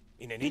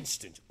 In an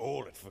instant,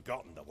 all had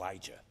forgotten the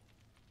wager.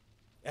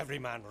 Every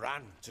man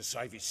ran to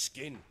save his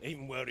skin,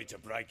 even worried to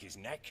break his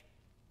neck.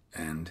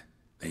 And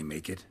they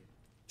make it?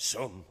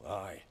 Some,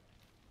 aye.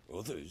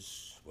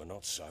 Others were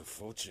not so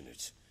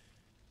fortunate.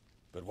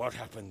 But what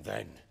happened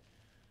then?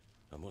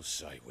 I must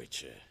say,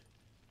 Witcher,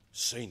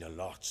 seen a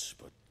lot,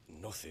 but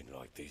nothing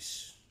like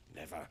this.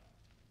 Never.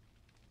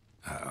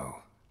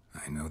 Uh-oh.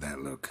 I know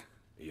that look.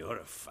 You're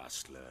a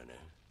fast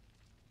learner.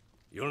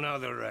 You'll know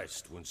the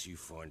rest once you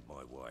find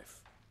my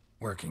wife.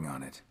 Working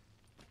on it.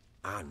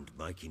 And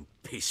making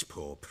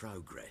piss-poor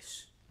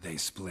progress. They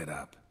split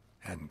up.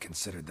 Hadn't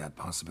considered that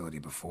possibility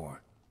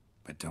before.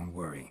 But don't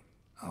worry.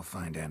 I'll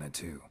find Anna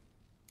too.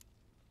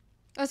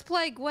 Let's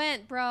play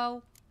Gwent,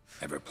 bro.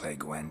 Ever play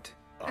Gwent?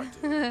 I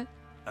do.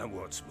 And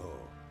what's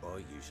more, I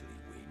usually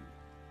win.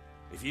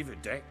 If you've a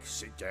deck,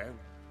 sit down.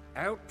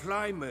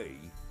 Outplay me,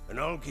 and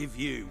I'll give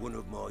you one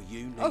of my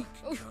unique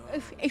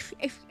cards.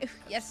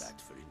 Yes.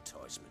 That for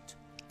enticement.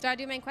 Do I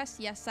do main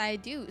quest? Yes, I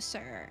do,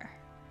 sir.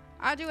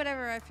 I'll do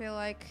whatever I feel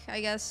like,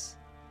 I guess.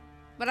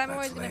 But I'm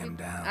always gonna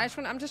be.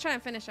 I'm just trying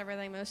to finish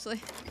everything mostly.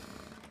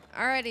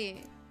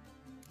 Alrighty.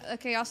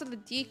 Okay. Also, the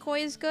decoy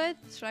is good.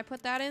 Should I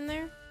put that in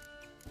there?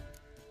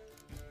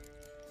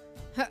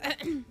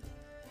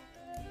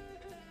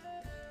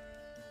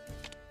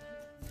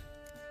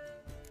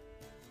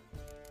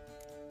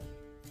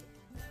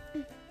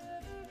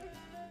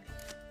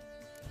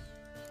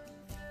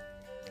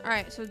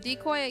 Alright, so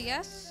decoy,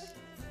 yes.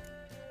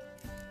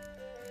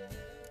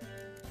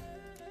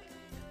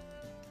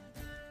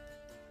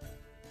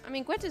 I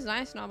mean, Gwent is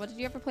nice and all, but did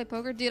you ever play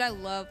poker? Dude, I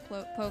love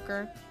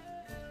poker.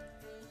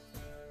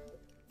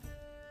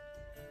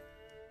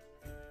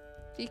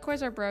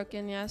 Decoys are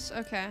broken, yes.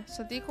 Okay,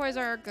 so decoys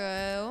are a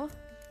go.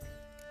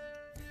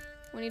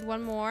 We need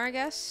one more, I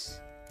guess.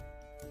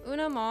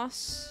 Una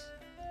Moss.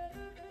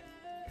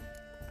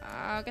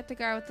 I'll get the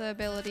guy with the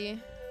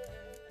ability.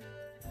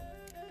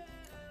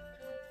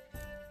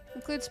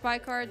 Include spy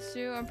cards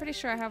too. I'm pretty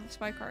sure I have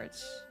spy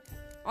cards.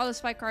 All the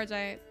spy cards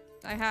I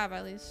have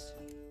at least.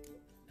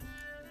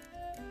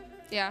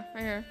 Yeah,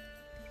 right here.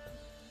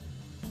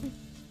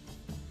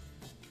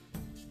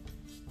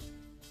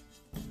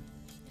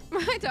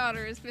 My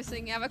daughter is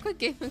missing. Have a quick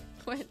game and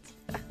quit.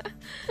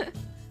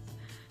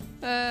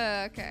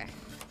 Okay.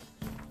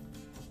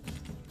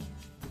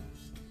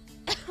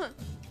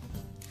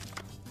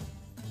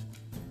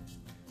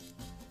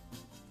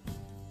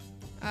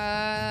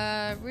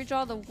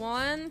 Redraw the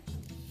 1.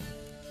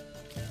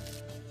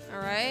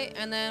 Alright,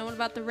 and then what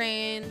about the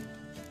rain?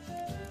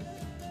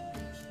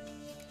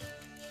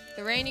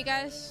 The rain, you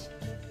guys?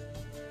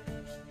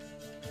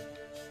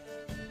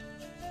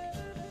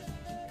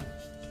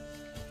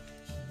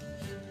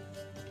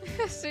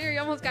 Siri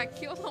almost got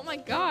killed. Oh my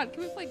god,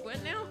 can we play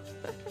Gwent now?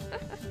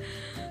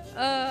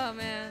 Oh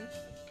man.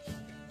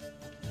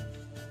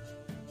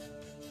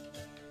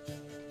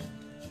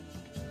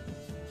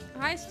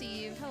 Hi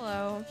Steve,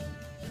 hello.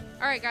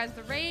 Alright guys,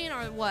 the rain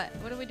or what?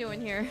 What are we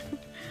doing here?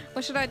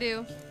 What should I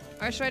do?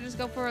 Or should I just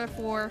go for the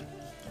 4?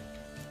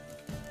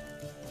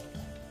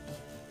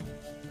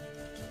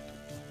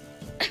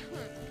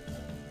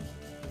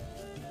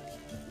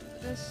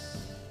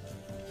 This.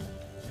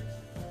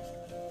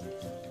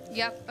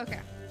 Yep, okay.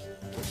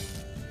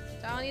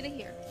 That's all I need to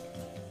hear.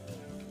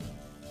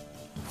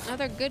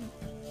 Another good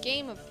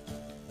game of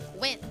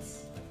Gwent.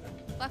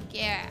 Fuck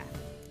yeah.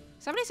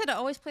 Somebody said to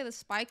always play the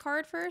spy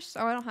card first.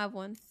 Oh, I don't have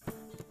one.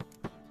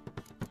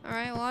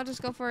 Alright, well, I'll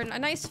just go for a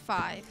nice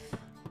 5.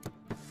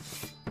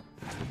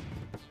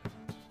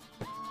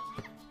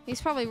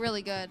 He's probably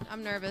really good.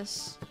 I'm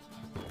nervous.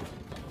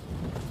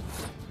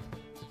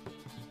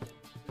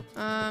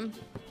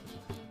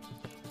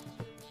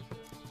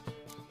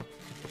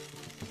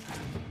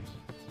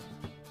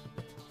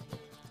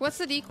 What's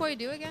the decoy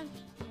do again?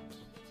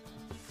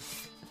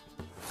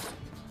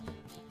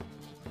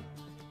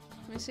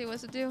 Let me see,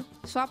 what's it do?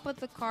 Swap with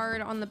the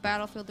card on the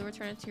battlefield to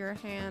return it to your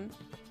hand.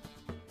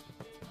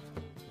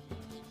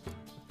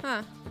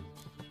 Huh.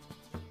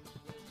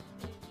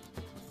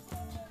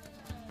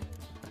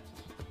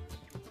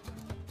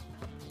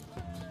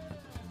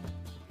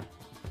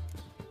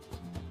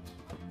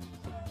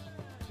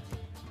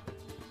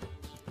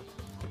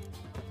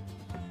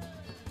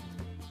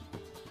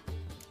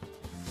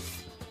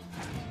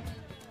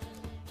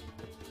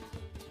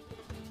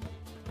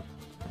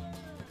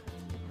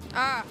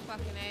 Ah,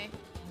 fucking A.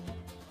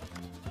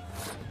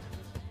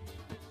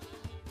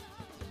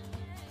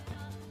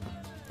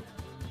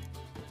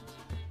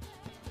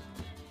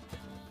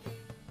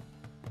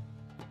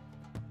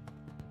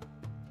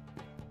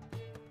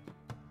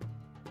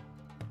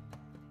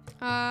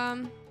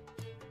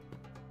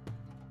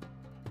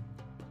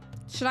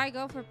 Should I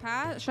go for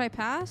pass? Should I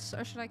pass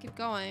or should I keep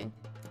going?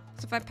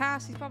 So if I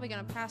pass, he's probably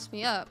gonna pass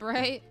me up,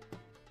 right?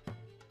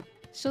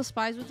 Still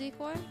spies with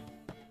decoy?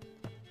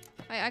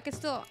 I could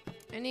still...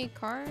 Any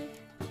card?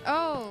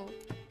 Oh!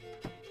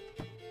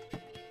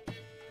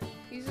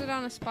 Use it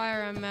on a spy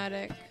or a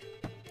medic.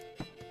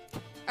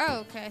 Oh,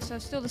 okay. So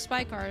still the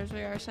spy card is what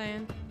you are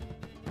saying.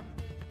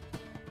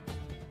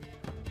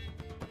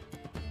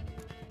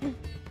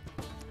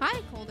 Hi,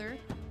 Colder.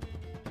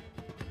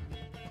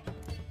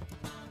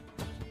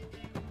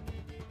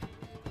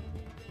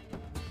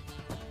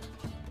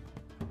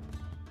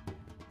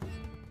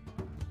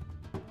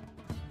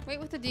 Wait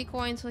with the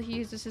decoy until he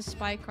uses his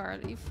spy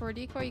card. For a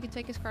decoy, you can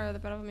take his card out of the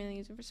battlefield and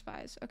use it for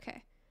spies.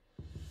 Okay.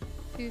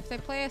 If they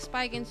play a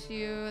spy against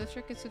you, the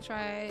trick is to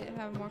try to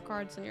have more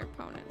cards than your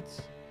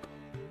opponents.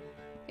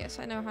 Yes,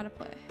 I know how to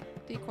play.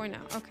 Decoy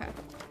now. Okay.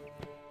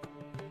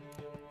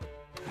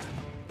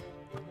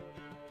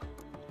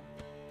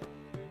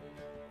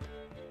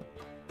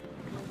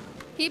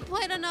 He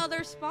played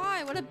another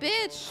spy. What a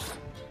bitch.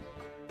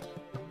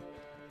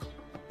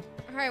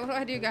 Alright, what do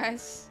I do,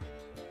 guys?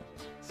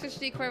 Switch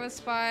decoy with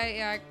spy.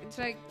 Yeah,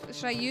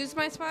 should I use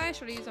my spy?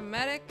 Should I use a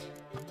medic?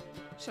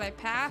 Should I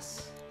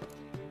pass?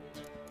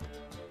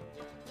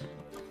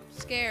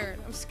 Scared.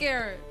 I'm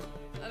scared.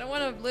 I don't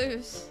want to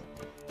lose.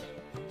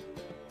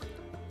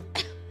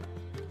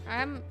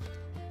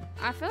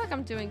 I feel like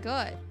I'm doing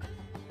good.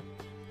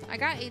 I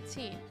got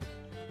 18.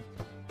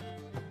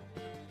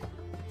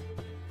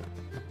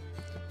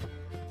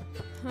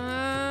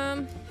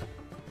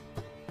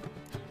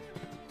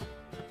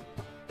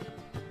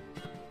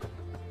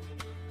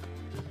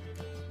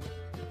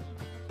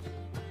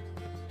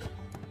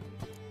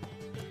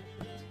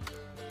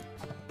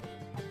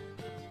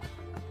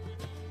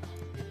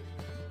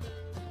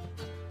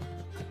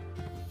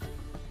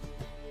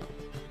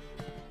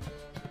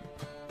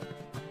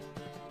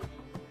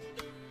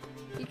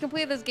 You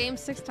complete this game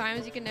 6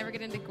 times, you can never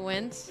get into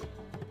Gwent.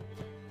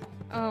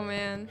 Oh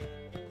man.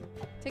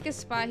 Take a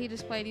spy he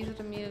just played, use it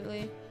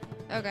immediately.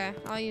 Okay,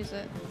 I'll use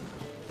it.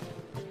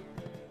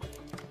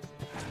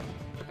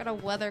 Got a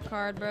weather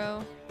card,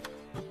 bro.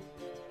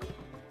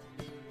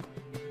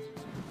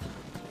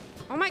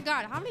 Oh my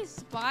god, how many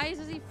spies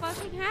does he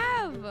fucking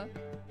have?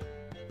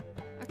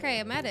 Okay,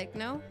 a medic,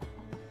 no?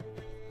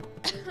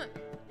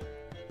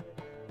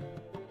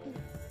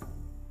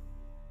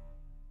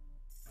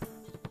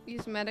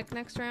 Use medic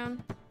next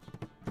round.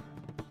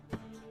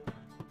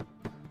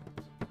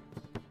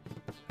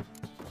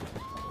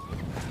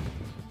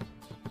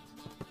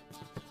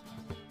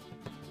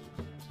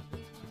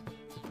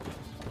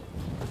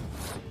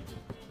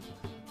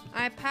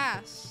 I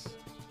pass.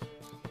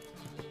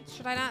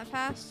 Should I not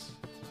pass?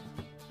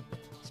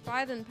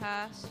 Spy then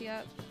pass.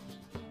 Yep.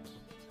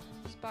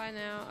 Spy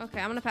now. Okay,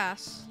 I'm gonna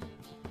pass.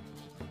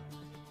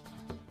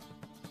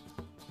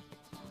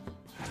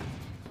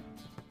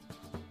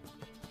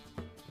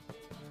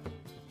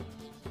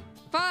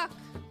 Fuck!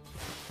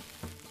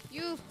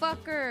 You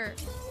fucker!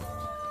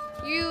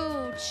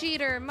 You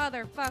cheater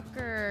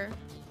motherfucker!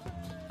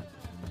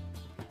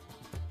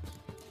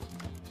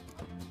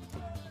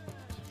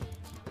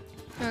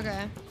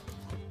 Okay.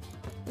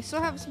 We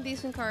still have some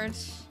decent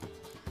cards.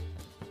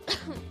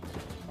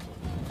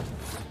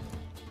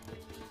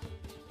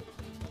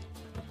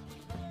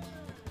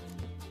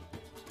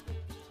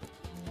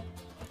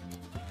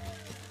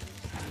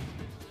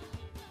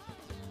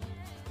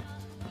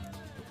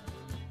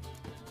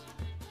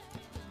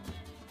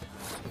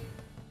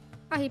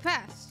 Ah, he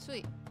passed.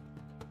 Sweet.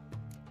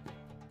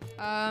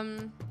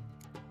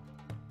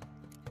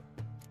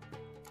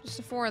 Just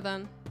a 4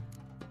 then.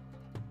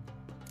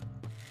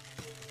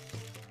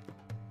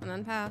 And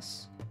then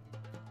pass.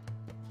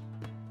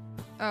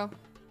 Oh.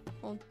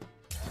 Hold.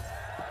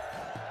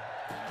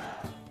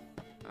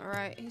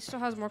 Alright, he still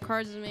has more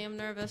cards than me. I'm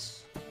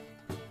nervous.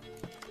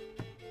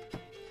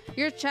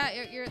 Your chat,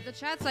 the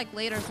chat's like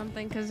late or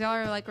something because y'all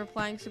are like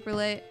replying super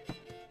late.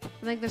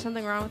 I think there's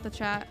something wrong with the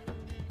chat.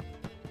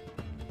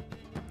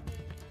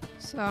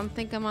 So I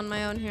think I'm on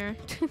my own here.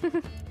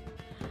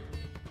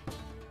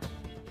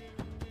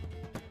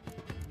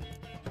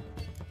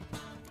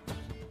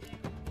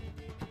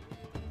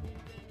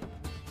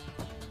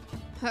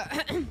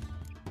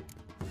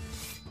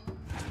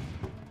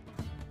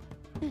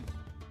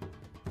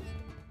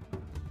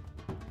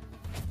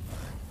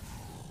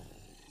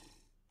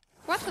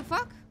 What the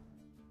fuck?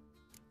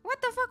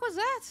 What the fuck was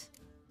that?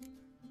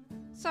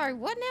 Sorry,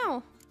 what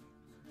now?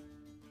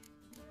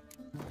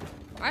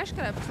 I just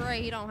gotta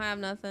pray he don't have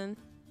nothing.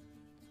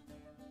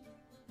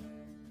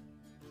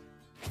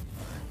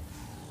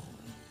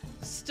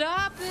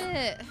 Stop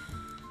it!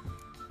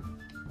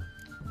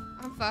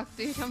 I'm fucked,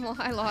 dude.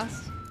 I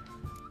lost.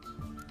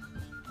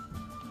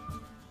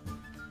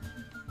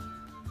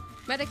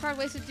 Medic card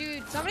wasted,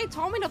 dude. Somebody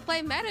told me to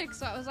play medic,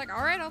 so I was like,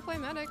 alright, I'll play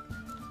medic.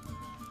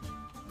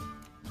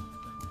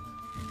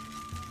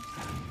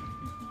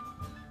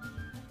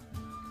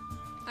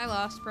 I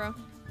lost, bro.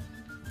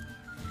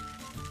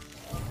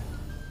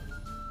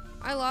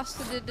 I lost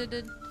the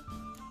did.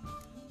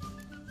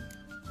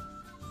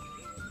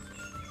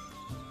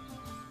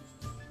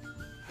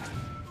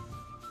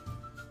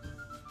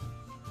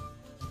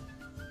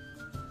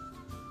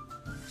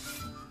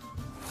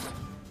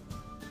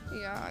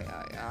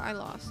 Yeah, I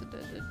lost the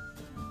did.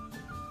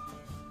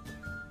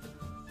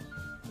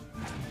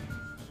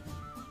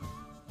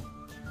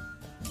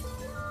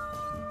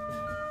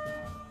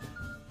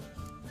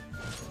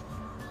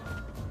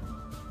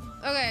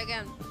 Okay,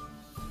 again.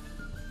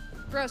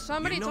 Bro,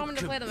 somebody told me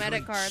to play the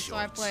medic card, so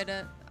I played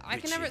it. I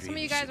can never. Some of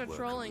you guys are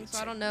trolling, so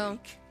I don't know.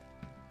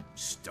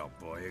 Stop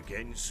by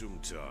again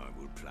sometime.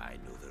 We'll play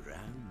another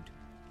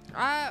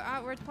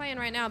round. We're playing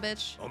right now,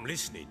 bitch. I'm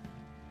listening.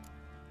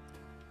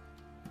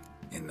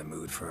 In the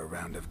mood for a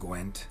round of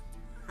Gwent?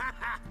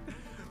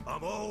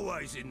 I'm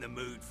always in the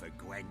mood for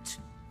Gwent.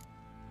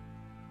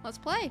 Let's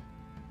play.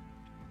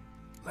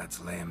 Let's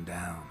lay him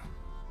down.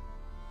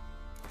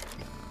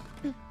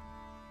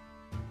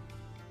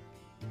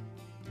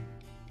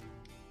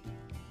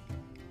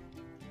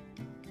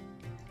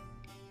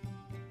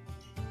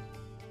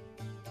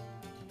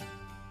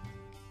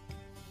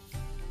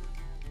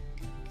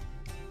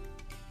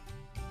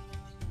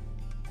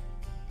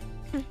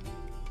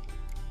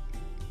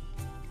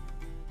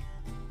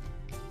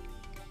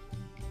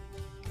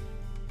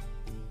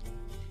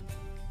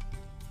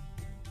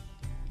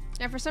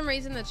 Yeah, for some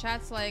reason the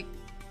chat's like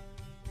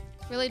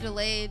really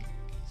delayed,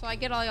 so I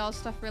get all y'all's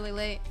stuff really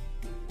late.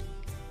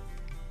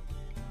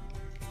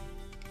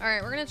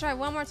 Alright, we're gonna try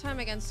one more time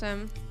against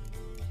him.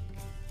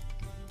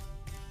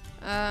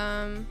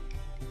 Let's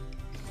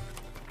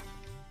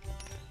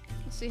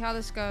see how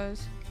this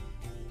goes.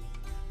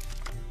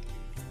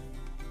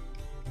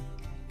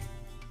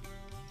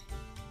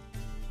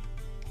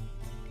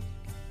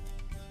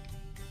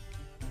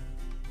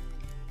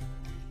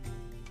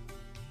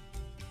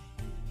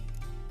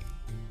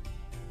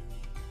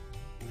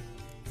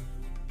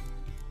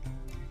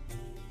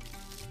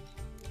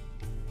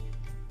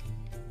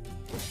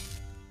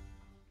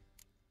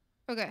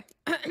 Okay.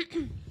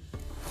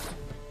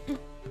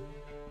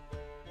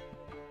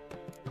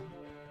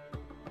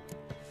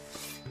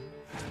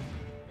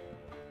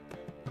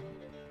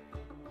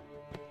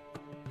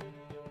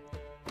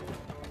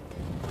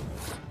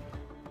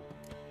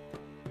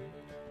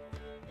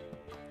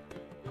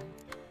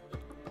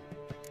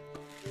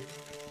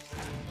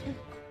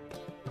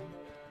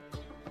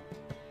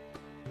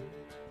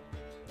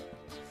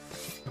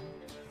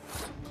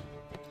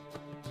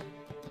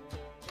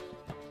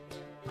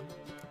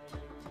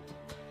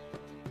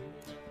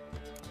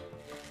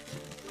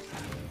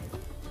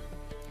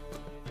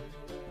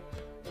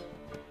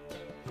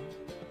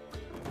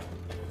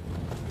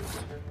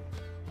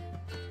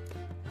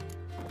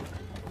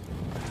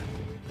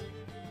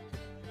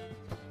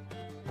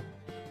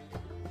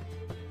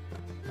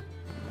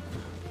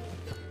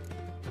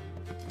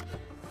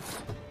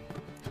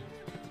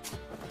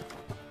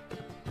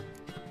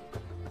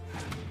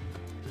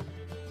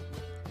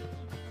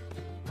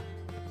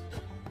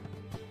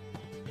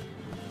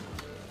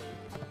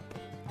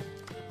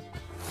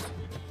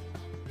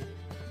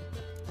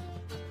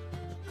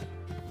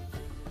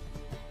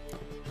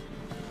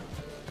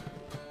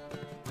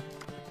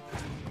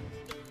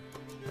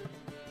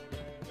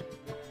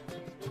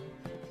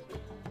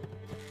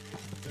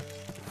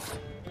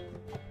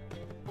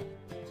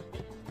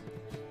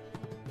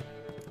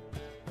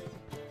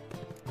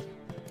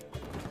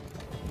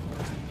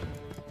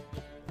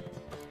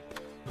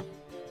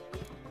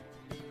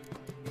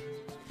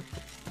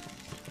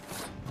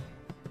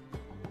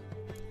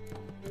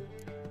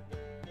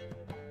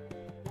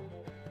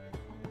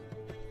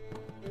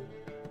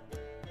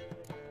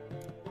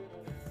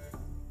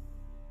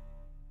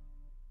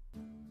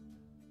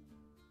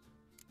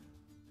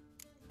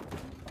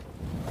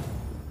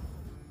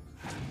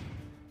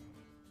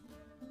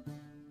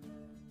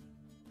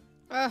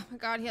 Oh my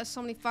god, he has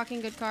so many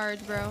fucking good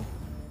cards, bro.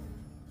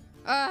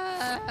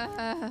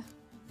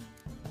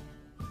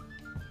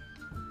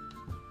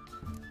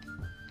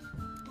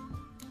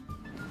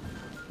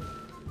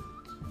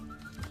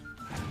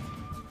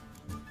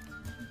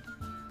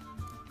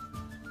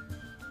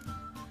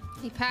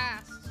 He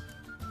passed.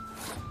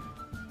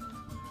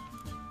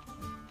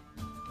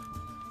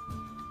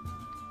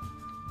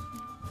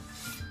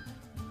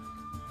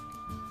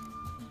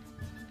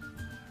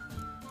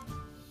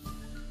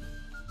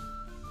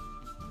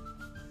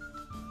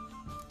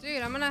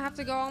 Dude, I'm gonna have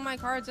to go all my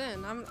cards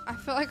in. I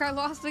feel like I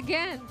lost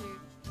again, dude.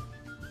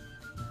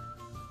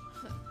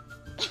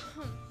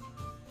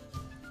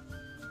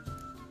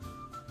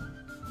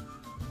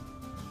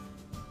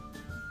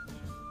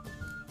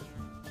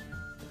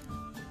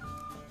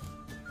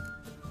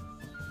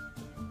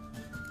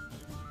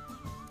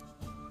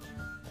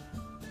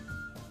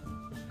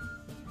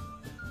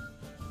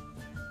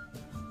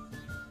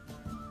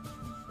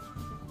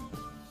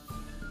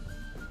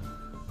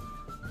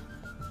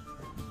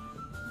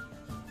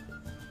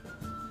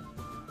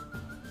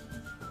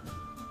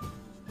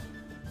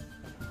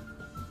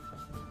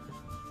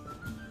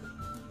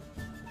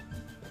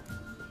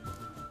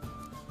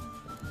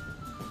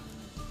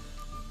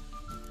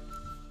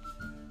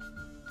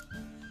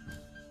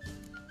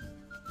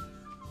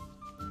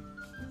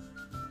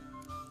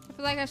 I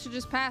feel like I should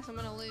just pass. I'm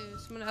gonna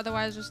lose. I'm gonna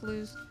otherwise just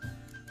lose.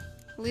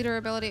 Leader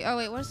ability. Oh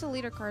wait, what does the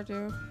leader card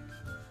do?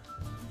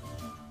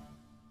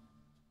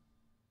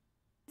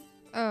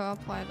 Oh, I'll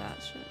apply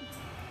that shit.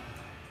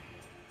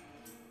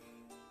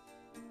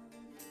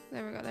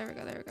 There we go, there we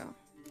go, there we go.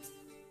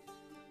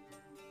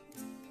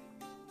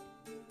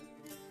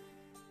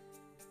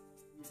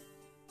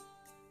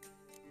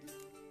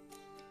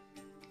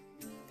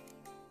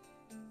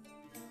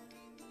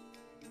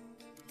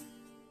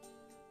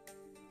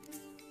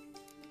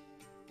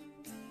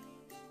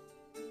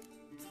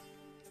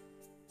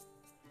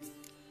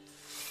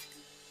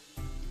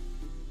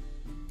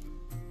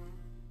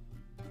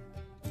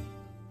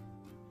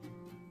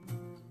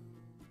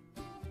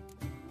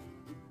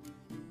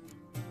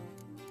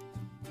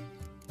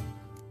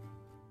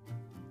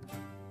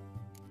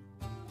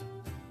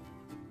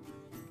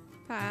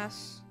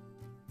 Pass.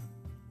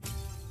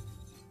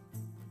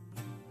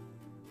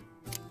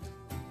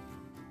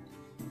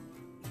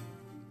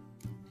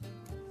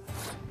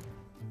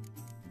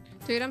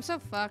 Dude, I'm so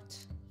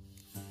fucked.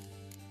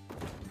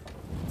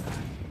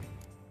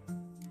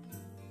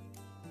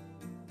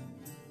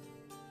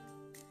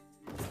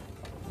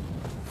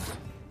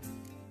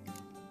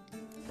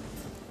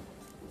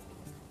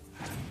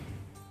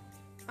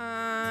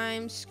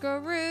 I'm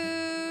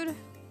screwed.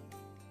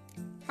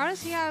 How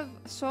does he have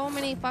so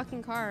many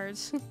fucking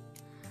cards?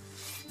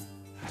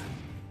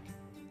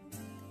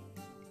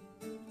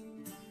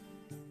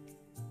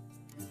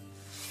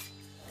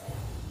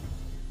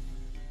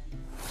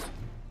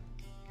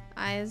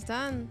 I is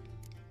done.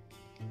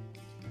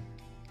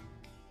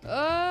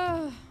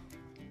 Oh,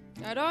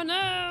 I don't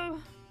know.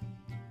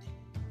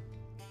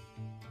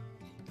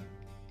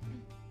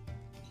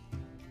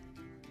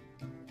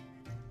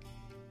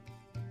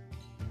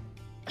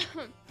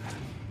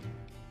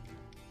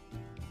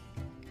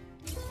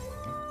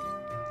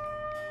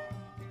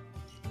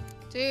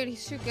 Dude,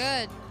 he's too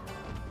good.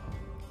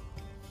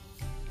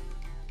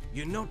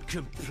 You're not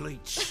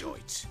complete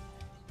shite.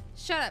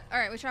 Shut up. All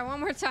right, we try one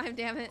more time,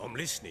 damn it. I'm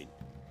listening.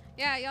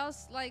 Yeah,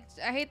 y'all's like,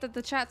 I hate that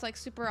the chat's like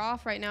super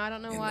off right now. I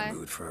don't know why. In the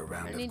mood for a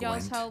round I of need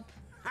y'all's Gwent? help.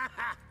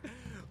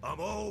 I'm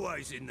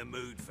always in the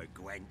mood for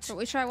Gwent. But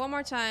we try one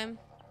more time.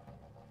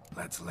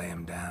 Let's lay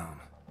him down.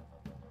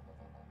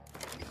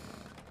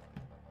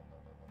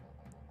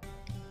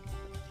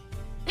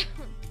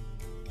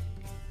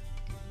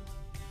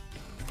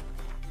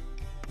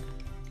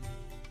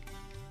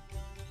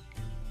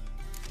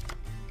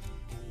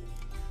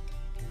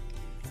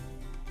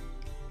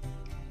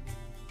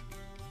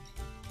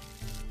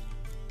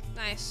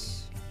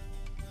 Nice.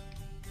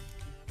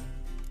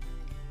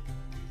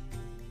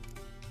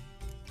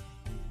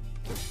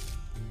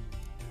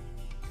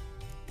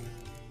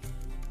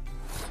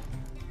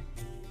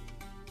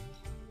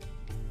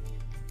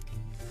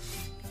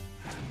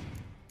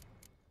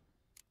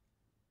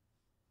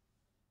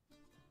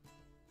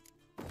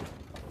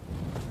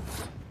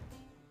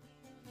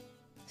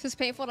 This is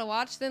painful to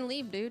watch, then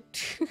leave, dude.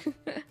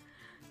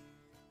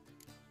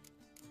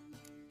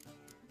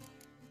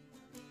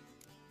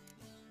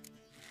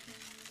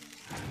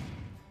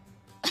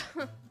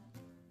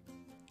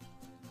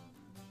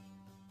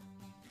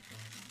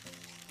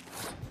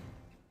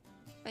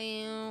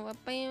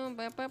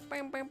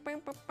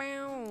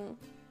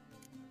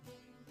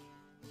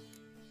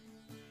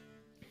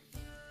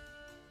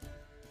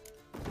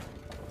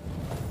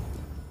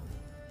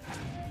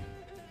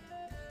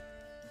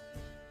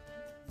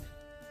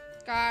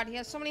 God, he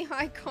has so many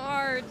high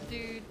cards,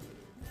 dude.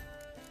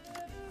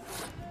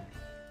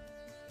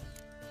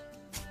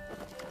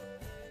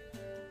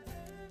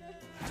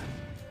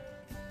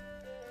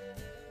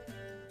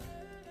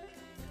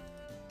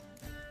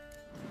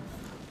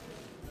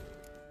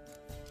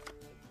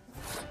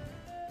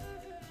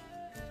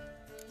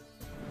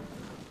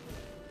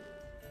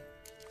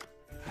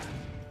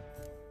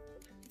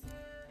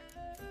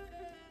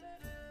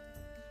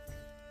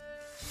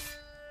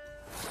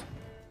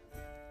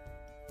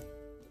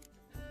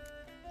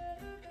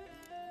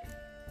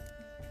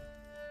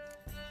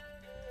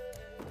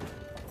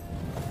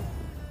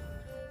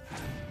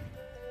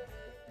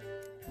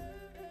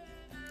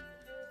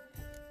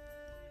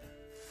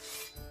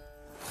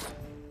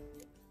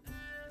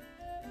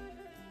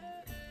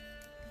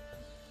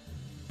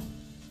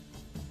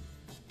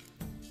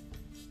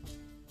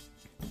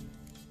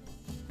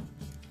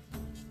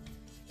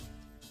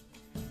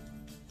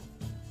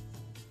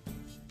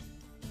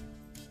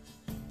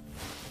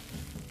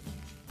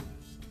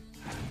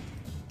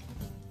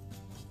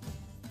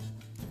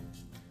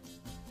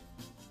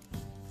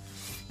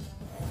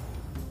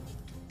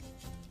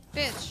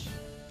 bitch.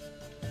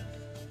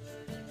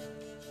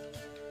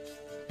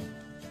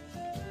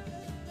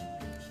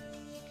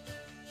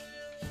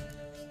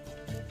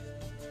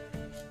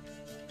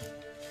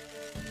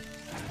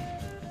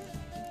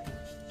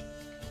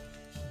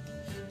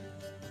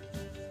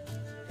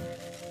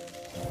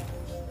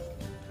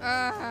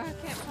 I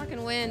can't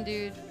fucking win,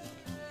 dude.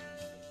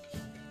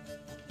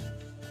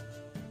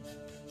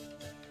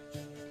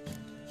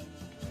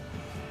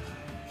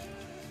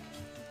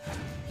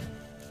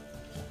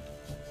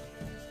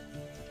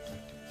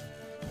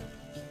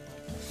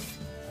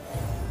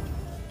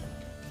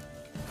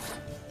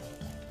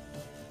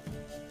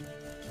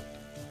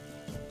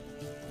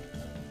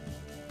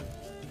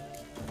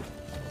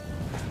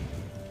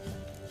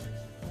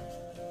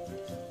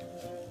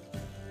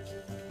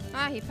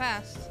 Ah, he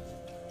passed.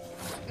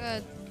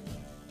 Good.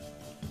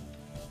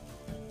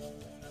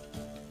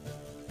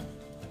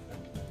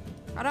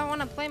 I don't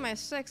want to play my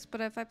 6, but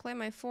if I play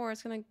my 4,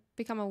 it's gonna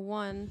become a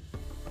 1.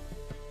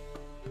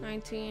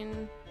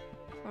 19,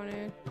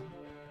 20.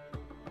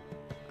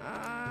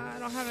 I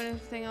don't have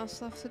anything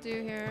else left to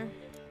do here.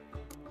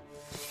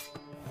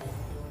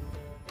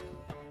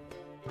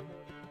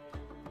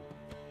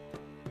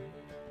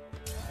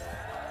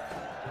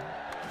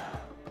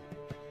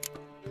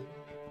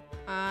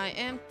 I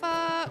am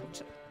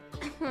fucked.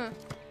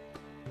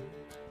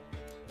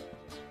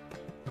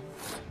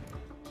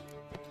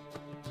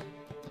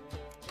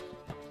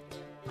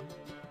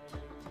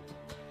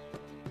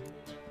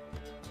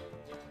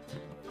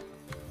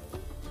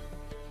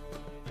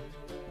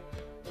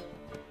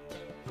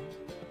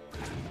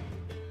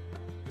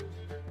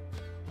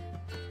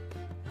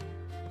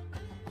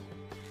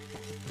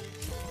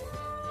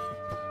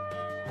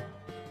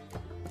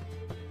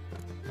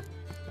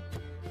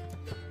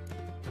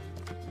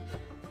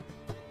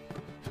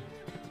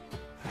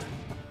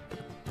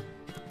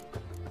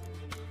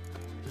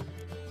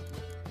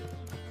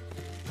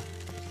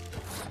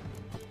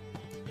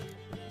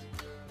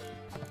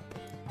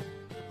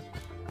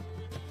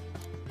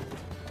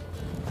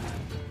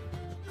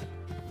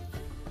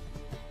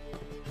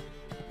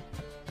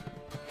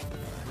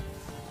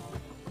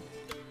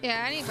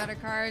 Yeah, I need better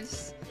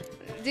cards.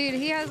 Dude,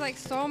 he has like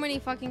so many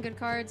fucking good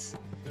cards.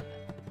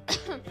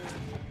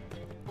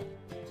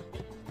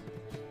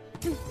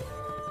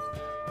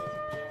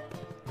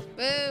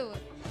 Boo.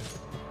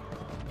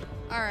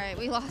 Alright,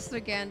 we lost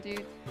again,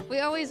 dude. We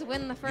always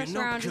win the first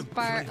round just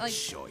by like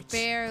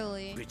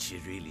barely. But you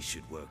really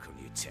should work on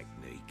your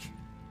technique.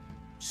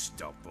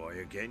 Stop by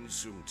again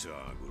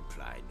sometime. We'll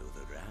play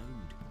another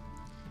round.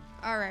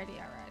 Alrighty,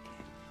 alrighty.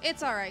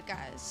 It's alright,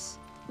 guys.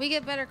 We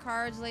get better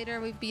cards later.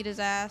 We beat his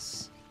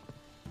ass.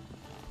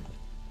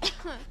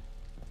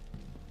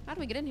 How do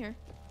we get in here?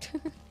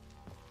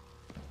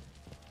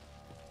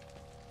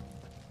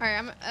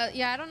 Alright,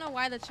 yeah, I don't know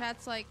why the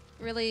chat's like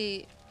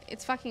really,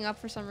 it's fucking up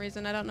for some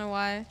reason. I don't know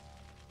why.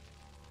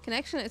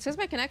 Connection, it says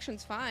my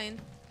connection's fine.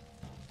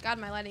 God,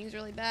 my lighting's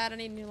really bad. I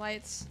need new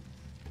lights.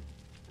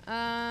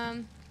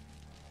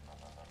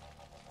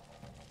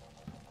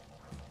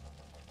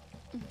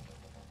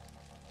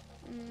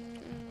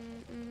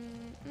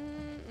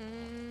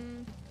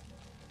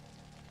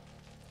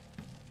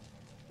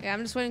 Yeah,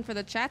 I'm just waiting for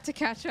the chat to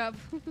catch up.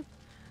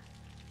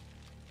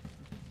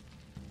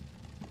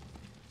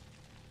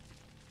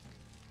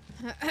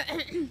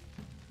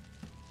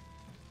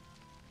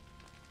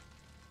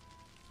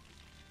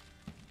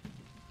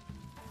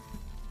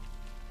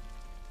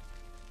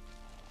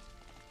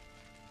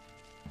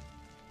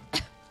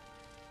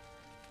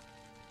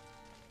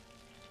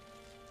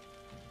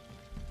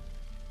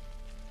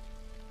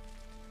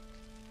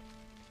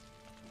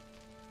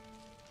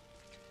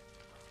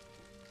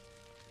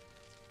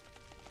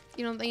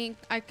 You don't think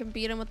I can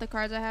beat him with the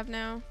cards I have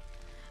now?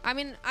 I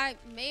mean,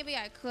 maybe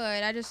I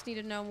could. I just need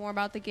to know more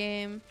about the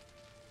game.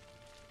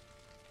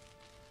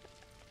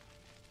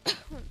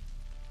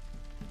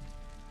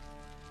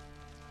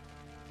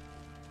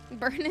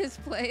 Burn his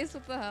place?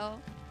 What the hell?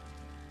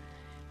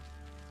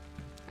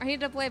 I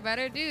need to play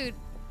better? Dude,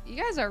 you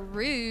guys are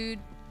rude.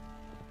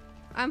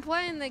 I'm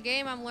playing the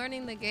game. I'm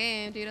learning the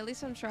game, dude. At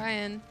least I'm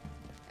trying.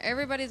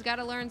 Everybody's got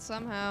to learn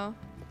somehow.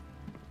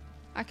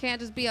 I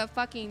can't just be a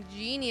fucking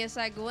genius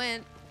like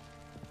Gwent.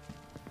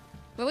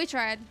 But we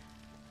tried.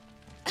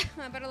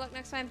 Better luck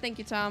next time. Thank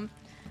you, Tom.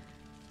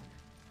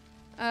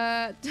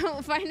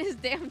 Don't find his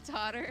damn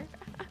daughter.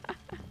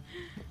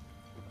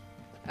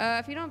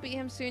 If you don't beat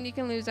him soon, you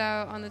can lose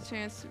out on the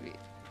chance to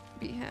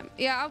beat him.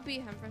 Yeah, I'll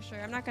beat him for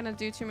sure. I'm not gonna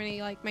do too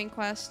many like main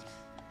quests.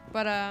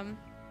 But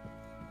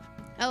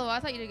LOL, I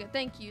thought you did good.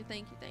 Thank you,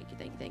 thank you, thank you,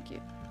 thank you, thank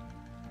you.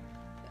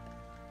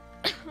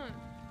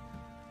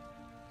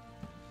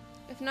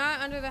 If not,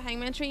 under the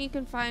Hangman tree, you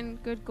can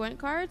find good Gwent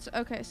cards.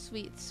 Okay,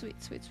 sweet,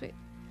 sweet, sweet, sweet.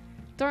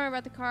 Don't worry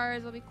about the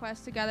cards. There'll be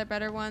quests to gather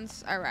better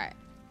ones. All right.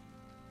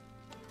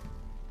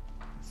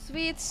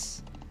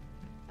 Sweets.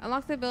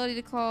 Unlock the ability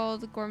to call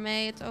the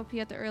Gourmet. It's OP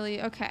at the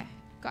early. Okay.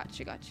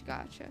 Gotcha, gotcha,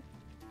 gotcha.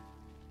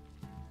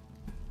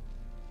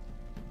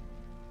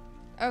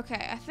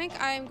 Okay, I think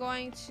I am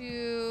going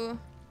to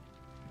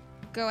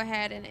go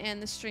ahead and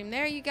end the stream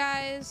there, you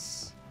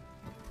guys.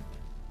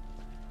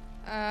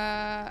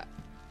 Oh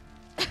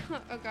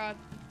god.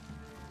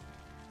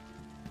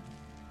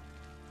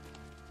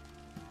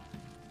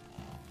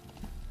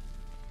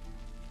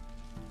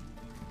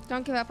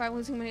 Don't give up. I was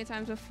losing many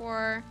times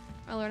before.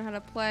 I learned how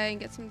to play and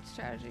get some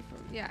strategy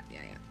from. Yeah.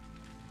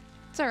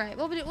 It's all right.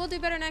 We'll do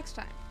better next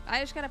time.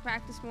 I just gotta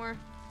practice more.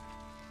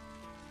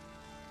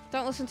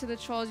 Don't listen to the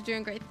trolls. You're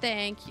doing great.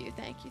 Thank you.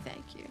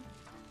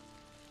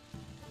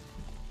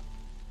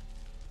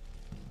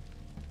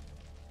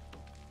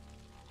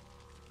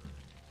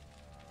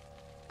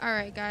 All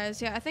right,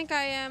 guys. Yeah, I think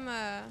I am.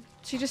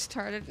 She just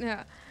started.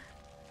 Yeah.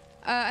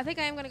 I think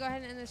I am going to go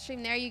ahead and end the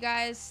stream there, you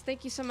guys.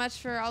 Thank you so much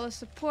for all the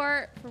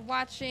support, for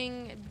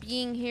watching,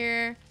 being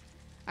here.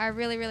 I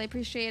really, really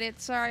appreciate it.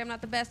 Sorry I'm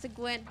not the best at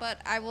Gwent, but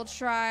I will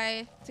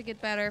try to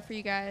get better for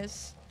you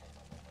guys.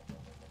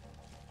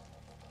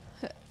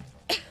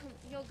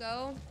 You'll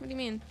go? What do you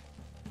mean?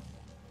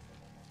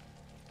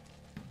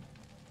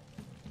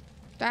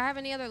 Do I have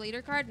any other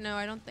leader card? No,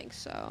 I don't think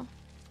so.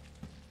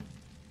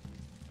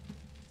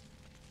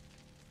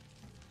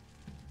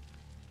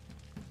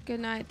 Good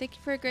night. Thank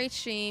you for a great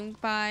stream.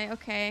 Bye.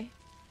 Okay.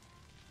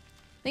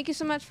 Thank you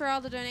so much for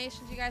all the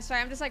donations, you guys. Sorry,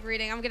 I'm just like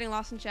reading. I'm getting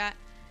lost in chat.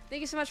 Thank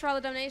you so much for all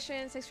the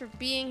donations. Thanks for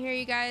being here,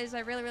 you guys. I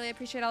really, really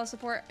appreciate all the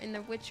support in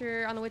the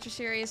Witcher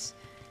series.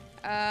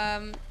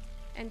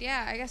 And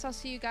yeah, I guess I'll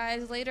see you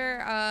guys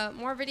later.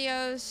 More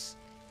videos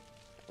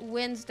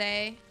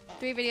Wednesday.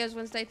 3 videos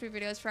Wednesday, 3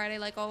 videos Friday,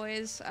 like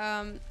always.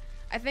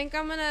 I think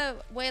I'm gonna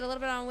wait a little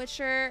bit on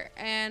Witcher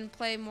and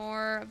play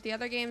more of the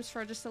other games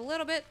for just a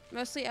little bit,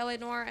 mostly LA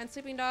Noire and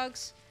Sleeping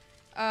Dogs.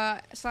 So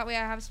that way I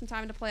have some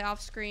time to play off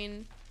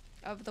screen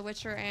of The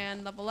Witcher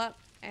and level up,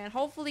 and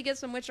hopefully get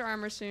some Witcher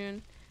armor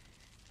soon.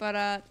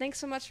 But thanks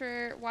so much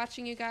for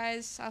watching, you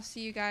guys. I'll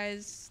see you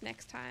guys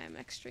next time,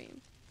 next stream.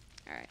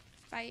 All right,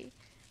 bye.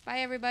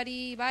 Bye,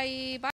 everybody. Bye. Bye.